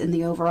delays in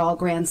the overall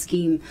grand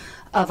scheme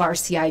of our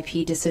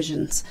CIP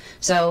decisions.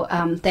 So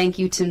thank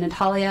you to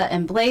Natalia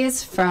and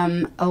Blaze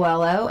from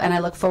OLO, and I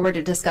look forward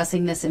to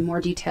discussing this in more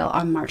detail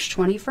on March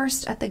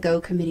 21st at the GO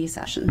committee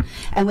session.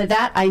 And with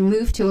that, I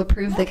move to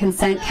approve the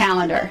consent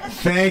calendar.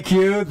 Thank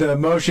you. The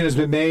motion has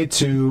been made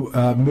to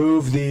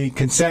move the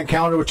consent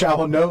calendar, which I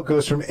will note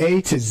goes from A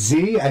to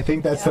Z. I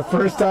think that's the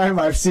first time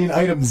I've seen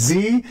item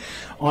Z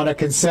on a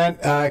consent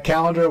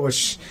calendar,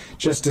 which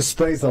just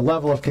displays the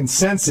level of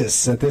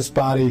consensus that this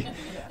body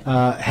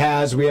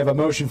has. We have a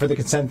motion for the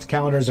consent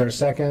calendar. Is there a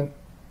second?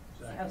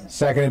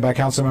 Seconded by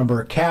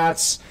Councilmember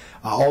Katz.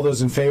 All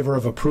those in favor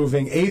of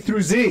approving A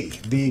through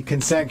Z, the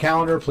consent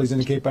calendar, please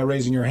indicate by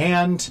raising your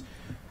hand.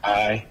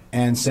 Aye.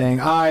 And saying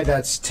aye.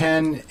 That's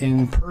 10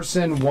 in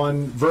person,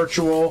 1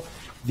 virtual.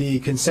 The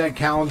consent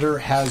calendar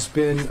has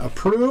been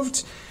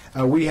approved.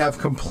 We have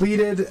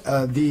completed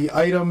the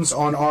items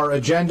on our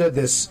agenda.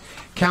 This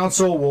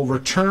council will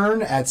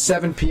return at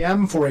 7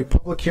 p.m. for a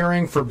public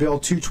hearing for Bill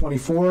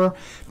 224,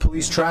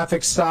 police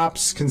traffic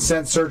stops,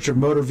 consent search of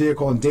motor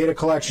vehicle and data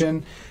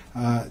collection.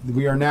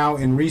 We are now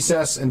in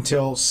recess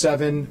until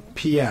 7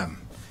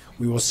 p.m.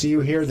 We will see you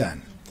here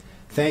then.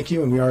 Thank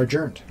you, and we are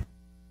adjourned.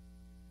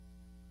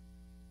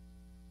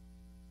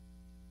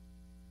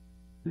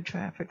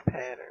 Traffic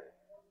pattern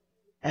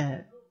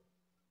at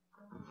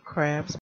Crabs